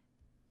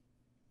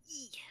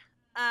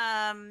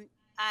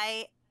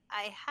 I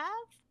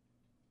have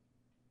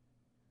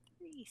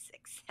 3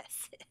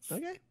 successes.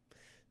 Okay.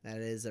 That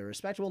is a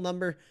respectable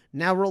number.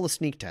 Now roll a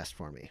sneak test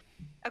for me.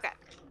 Okay.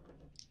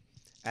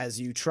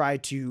 As you try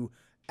to,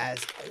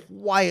 as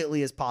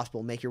quietly as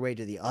possible, make your way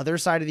to the other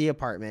side of the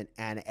apartment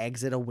and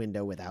exit a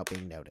window without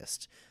being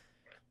noticed.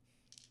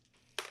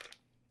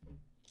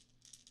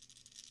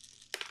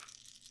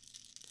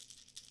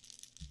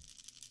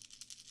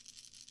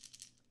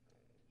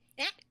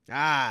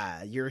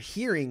 Your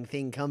hearing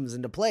thing comes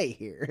into play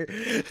here.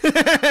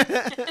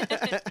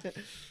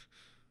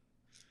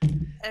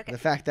 Okay. The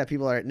fact that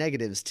people are at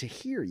negatives to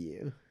hear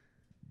you.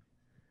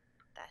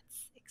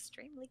 That's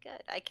extremely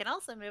good. I can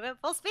also move at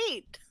full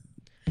speed.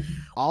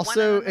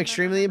 Also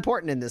extremely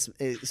important in this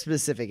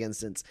specific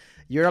instance.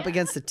 You're up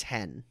against a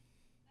 10.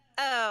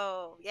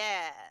 Oh,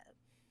 yeah.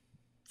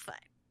 Fine.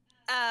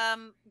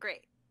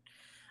 Great.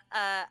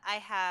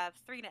 I have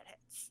 3 net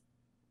hits.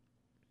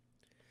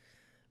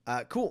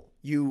 Cool.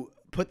 You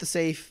put the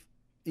safe.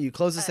 You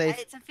close the safe.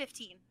 It's a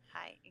 15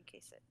 high in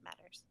case it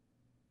matters.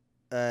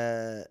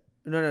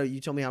 No. You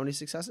told me how many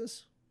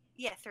successes?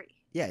 Yeah, 3.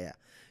 Yeah.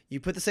 You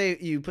put the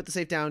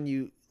safe down.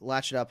 You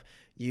latch it up.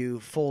 You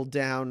fold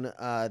down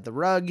the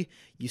rug.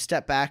 You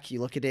step back. You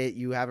look at it.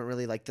 You haven't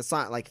really it's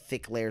not like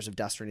thick layers of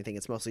dust or anything.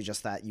 It's mostly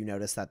just that you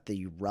notice that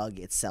the rug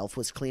itself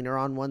was cleaner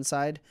on one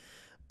side.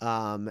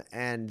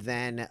 And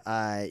then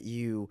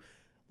you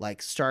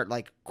start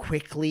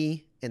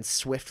quickly and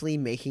swiftly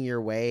making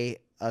your way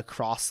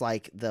across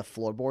the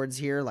floorboards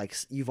here.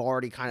 You've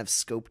already kind of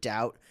scoped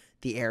out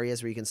the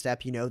areas where you can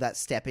step. You know that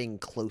stepping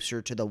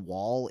closer to the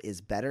wall is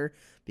better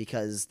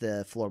because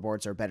the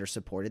floorboards are better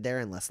supported there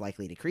and less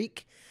likely to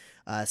creak.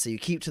 So you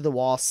keep to the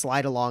wall,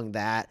 slide along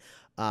that,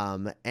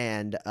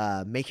 and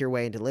make your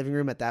way into the living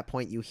room. At that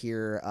point, you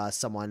hear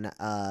someone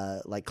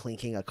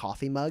clinking a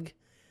coffee mug,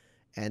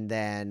 and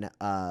then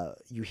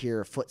you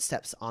hear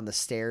footsteps on the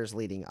stairs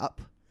leading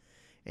up.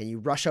 And you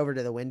rush over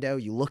to the window,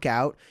 you look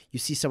out, you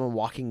see someone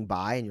walking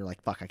by, and you're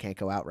like, fuck, I can't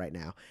go out right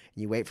now.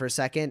 And you wait for a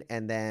second,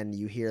 and then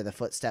you hear the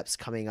footsteps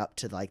coming up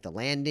to the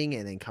landing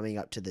and then coming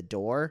up to the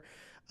door.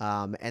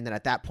 And then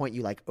at that point,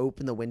 you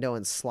open the window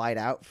and slide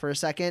out for a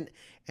second.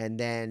 And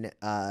then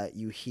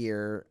you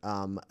hear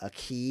a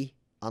key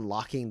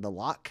unlocking the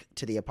lock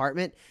to the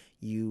apartment.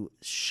 You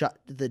shut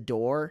the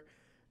door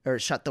or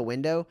shut the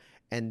window.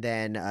 And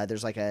then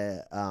there's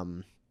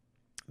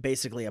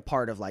basically a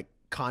part of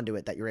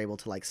conduit that you're able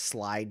to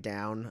slide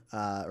down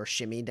or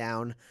shimmy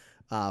down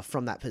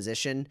from that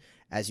position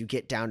as you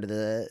get down to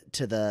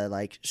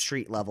the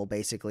street level.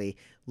 Basically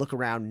look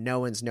around, no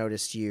one's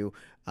noticed you,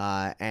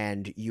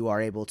 and you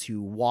are able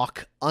to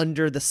walk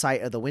under the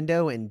sight of the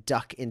window and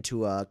duck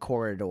into a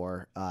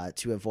corridor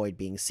to avoid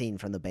being seen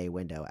from the bay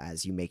window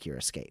as you make your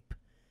escape.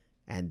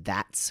 And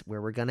that's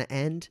where we're gonna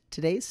end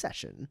today's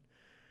session.